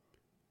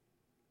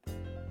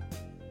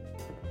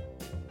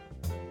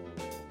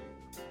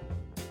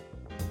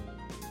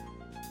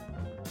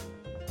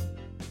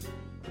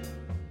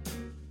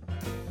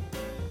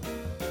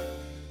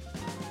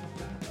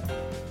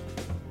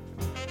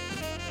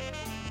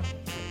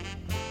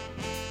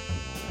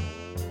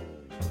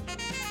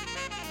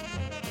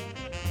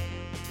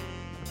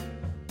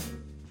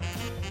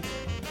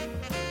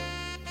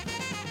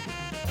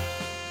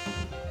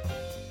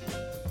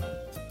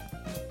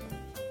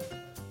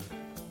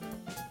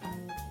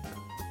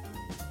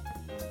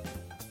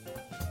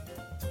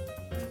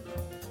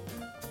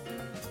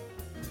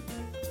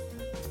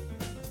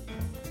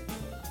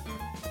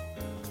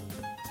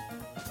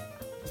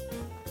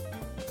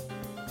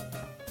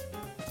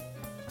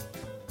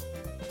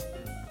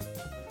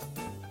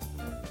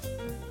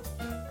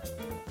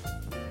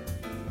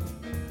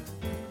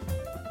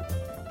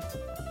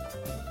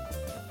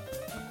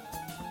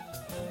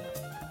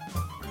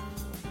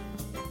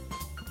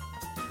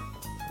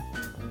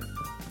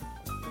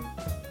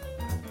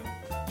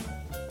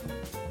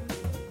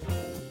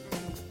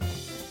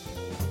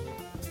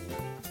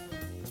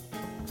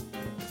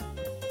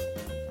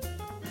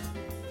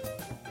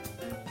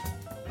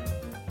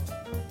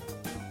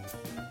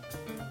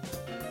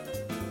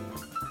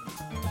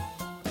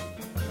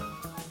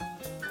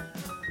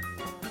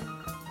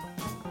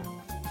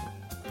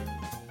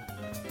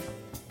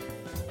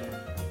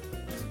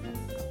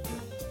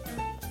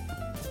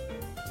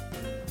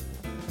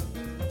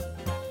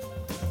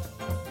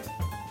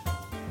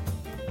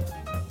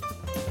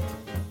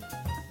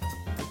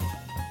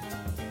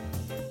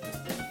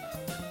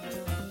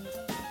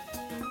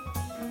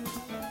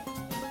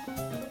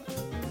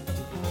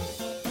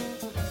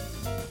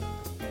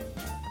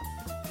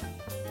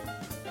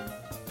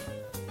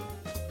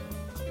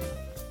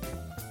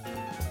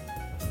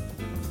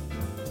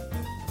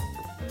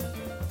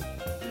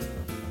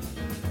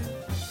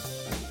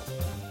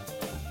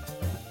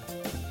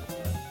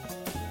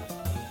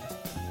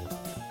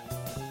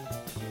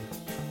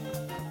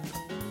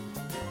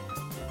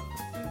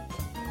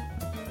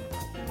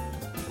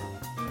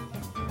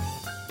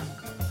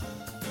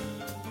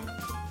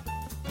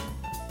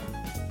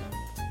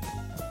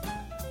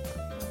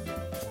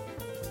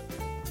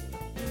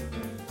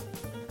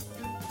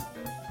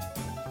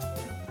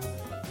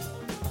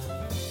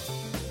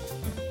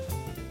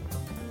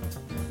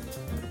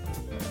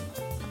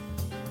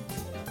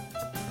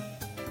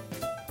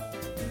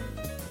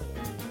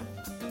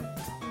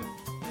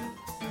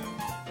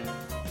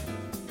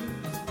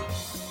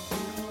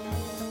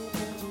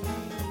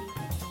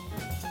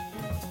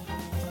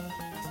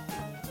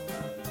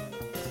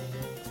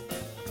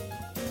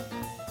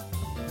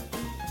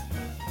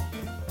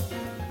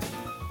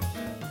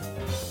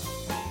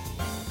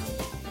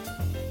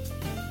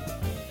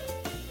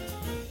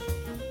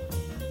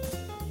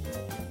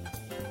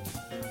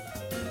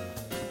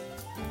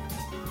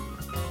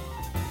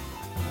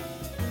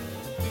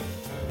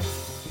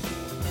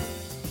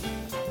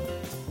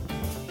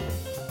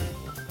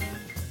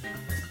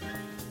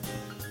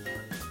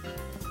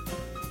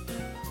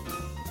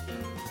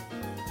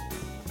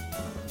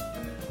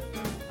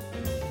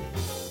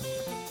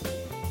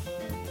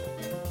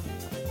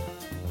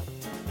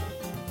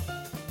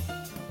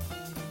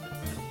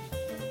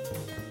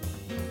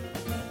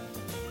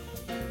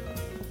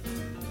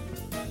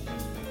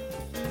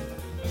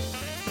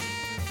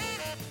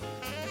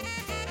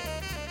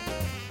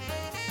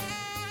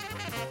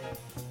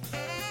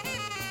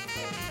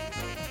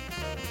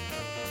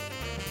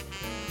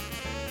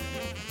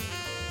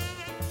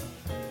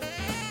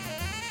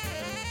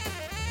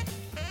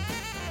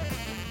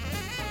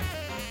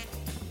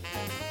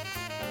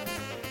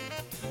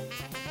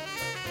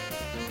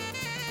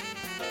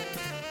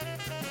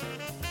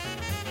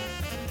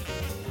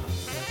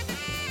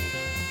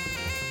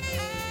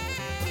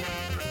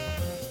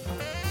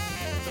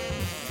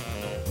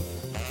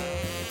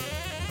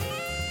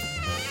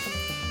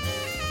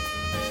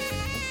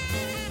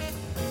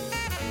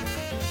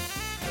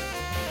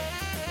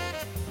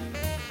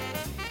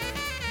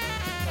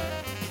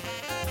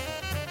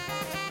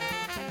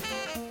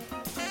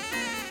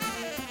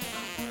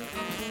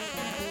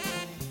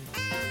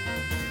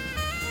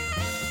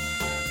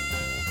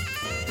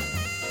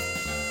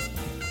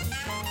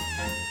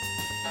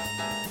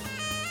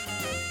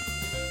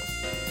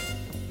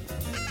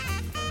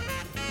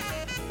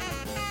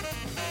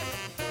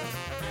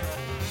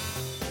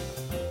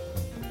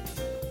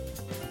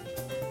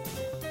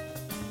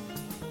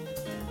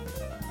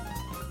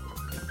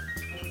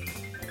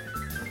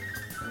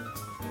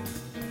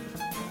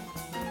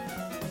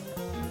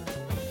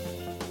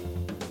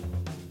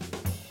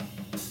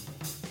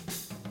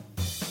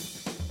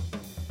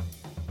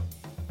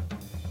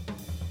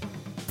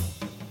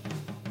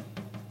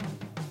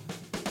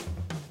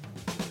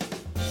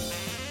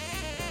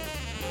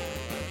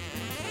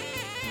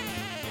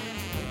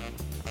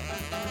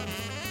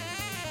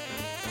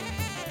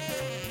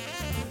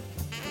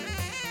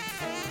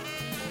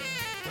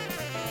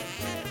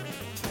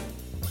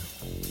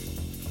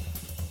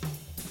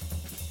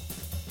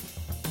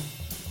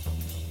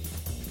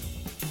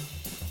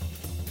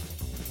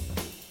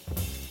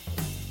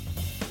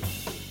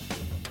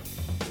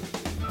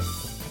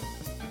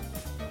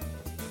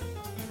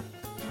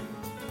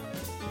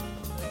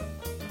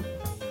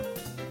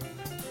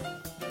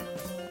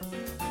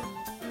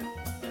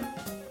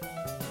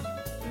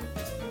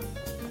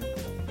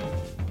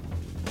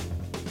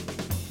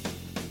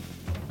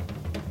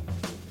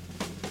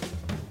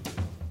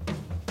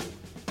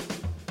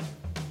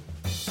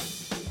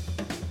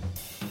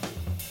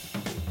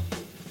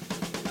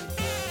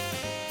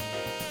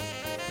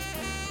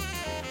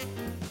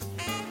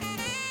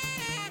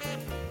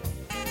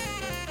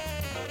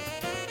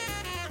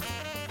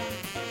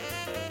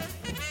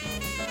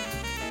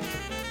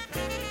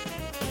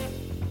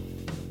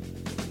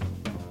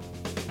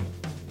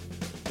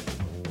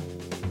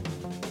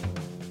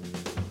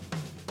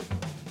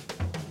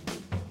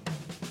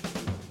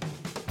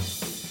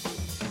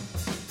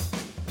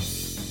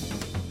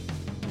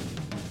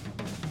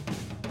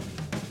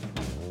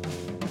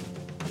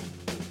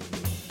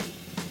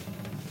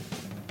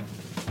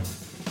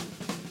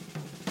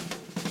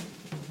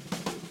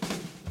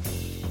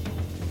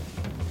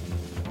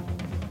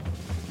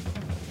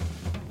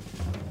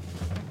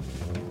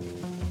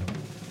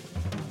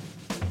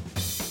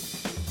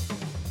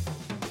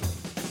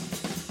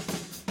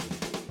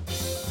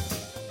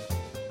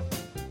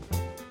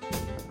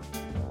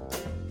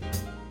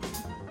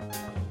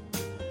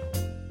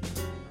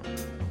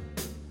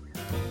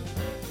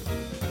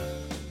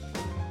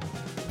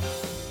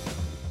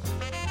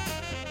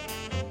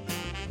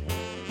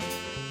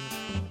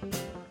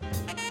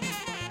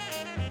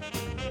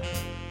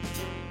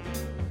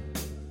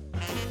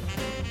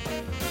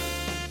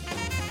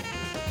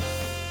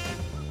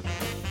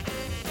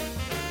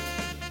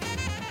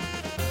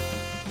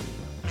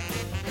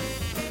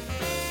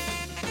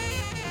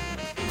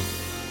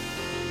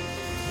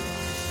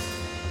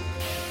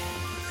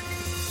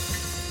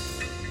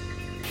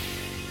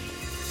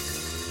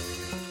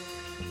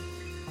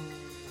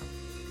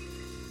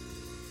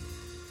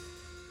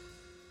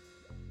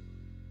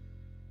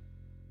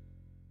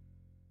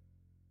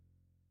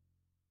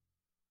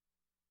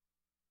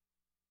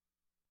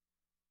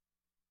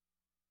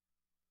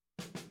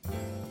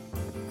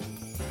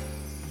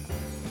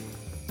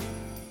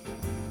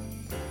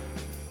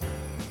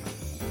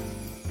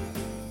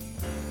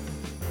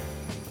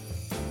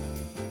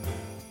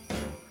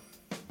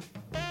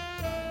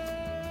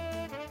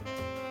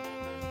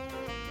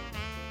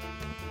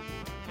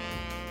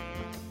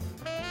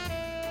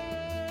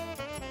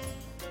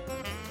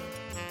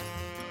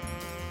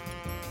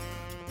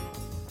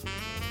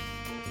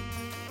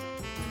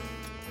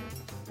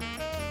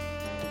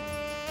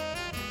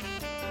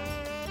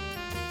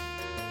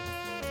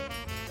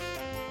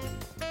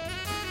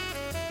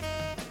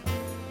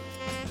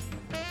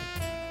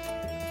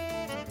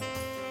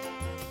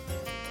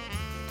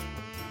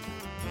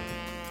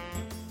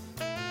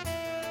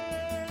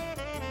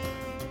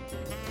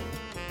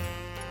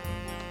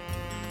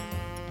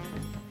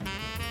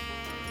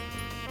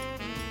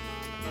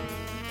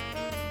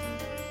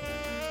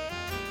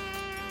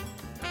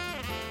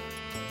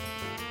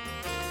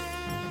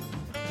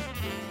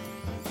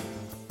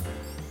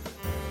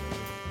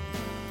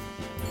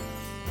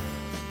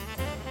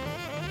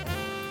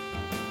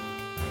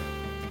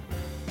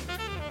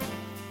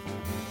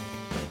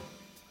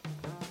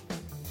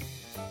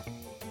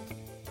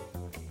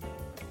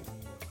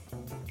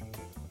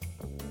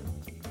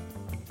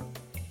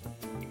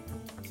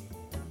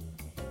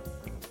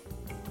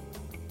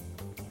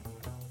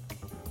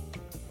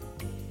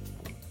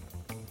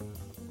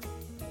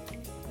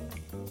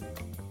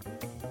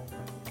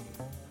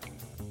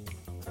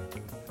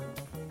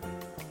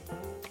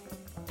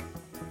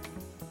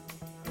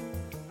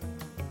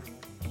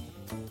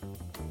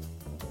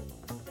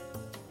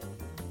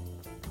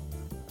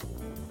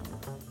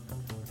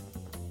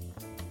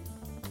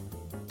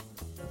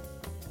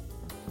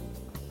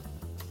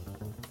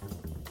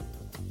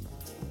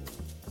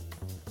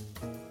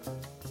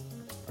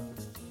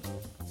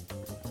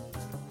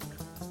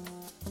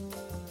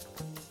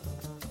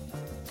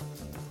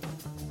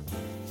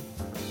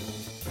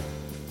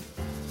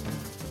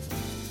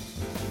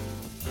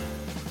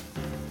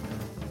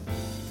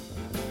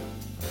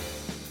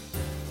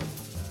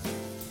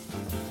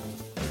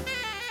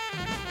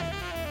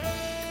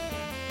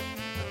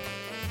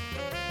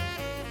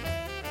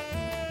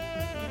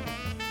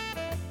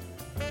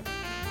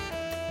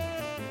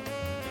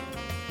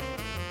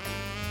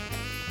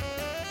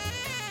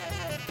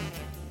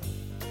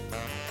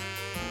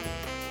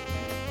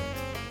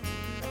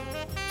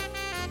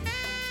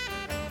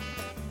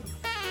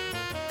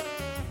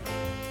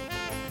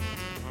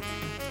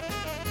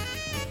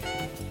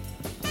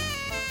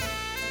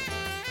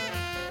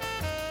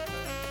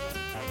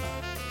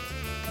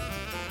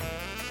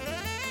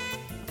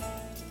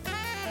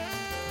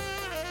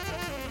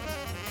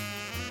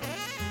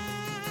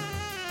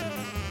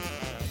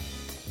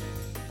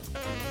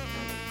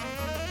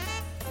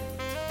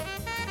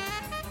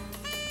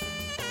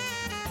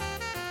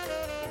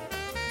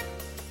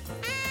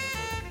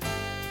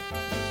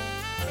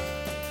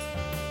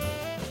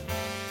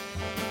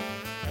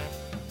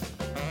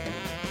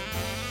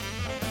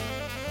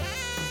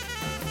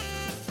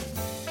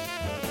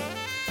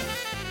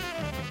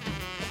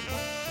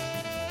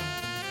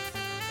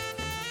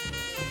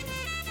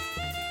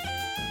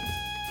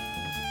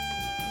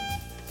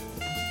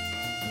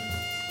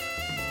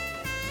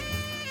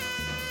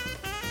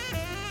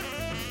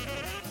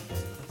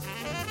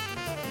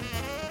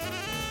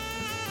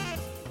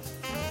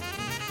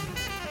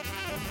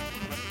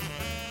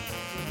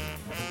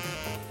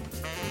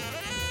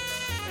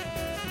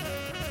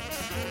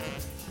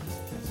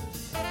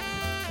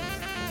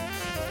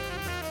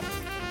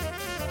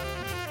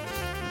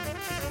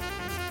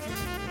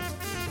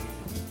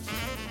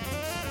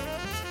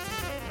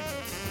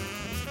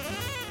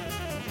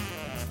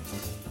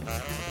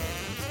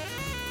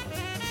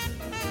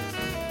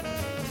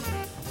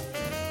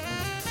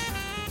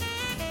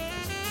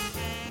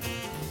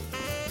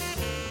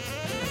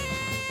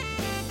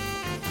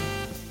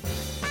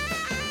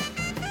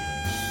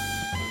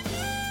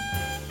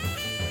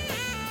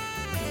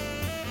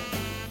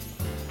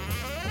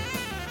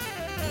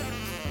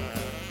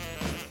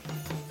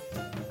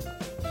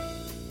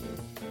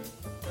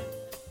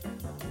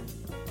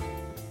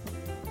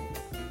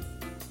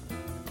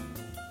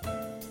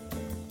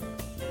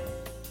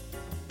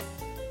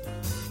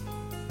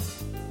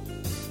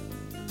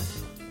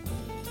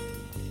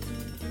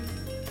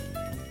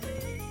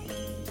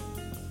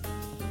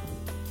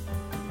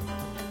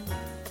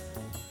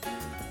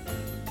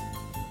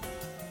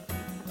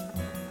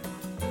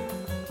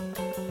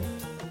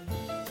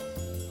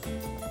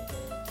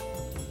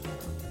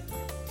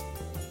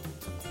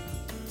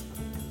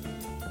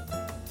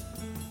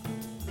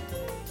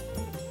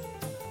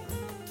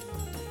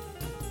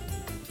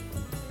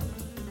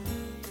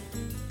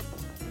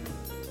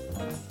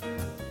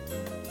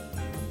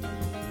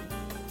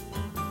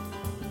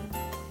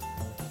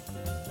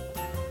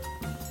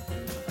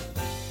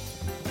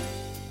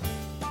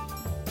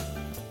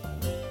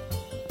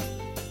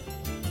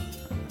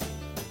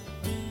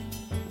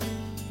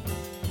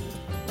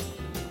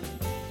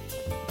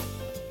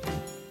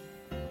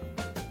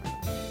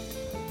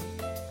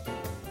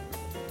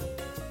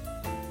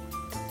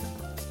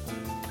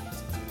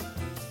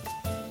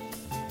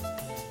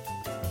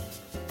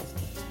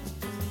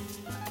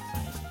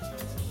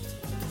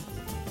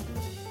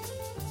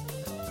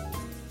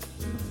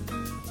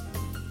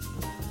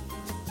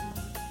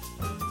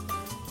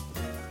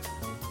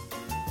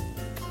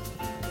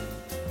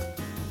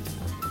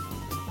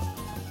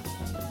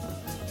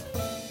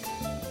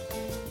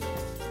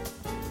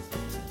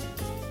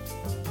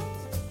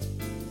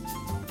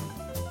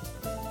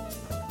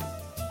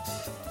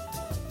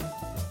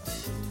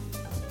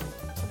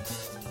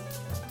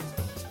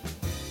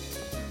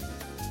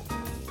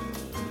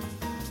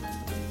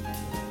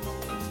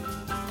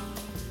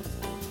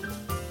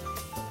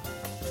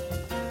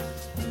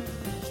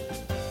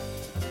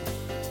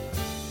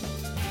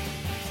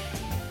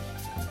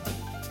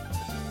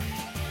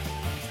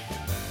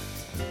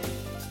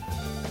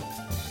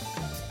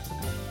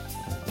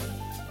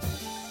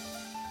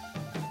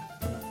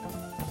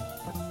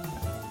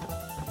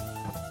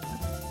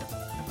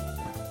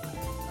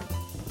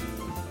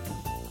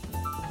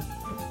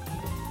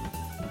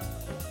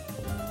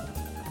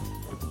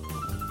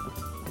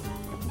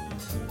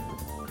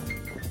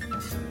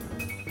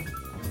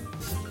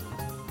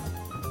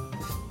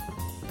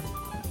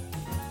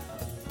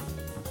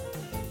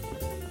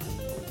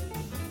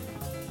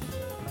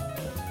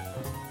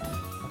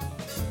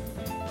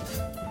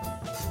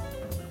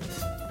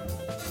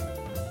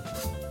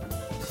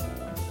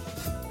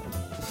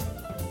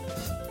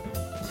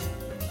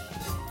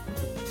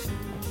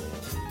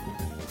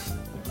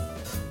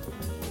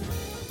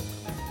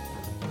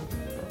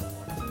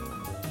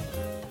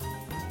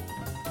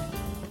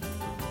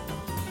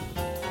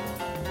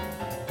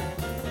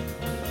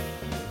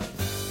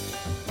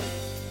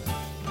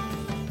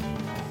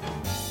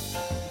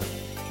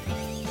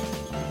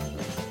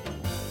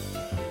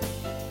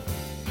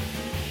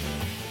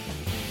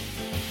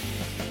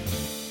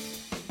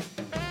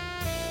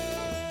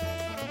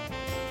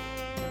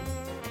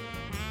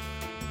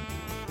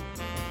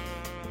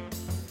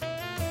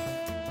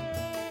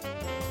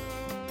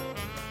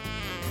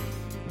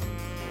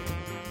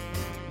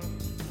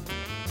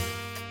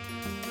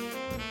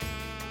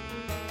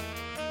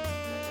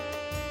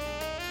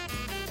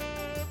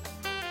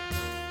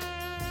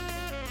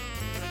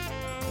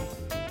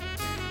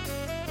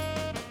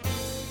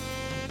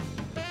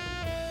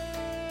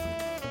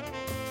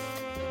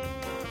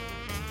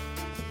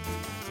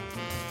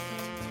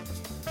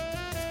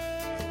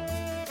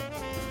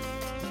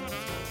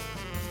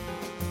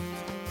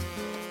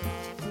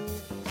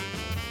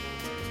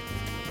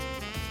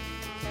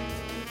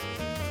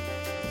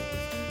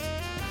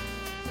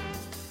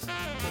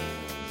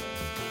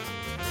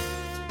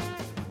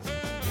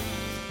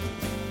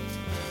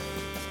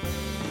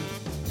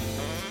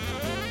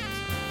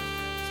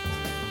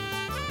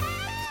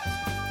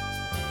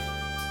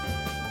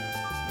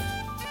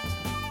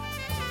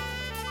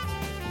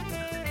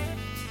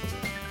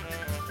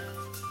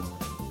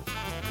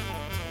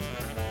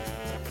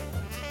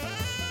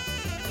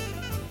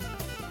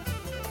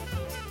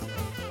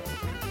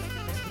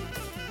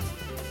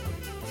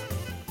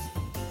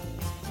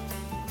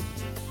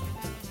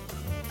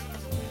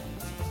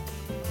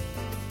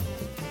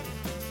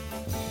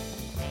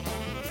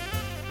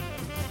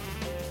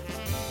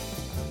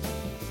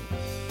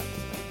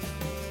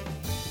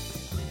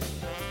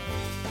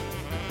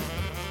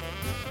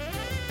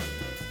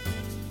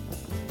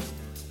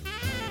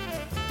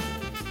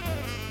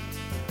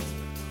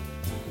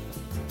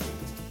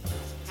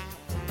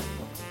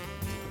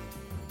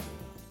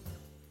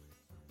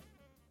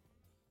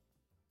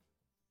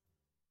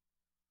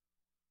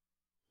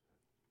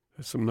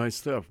 Some nice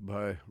stuff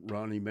by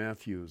Ronnie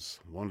Matthews,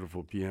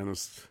 wonderful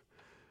pianist,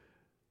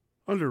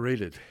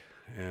 underrated.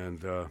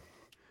 And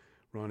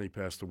Ronnie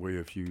passed away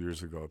a few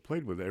years ago.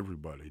 Played with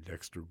everybody,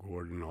 Dexter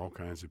Gordon, all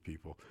kinds of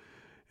people.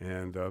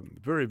 And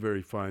very,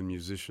 very fine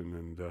musician.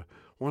 And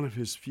one of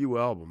his few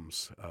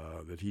albums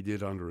that he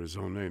did under his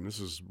own name, this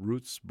is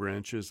Roots,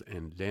 Branches,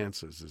 and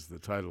Dances is the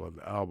title of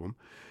the album.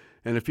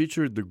 And it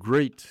featured the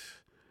great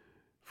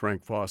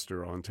Frank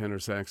Foster on tenor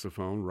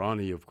saxophone,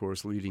 Ronnie, of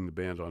course, leading the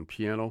band on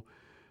piano,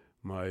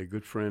 my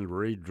good friend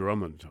Ray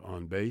Drummond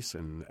on bass,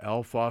 and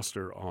Al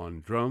Foster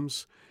on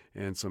drums,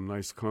 and some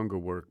nice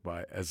conga work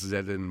by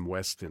Azedin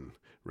Weston,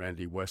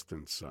 Randy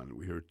Weston's son.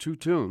 We heard two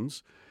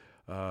tunes.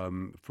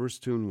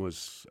 First tune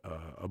was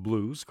a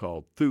blues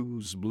called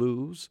Thu's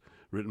Blues,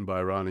 written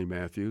by Ronnie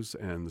Matthews,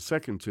 and the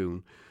second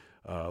tune,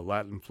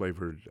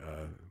 Latin-flavored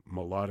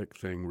melodic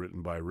thing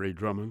written by Ray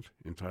Drummond,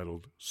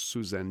 entitled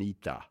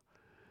Susanita.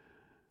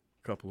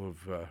 A couple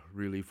of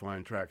really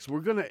fine tracks.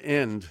 We're going to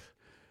end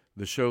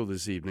the show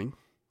this evening,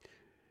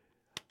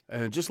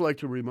 and I'd just like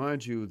to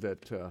remind you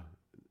that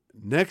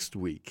next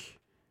week,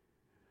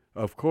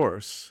 of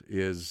course,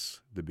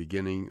 is the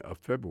beginning of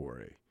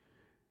February.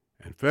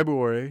 And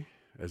February,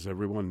 as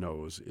everyone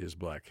knows, is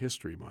Black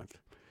History Month.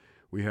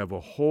 We have a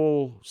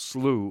whole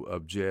slew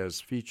of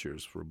jazz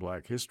features for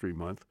Black History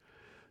Month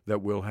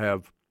that will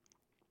have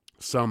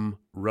some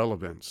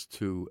relevance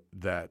to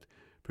that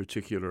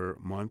particular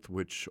month,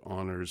 which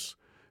honors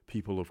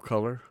people of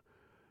color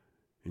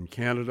in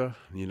Canada,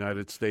 the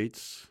United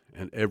States,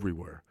 and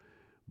everywhere.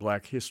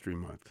 Black History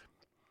Month.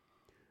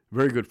 A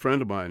very good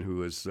friend of mine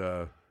who is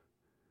a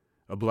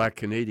Black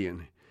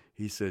Canadian,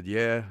 he said,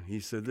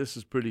 this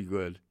is pretty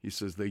good. He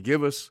says, they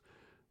give us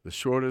the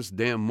shortest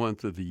damn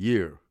month of the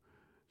year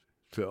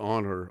to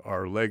honor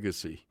our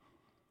legacy.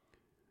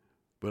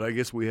 But I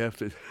guess we have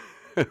to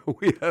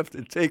we have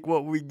to take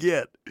what we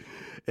get.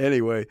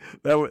 Anyway,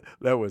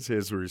 that was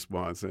his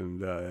response,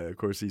 and of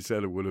course he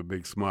said it with a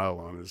big smile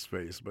on his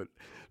face, but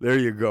there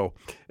you go.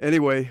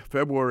 Anyway,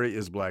 February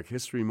is Black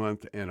History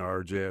Month, and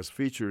our jazz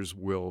features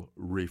will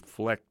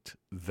reflect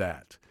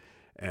that.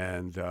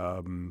 And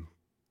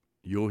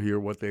you'll hear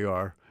what they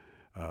are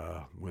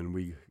when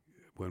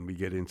we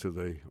get into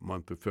the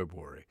month of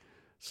February.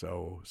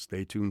 So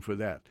stay tuned for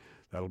that.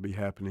 That'll be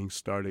happening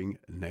starting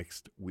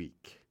next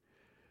week.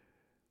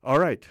 All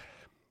right,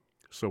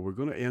 so we're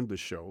going to end the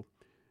show.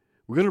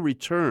 We're going to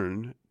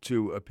return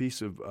to a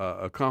piece of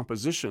a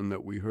composition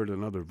that we heard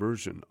another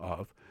version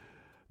of.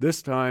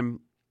 This time,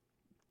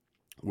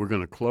 we're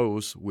going to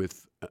close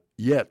with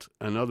yet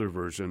another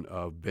version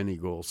of Benny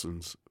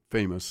Golson's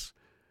famous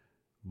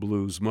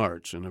Blues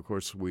March. And, of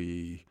course,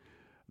 the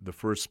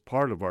first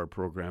part of our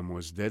program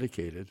was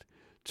dedicated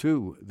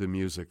to the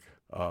music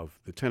of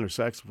the tenor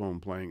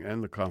saxophone playing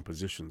and the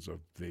compositions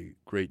of the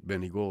great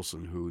Benny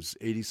Golson, whose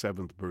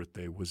 87th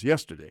birthday was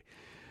yesterday,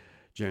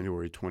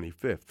 January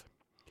 25th.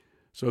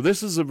 So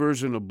this is a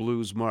version of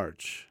Blues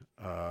March,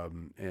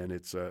 and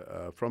it's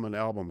from an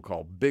album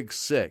called Big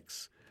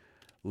Six,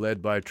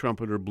 led by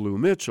trumpeter Blue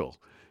Mitchell.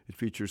 It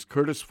features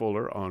Curtis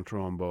Fuller on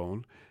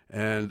trombone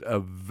and a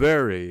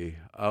very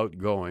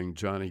outgoing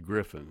Johnny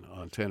Griffin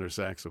on tenor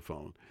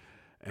saxophone.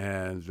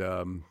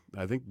 And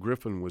I think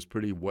Griffin was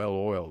pretty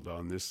well-oiled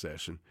on this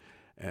session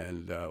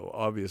and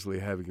obviously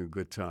having a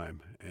good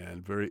time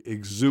and very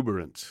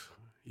exuberant.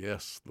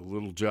 Yes, the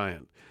little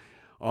giant.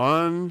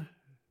 On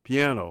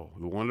piano,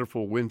 the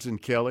wonderful Wynton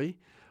Kelly.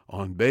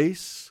 On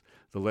bass,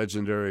 the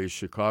legendary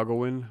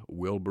Chicagoan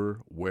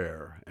Wilbur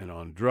Ware. And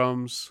on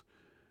drums,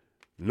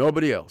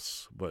 nobody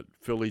else but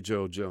Philly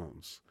Joe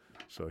Jones.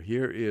 So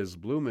here is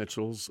Blue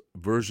Mitchell's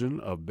version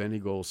of Benny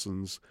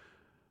Golson's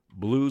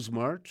Blues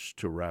March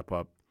to wrap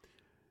up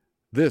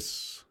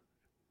this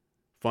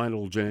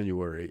final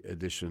January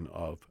edition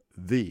of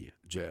The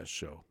Jazz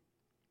Show.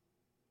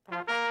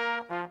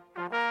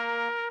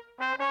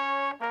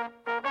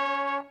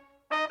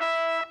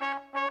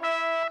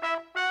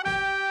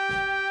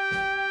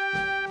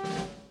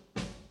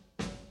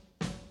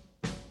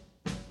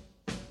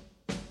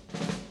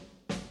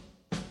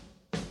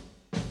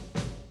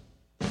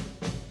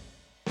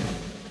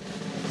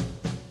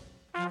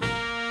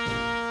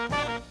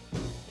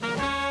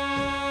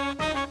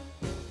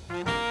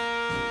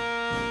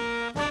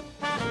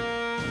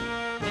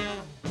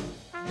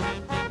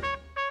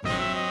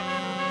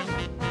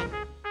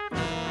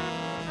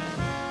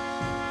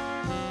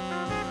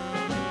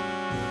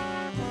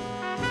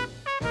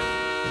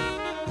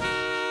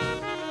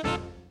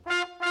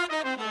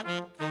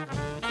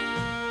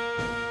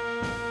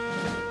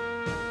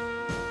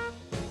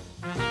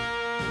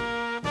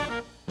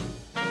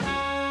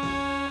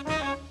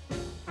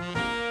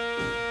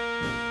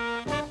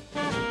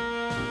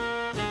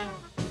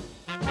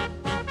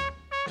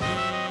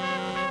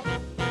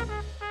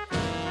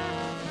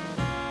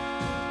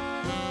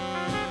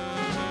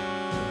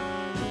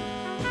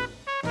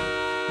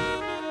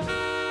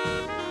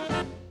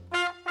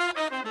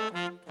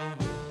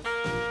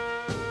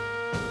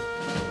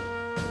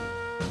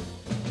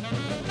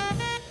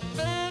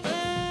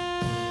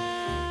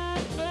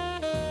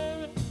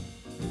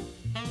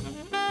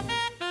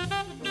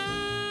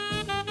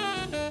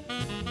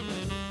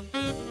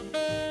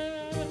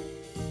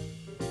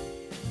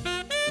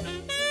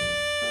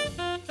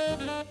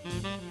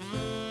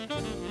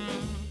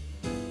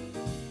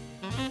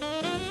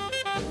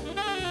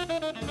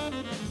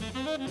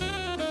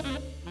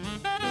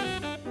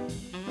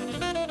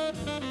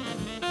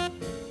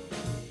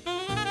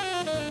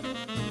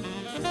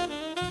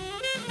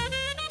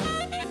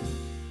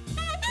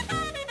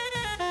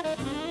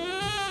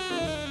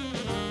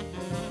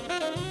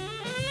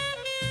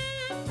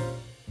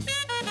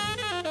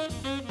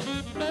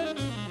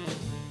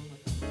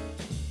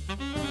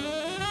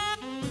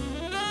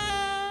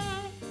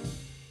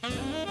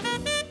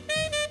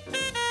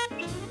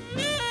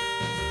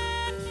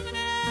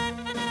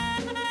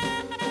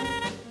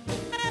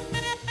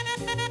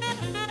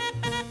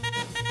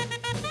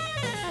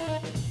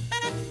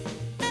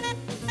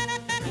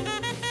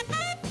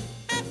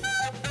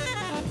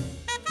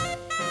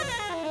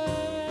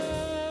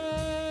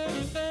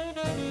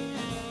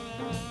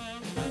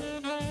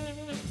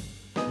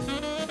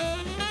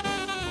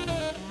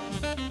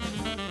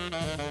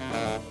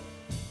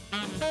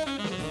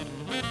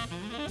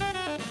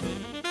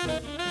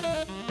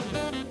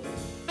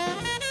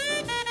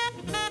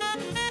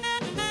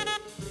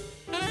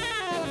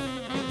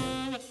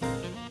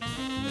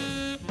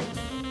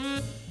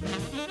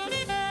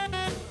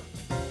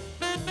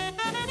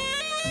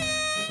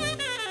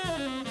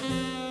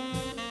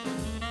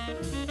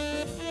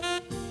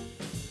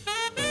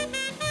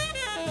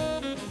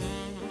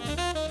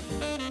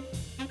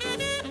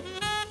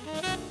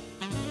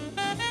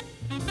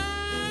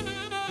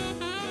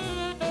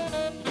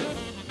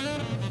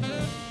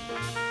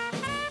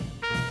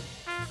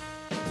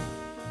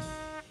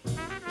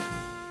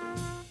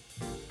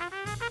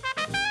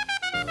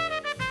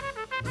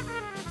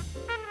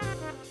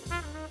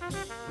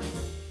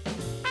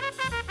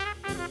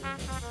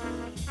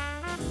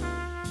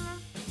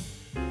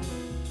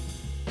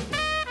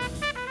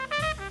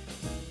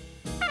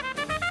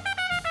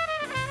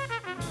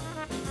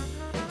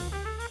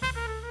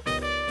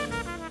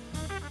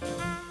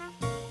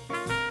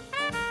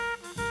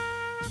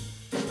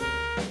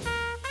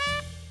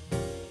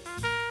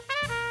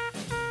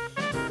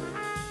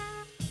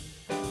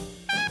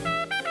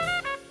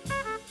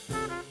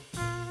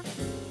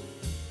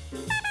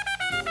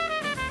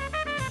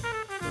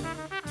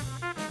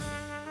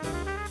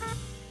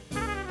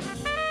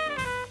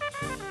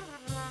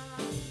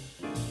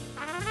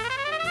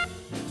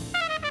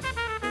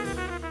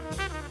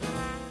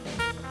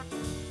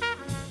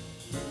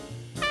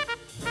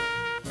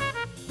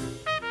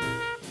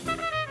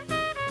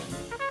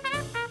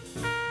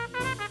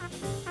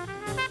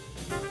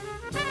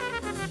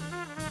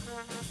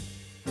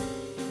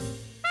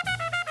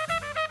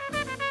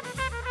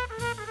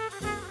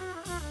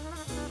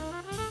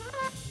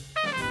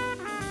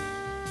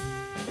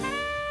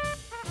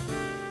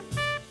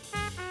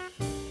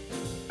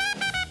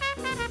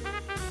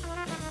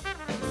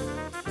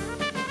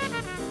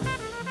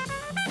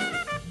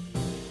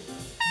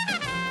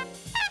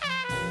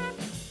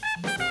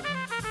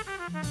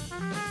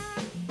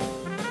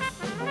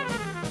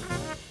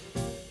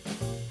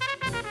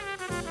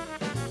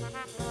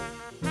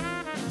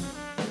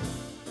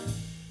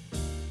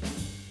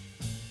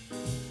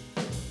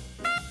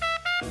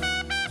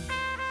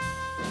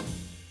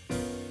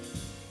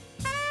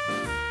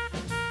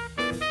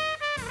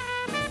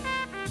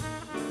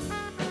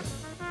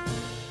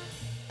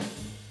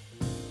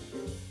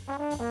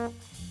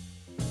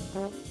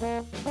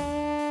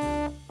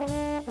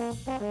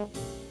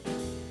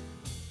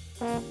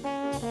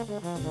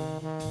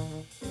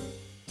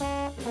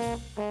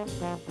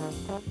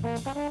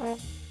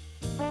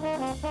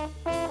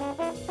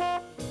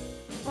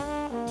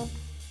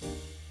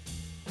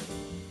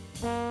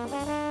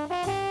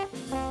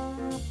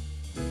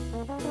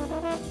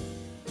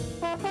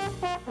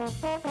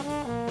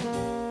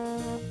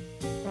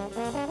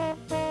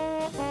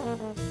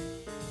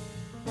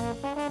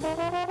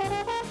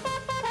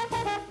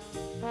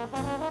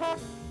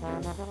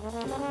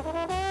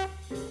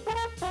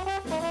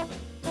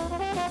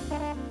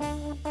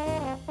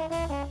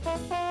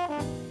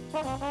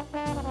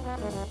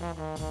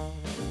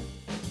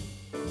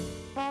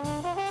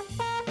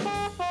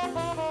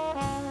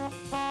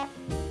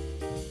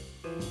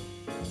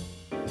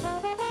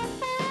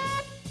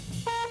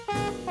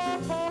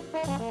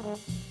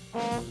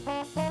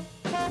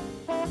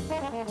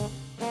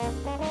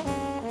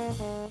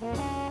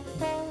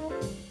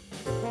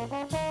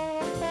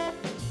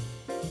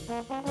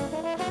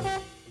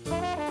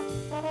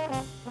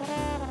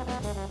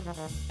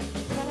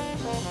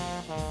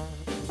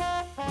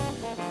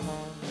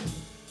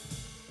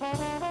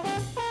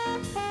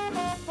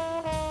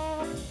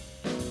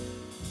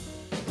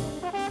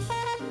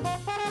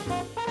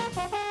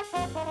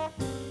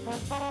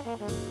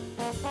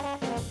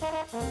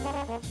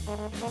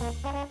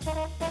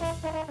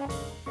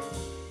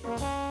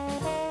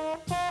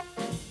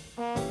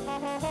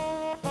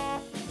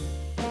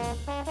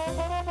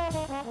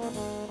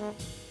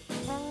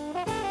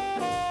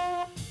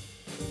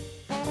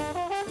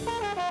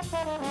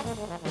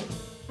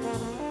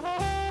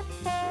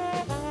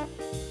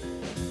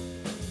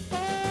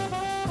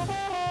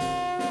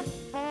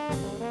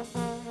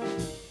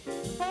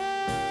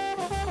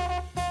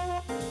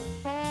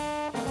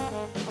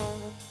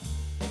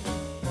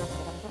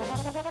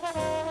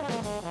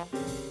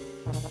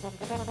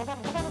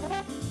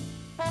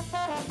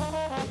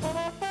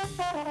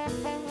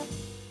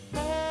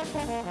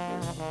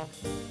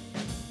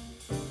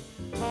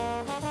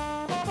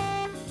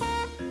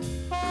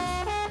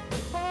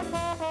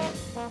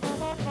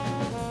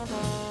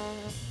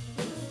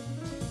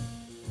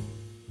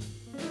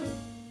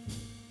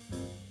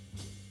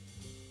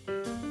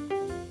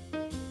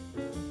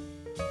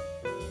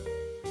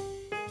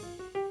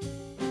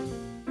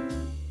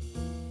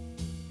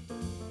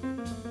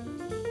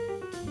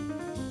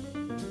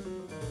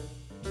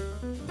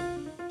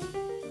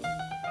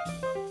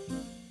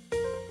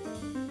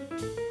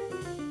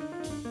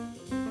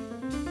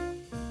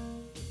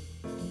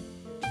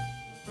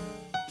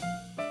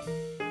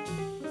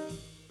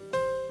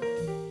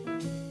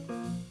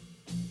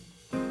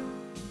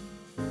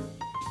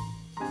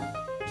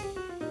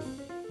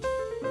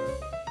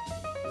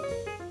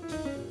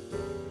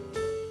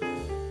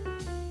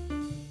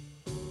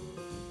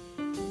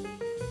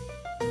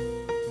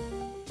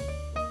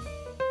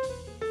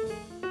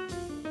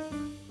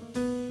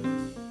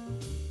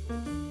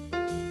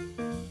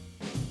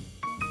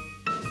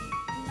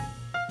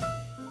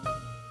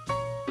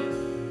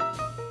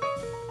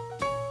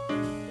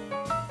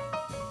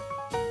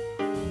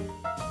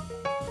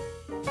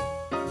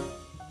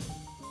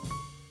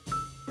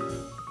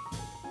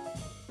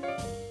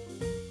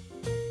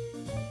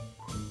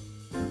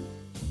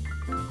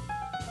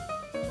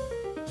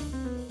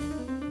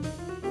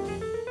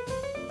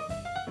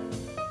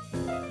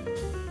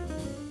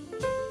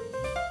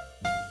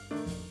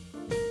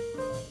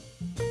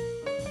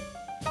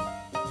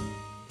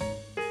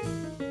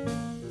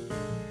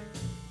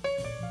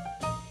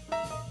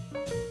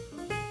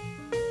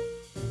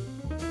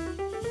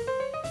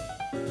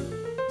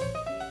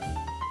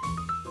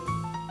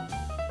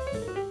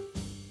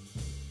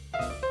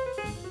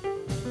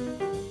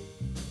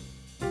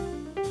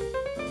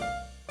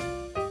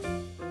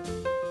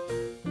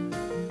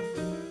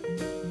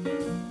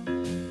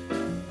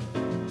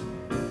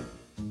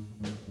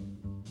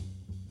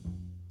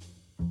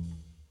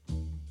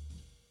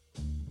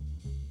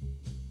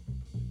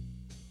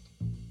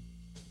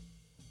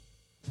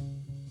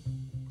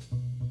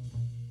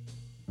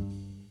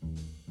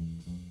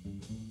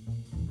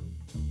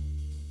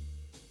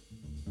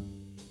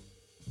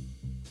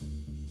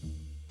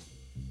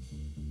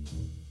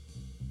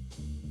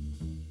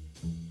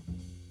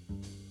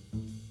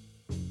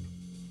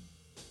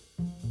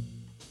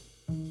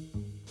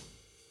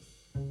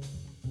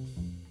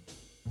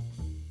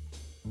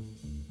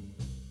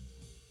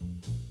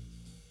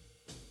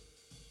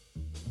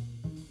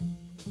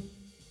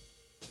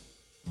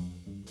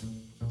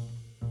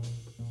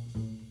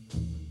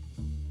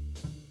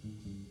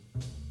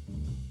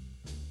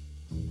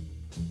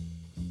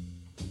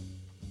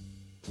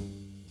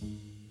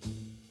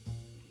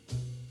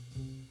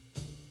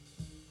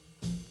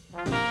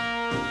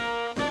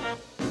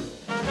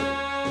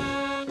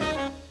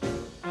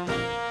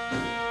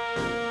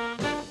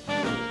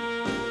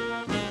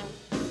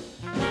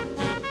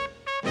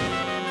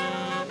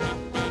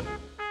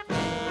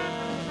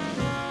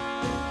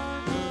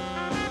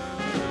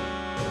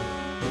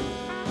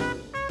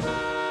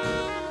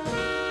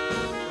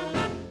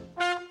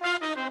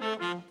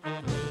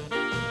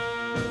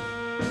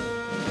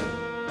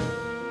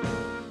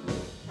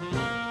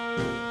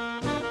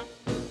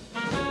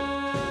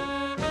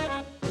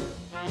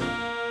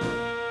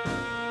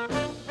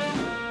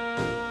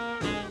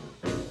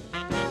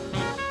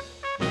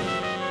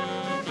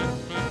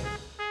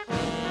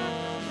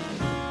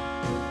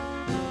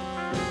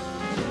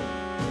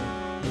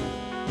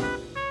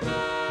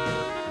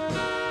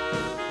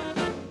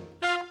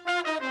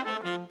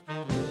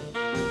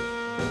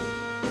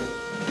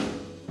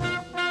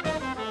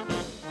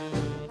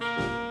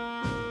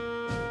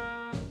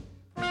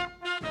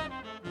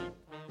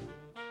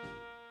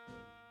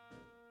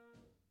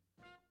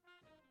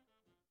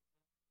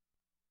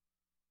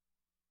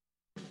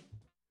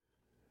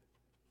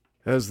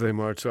 as they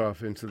march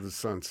off into the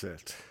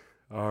sunset.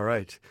 All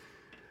right.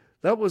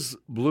 That was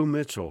Blue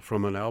Mitchell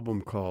from an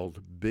album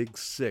called Big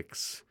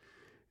Six,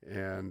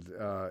 and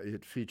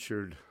it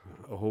featured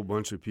a whole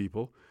bunch of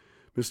people.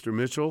 Mr.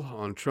 Mitchell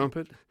on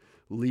trumpet,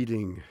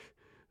 leading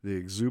the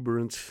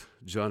exuberant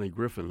Johnny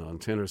Griffin on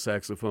tenor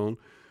saxophone,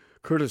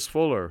 Curtis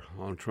Fuller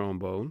on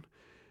trombone,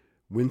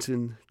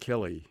 Wynton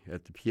Kelly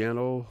at the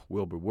piano,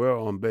 Wilbur Ware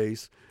on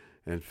bass,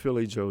 and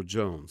Philly Joe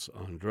Jones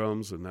on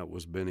drums, and that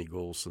was Benny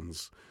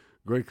Golson's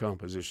great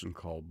composition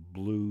called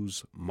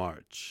Blues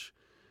March.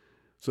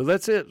 So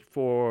that's it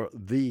for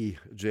the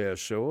Jazz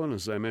Show, and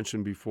as I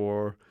mentioned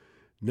before,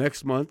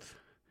 next month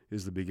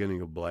is the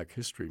beginning of Black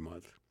History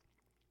Month,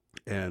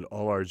 and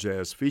all our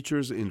jazz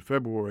features in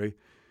February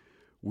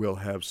will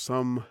have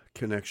some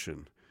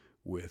connection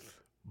with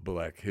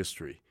Black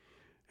history,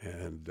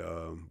 and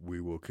we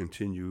will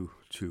continue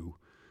to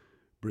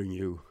bring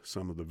you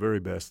some of the very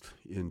best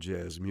in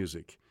jazz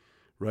music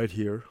right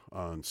here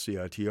on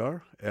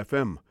CITR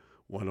FM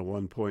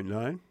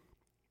 101.9.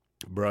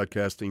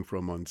 Broadcasting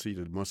from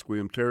unceded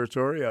Musqueam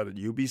territory out at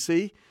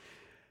UBC,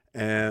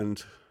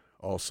 and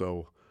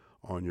also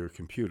on your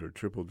computer,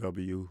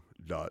 www.citr.ca.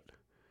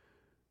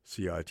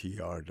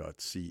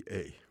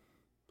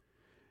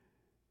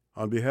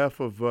 On behalf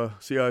of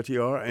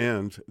CITR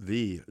and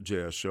the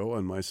Jazz Show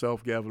and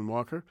myself, Gavin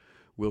Walker,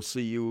 we'll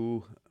see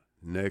you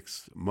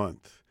next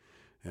month.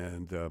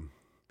 And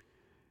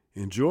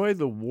enjoy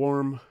the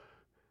warm,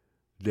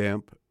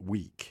 damp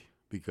week,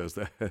 because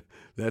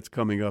that's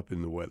coming up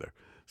in the weather.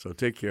 So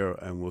take care,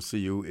 and we'll see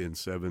you in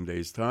 7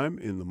 days' time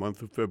in the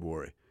month of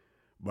February.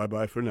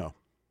 Bye-bye for now.